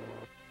plane.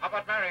 How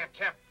about Mary and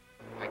Tim?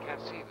 I can't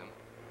see them.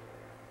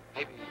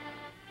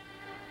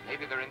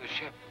 Maybe they're in the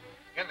ship.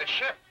 In the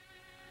ship?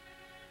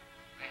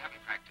 They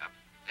haven't cracked up.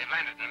 They've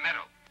landed in the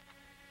meadow.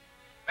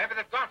 Maybe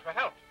they've gone for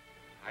help.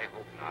 I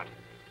hope not.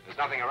 There's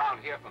nothing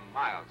around here for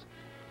miles.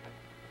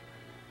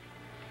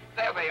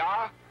 There they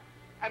are,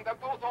 and they're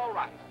both all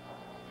right.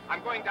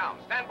 I'm going down.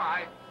 Stand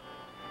by.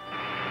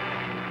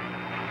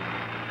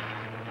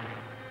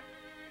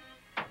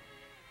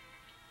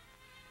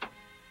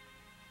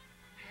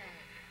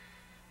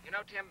 You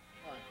know, Tim,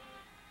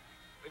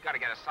 we've got to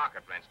get a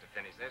socket wrench to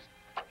finish this.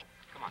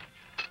 Come on.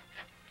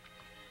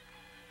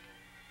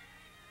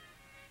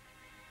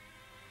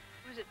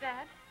 Was it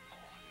bad?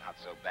 Not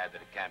so bad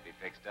that it can't be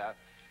fixed up.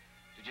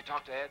 Did you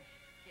talk to Ed?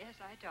 Yes,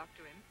 I talked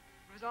to him.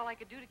 It was all I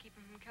could do to keep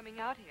him from coming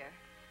out here.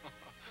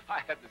 I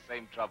had the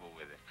same trouble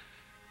with it.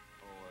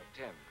 Oh,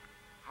 Tim,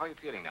 how are you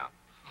feeling now?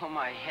 Oh,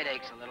 my head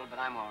aches a little, but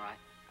I'm all right.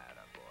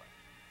 Attaboy.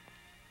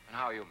 And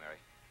how are you, Mary?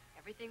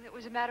 Everything that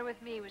was the matter with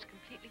me was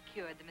completely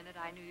cured the minute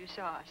I knew you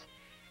saw us.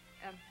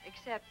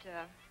 Except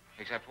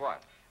Except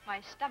what? my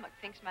stomach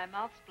thinks my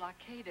mouth's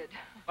blockaded.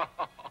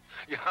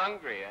 You're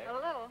hungry, eh? A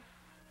little.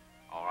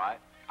 All right,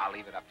 I'll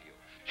leave it up to you.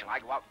 Shall I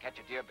go out and catch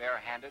a deer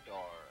bare-handed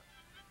or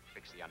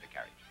fix the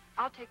undercarriage?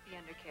 I'll take the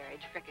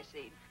undercarriage,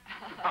 fricasseed.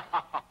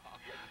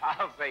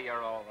 I'll say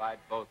you're all right,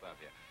 both of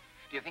you.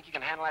 Do you think you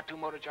can handle that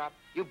two-motor job?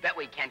 You bet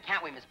we can,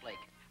 can't we, Miss Blake?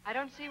 I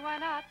don't see why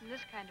not in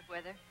this kind of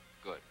weather.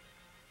 Good.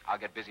 I'll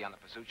get busy on the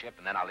pursuit ship,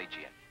 and then I'll lead you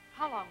in.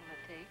 How long will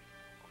it take?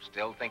 Oh,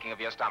 still thinking of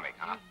your stomach,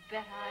 huh? You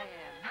bet I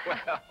am.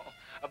 Well,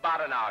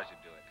 about an hour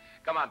should do it.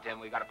 Come on, Tim.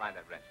 We've got to find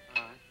that wrench.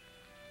 All right.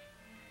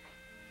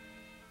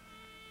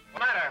 What's the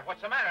matter?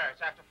 What's the matter?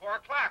 It's after 4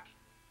 o'clock.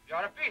 You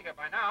ought to be here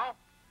by now.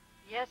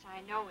 Yes,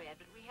 I know, Ed,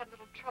 but we had a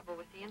little trouble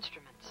with the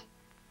instruments.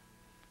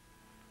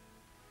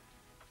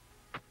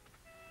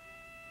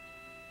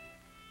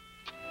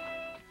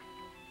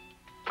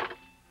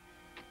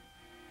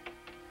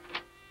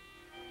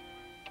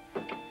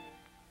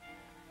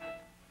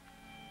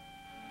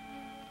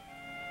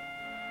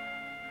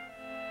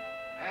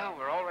 Well,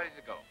 we're all ready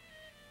to go.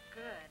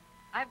 Good.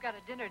 I've got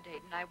a dinner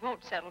date, and I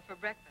won't settle for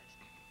breakfast.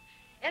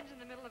 Ed's in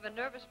the middle of a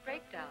nervous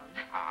breakdown.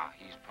 Ah,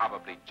 he's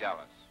probably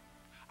jealous.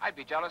 I'd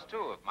be jealous,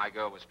 too, if my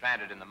girl was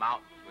stranded in the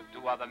mountains with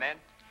 2 other men.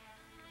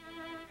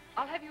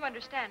 I'll have you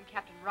understand,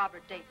 Captain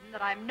Robert Dayton,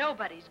 that I'm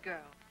nobody's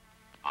girl.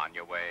 On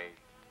your way.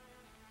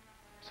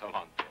 So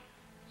long, Tim.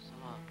 So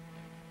long.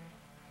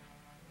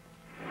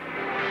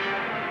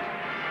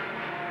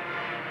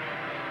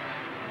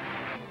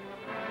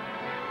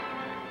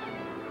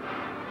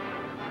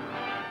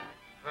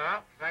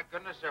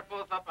 us they're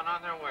both up and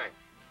on their way.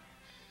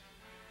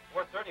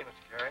 4:30,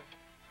 Mr. Carey.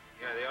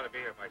 Yeah, they ought to be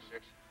here by 6.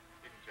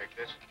 You can take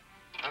this.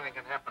 Nothing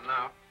can happen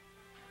now.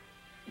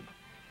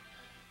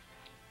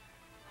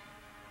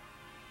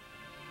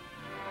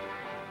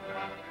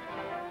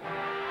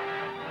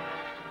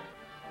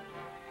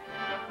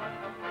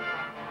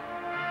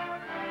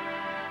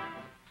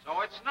 So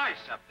it's nice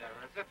up there,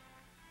 is it?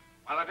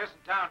 Well, it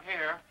isn't down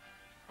here.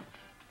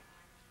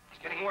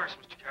 It's getting worse,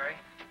 Mr. Carey.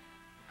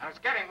 And it's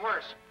getting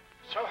worse.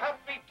 So help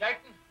me,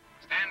 Dayton.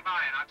 Stand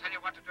by and I'll tell you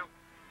what to do.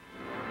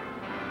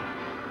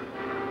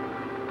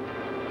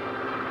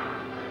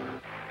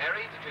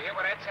 Mary, did you hear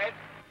what Ed said?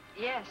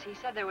 Yes, he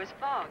said there was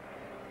fog,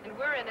 and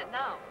we're in it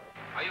now.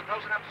 Are you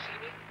close enough to see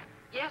me?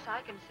 Yes,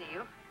 I can see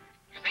you.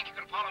 You think you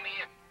can follow me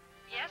in?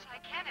 Yes, I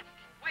can if...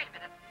 Wait a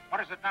minute.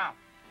 What is it now?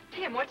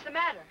 Tim, what's the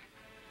matter?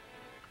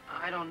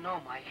 I don't know.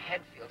 My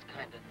head feels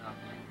kind of numb.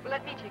 Well,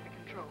 let me take the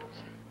controls.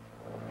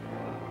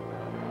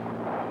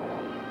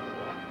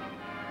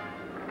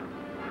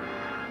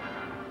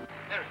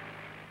 Mary.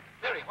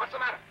 Mary, what's the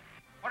matter?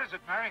 What is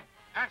it, Mary?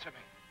 Answer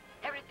me.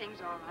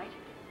 Everything's all right.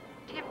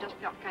 Tim just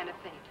felt kind of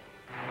faint.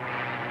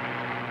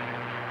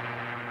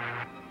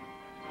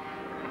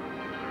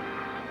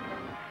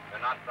 You're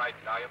not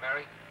frightened, are you,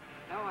 Mary?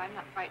 No, I'm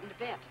not frightened a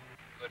bit.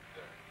 Good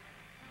girl.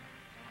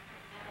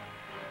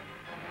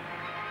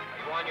 Are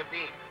you on your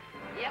beam?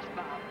 Yes,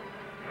 Bob.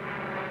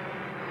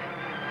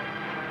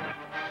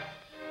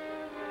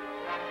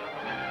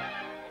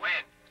 Oh,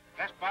 Ed.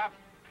 Yes, Bob?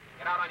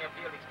 Get out on your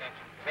field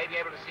extension. You may be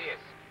able to see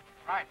us.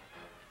 Right.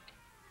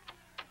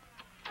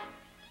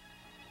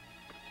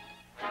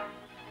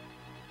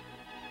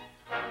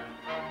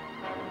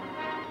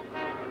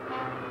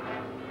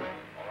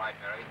 All right,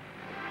 Mary.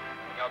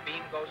 When your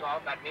beam goes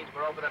off, that means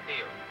we're over the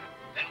field.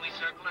 Then we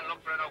circle and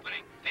look for an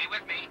opening. Stay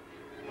with me.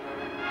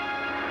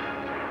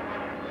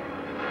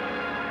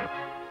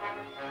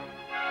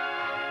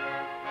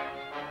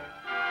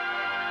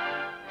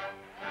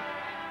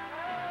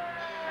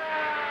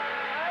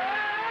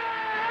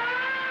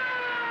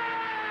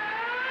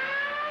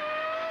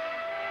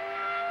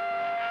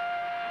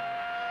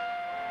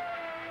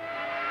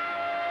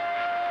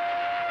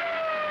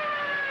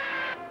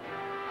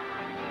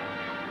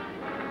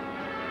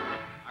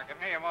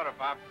 Motor,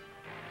 Bob.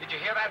 Did you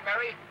hear that,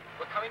 Mary?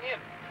 We're coming in.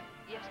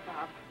 Yes,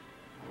 Bob.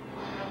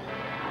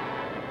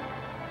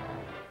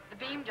 The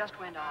beam just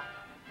went off.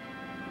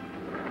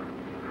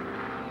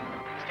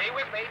 Stay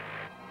with me.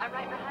 I'm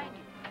right behind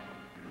you.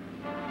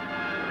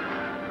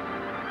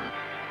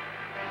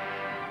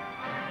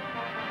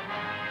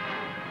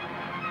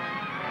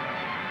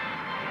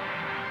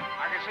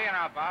 I can see you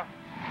now, Bob.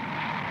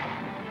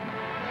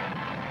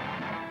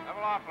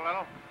 Level off a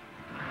little.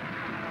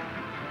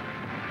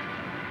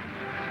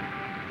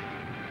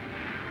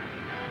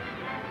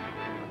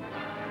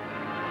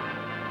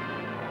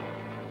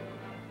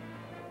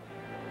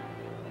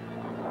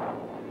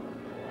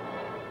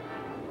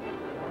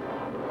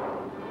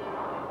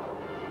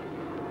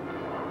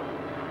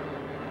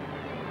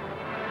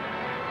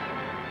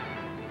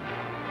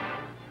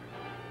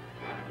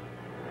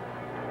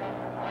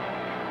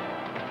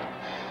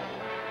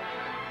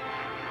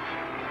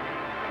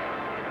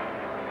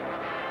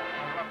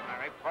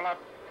 Pull up.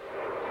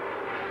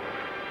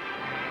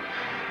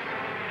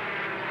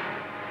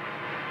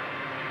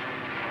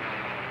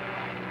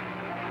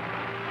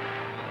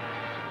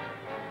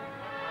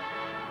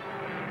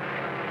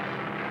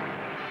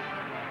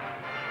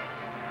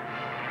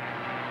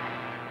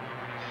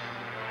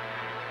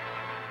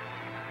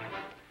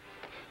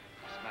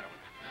 What's the matter with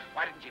her?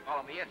 Why didn't she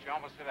follow me in? She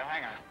almost hit a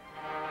hangar.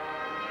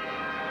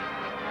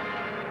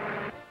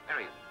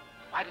 Mary,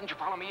 why didn't you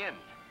follow me in?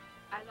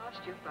 I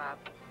lost you, Bob.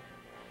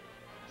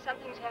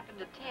 Something's happened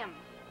to Tim.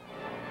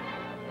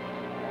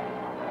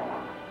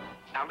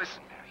 Now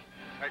listen, Mary.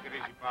 Take it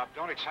easy, Bob.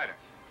 Don't excite her.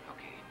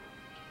 Okay.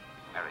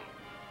 Mary,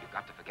 you've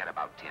got to forget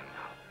about Tim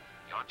now.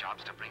 Your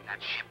job's to bring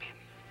that ship in.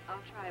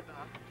 I'll try,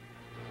 Bob.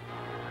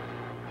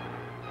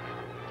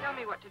 Tell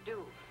me what to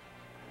do.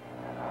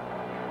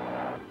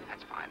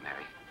 That's fine,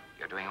 Mary.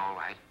 You're doing all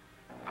right.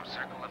 I'll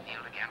circle the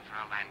field again for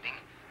a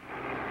landing.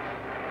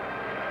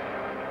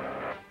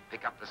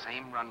 Pick up the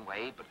same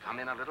runway, but come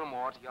in a little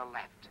more to your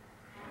left.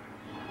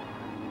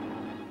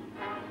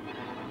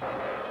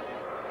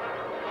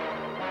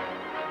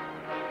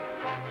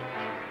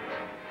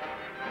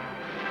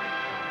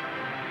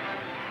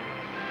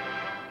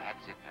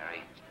 That's it,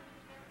 Mary.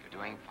 You're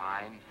doing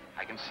fine.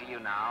 I can see you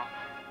now.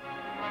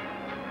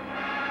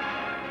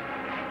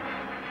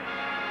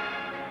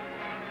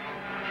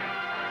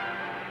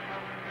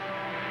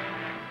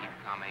 Keep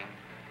coming.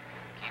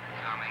 Keep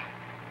coming.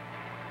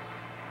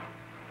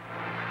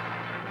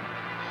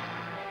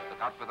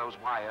 Look out for those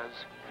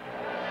wires.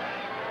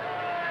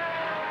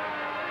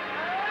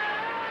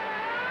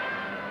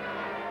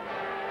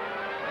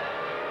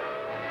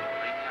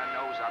 Bring your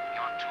nose up.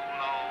 You're too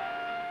low.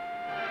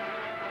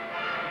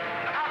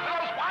 Look out for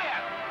those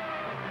wires!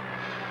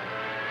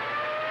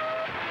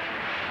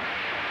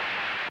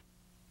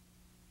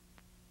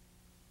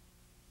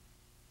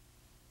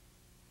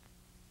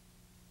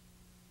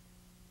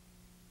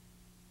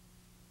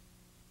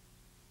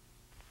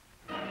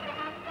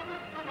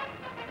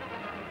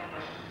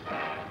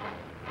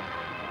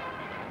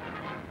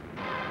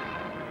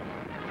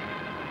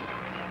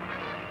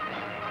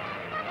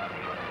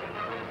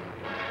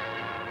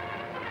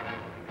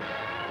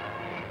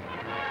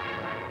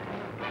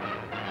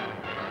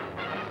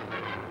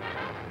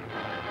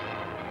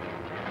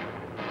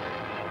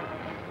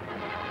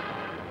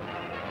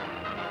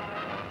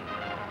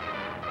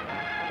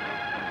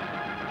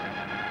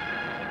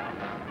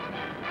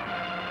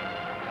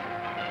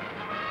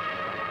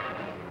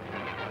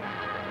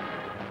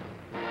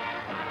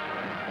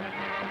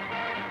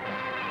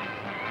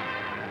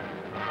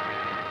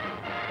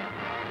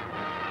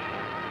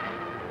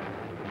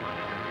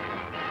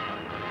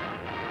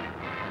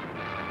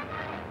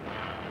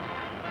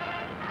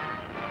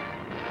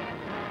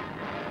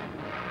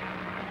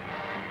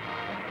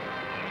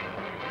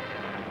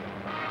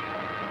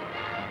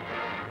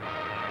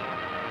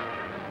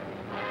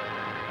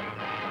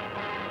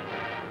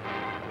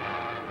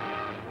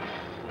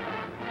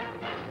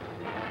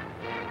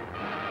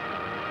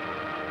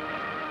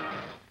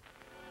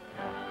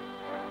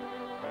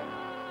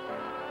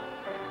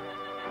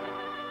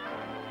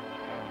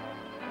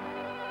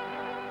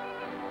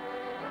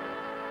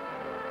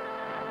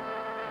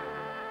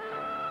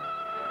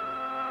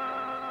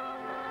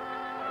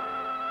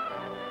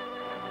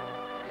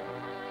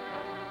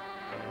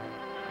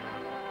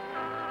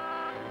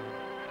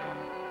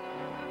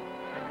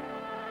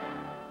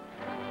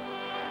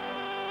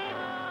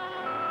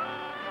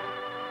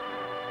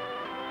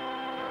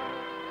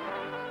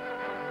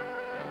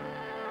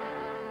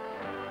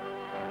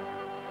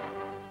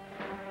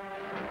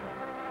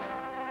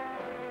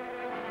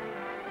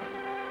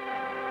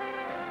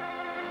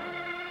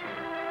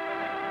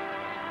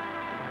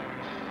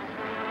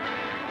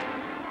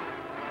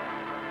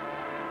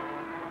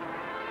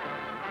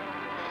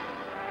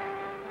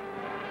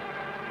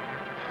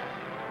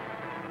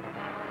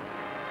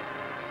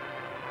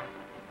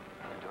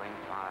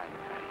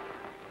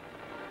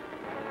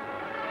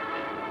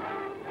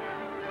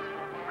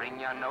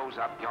 your nose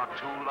up. You're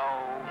too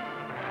low.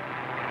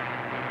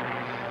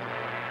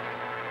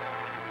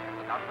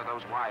 Look out for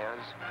those wires.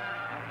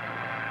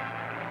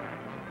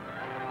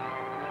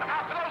 Look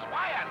out for those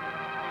wires!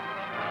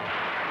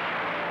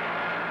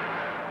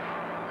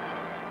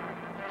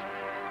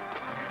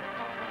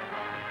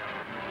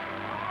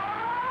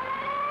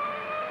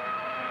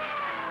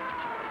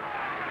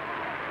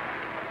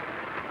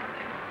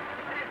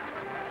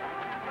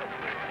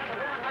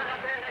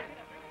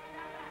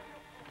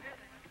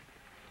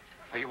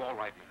 Are you all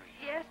right, Mary?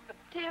 Yes, but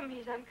Tim,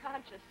 he's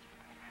unconscious.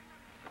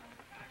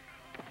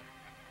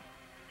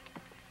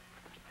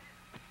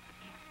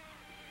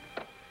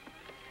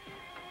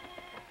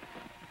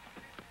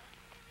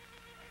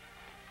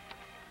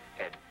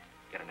 Ed,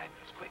 get an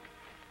ambulance, quick.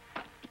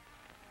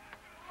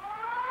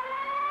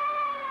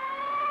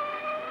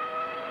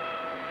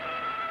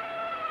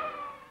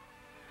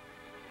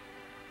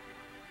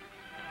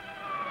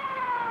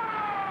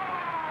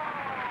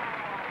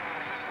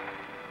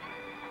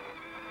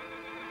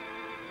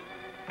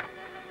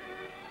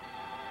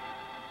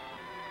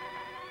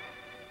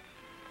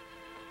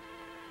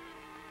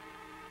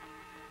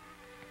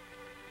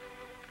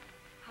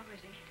 How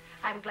is he?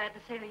 I'm glad to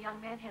say the young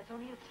man has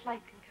only a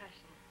slight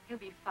concussion. He'll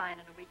be fine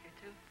in a week or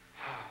two.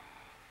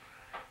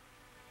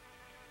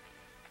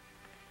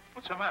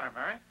 What's the matter,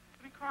 Mary?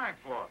 What are you crying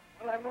for?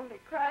 Well, I'm only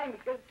crying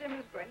because Tim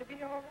is going to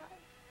be all right.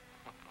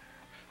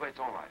 Well, it's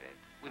all right, Ed.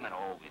 Women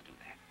always do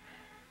that.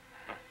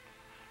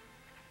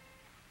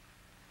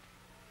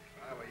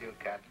 If I were you,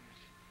 Captain,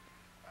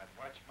 I'd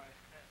watch my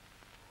step.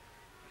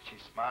 When she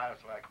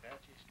smiles like that,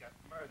 she's got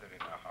murder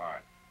in her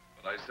heart.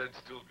 What I said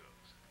still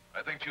goes.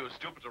 I think she was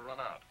stupid to run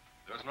out.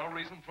 There's no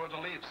reason for her to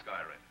leave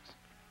Sky Raiders.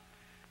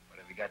 What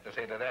have you got to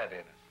say to that,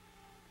 Ennis?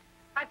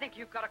 I think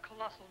you've got a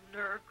colossal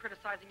nerve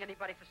criticizing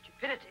anybody for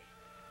stupidity.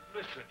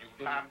 Listen, you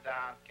Calm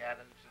down,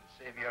 Cadence, and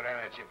save your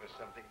energy for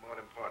something more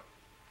important.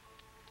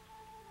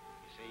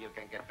 You say you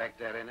can get back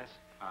there, Ennis?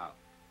 How?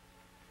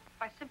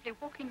 By simply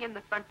walking in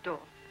the front door.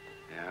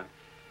 Yeah?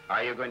 How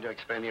are you going to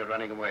explain your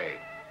running away?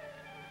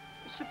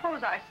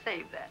 Suppose I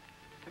save that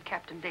for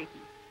Captain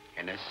Dayton.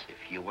 Ennis,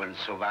 if you weren't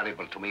so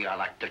valuable to me, I'd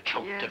like to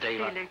choke Yes, today.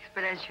 Felix,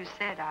 but as you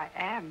said, I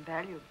am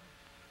valuable.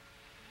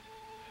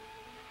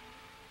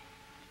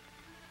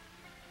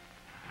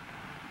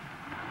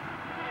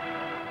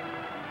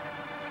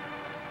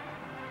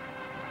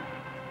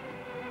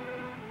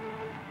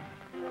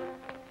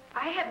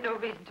 I had no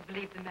reason to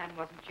believe the man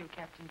wasn't you,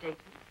 Captain Dayton.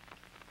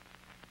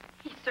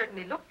 He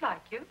certainly looked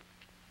like you.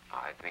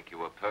 I think you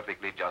were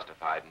perfectly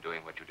justified in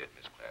doing what you did,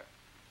 Miss Clare.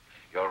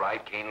 You're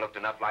right, Kane looked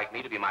enough like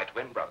me to be my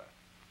twin brother.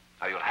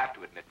 Now, you'll have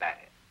to admit that,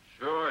 Ed.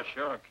 Sure,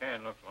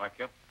 Kane looks like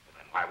you. Well,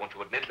 then why won't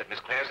you admit that Miss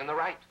Clare's in the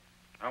right?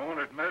 I won't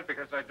admit it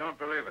because I don't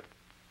believe it.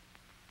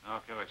 Now,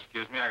 if you'll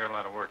excuse me, I got a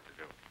lot of work to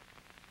do.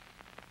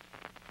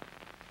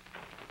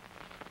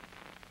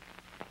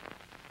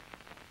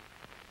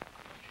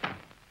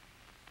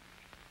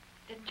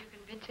 Didn't you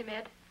convince him,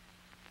 Ed?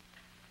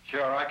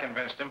 Sure, I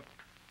convinced him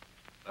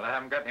that I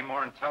haven't got any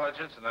more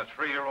intelligence than a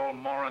 3-year-old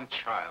moron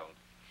child.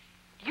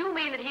 You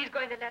mean that he's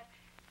going to let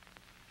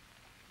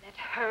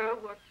her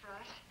work for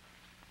us?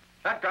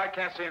 That guy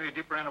can't see any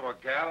deeper into a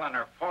gal than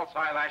her false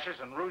eyelashes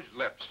and rouged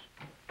lips.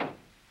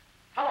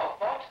 Hello,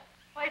 folks.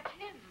 Why,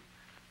 Tim,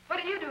 what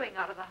are you doing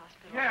out of the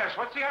hospital? Yes,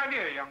 what's the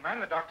idea, young man?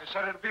 The doctor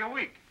said it'd be a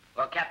week.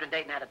 Well, Captain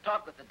Dayton had a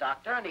talk with the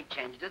doctor, and he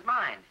changed his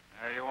mind.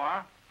 There you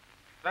are.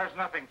 There's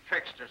nothing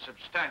fixed or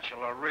substantial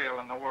or real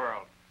in the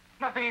world.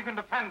 Nothing you can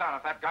depend on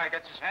if that guy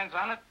gets his hands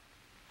on it.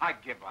 I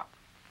give up.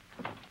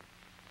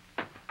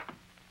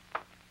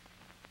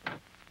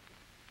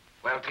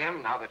 Well,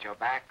 Tim, now that you're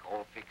back,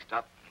 all fixed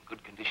up, in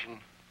good condition,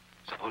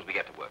 suppose we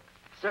get to work.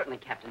 Certainly,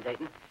 Captain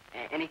Dayton.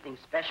 Anything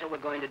special we're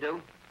going to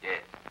do?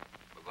 Yes.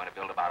 We're going to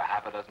build about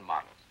 6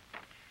 models.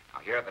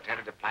 Now, here are the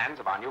tentative plans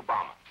of our new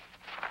bomber.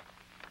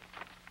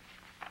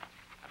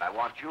 And I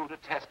want you to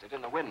test it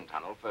in the wind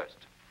tunnel first.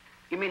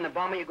 You mean the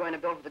bomber you're going to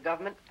build for the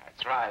government?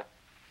 That's right.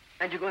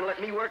 And you're going to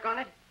let me work on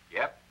it?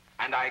 Yep.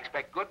 And I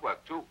expect good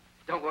work, too.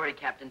 Don't worry,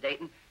 Captain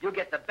Dayton. You'll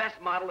get the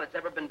best model that's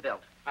ever been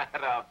built.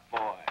 Atta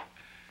boy.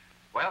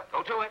 Well,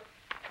 go to it.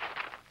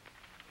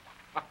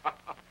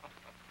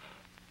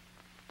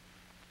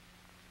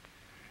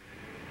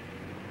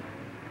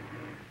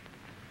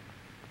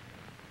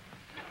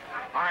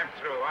 I'm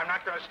through. I'm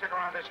not going to stick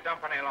around this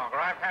dump any longer.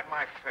 I've had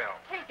my fill.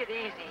 Take it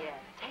easy,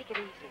 Ed. Take it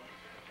easy.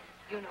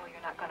 You know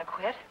you're not going to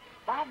quit.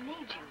 Bob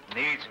needs you.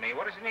 Needs me?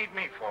 What does he need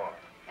me for?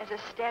 As a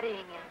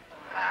steadying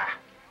influence. Ah,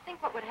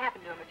 Think what would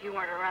happen to him if you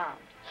weren't around.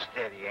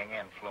 steadying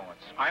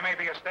influence. I may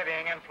be a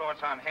steadying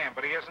influence on him,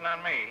 but he isn't on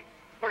me.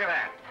 Look at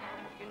that.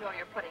 You know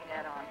you're putting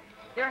that on.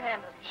 Your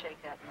hand doesn't shake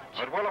that much.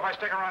 But will if I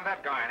stick around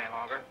that guy any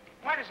longer?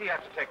 Why does he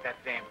have to take that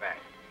dame back?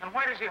 And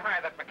why does he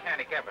hire that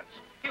mechanic Evans?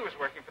 He was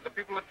working for the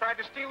people that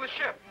tried to steal the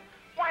ship.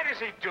 Why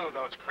does he do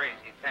those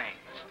crazy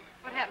things?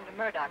 What happened to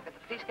Murdoch? Did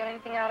the police get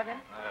anything out of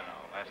him? I don't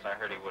know. Last I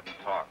heard, he wouldn't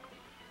talk.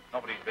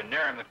 Nobody's been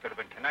near him that could have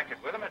been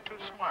connected with him. They're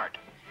too smart.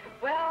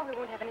 Well, we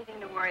won't have anything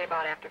to worry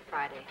about after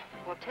Friday.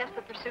 We'll test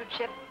the pursuit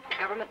ship, the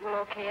government will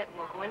okay it, and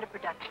we'll go into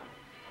production.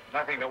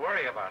 Nothing to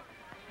worry about.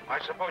 I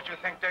suppose you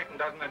think Dayton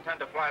doesn't intend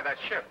to fly that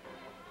ship.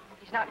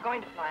 He's not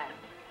going to fly it.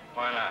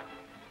 Why not?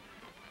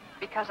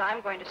 Because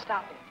I'm going to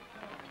stop him.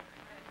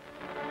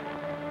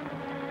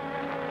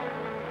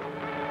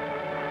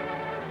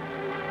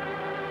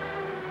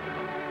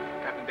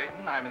 Captain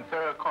Dayton, I'm in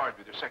thorough accord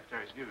with your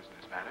secretary's views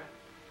in this matter.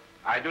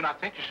 I do not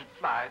think you should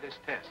fly this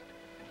test.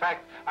 In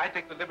fact, I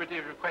take the liberty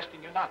of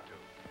requesting you not to.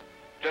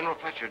 General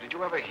Fletcher, did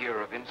you ever hear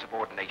of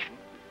insubordination?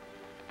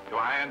 Do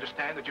I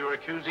understand that you're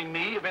accusing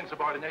me of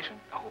insubordination?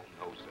 Oh,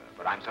 no, sir.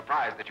 But I'm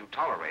surprised that you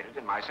tolerate it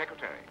in my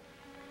secretary.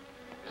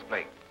 Miss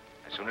Blake,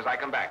 as soon as I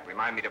come back,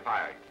 remind me to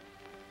fire you.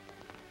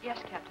 Yes,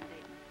 Captain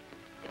Dayton.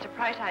 It's a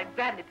price I'd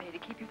gladly pay to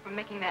keep you from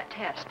making that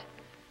test.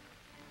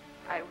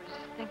 I was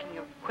thinking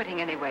of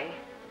quitting anyway.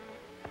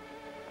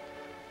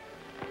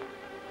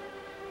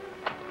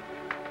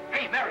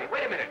 Hey, Mary,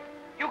 wait a minute.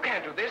 You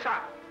can't do this.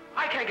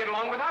 I can't get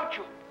along without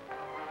you.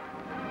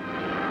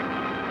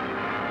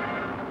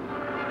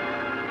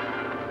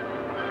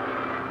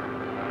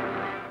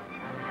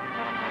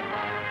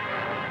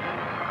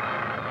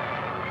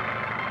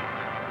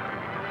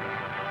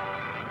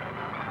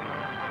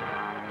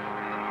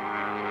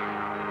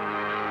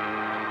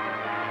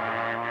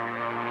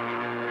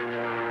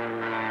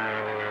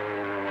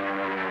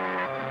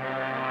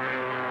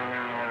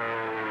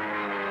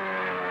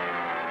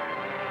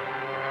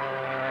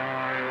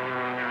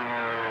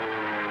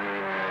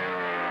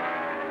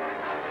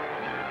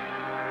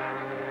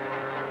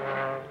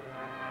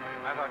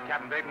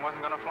 Captain Dayton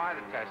wasn't going to fly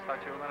the test. Thought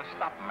you were going to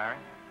stop him, Mary.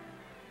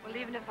 Well,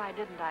 even if I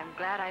didn't, I'm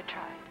glad I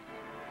tried.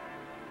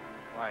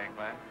 Why are you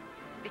glad?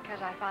 Because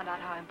I found out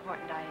how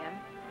important I am.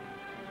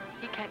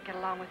 He can't get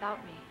along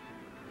without me.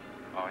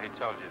 Oh, he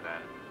told you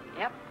that?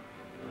 Yep.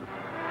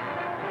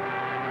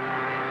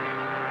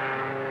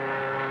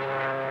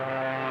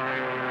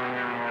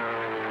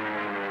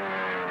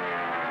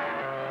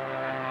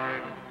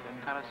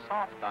 Been kind of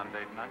soft on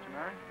Dayton, aren't you,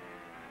 Mary?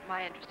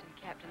 My interest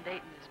in Captain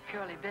Dayton is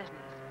purely business.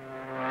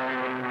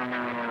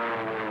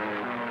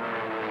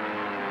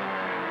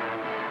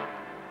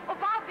 Oh,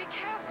 Bob, be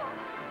careful.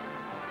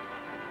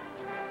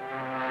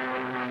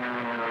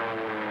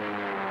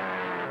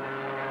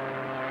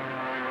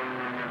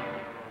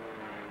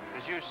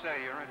 As you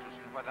say, your interest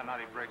in whether or not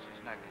he breaks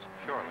his neck is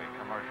purely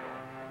commercial.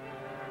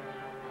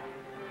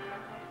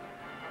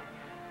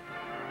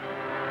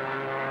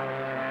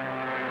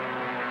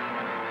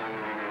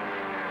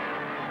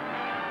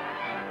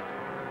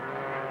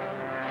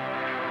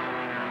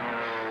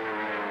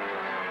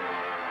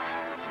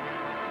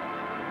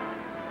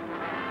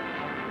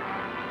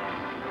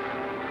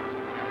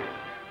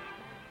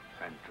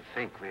 To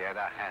think we had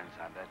our hands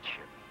on that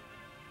ship.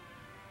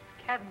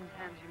 Cadden's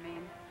hands, you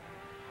mean?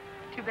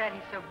 Too bad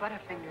he's so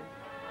butterfingered.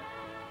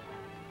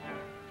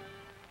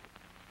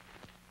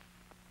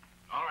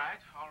 All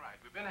right.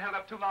 We've been held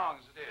up too long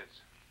as it is.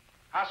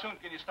 How soon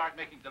can you start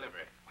making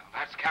delivery? Well,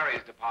 that's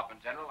Carey's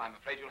department, General. I'm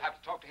afraid you'll have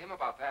to talk to him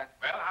about that.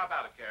 Well, how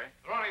about it, Carey?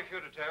 There are only a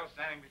few details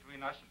standing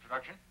between us and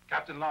production.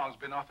 Captain Long's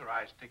been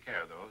authorized to take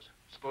care of those.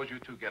 Suppose you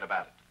two get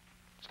about it.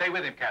 Stay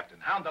with him, Captain.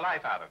 Hound the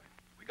life out of him.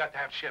 We got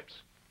to have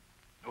ships.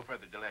 No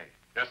further delay.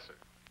 Yes, sir.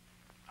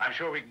 I'm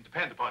sure we can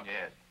depend upon you,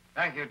 Ed.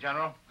 Thank you,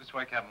 General. This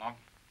way, Captain Long.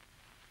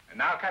 And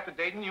now, Captain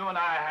Dayton, you and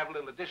I have a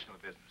little additional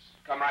business.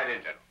 Come right in,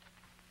 General.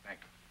 Thank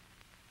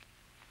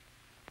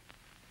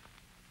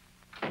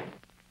you.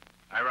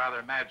 I rather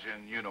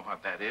imagine you know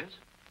what that is.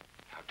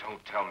 Now,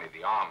 don't tell me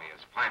the Army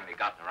has finally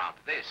gotten around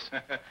to this.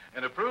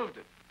 And approved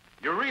it.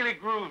 You really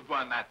grooved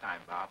one that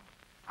time, Bob.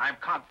 I'm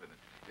confident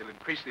it'll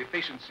increase the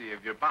efficiency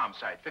of your bomb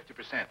sight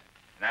 50%. And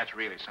that's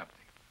really something.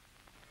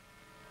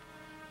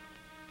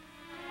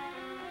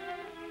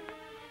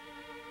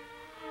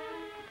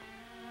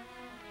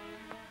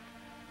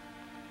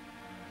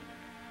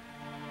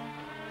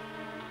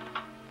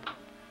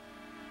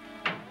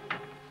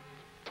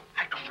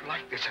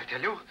 This, I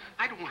tell you.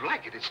 I don't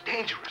like it. It's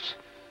dangerous.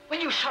 Will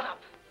you shut up?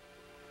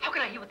 How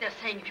can I hear what they're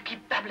saying if you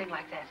keep babbling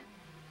like that?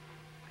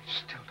 I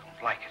still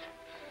don't like it.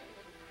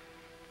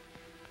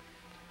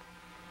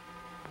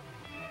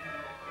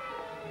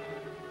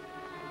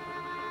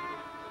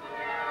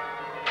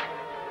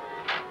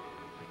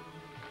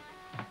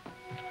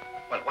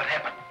 Well, what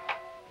happened?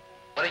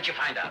 What did you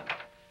find out?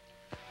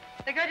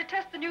 They're going to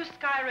test the new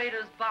Sky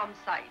Raiders bomb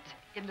sight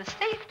in the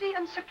safety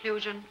and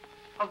seclusion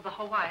of the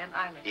Hawaiian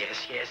Islands. Yes.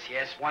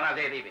 When are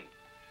they leaving?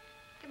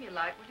 Give me a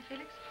light, will you,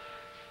 Felix?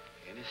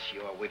 Yes,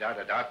 you are without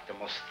a doubt the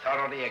most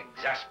thoroughly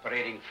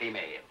exasperating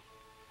female.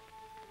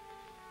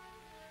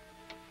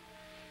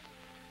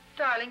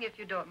 Darling, if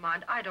you don't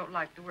mind, I don't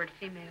like the word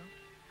female.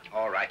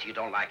 All right, you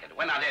don't like it.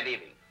 When are they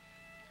leaving?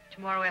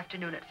 Tomorrow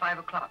afternoon at 5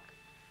 o'clock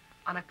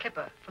on a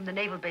clipper from the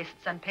naval base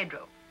at San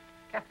Pedro.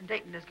 Captain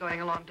Dayton is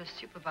going along to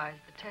supervise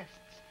the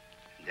tests.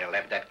 They'll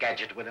have that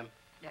gadget with them?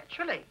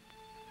 Naturally.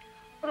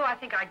 Although I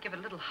think I'd give it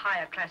a little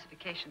higher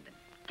classification than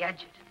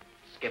gadget.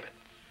 Skip it.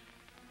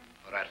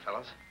 All right,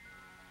 fellas.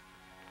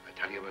 I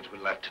tell you what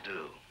we'll have to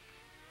do.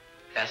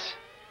 Tess,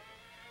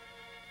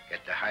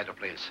 get the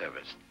hydroplane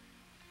serviced.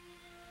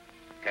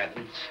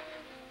 Cadence,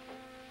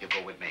 you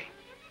go with me.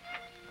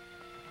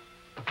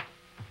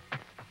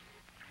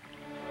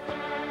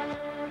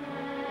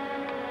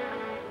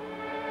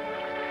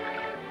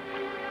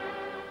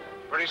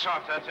 Pretty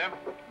soft, that, Tim.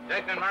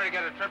 Dayton and Mary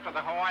get a trip to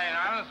the Hawaiian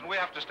Islands, and we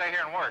have to stay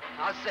here and work.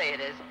 I'll say it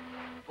is.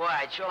 Boy,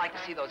 I'd sure like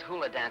to see those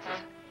hula dances.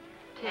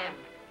 Tim,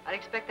 I'd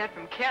expect that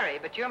from Carrie,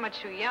 but you're much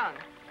too young.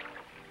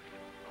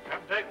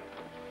 Captain Dayton.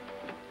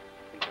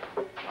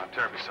 Not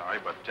terribly sorry,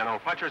 but General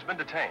Fletcher's been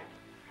detained.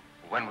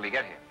 When will he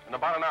get here? In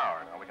about an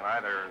hour. Now, we can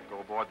either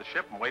go aboard the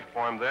ship and wait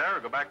for him there or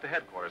go back to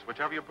headquarters,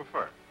 whichever you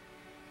prefer.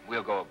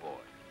 We'll go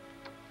aboard.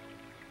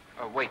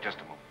 Wait just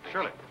a moment.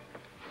 Surely.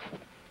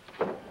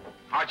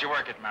 How'd you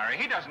work it, Mary?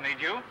 He doesn't need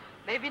you.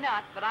 Maybe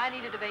not, but I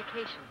needed a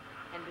vacation.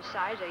 And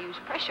besides, I used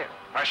pressure.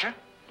 Pressure?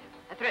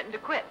 I threatened to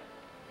quit.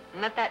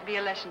 And let that be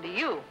a lesson to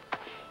you.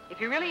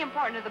 If you're really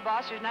important to the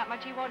boss, there's not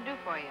much he won't do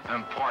for you.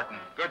 Important.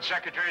 Good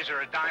secretaries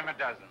are a dime a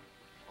dozen.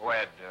 Oh,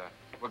 Ed,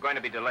 we're going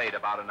to be delayed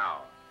about an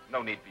hour.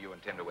 No need for you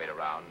and Tim to wait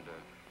around.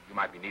 You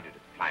might be needed at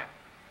the plant.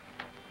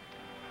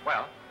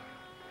 Well,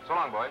 so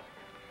long, boys.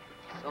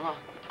 So long.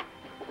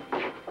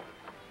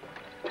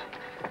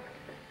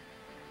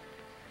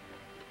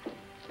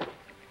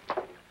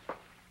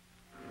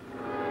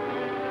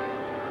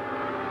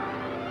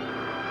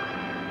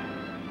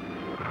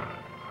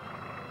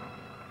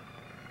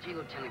 Gee,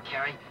 Lieutenant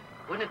Carey,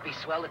 wouldn't it be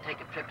swell to take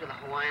a trip to the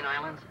Hawaiian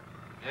Islands?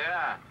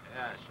 Yeah,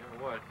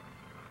 sure would.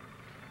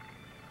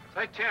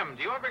 Say, Tim,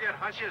 do you ever get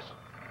hunches?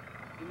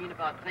 You mean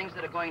about things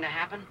that are going to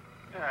happen?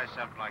 Yeah,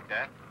 something like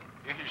that.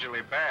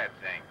 Usually bad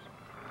things.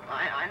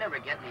 I never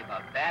get any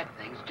about bad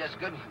things, just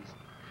good ones.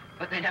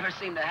 But they never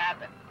seem to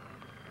happen.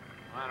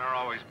 Mine are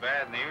always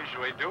bad, and they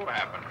usually do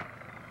happen.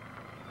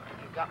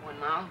 You got one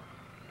now?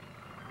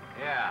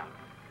 Yeah.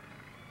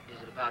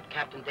 Is it about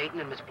Captain Dayton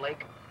and Miss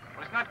Blake?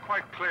 Well, it's not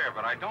quite clear,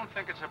 but I don't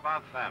think it's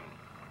about them.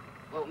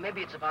 Well,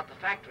 maybe it's about the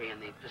factory and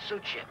the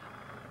pursuit ship.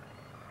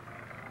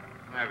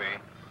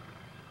 Maybe.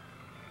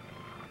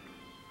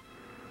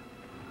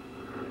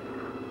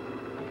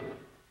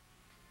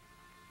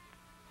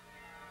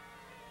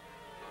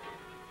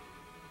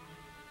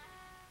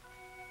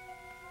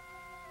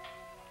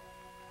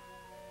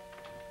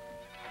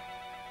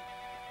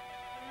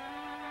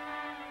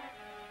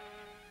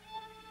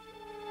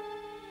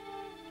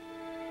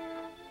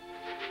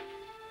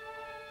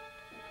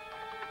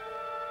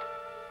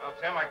 Well,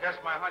 Tim, I guess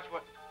my hunch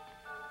would...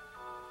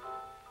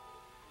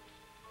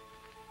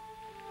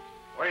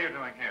 What are you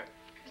doing here?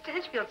 Mr.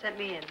 Hitchfield sent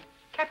me in.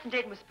 Captain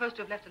Dayton was supposed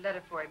to have left a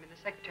letter for him, and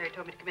the secretary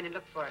told me to come in and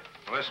look for it.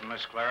 Listen,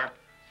 Miss Clara,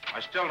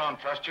 I still don't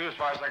trust you as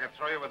far as I could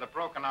throw you with a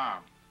broken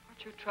arm.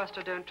 What you trust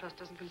or don't trust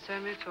doesn't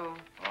concern me at all.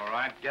 All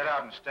right, get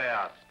out and stay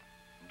out.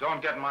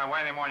 Don't get in my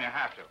way any more than you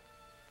have to.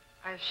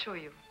 I assure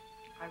you,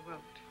 I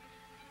won't.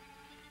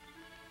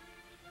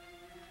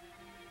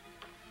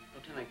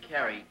 Lieutenant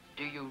Carey,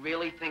 do you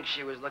really think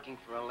she was looking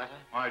for a letter?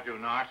 I do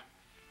not.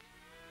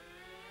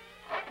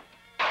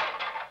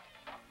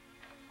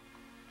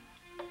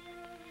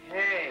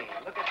 Hey,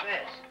 look at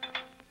this.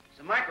 There's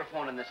a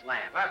microphone in this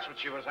lamp. That's what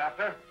she was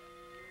after.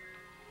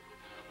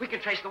 We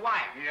can trace the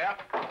wire.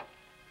 Yep.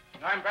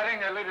 And I'm betting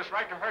they'll lead us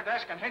right to her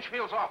desk in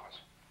Hinchfield's office.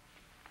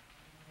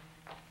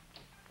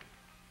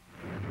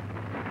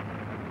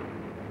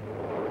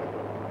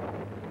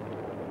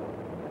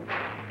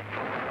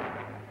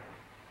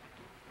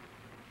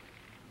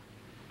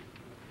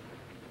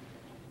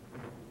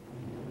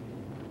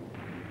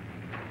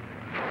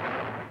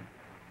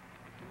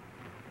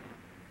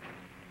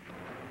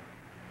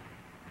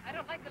 I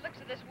don't like the looks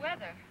of this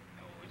weather.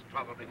 Oh, it's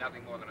probably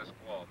nothing more than a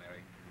squall,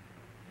 Mary.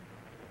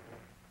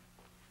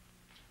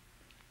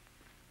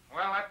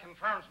 Well, that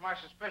confirms my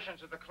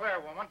suspicions of the Claire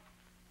woman.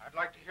 I'd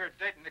like to hear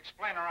Dayton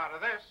explain her out of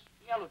this.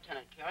 Yeah,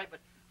 Lieutenant Carey, but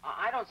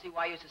I don't see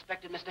why you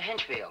suspected Mr.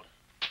 Hinchfield.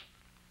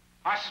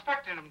 I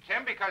suspected him,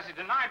 Tim, because he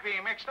denied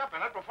being mixed up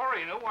in it before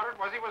he knew what it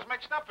was he was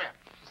mixed up in.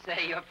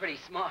 Say, you're pretty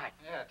smart.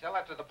 Yeah, tell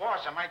that to the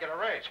boss. I might get a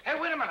raise. Hey,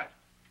 wait a minute.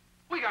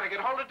 We got to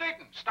get hold of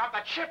Dayton. Stop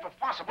that ship if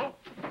possible.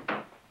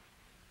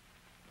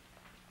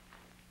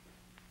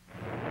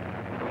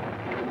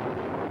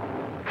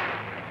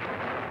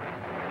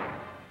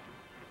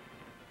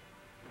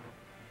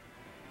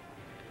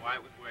 Why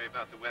would worry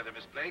about the weather,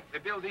 Miss Blake? They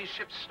build these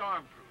ships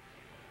storm-proof.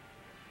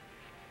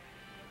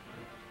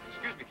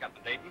 Excuse me,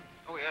 Captain Dayton.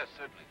 Oh, yes,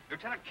 certainly.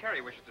 Lieutenant Carey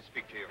wishes to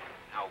speak to you.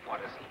 Now, what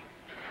is he?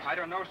 I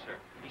don't know, sir.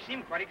 He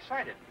seemed quite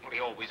excited. Well, he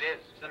always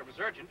is. Said it was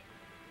urgent.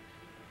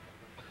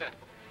 Of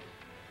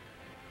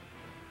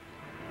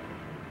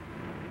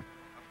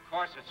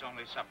course, it's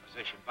only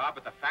supposition, Bob,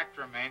 but the fact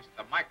remains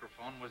that the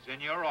microphone was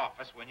in your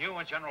office when you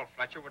and General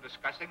Fletcher were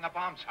discussing the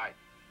bomb sight.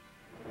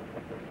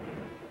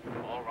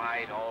 All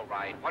right, all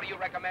right. What do you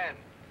recommend?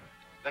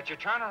 That you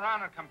turn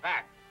around and come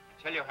back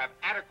until you have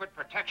adequate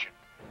protection.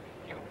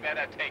 You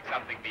better take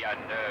something to your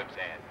nerves,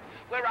 Ed.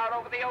 We're out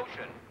over the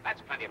ocean.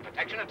 That's plenty of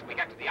protection until we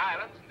get to the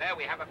islands, and there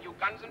we have a few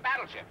guns and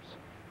battleships.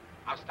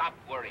 Now stop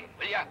worrying,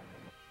 will you?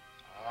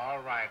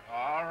 All right,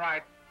 all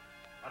right.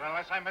 But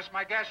unless I miss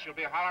my guess, you'll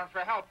be hollering for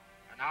help,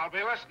 and I'll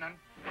be listening.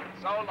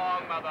 So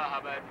long, Mother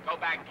Hubbard. Go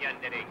back to your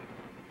knitting.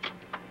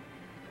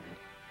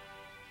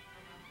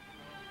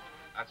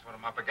 That's what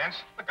I'm up against.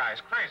 The guy's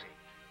crazy.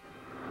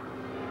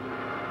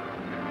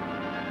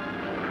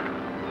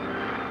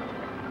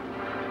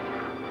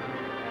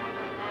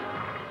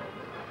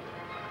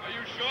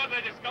 sure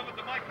they discovered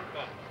the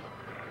microphone?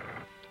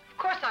 Of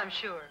course I'm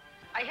sure.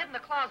 I hid in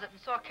the closet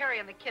and saw Carrie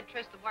and the kid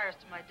trace the wires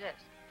to my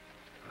desk.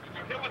 Did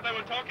you hear what they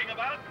were talking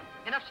about?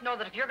 Enough to know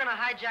that if you're going to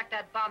hijack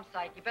that bomb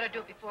site, you better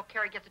do it before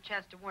Carrie gets a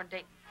chance to warn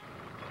Dayton.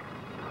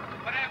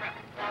 Whatever.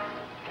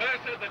 Claire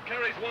said that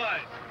Carrie's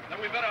wise. Then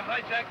we better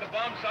hijack the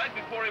bomb site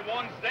before he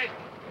warns Dayton.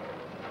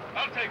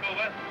 I'll take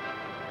over.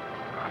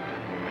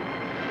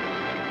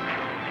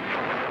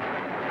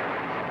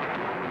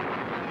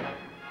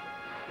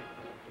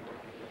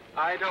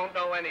 I don't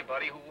know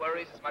anybody who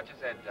worries as much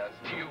as Ed does.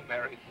 Do you,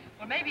 Mary?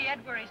 Well, maybe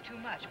Ed worries too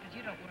much, but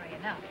you don't worry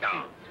enough.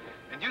 No.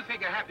 And you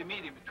think a happy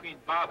medium between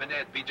Bob and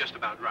Ed be just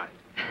about right?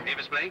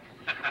 Avis Blake?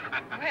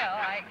 Well,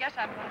 I guess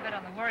I'm a little bit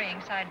on the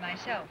worrying side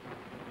myself.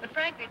 But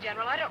frankly,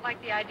 General, I don't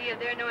like the idea of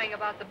their knowing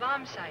about the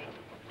bomb site.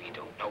 We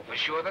don't know for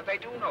sure that they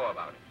do know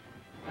about it.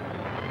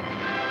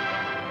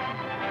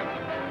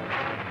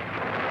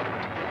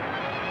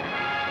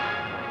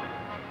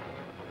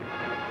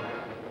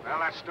 Well,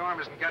 that storm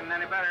isn't getting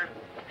any better.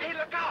 Hey,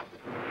 look out!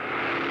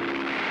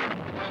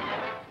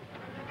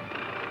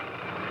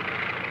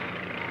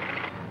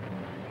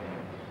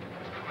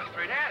 He's coming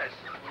straight at us.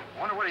 I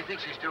wonder what he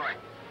thinks he's doing.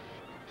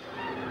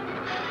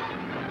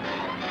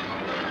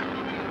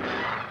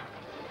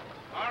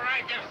 All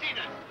right, they've seen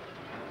us.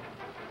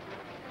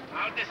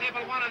 I'll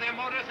disable one of their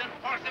motors and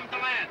force them to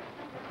land.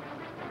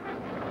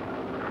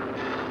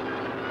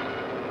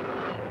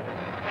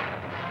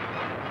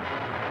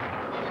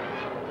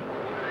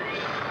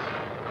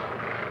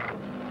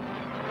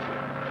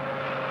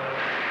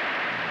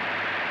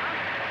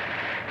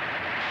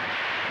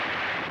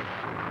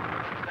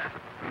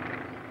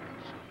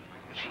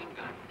 Machine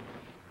gun.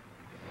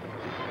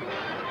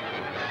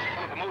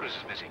 One of the motors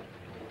is missing.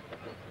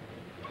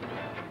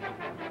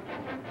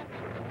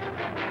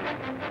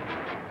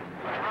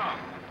 Wrong.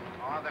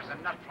 Oh, there's a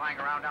nut flying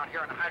around down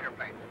here in the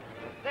hydroplane.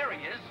 There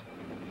he is.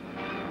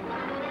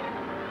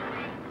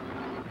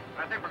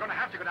 I think we're going to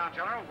have to go down,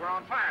 General. We're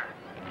on fire.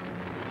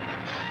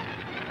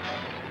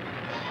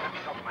 Let me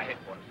go to my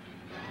headquarters.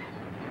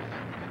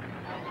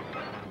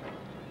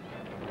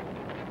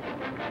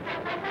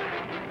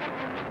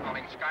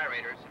 Calling Sky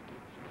Raiders.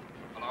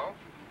 Hello?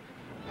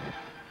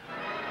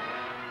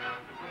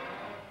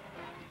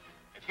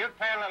 If you'd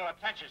pay a little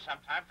attention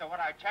sometime to what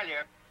I tell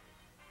you.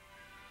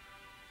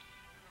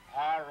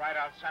 All right,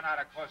 I'll send out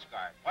a Coast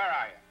Guard. Where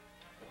are you?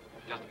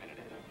 Just a minute.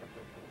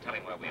 Tell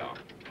him where we are.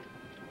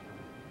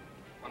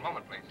 One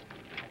moment, please.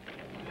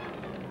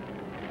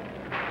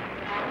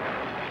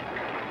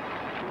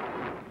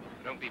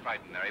 Don't be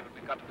frightened, Mary, but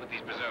we've got to put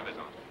these preservers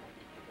on.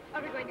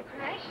 Are we going to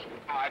crash?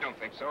 Oh, I don't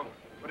think so,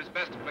 but it's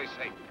best to play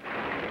safe.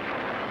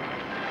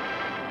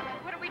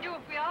 What do we do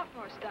if we are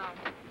forced down?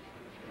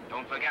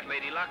 Don't forget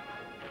Lady Luck.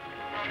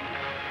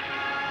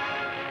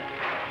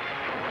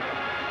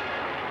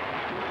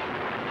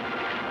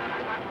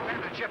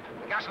 Abandon the ship.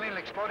 The gasoline will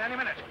explode any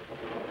minute.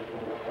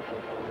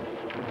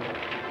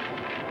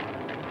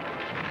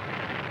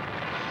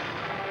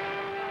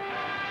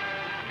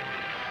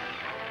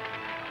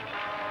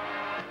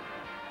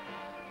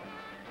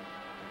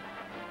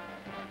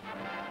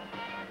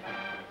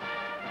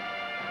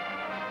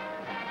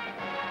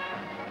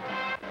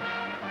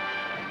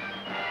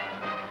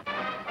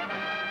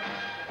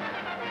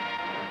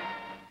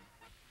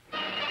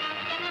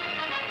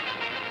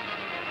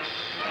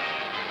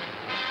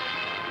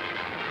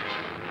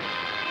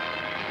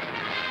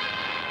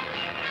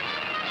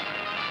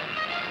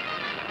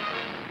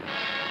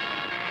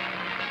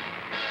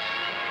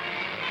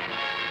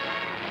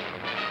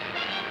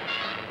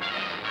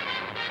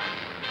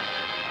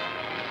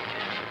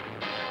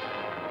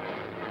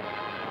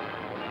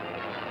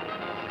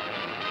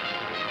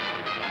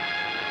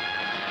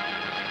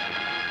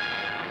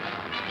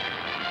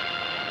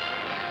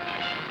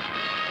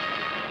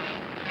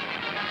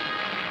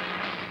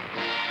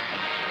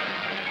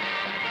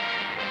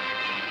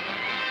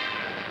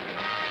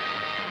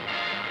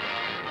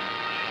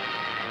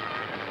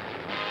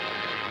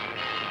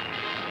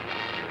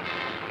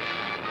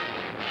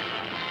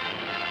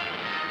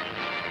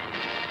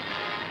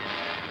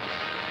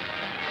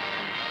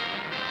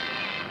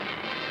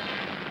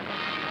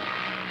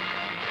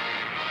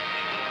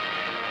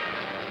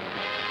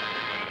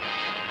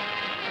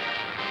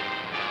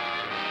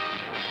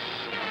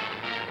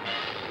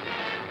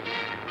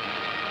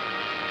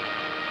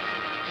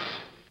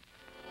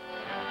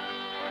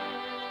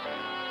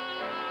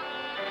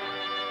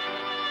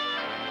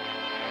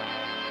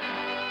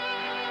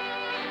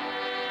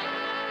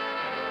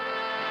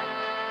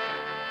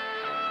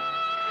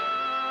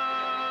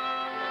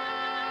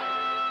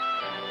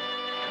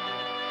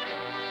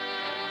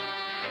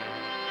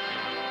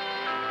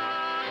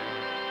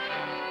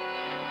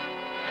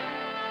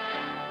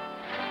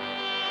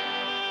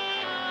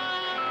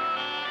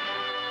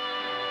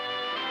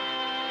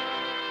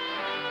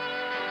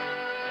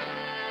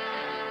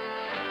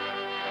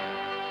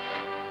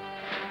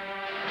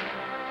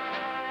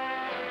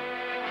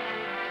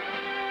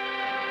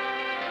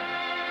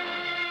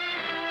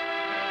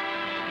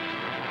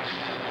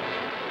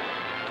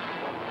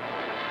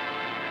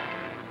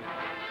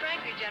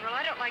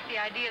 don't like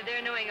the idea of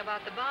their knowing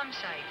about the bomb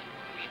site.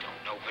 We don't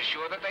know for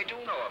sure that they do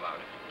know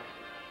about it.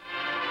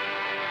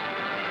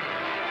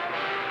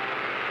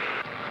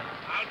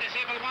 I'll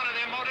disable one of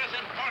their motors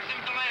and force them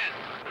to land.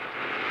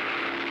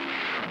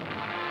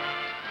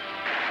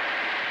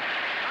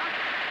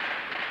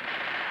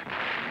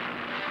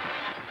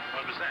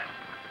 What was that?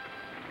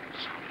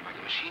 Sounded like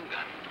a machine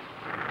gun.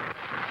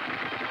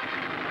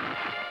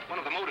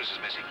 One of the motors is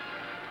missing.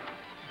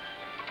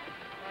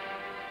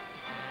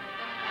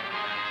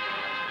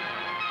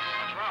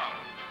 What's wrong?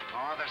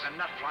 Oh, there's a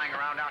nut flying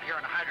around out here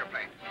in a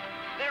hydroplane.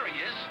 There he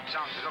is.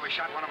 Sounds as though he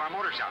shot one of our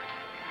motors out.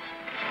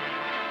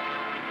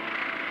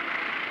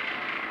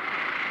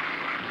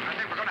 I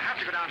think we're going to have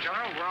to go down,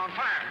 General. We're on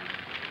fire.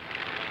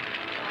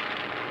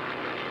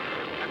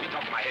 Let me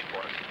talk to my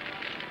headquarters.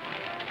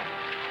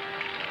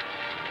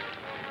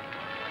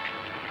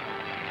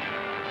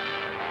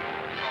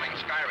 Calling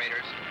Sky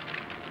Raiders.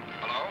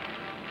 Hello?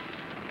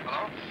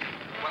 Hello?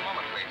 One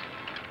moment, please.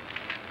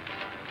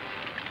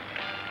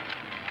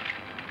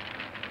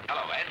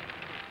 Hello, Ed.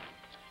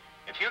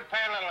 If you'd pay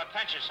a little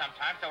attention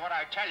sometime to what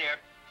I tell you.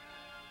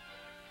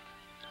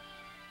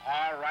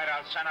 All right,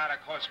 I'll send out a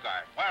Coast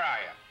Guard. Where are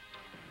you?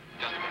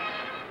 Just a minute.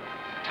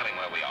 Tell him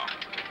where we are.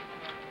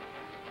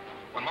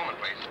 One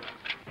moment, please.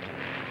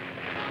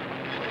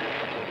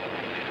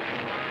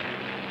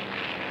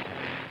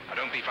 Now,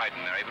 don't be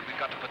frightened, Mary, but we've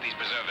got to put these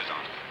preservers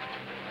on.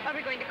 Are we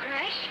going to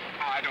crash?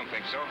 Oh, I don't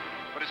think so,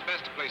 but it's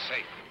best to play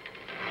safe.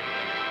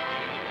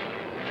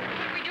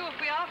 What do we do if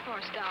we are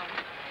forced down?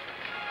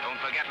 Don't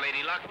forget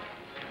Lady Luck.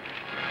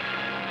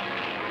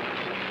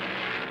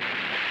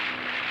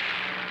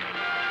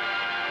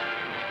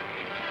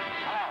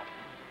 Hello.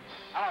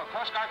 Hello,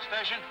 Coast Guard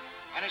station.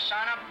 Any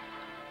sign up?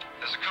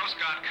 There's a Coast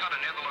Guard cutter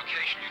near the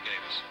location you gave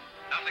us.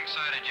 Nothing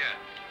sighted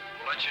yet.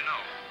 We'll let you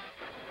know.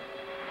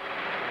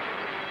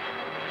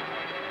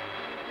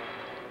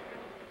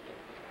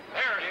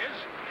 There it is.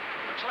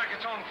 Looks like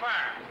it's on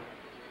fire.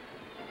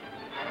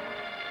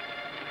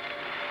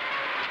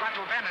 We've got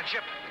to abandon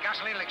ship. The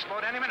gasoline will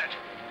explode any minute.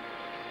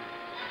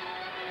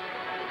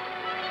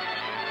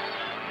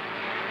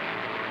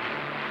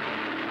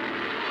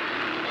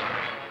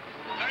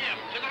 Hurry up,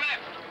 to the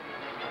left.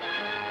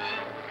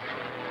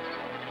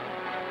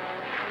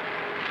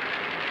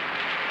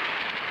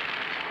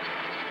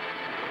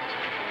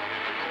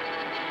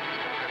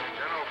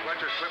 General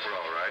Fletcher's slipper,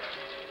 all right.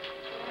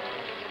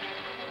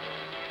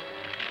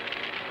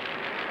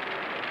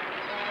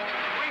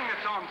 Wing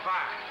that's on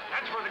fire.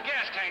 That's where the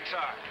gas tanks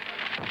are.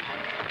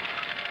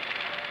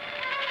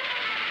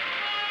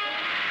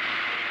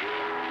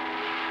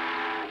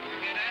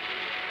 Hear that?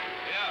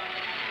 Yeah.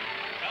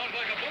 Sounds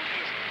like a boat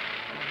whistle.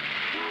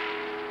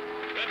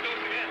 That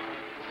goes again.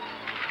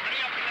 Hurry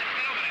up and let's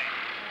get over there.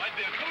 Might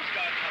be a Coast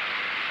Guard coming.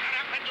 Shut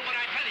up and do what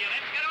I tell you.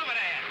 Let's get over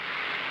there.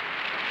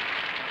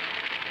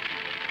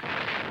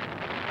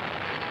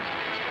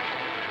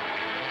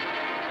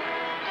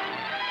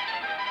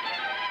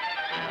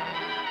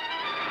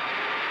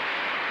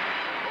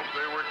 Hope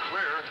they were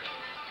clear.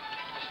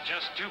 It's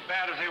just too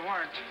bad if they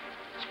weren't.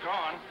 It's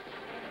gone.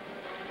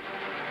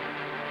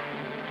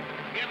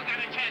 We haven't got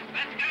a chance.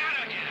 Let's get out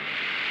of here.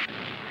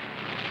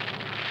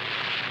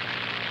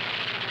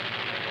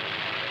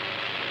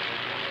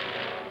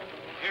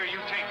 Here, you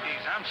take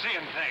these. I'm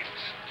seeing things.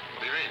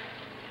 What do you mean?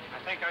 I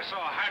think I saw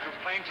a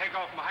hydroplane take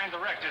off behind the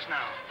wreck just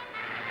now.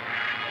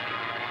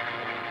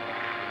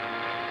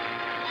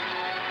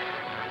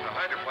 The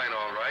hydroplane,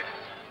 all right.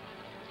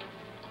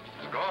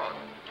 It's gone.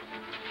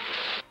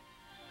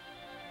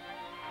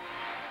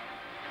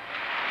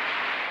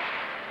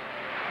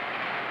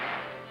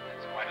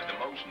 That's quite a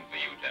demotion for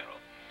you, General.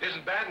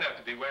 Isn't bad enough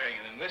to be wearing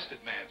an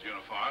enlisted man's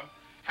uniform.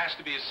 Has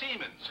to be a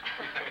seaman's.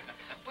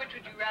 Which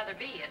would you rather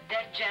be, a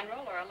dead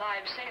general or a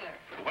live sailor?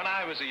 When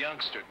I was a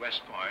youngster at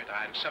West Point,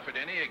 I'd suffered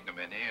any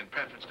ignominy in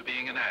preference to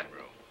being an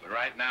admiral. But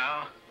right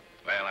now,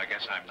 well, I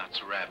guess I'm not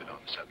so rabid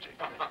on the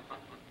subject.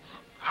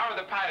 How are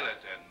the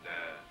pilot and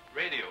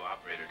radio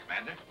operator,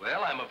 Commander?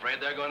 Well, I'm afraid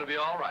they're going to be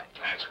all right.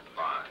 That's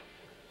fine.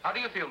 How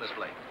do you feel, Miss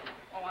Blake?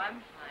 Oh, I'm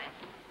fine.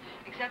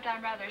 Except I'm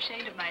rather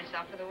ashamed of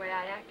myself for the way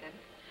I acted.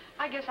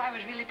 I guess I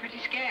was really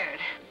pretty scared.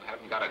 You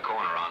haven't got a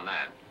corner on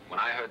that. When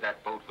I heard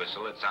that boat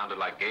whistle, it sounded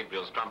like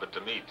Gabriel's trumpet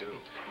to me, too.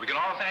 We can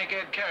all thank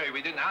Ed Carey.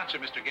 We didn't answer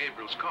Mr.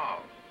 Gabriel's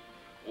call.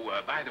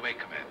 Oh, by the way,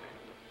 Commander,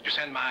 did you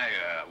send my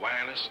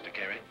wireless to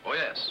Carey? Oh,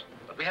 yes.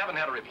 But we haven't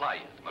had a reply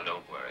yet. Well,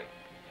 don't worry.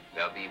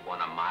 There'll be one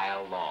a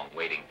mile long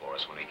waiting for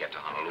us when we get to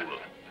Honolulu.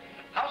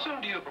 How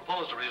soon do you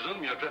propose to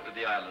resume your trip to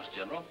the islands,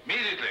 General?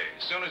 Immediately,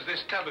 as soon as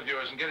this tub of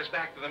yours can get us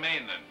back to the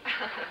mainland.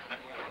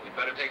 We'd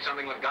better take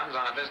something with guns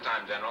on it this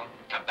time, General.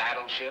 A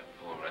battleship,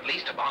 or at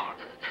least a bomber.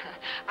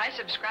 I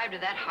subscribe to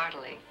that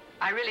heartily.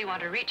 I really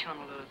want to reach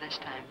Honolulu this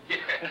time.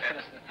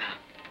 Yes.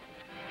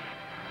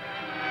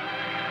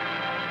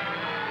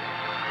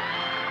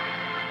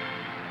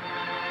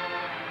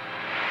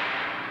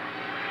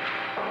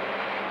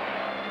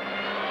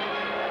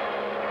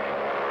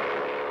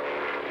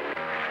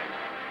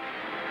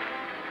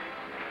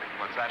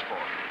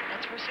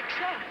 That's for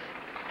success.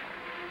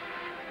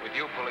 With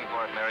you pulling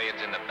for it, Mary,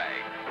 it's in the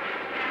bag.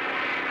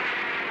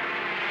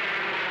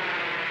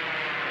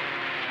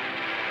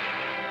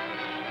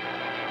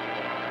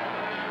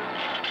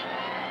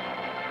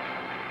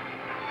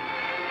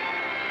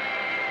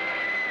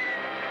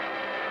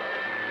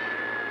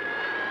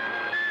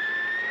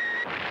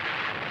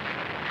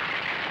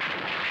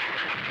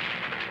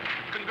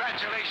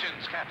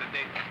 Congratulations, Captain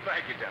Dayton.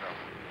 Thank you, General.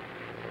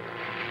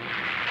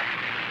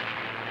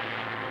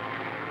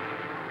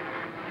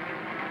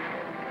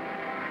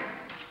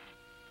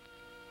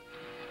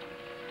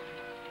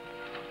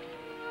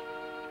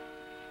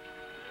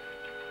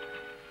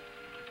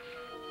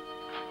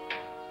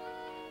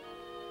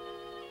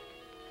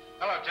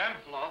 Hello, Tim.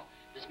 Hello.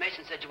 Miss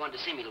Mason said you wanted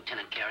to see me,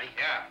 Lieutenant Carey.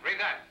 Yeah, read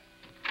that.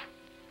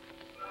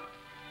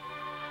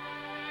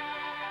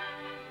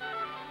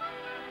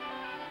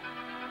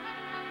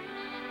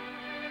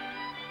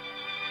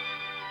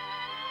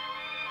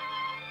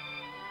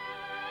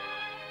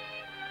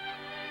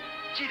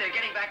 Gee, they're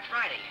getting back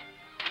Friday.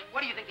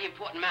 What do you think the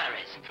important matter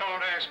is?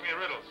 Don't ask me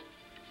riddles.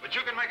 But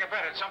you can make a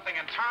bet it's something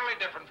entirely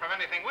different from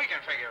anything we can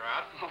figure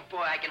out. Oh,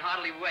 boy, I can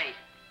hardly wait.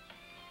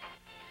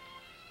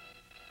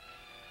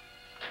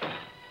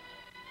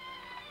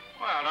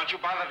 Well, don't you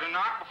bother to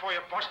knock before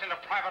you bust into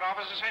private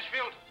offices,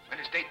 Hedgefield?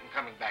 When is Dayton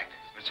coming back?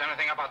 If it's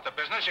anything about the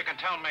business, you can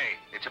tell me.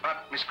 It's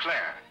about Miss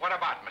Claire. What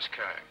about Miss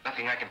Claire?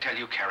 Nothing I can tell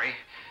you, Carey.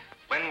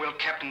 When will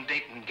Captain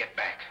Dayton get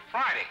back?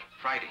 Friday.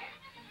 Friday.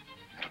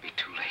 That'll be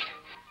too late.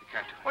 We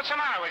can't do it. What's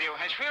the matter with you,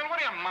 Hedgefield? What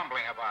are you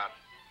mumbling about?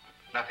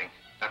 Nothing.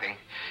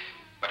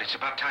 But it's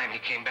about time he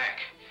came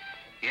back.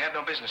 He had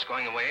no business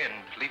going away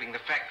and leaving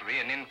the factory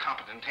in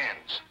incompetent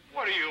hands.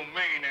 What do you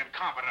mean,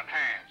 incompetent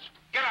hands?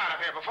 Get out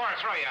of here before I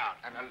throw you out.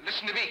 And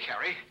listen to me,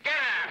 Carey. Get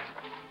out!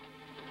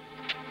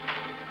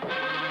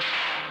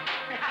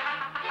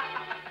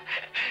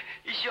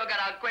 He sure got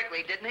out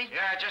quickly, didn't he?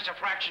 Yeah, just a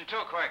fraction too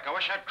quick. I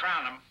wish I'd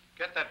crowned him.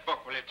 Get that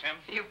book, will you, Tim?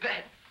 You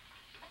bet.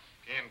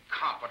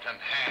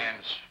 Incompetent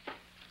hands.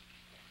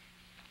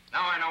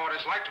 Now I know what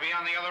it's like to be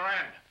on the other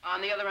end.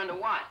 On the other end of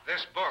what?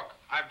 This book.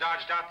 I've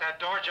dodged out that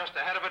door just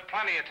ahead of it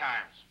plenty of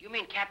times. You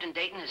mean Captain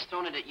Dayton has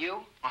thrown it at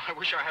you? I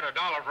wish I had $1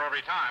 for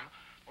every time.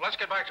 Well, let's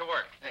get back to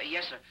work.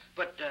 Yes, sir.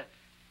 But,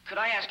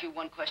 could I ask you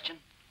one question?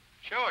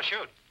 Sure,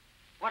 shoot.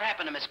 What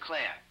happened to Miss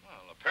Claire?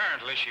 Well,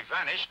 apparently she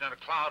vanished in a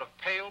cloud of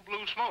pale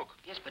blue smoke.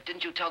 Yes, but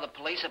didn't you tell the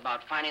police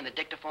about finding the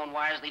dictaphone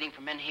wires leading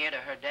from in here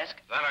to her desk?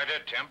 That I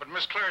did, Tim, but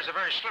Miss Claire's a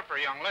very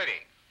slippery young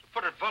lady. To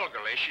put it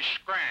vulgarly, she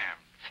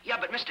scrammed. Yeah,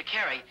 but Mr.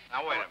 Carey...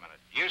 Now, wait a minute.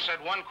 You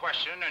said one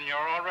question, and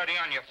you're already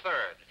on your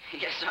third.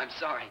 Yes, I'm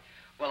sorry.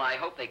 Well, I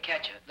hope they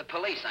catch her. The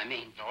police, I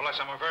mean. No, unless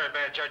I'm a very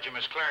bad judge of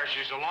Miss Claire,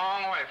 she's a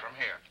long way from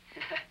here.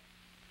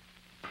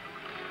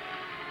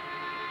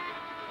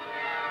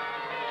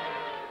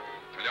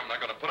 I'm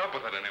not going to put up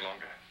with it any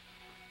longer.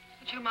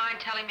 Would you mind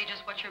telling me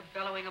just what you're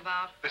bellowing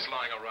about? This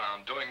lying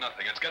around, doing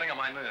nothing, it's getting on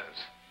my nerves.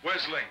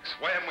 Where's Lynx?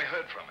 Why haven't we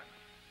heard from him?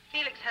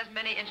 Felix has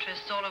many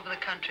interests all over the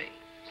country.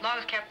 As long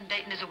as Captain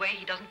Dayton is away,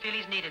 he doesn't feel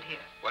he's needed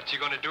here. What's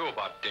he going to do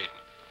about Dayton?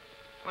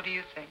 What do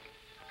you think?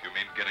 If you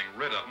mean getting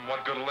rid of him,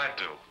 what good will that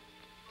do?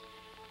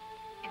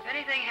 If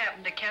anything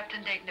happened to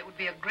Captain Dayton, it would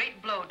be a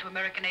great blow to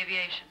American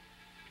aviation.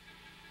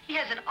 He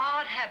has an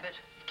odd habit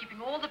of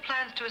keeping all the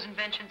plans to his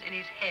inventions in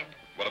his head.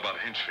 What about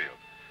Hinchfield?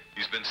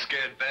 He's been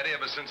scared batty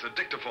ever since the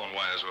dictaphone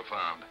wires were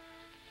found.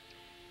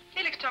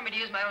 Felix told me to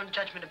use my own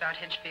judgment about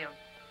Hinchfield.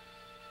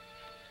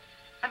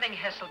 I think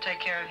Hess will take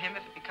care of him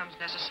if it becomes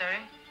necessary.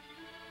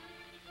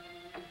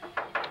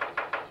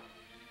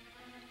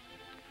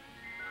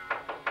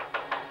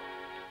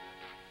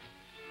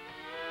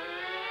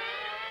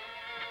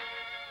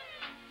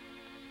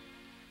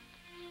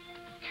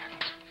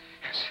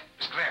 Yes,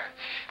 Miss Claire,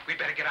 we'd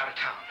better get out of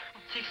town.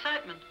 What's the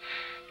excitement?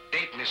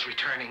 Dayton is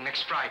returning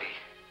next Friday.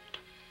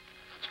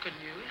 It's good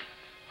news.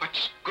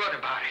 What's good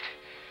about it?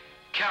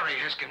 Carey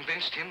has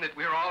convinced him that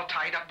we're all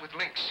tied up with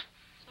Lynx.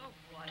 So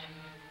what?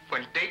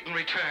 When Dayton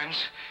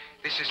returns,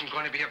 this isn't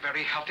going to be a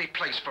very healthy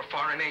place for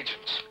foreign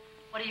agents.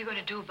 What are you going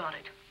to do about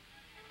it?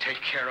 Take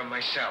care of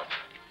myself.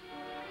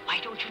 Why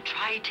don't you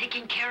try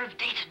taking care of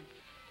Dayton?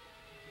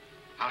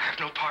 I'll have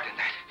no part in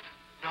that.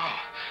 No,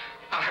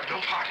 I'll have no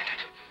part in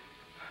it.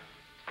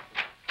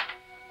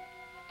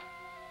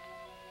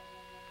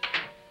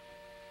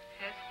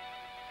 Yes?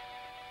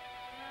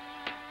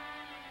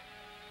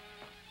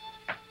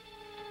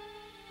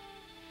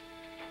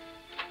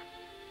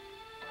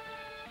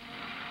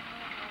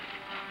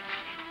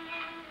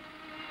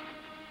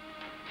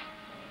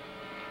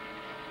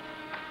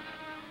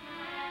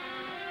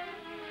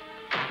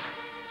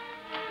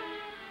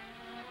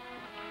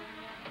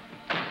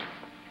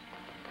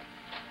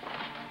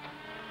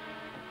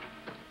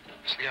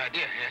 What's the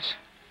idea, Hess?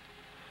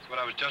 That's what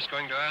I was just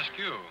going to ask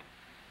you.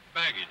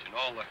 Baggage and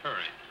all the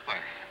hurry. Why,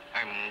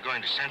 I'm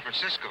going to San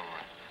Francisco on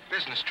a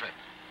business trip.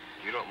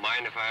 You don't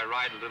mind if I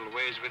ride a little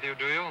ways with you,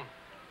 do you?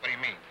 What do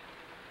you mean?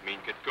 I mean,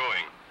 get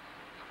going.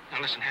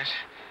 Now, listen, Hess.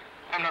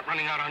 I'm not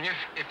running out on you,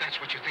 if that's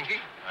what you're thinking.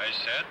 I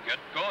said get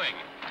going.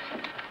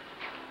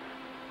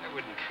 I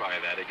wouldn't try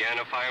that again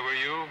if I were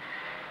you.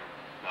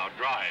 Now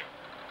drive.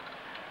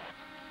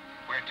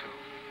 Where to?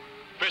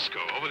 Frisco,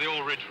 over the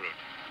old ridge route.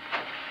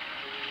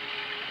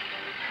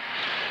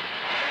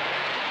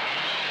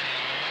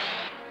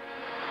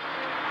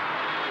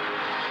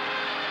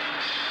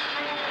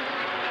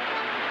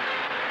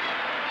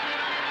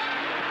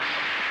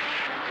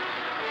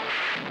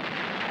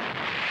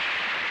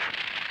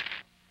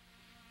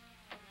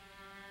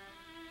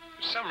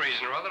 For some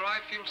reason or other, I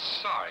feel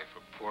sorry for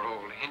poor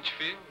old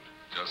Hinchfield.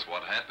 Just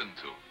what happened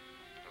to him?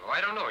 Oh,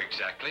 I don't know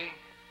exactly.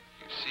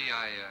 You see,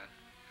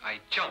 I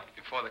jumped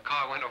before the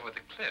car went over the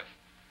cliff.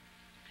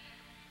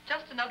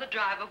 Just another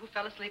driver who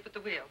fell asleep at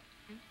the wheel.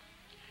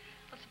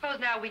 Well, suppose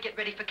now we get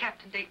ready for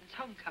Captain Dayton's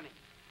homecoming.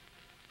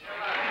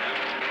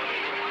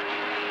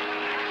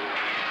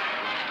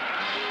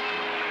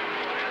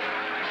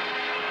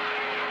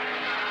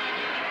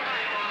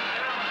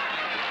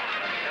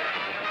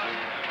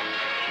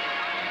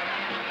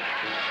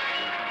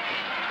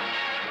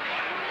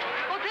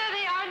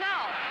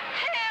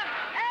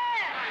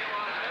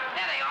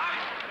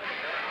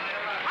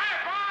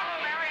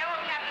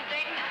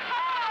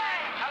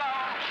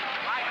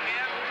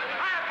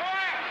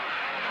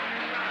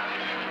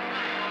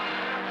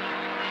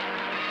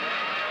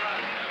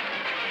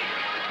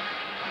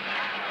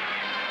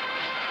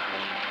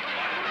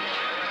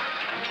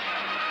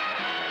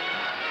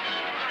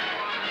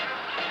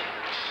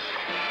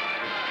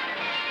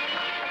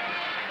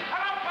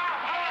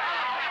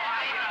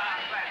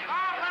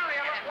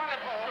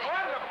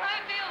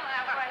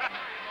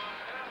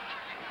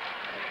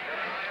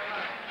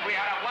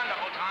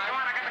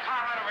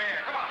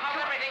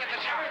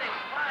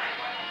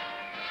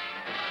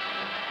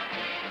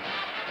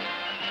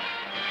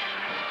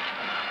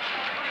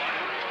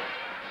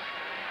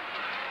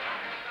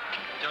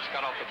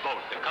 Got off the boat.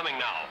 They're coming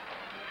now.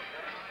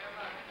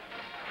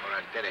 All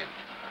right, get in.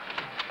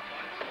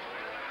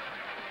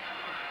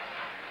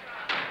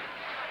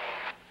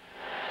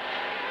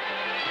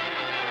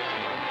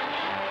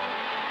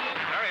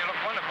 Mary, you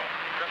look wonderful.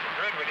 Just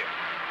agreed with you.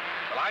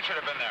 Well, I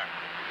should have been there.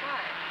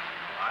 Why?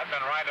 I've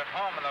been right at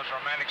home in those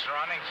romantic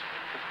surroundings.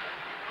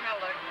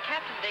 Well,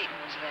 Captain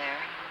Dayton was there.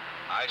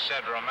 I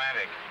said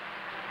romantic.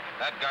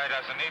 That guy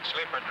doesn't eat,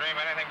 sleep, or dream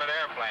anything but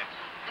airplanes.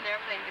 An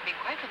airplane can be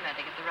quite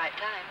romantic at the right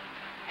time.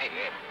 Hey,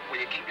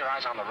 will you keep your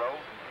eyes on the road?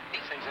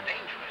 These things are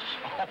dangerous.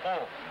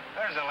 Oh,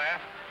 there's a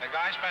laugh. The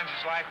guy spends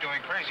his life doing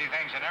crazy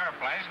things in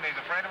airplanes, and he's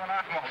afraid of an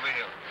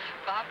automobile.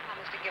 Bob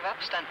promised to give up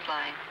stunt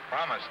flying.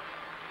 Promised?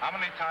 How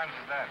many times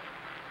is that?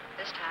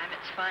 This time,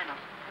 it's final.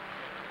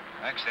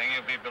 Next thing,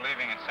 you'll be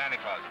believing in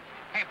Santa Claus.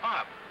 Hey,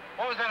 Bob,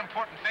 what was that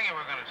important thing you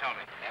were going to tell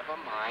me? Never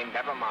mind,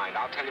 never mind.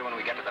 I'll tell you when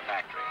we get to the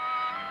factory.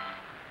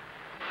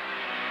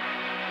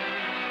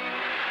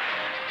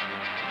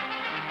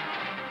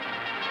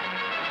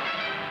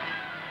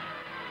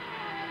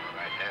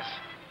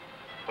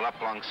 Pull up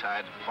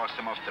alongside, force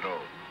them off the road.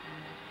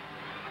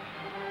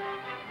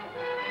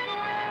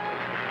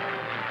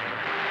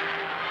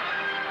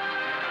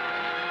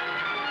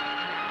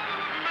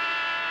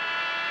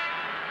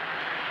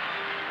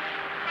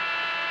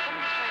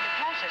 Someone's trying to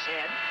pass us,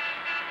 Ed.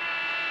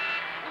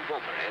 Move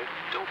over, Ed.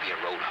 Don't be a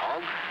road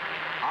hog.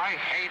 I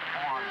hate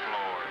horn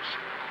blowers.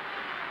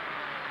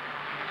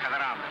 Cut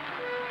around them.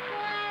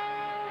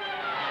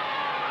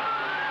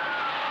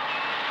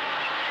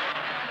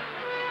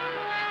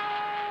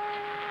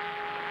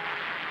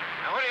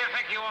 Now, who do you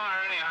think you are,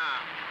 anyhow?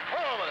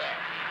 Pull over there.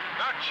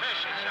 Don't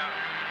chase yourself.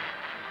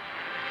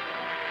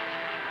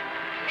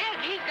 Ed,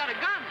 he's got a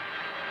gun.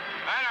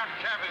 I don't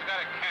care if he's got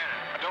a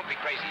cannon. Don't be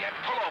crazy, Ed.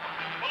 Pull over.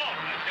 Pull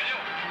over, I tell you.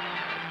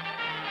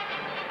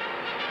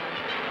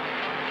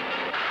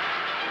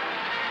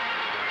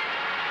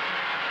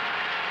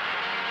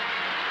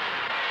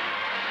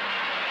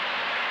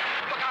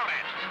 Look out,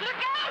 Ed. Look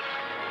out!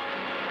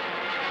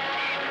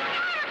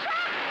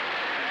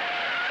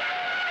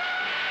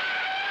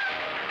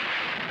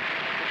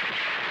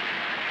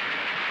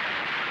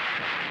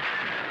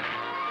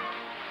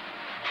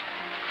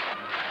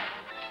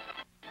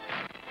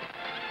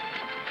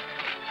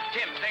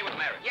 Tim, stay with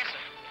Mary. Yes, sir.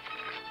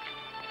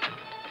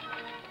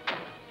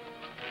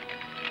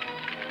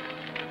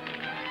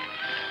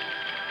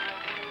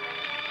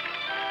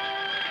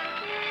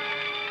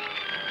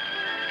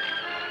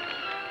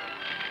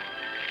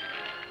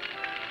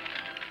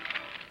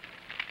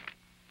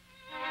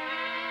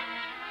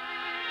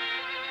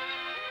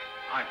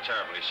 I'm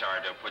terribly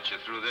sorry to put you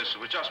through this. It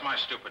was just my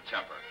stupid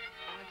temper.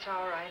 Oh, it's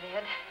all right,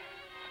 Ed.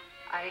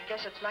 I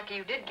guess it's lucky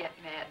you did get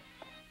mad.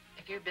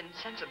 If you'd been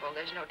sensible,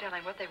 there's no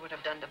telling what they would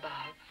have done to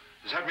Bob.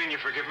 Does that mean you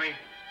forgive me?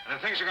 And the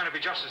things are going to be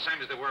just the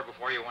same as they were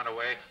before you went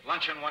away?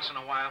 Luncheon once in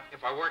a while,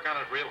 if I work on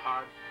it real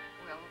hard?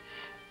 Well,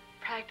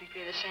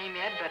 practically the same,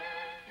 Ed, but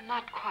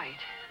not quite.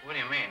 What do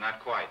you mean,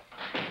 not quite?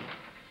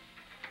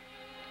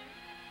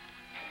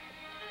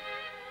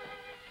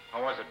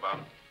 How was it, Bob?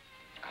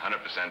 100%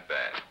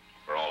 bad.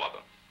 For all of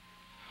them.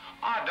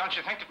 Ah, don't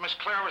you think that Miss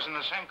Claire was in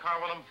the same car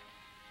with him?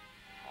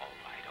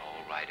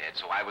 All right, Ed.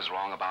 So I was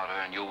wrong about her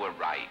and you were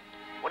right.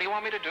 What do you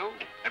want me to do?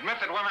 Admit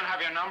that women have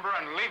your number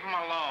and leave them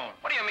alone.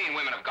 What do you mean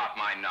women have got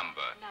my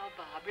number? Now,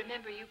 Bob,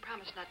 remember you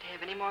promised not to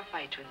have any more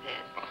fights with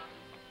Ed.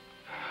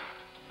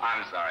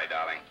 I'm sorry,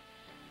 darling.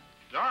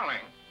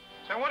 Darling?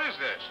 Say, what is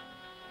this?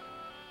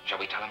 Shall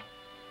we tell him?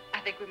 I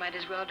think we might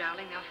as well,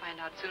 darling. They'll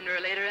find out sooner or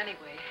later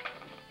anyway.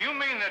 You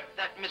mean that...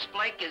 That Miss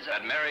Blake is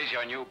That Mary's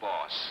your new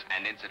boss,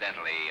 and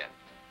incidentally,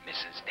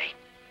 Mrs. Dayton.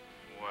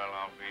 Well,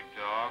 I'll be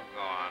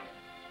doggone.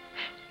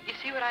 You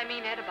see what I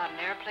mean, Ed, about an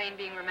airplane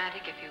being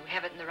romantic if you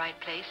have it in the right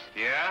place?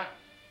 Yeah?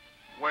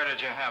 Where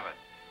did you have it?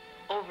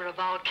 Over a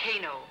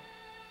volcano.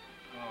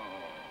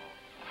 Oh.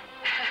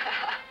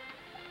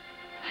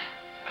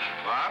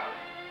 Bob?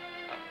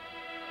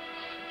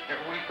 Here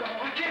we go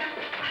again.